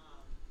name?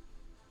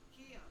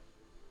 Keum.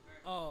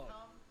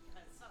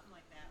 Something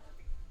like that.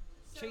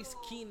 Chase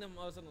Keenum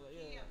or something like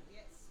that. Keum,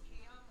 yes,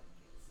 Keum,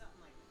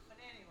 something like that. But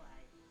anyway,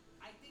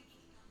 I think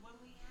when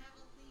we have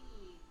a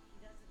lead, he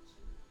doesn't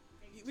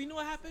take You know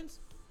what happens?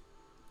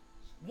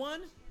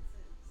 One,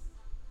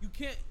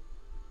 chances.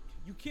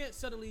 you can't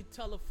suddenly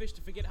tell a fish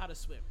to forget how to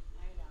swim,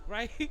 I know.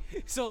 right?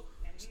 So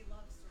And he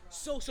loves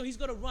to run. so he's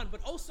gonna run,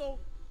 but also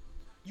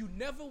you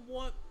never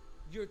want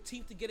your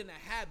team to get in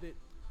a habit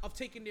of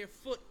taking their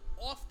foot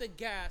off the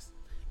gas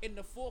in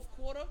the fourth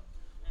quarter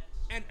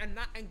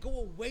and go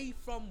away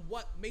from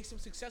what makes them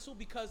successful,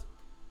 because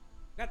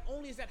not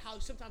only is that how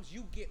sometimes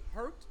you get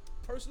hurt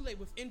personally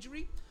with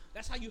injury,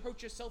 that's how you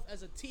hurt yourself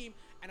as a team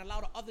and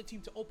allow the other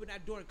team to open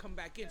that door and come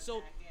back in.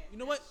 So you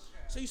know what?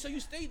 So you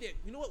stay there.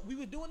 You know what? We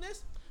were doing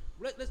this.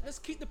 Let's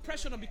keep the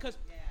pressure on them, because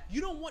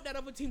you don't want that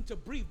other team to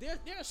breathe. They're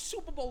a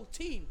Super Bowl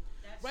team,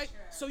 That's right? true.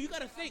 So you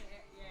gotta think.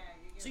 Yeah,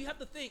 So you have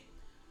to think,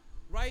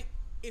 right?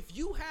 If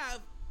you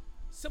have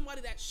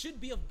somebody that should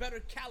be of better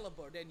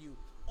caliber than you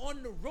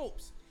on the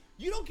ropes,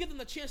 you don't give them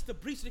a chance to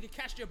breathe so they can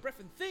catch their breath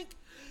and think.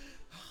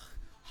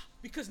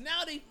 Because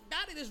now they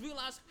just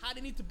realize how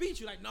they need to beat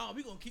you. Like, no,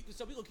 we're gonna keep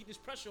this up. We're gonna keep this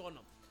pressure on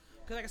them.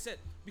 Because like I said,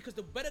 because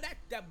the better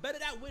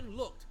that win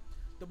looked,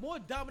 the more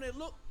dominant it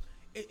looked,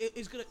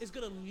 it's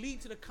gonna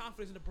lead to the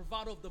confidence and the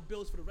bravado of the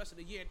Bills for the rest of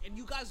the year. And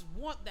you guys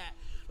want that.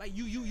 Like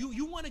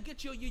you want to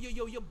get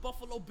your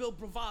Buffalo Bill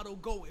bravado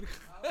going.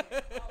 Oh,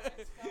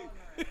 it's going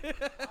already.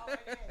 Oh,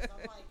 it is.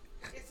 I'm like,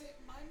 is it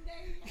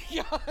Monday yet?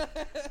 Yeah.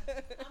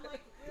 I'm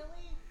like,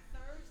 really?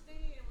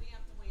 Thursday, and we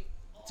have to wait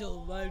Till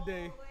all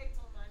Monday. the way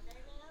till Monday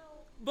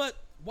now? But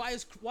while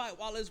it's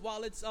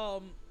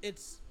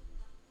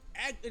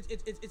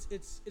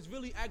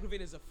really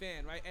aggravating as a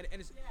fan, right? And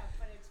it's Yeah,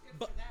 but it's good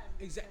but for them.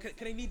 exactly,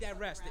 because they need get that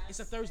some rest. It's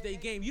a Thursday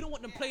game. You don't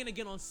want them playing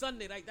again on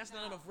Sunday. Like that's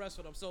not No. enough rest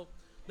for them. So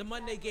the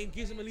Monday game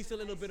gives them at least a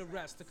little bit of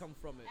rest to come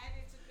from it. And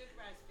it's a good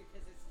rest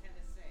because it's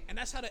Tennessee. And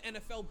that's how the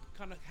NFL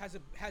kind of has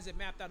it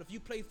mapped out. If you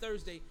play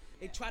Thursday,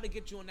 they try to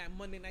get you on that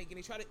Monday night game.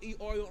 They try to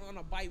or you're on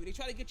a bye week. They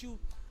try to get you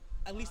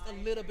at least a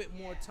little bit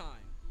more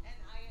time. And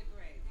I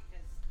agree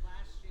because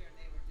last year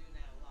they were doing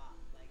that a lot.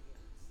 Like it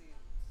seems.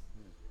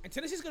 And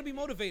Tennessee's gonna be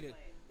motivated.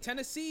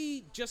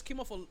 Tennessee just came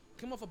off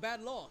a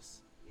bad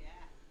loss. Yeah.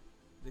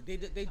 They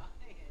did. Giants.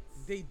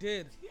 They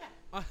did. Yeah.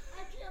 I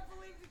can't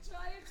believe the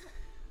Giants.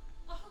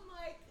 Oh,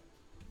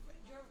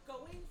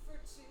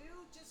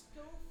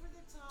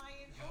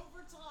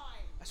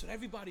 That's what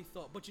everybody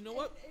thought. But you know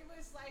what? It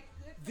was like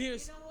good.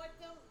 There's- You know what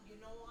though? You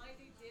know why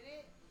they did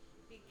it?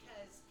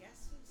 Because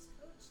guess whose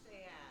coach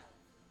they have?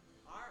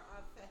 Our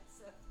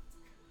offensive.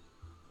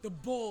 The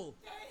bull.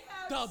 They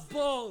have The six,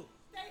 bull.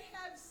 They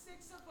have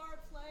 6 of our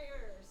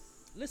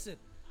players. Listen,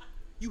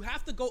 you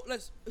have to go.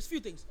 There's a few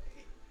things.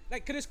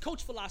 Like, cause it's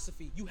coach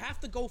philosophy. You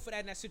have to go for that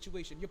in that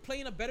situation. You're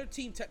playing a better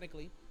team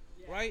technically,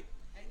 Yeah. right?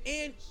 you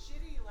And did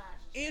shitty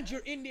last year. and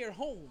you're in their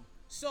home,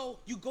 so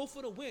you go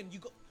for the win.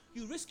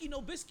 You risky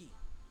no bisky.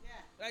 Yeah.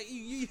 Like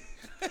you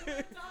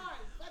Let's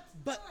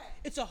but do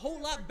it. it's a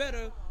whole lot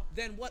better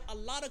than what a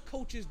lot of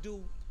coaches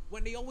do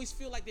when they always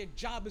feel like their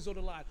job is on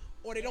the line,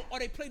 or they don't, or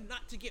they play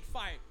not to get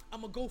fired.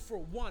 I'm gonna go for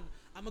one.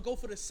 I'm gonna go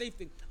for the safe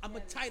thing. I'm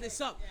gonna tie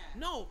this up. yeah.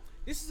 No,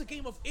 this is a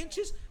game of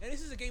inches, and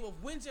this is a game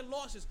of wins and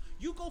losses.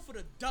 You go for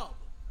the dub.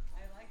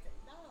 I liked it.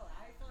 No,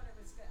 I thought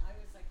it was good. I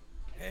was like,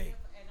 Hey.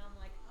 and I'm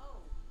like, oh.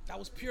 That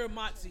was pure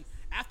moxie.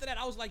 After that,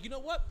 I was like, you know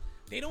what?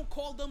 They don't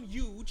call them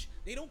huge.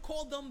 They don't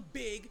call them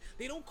big.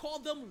 They don't call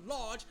them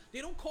large. They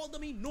don't call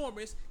them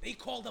enormous. They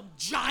call them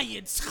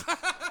giants.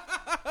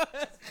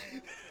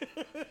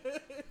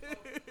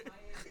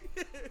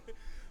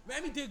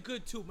 Miami did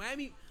good too.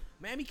 Miami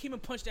came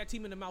and punched that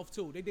team in the mouth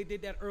too. They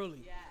did that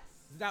early. Yes.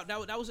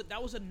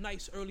 That was a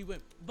nice early win.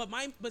 But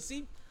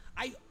see,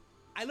 I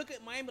look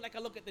at Miami like I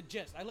look at the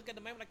Jets. I look at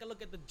the Miami like I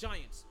look at the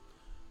Giants.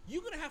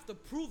 You're gonna have to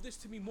prove this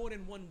to me more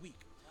than 1 week.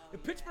 The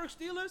Pittsburgh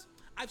Steelers,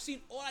 I've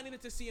seen all I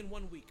needed to see in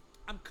 1 week.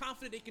 I'm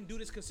confident they can do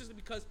this consistently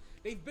because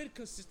they've been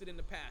consistent in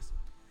the past.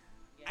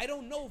 I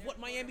don't know if what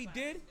Miami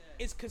did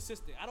is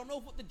consistent. I don't know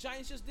if what the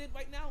Giants just did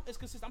right now is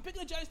consistent. I'm picking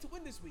the Giants to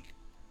win this week.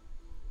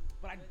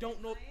 But I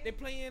don't know. They're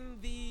playing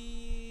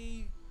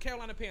the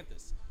Carolina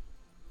Panthers.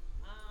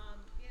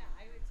 Yeah,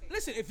 I would take.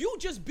 Listen, if you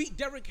just beat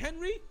Derrick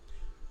Henry,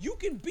 you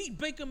can beat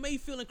Baker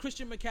Mayfield and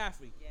Christian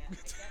McCaffrey. Yeah,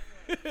 definitely.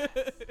 Yes,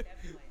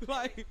 definitely.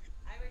 Like,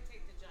 I would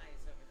take the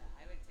Giants over that.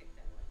 I would take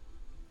that one.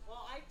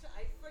 Well, I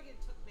friggin'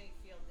 took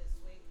Mayfield this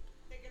week,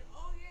 thinking,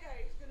 oh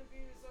yeah, he's gonna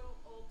beat his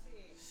old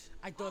team.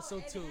 I thought so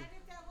too. And how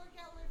did that work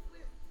out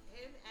with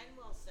him and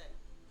Wilson?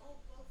 Oh,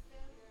 both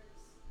failures.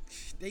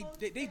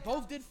 They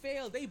both did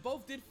fail. They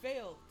both did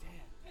fail.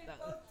 They Damn.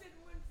 both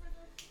didn't win for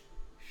their.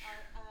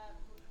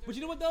 But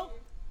you know what though?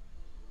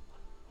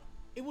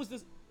 It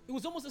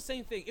was almost the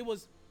same thing. It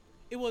was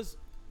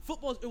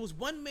football. It was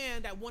one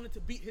man that wanted to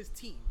beat his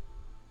team,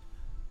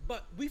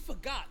 but we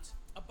forgot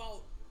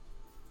about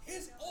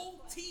his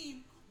old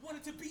team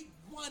wanted to beat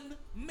one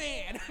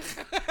man.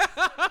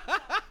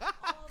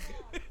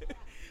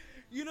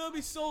 You know what I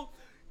mean? So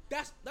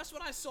that's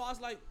what I saw. I was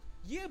like,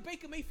 yeah,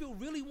 Baker Mayfield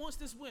really wants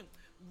this win.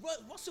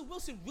 Russell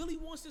Wilson really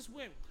wants this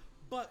win,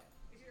 but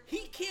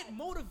he can't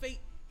motivate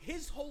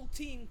his whole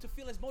team to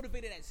feel as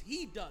motivated as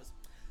he does.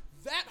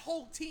 That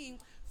whole team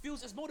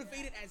feels as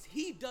motivated as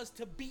he does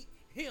to beat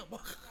him.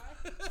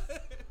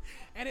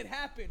 And it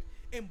happened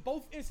in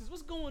both instances.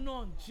 What's going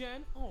on,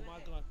 Jen? Oh my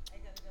God. I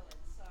gotta go in.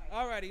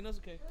 Sorry. Alrighty, no, it's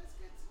okay. It was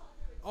good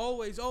talking.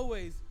 Always.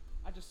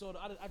 I just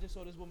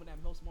saw this woman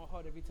that melts my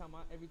heart every time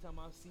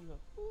I see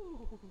her.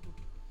 Ooh.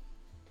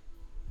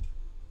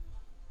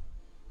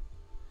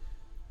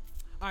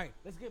 All right,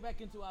 let's get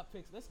back into our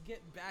picks.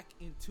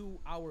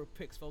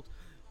 Folks.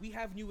 We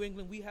have New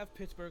England. We have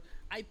Pittsburgh.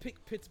 I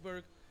picked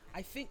Pittsburgh.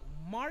 I think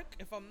Mark,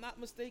 if I'm not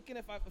mistaken,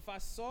 if I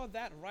saw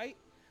that right,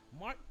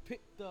 Mark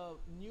picked the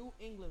New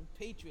England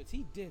Patriots.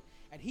 He did,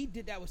 and he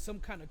did that with some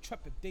kind of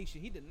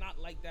trepidation. He did not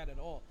like that at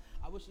all.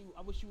 I wish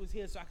you was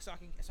here so I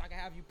can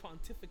have you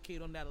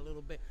pontificate on that a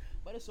little bit.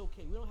 But it's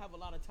okay. We don't have a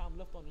lot of time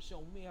left on the show.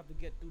 We may have to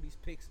get through these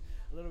picks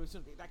a little bit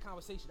soon. That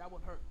conversation, that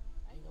wouldn't hurt.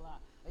 I ain't gonna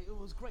lie. It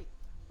was great,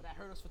 but that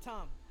hurt us for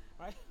time,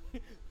 right?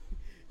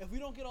 If we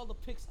don't get all the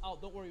picks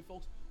out, don't worry,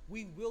 folks.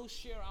 We will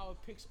share our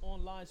picks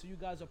online, so you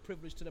guys are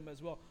privileged to them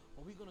as well.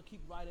 But we're gonna keep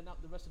riding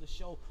out the rest of the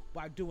show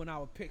by doing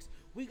our picks.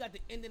 We got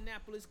the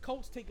Indianapolis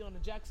Colts taking on the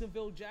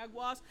Jacksonville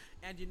Jaguars,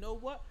 and you know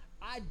what?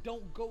 I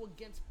don't go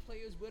against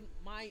players with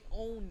my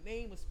own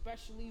name,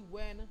 especially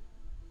when.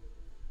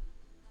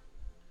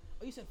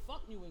 Oh, you said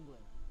fuck New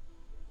England.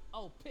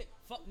 Oh, Pitt,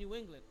 fuck New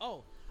England.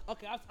 Oh,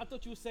 okay. I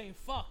thought you were saying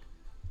fuck.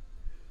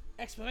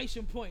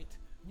 Exclamation point,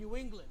 New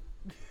England.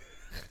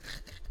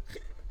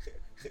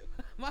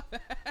 My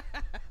bad.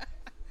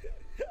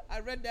 I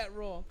read that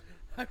wrong.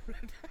 I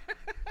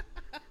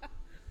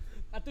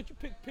thought you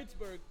picked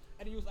Pittsburgh,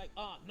 and he was like,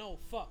 no,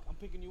 fuck, I'm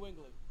picking New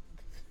England.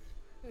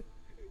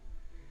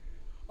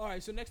 All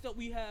right, so next up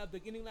we have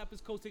the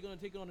Indianapolis Colts taking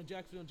on the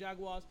Jacksonville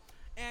Jaguars,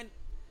 and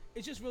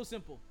it's just real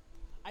simple.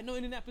 I know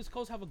Indianapolis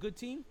Colts have a good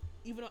team,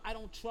 even though I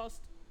don't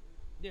trust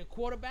their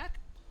quarterback,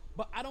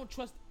 but I don't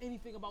trust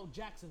anything about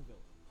Jacksonville.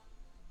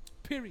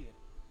 Period.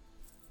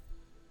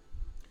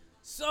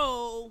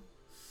 So,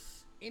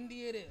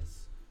 Indy it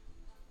is.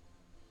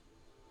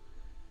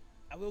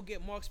 I will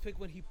get Mark's pick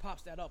when he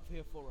pops that up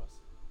here for us.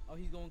 Oh,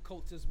 he's going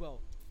Colts as well.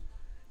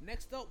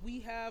 Next up, we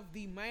have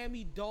the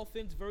Miami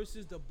Dolphins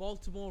versus the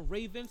Baltimore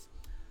Ravens.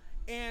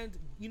 And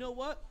you know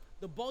what?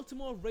 The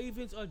Baltimore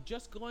Ravens are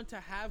just going to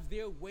have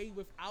their way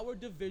with our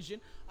division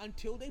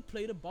until they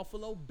play the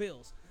Buffalo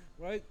Bills.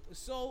 right?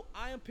 So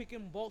I am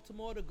picking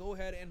Baltimore to go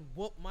ahead and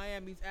whoop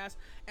Miami's ass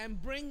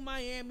and bring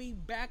Miami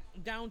back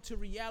down to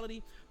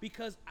reality,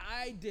 because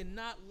I did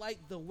not like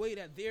the way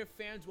that their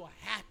fans were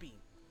happy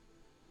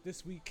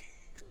this week.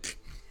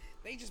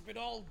 They just been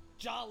all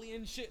jolly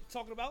and shit,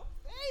 talking about,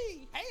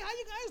 hey, how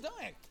you guys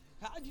doing?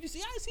 Did you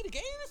see the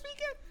game this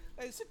weekend?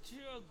 Like, sit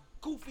your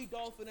goofy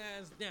dolphin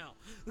ass down.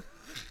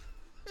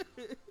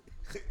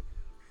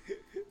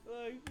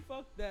 Like,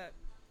 fuck that.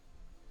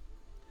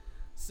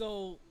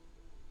 So,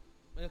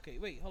 okay,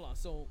 wait, hold on.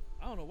 So,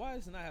 I don't know, why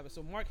does it not happen?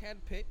 So, Mark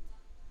had picked.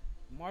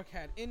 Mark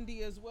had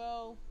Indy as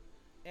well.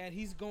 And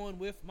he's going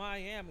with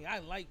Miami. I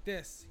like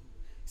this.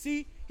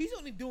 See, he's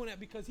only doing that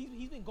because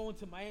he's been going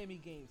to Miami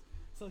games.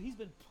 So, he's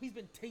been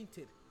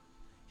tainted.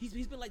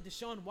 He's been like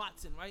Deshaun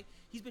Watson, right?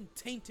 He's been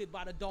tainted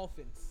by the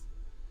Dolphins.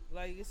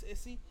 Like,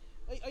 see,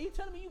 are you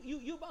telling me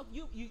you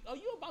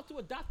about to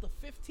adopt the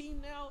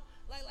 15 now?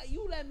 Like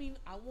you let me.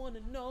 I want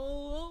to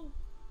know,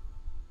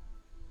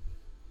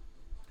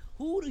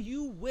 who do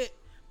you with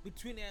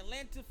between the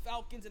Atlanta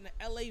Falcons and the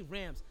LA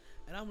Rams?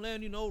 And I'm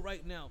letting you know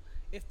right now,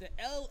 if the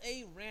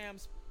LA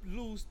Rams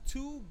lose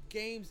 2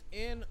 games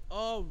in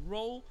a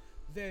row,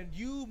 then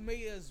you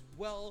may as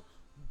well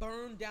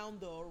burn down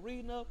the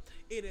arena.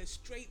 It is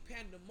straight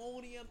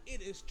pandemonium.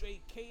 It is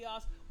straight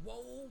chaos.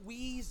 Woe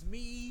wees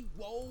me.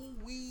 Woe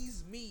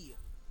wees me.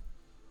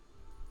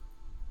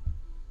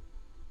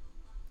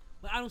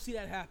 But I don't see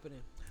that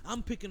happening.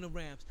 I'm picking the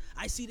Rams.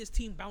 I see this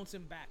team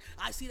bouncing back.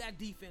 I see that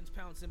defense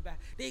bouncing back.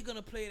 They're going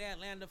to play the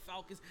Atlanta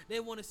Falcons. They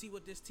want to see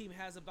what this team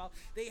has about.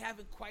 They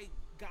haven't quite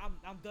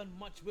done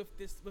much with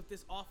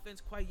this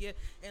offense quite yet.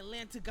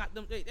 Atlanta got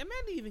them. That man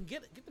didn't even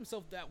get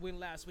themselves that win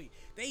last week.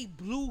 They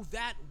blew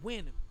that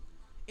win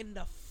in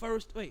the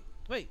first. Wait.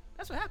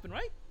 That's what happened,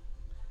 right?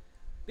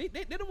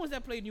 They're the ones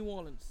that played New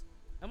Orleans.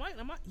 Am I?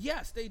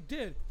 Yes, they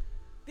did.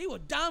 They were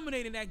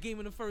dominating that game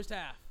in the first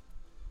half.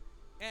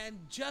 And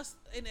just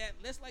in that,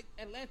 that's like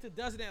Atlanta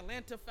does in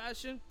Atlanta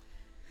fashion,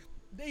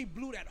 they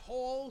blew that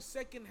whole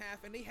second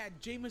half, and they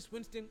had Jameis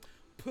Winston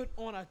put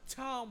on a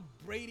Tom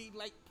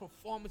Brady-like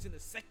performance in the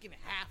second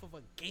half of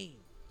a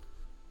game.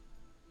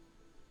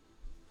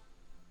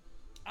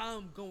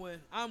 I'm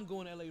going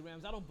LA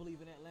Rams. I don't believe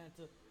in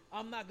Atlanta.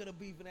 I'm not gonna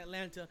believe in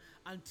Atlanta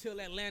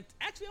until Atlanta.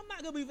 Actually, I'm not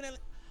gonna believe in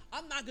Atlanta.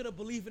 I'm not gonna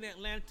believe in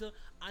Atlanta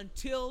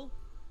until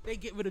they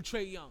get rid of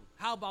Trey Young.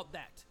 How about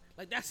that?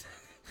 Like, that's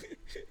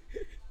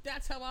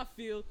that's how I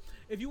feel.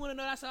 If you want to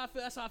know, that's how I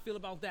feel. That's how I feel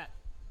about that.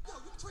 Yo,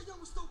 Trey Young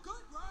was still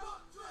good, bro.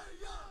 Fuck Trey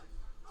Young.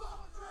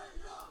 Fuck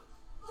Trey Young.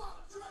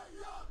 Fuck Trey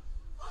Young.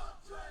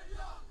 Fuck Trey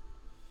Young.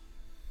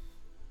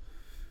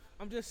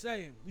 I'm just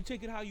saying, you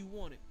take it how you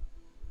want it.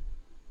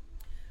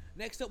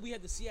 Next up, we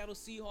have the Seattle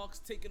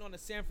Seahawks taking on the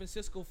San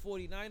Francisco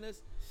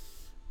 49ers.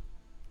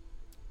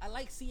 I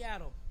like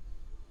Seattle.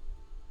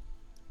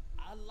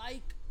 I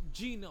like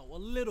Geno a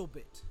little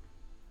bit.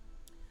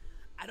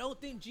 I don't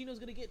think Geno's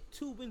going to get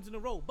 2 wins in a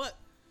row, but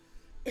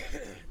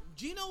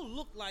Geno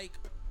looked like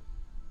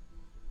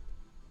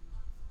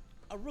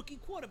a rookie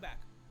quarterback,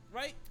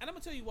 right? And I'm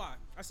going to tell you why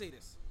I say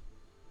this.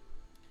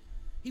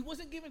 He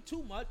wasn't given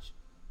too much.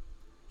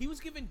 He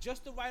was given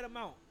just the right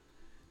amount.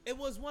 It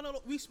was one of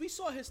the, we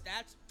saw his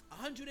stats,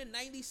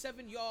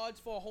 197 yards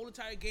for a whole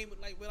entire game with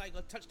like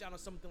a touchdown or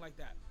something like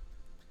that.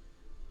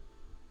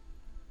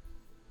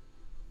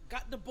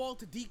 Got the ball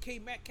to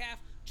DK Metcalf,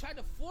 tried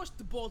to force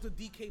the ball to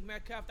DK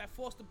Metcalf. That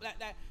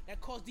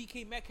caused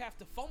DK Metcalf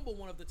to fumble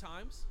one of the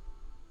times.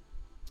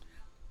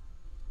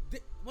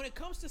 When it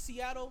comes to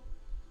Seattle,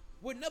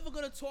 we're never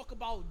going to talk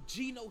about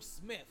Geno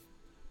Smith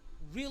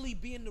really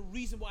being the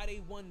reason why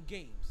they won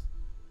games.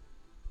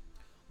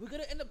 We're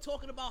going to end up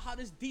talking about how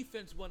this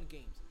defense won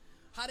games,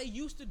 how they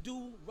used to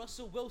do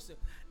Russell Wilson.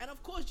 And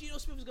of course, Geno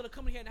Smith is going to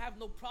come in here and have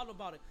no problem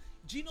about it.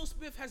 Geno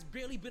Smith has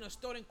barely been a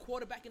starting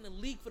quarterback in the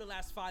league for the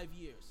last 5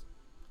 years.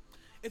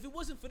 If it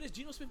wasn't for this,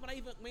 Geno Smith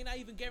may not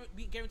even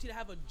be guaranteed to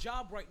have a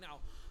job right now.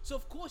 So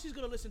of course he's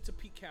going to listen to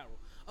Pete Carroll.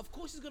 Of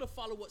course he's going to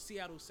follow what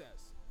Seattle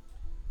says.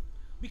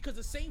 Because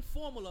the same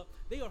formula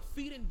they are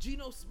feeding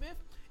Geno Smith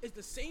is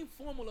the same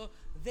formula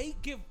they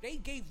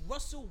gave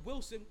Russell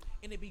Wilson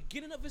in the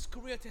beginning of his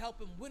career to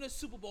help him win a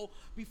Super Bowl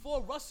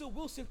before Russell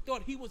Wilson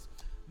thought he was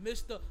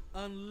Mr.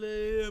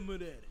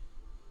 Unlimited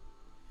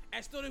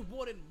and started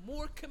wanting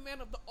more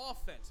command of the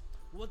offense.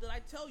 What did I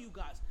tell you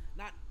guys?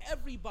 Not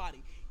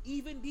everybody,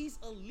 even these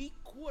elite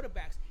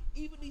quarterbacks,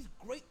 even these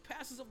great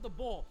passers of the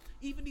ball,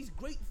 even these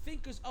great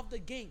thinkers of the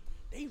game,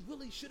 they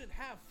really shouldn't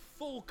have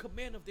full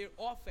command of their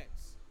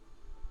offense.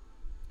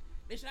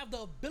 They should have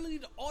the ability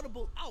to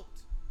audible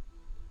out.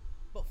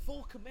 But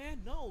full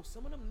command, no.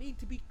 Some of them need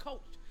to be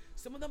coached.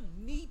 Some of them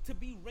need to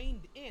be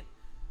reined in.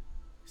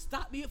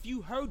 Stop me if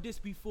you heard this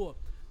before.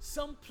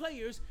 Some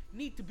players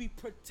need to be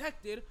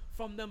protected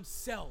from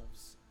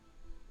themselves.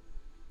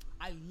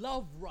 I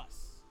love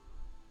Russ.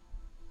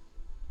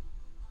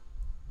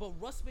 But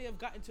Russ may have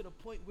gotten to the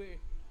point where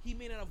he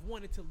may not have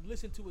wanted to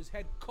listen to his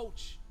head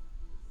coach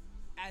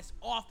as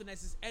often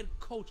as his head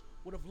coach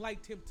would have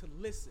liked him to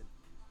listen.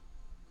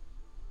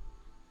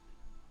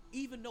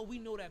 Even though we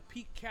know that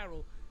Pete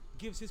Carroll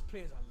gives his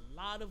players a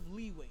lot of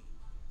leeway.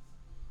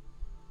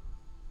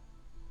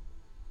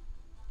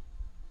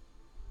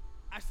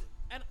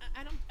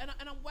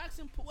 I'm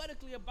waxing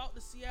poetically about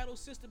the Seattle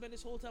system and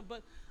this whole time,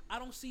 but I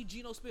don't see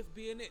Geno Smith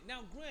being it.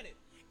 Now, granted,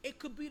 it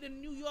could be the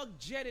New York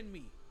Jet in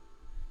me.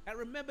 I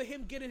remember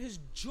him getting his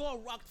jaw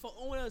rocked for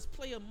owing his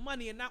player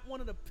money and not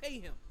wanting to pay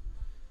him.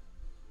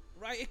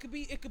 Right? It could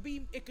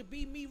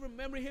be me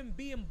remembering him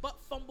being butt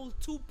fumble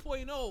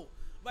 2.0.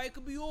 Right? It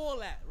could be all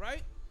that,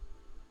 right?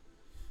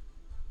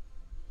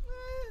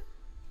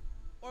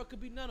 Or it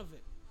could be none of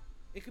it.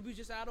 It could be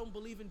just I don't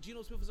believe in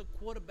Geno Smith as a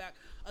quarterback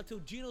until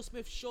Geno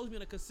Smith shows me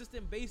on a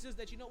consistent basis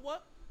that, you know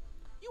what?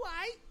 You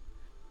aight.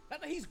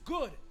 Not that he's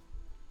good.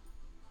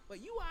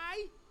 But you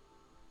aight.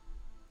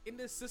 In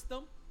this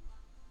system.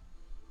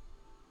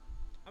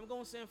 I'm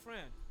going San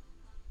Fran.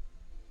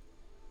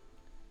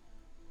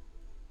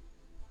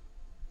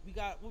 We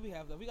got, what we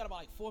have left? We got about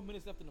like 4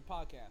 minutes left in the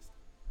podcast.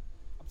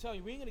 I'm telling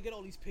you, we ain't gonna get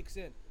all these picks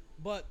in,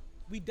 but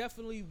we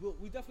definitely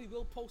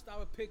will post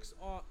our picks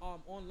on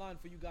online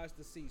for you guys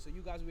to see, so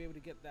you guys will be able to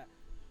get that.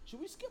 Should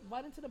we skip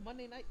right into the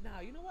Monday night? Nah,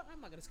 you know what?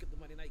 I'm not gonna skip the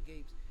Monday night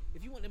games.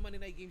 If you want the Monday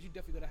night games, you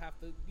definitely gonna have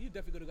to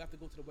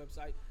go to the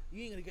website.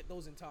 You ain't gonna get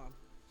those in time.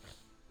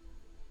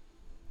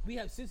 We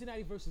have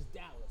Cincinnati versus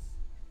Dallas.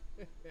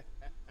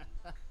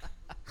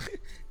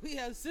 We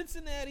have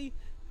Cincinnati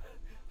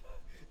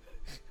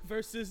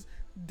versus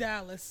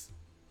Dallas.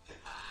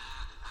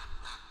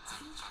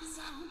 Danger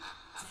zone,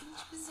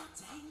 danger zone,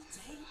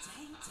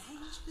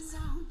 danger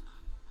zone.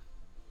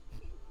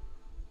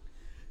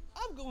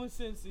 I'm going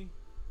Cincy.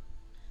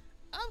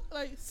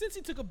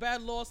 Cincy took a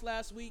bad loss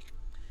last week.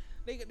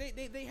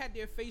 They had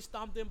their face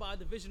stomped in by a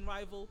division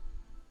rival.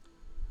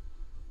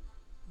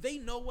 They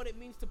know what it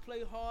means to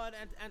play hard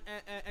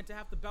and to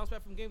have to bounce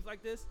back from games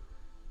like this.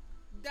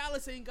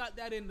 Dallas ain't got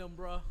that in them,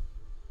 bruh.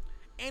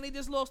 And they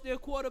just lost their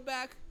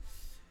quarterback.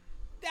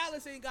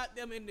 Dallas ain't got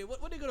them in there.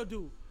 What they gonna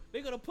do?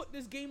 They gonna put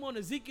this game on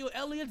Ezekiel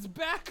Elliott's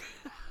back?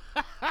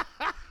 Nah,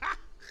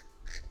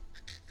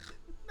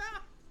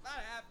 not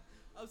happening.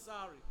 I'm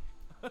sorry.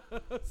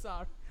 I'm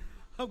sorry.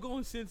 I'm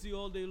going Cincy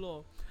all day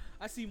long.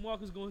 I see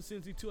Marcus going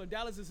Cincy too, and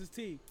Dallas is his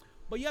team.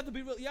 But you have to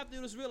be real. You have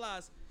to just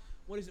realize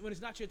when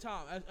it's not your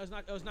time. It's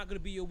not going to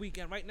be your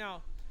weekend right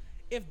now.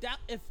 If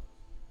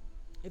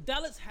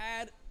Dallas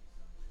had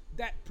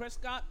Dak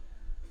Prescott,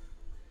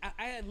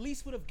 I at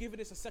least would have given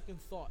this a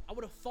second thought. I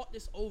would have thought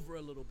this over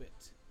a little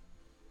bit.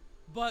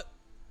 But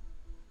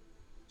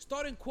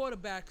starting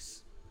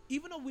quarterbacks,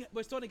 even though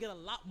we're starting to get a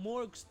lot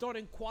more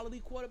starting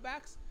quality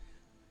quarterbacks,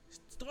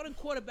 starting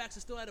quarterbacks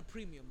are still at a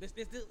premium. There's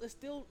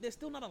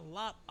still not a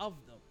lot of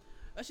them.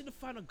 I should have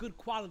found a good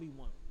quality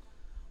one.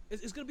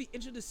 It's going to be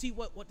interesting to see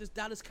what this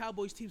Dallas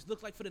Cowboys teams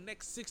look like for the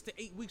next 6 to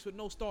 8 weeks with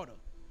no starter.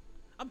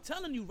 I'm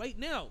telling you right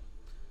now,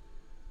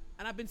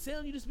 and I've been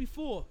telling you this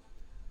before,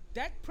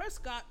 Dak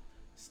Prescott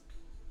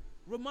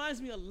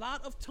reminds me a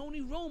lot of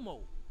Tony Romo,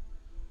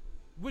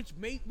 which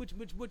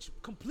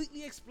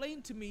completely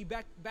explained to me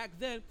back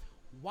then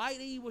why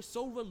they were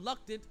so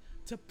reluctant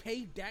to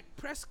pay Dak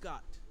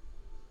Prescott.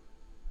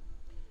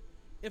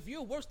 If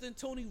you're worse than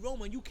Tony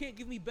Romo and you can't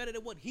give me better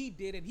than what he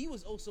did, and he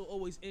was also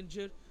always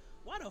injured,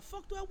 why the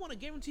fuck do I want to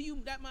guarantee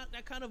you that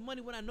kind of money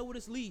when I know where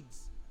this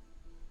leads?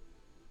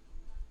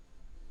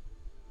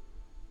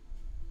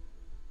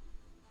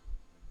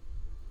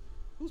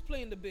 Who's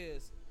playing the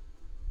Bears?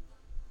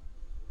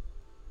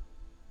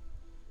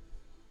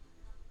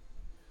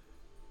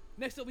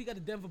 Next up, we got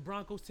the Denver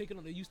Broncos taking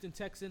on the Houston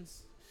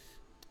Texans.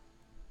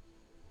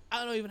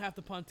 I don't even have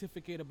to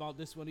pontificate about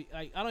this one.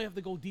 I don't have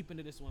to go deep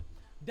into this one.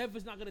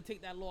 Denver's not going to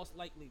take that loss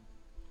lightly.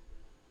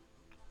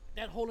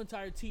 That whole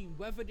entire team,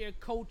 whether their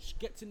coach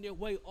gets in their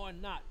way or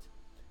not,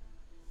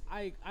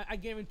 I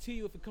guarantee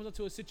you if it comes up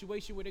to a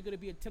situation where they're going to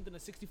be attempting a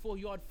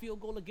 64-yard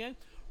field goal again,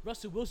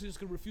 Russell Wilson is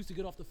going to refuse to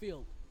get off the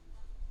field.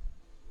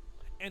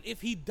 And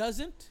if he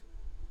doesn't,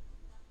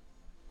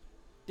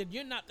 then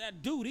you're not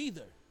that dude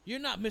either. You're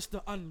not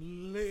Mr.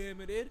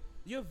 Unlimited.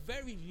 You're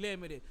very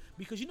limited.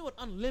 Because you know what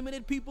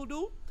unlimited people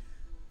do?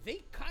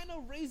 They kind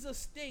of raise a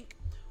stink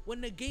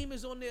when the game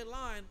is on their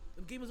line,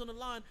 the game is on the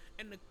line,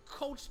 and the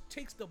coach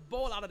takes the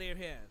ball out of their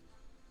hand.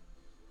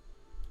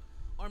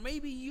 Or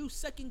maybe you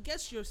second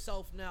guess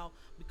yourself now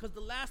because the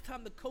last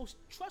time the coach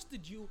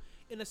trusted you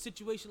in a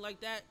situation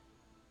like that,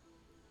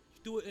 you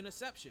threw an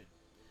interception.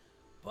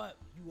 But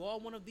you are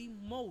one of the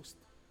most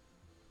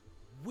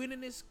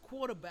winningest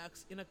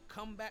quarterbacks in a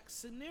comeback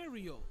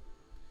scenario.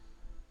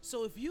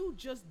 So if you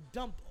just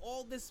dumped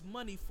all this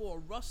money for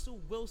Russell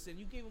Wilson,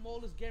 you gave him all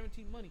this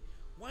guaranteed money,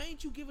 why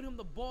ain't you giving him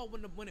the ball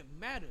when it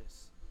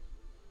matters?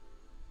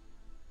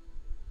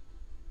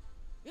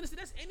 You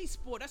understand? That's any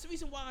sport. That's the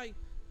reason why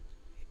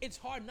it's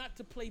hard not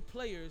to play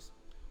players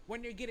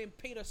when they're getting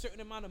paid a certain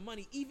amount of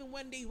money, even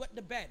when they wet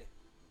the bed.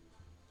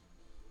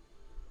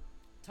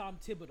 Tom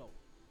Thibodeau.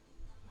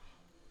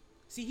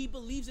 See, he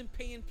believes in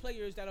paying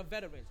players that are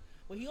veterans,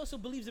 but he also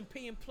believes in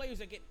paying players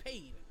that get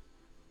paid.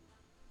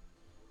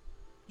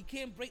 He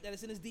can't break that.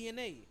 It's in his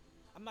DNA.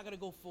 I'm not going to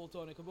go full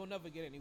on it because we'll never get anywhere.